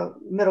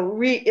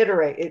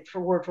reiterate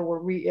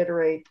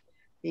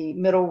the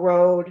Middle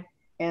Road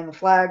and the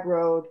Flag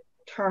Road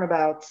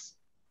turnabouts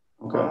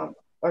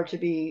are to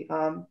be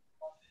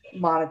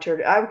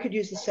monitored. I could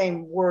use the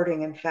same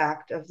wording, in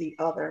fact, of the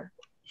other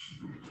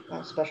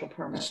special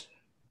permit.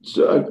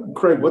 So,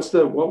 Craig, what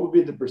would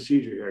be the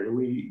procedure here? Do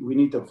we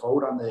need to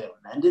vote on the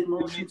amended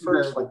motion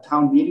first, like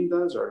town meeting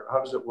does, or how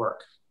does it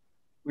work?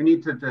 We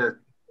need to.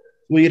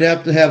 Well, you'd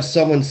have to have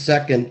someone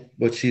second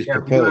what she's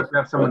proposed.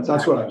 That's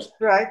what I was.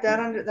 Right.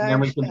 That then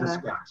we can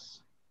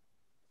discuss.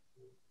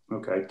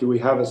 Okay. Do we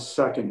have a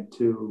second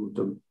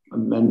to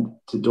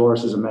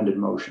Doris's amended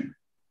motion?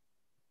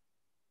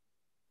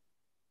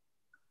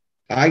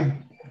 I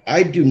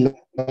do not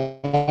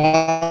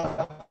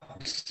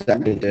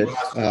second it,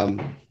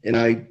 and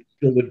I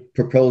would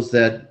propose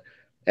that,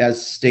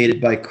 as stated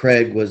by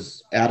Craig,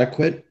 was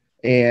adequate.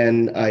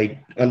 And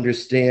I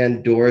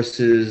understand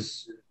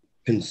Doris's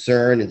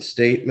concern and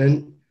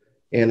statement,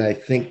 and I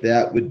think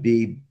that would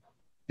be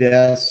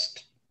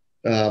best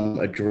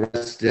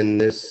addressed in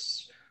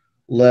this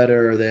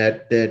letter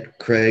that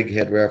Craig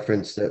had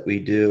referenced that we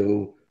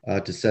do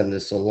to send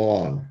this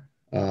along,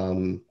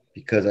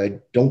 because I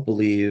don't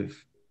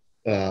believe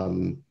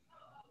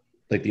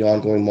like the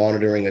ongoing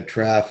monitoring of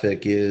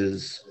traffic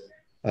is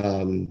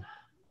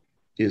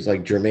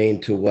like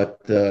germane to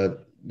what the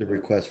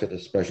request for the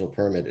special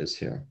permit is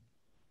here.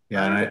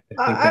 Yeah, and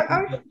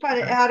I would find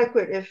it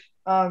adequate if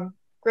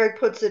Greg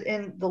puts it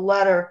in the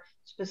letter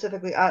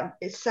specifically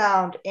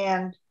sound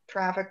and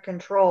traffic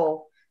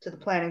control to the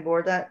planning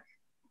board. That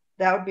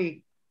that would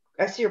be,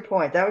 I see your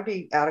point. That would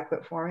be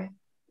adequate for me.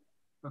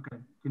 Okay,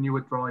 can you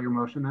withdraw your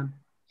motion then?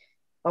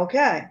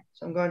 Okay,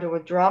 so I'm going to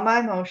withdraw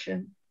my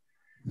motion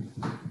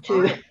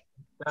to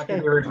back to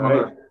the original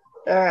motion.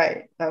 All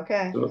right,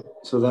 okay.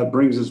 So that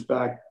brings us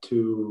back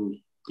to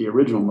the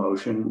original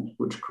motion,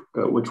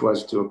 which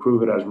was to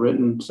approve it as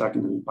written,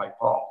 seconded by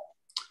Paul.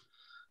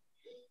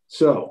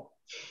 So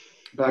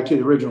back to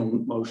the original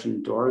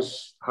motion,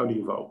 Doris, how do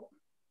you vote?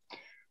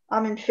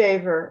 I'm in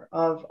favor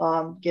of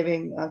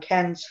giving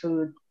Ken's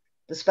Food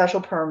the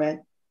special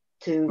permit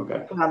to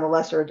put on the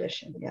lesser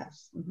edition,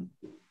 yes. Mm-hmm.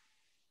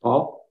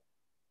 Paul?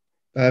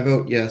 I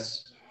vote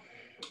yes.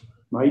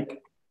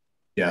 Mike?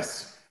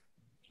 Yes.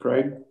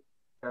 Craig?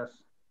 Yes.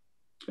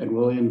 And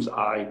Williams,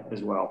 aye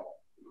as well.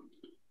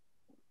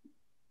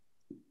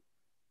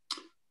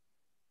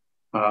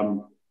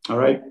 All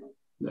right.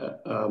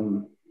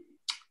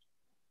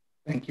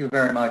 Thank you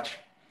very much.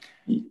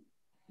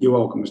 You're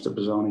welcome, Mr.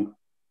 Pizzoni.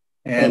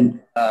 And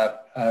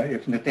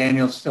if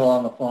Nathaniel's still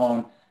on the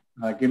phone,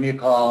 give me a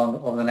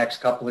call over the next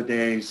couple of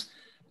days.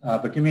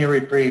 But give me a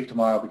reprieve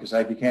tomorrow because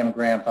I became a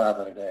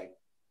grandfather today.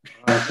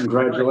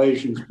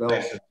 Congratulations,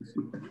 Bill.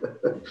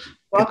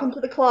 Welcome to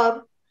the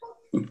club.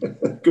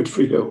 Good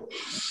for you.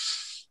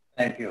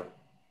 Thank you.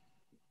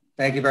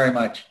 Thank you very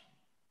much.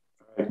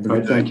 All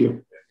right, thank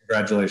you.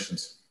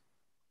 Congratulations.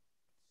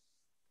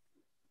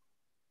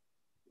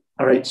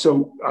 All right,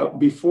 so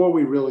before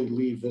we really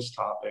leave this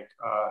topic,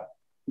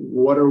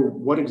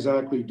 what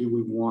exactly do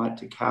we want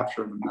to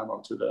capture in the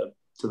memo to the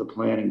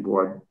planning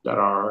board that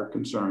are our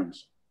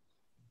concerns?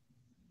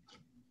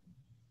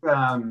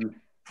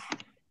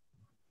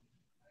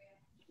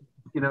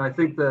 I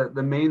think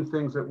the main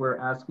things that we're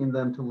asking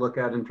them to look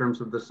at in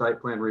terms of the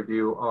site plan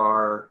review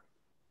are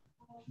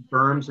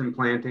berms and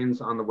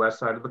plantings on the west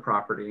side of the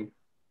property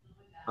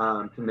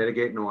to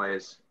mitigate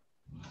noise,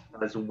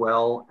 as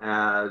well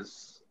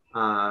as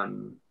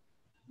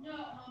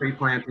tree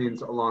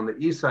plantings along the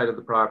east side of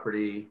the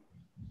property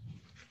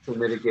to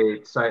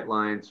mitigate sight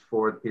lines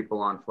for the people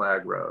on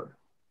Flag Road.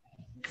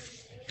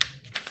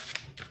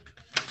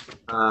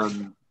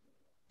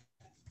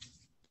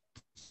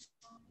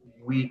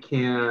 We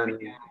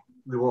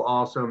will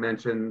also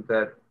mention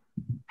that,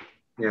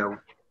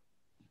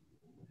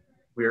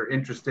 we are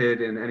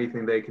interested in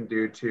anything they can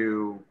do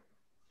to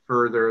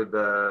further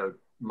the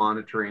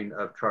monitoring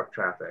of truck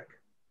traffic.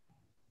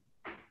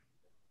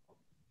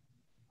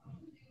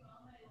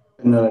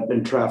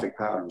 And traffic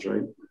patterns,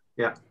 right?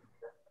 Yeah.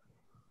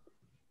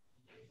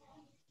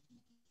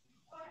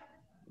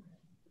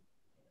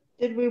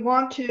 Did we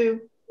want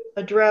to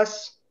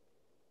address,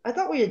 I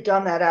thought we had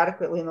done that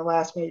adequately in the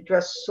last meeting,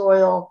 address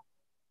soil,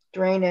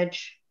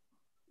 drainage.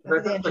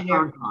 That's the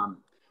engineer.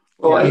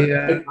 Well,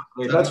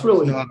 that's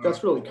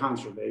really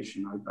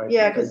conservation.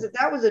 Because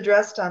that was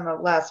addressed on the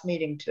last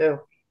meeting too.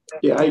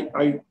 Yeah,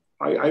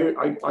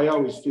 I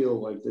always feel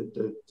like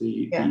the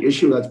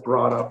issue that's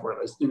brought up where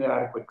there's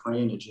inadequate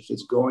drainage, if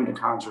it's going to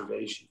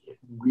conservation, it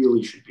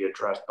really should be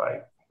addressed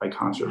by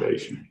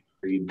conservation.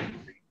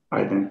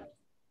 I think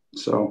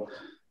so.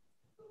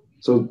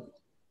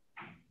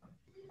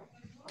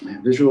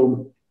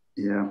 Visual,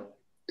 yeah.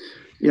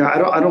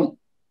 I don't.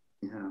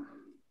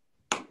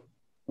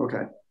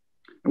 Okay,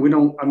 and we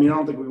don't. I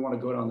don't think we want to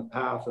go down the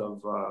path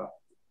of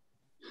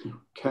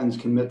Ken's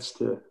commits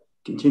to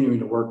continuing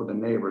to work with the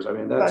neighbors.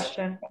 That's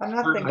question. I'm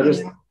not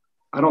thinking.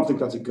 I don't think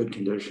that's a good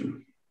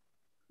condition.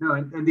 No,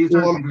 and these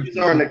aren't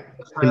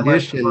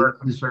conditions.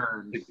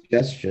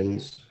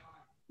 Suggestions.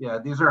 Yeah,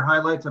 these are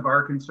highlights of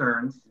our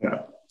concerns.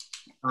 Yeah.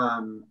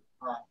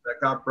 That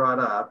got brought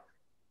up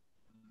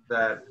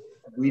that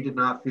we did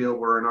not feel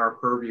were in our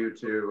purview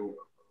to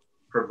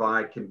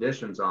provide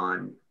conditions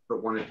on,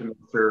 but wanted to make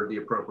sure the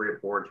appropriate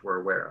boards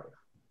were aware of.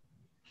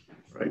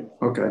 Right.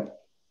 Okay.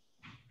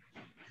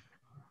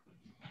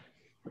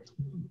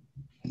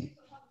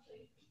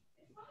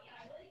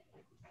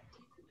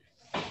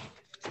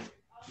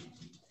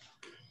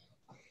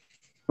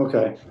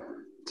 Okay.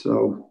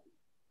 So,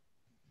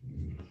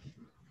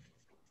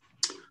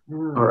 all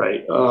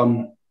right.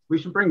 We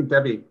should bring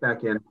Debbie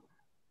back in.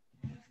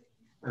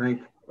 I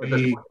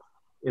think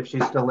if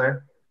she's still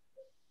there.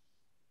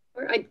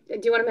 Or I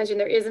do want to mention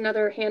there is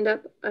another hand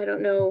up. I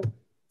don't know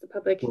the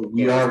public.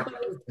 The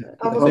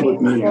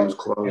public meeting is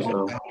closed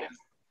though.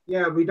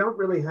 Yeah, we don't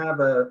really have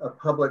a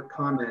public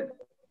comment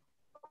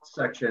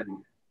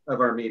section of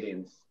our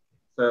meetings.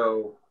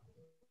 So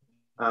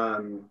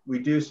we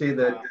do see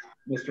that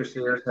Mr.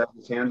 Sears has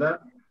his hand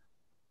up.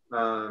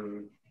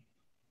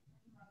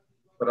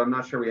 But I'm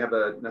not sure we have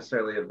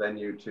necessarily a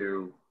venue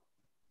to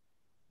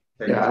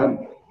take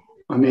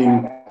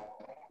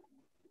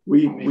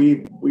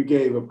we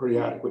gave a pretty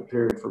adequate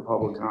period for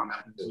public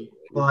comment.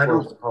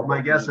 Well,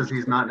 my guess is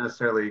he's not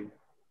necessarily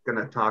going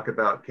to talk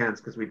about Ken's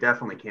because we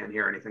definitely can't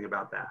hear anything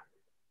about that.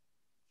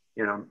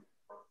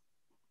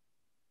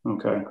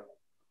 Okay.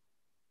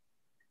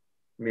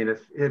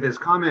 If his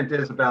comment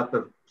is about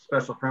the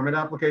special permit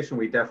application,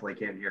 we definitely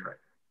can't hear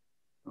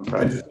it.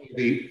 Okay.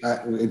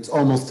 It's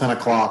almost 10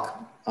 o'clock.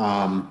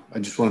 I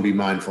just want to be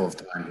mindful of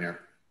time here.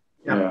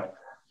 Yeah.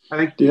 I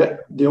think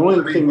the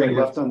only thing we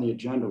left on the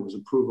agenda was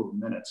approval of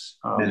minutes.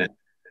 Minute.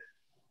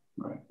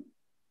 Right.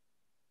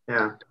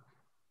 Yeah.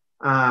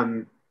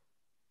 So,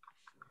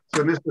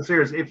 Mr.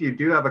 Sears, if you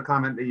do have a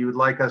comment that you would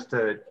like us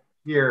to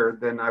hear,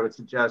 then I would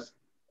suggest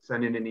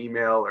sending an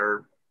email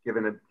or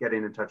getting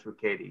in touch with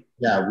Katie.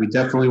 Yeah, we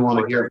definitely want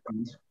to hear from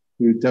him.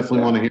 We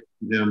definitely want to hear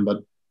from him,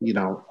 but you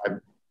know,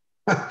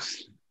 I'm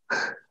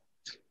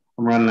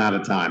running out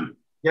of time.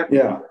 Yep.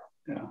 Yeah.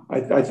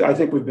 I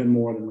think we've been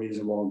more than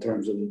reasonable in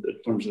terms of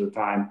the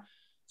time.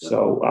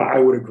 So I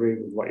would agree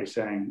with what you're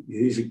saying.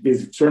 He's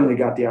certainly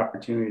got the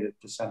opportunity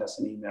to send us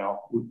an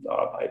email.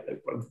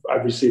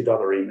 I've received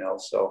other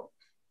emails, so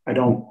I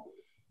don't.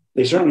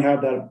 They certainly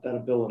have that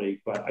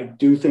ability, but I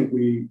do think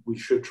we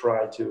should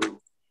try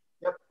to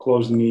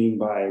close the meeting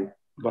by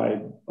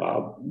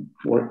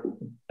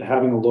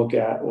having a look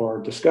at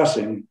or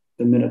discussing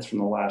the minutes from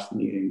the last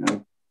meeting.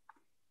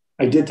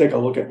 I did take a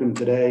look at them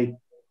today.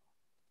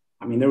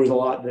 I mean, there was a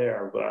lot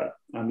there, but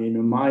I mean,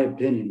 in my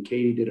opinion,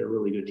 Katie did a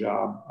really good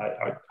job.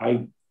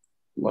 I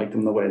like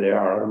them the way they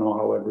are. I don't know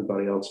how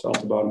everybody else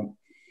felt about them.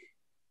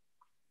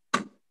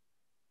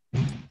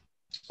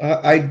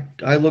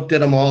 I looked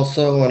at them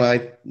also, and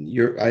I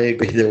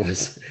agree there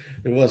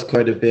was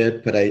quite a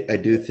bit, but I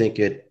do think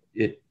it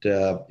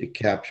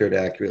captured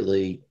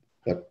accurately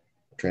what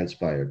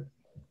transpired.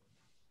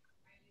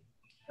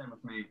 Same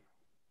with me.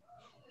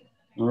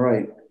 All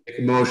right. Make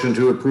a motion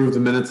to approve the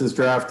minutes as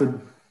drafted.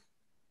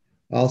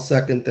 I'll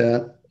second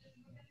that.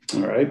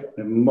 All right.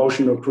 A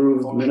motion to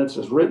approve the minutes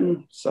as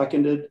written,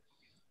 seconded.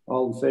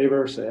 All in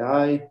favor, say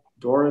aye.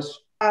 Doris?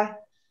 Aye.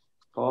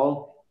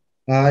 Paul?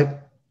 Aye.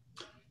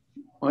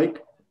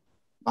 Mike?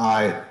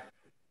 Aye.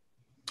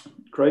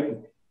 Craig?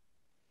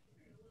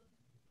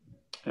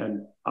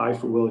 And aye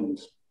for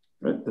Williams.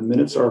 Right. The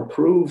minutes are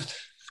approved.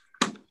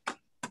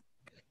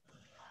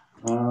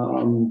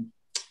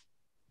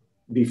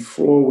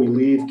 Before we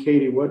leave,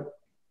 Katie,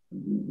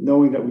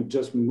 knowing that we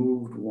just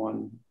moved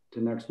one to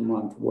next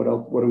month, what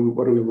else? What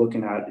are we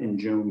looking at in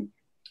June?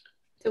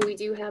 So we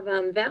do have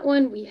that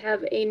one. We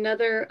have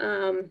another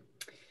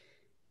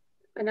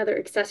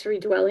accessory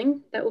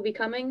dwelling that will be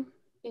coming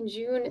in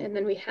June, and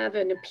then we have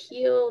an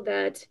appeal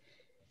that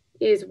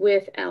is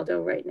with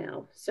Aldo right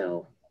now.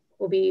 So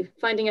we'll be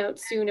finding out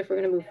soon if we're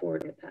going to move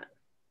forward with that.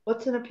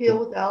 What's an appeal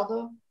with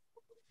Aldo?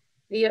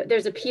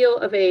 There's appeal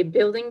of a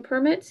building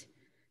permit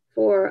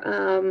for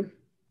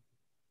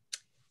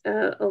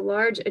a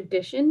large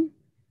addition.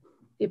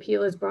 The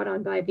appeal is brought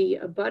on by the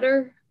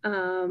abutter,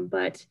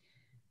 but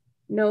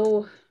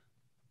no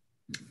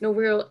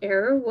real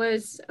error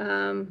was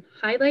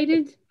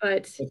highlighted.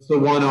 But it's the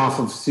one off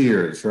of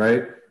Sears,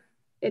 right?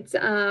 It's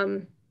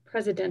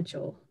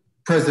presidential.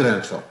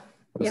 Presidential.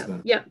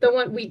 Yeah, the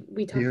one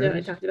we talked about.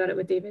 I talked about it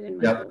with David and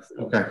Michael. Yep. So.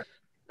 Okay.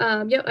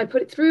 Yeah, I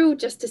put it through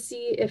just to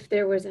see if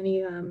there was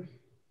any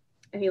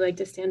leg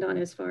to stand on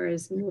as far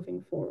as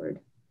moving forward.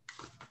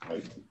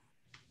 Right.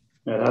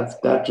 Yeah,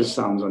 that just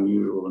sounds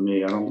unusual to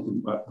me.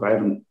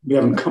 We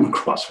haven't come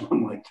across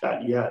one like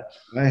that yet.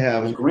 I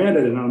haven't.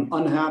 Granted, and I'm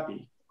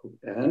unhappy.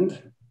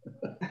 And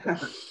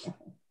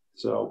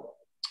so,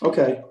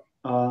 okay.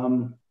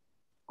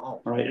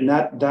 All right, and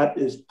that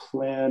is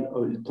planned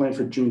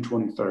for June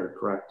 23rd,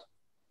 correct?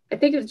 I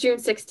think it was June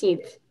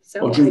 16th.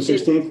 So June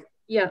 16th?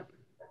 Yeah.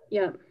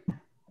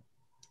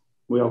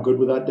 We all good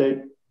with that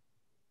date?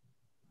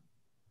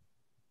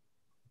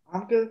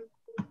 I'm good.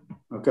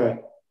 Okay.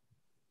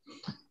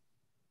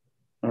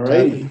 All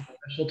right.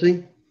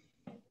 Specialty?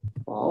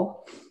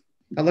 Paul?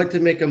 I'd like to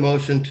make a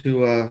motion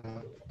to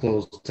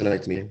close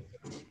tonight's meeting.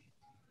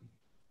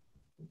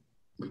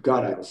 We've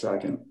got to have a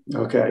second.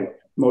 Okay.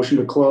 Motion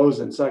to close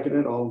and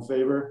seconded. All in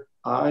favor?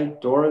 Aye.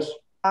 Doris?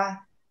 Aye.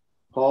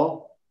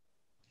 Paul?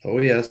 Oh,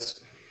 yes.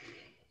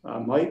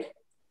 Mike?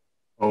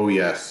 Oh,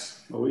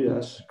 yes. Oh,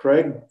 yes.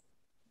 Craig?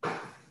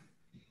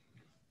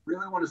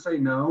 Really want to say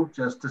no,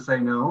 just to say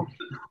no.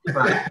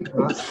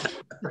 But,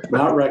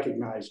 not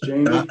recognized.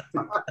 Jamie?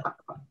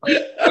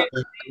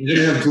 You're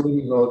going to have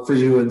to vote for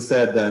you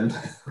instead then.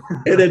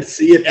 And then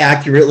see it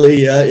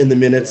accurately in the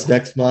minutes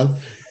next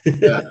month.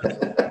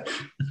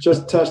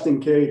 Just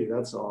testing Katie,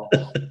 that's all.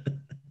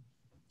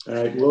 All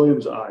right,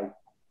 Williams, aye.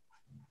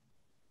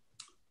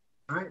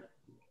 All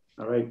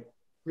right.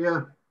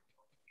 Yeah.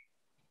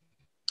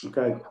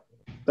 Okay.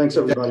 Thanks,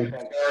 everybody.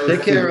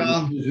 Take care,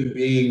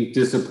 being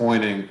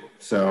disappointing.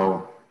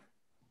 So.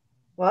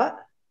 What?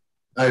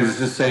 I was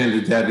just saying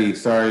to Debbie,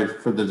 sorry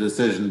for the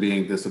decision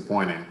being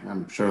disappointing.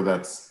 I'm sure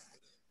that's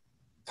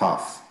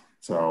tough.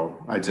 So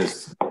I feel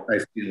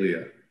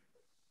you.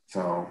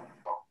 So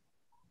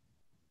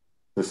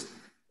just,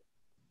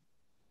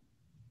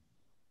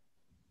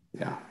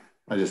 yeah.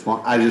 I just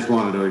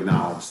wanted to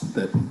acknowledge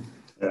that.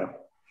 Yeah.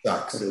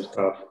 Sucks. It is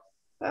tough.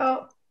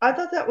 Well, I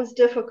thought that was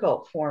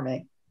difficult for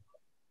me.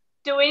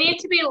 Do we need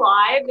to be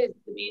live if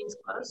the meeting's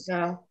closed?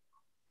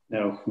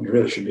 No, we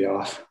really should be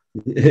off.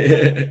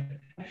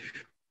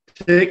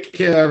 Take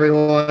care,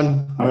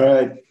 everyone. All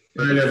right.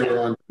 Good night,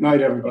 everyone.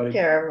 Night, everybody. Take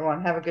care,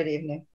 everyone. Have a good evening.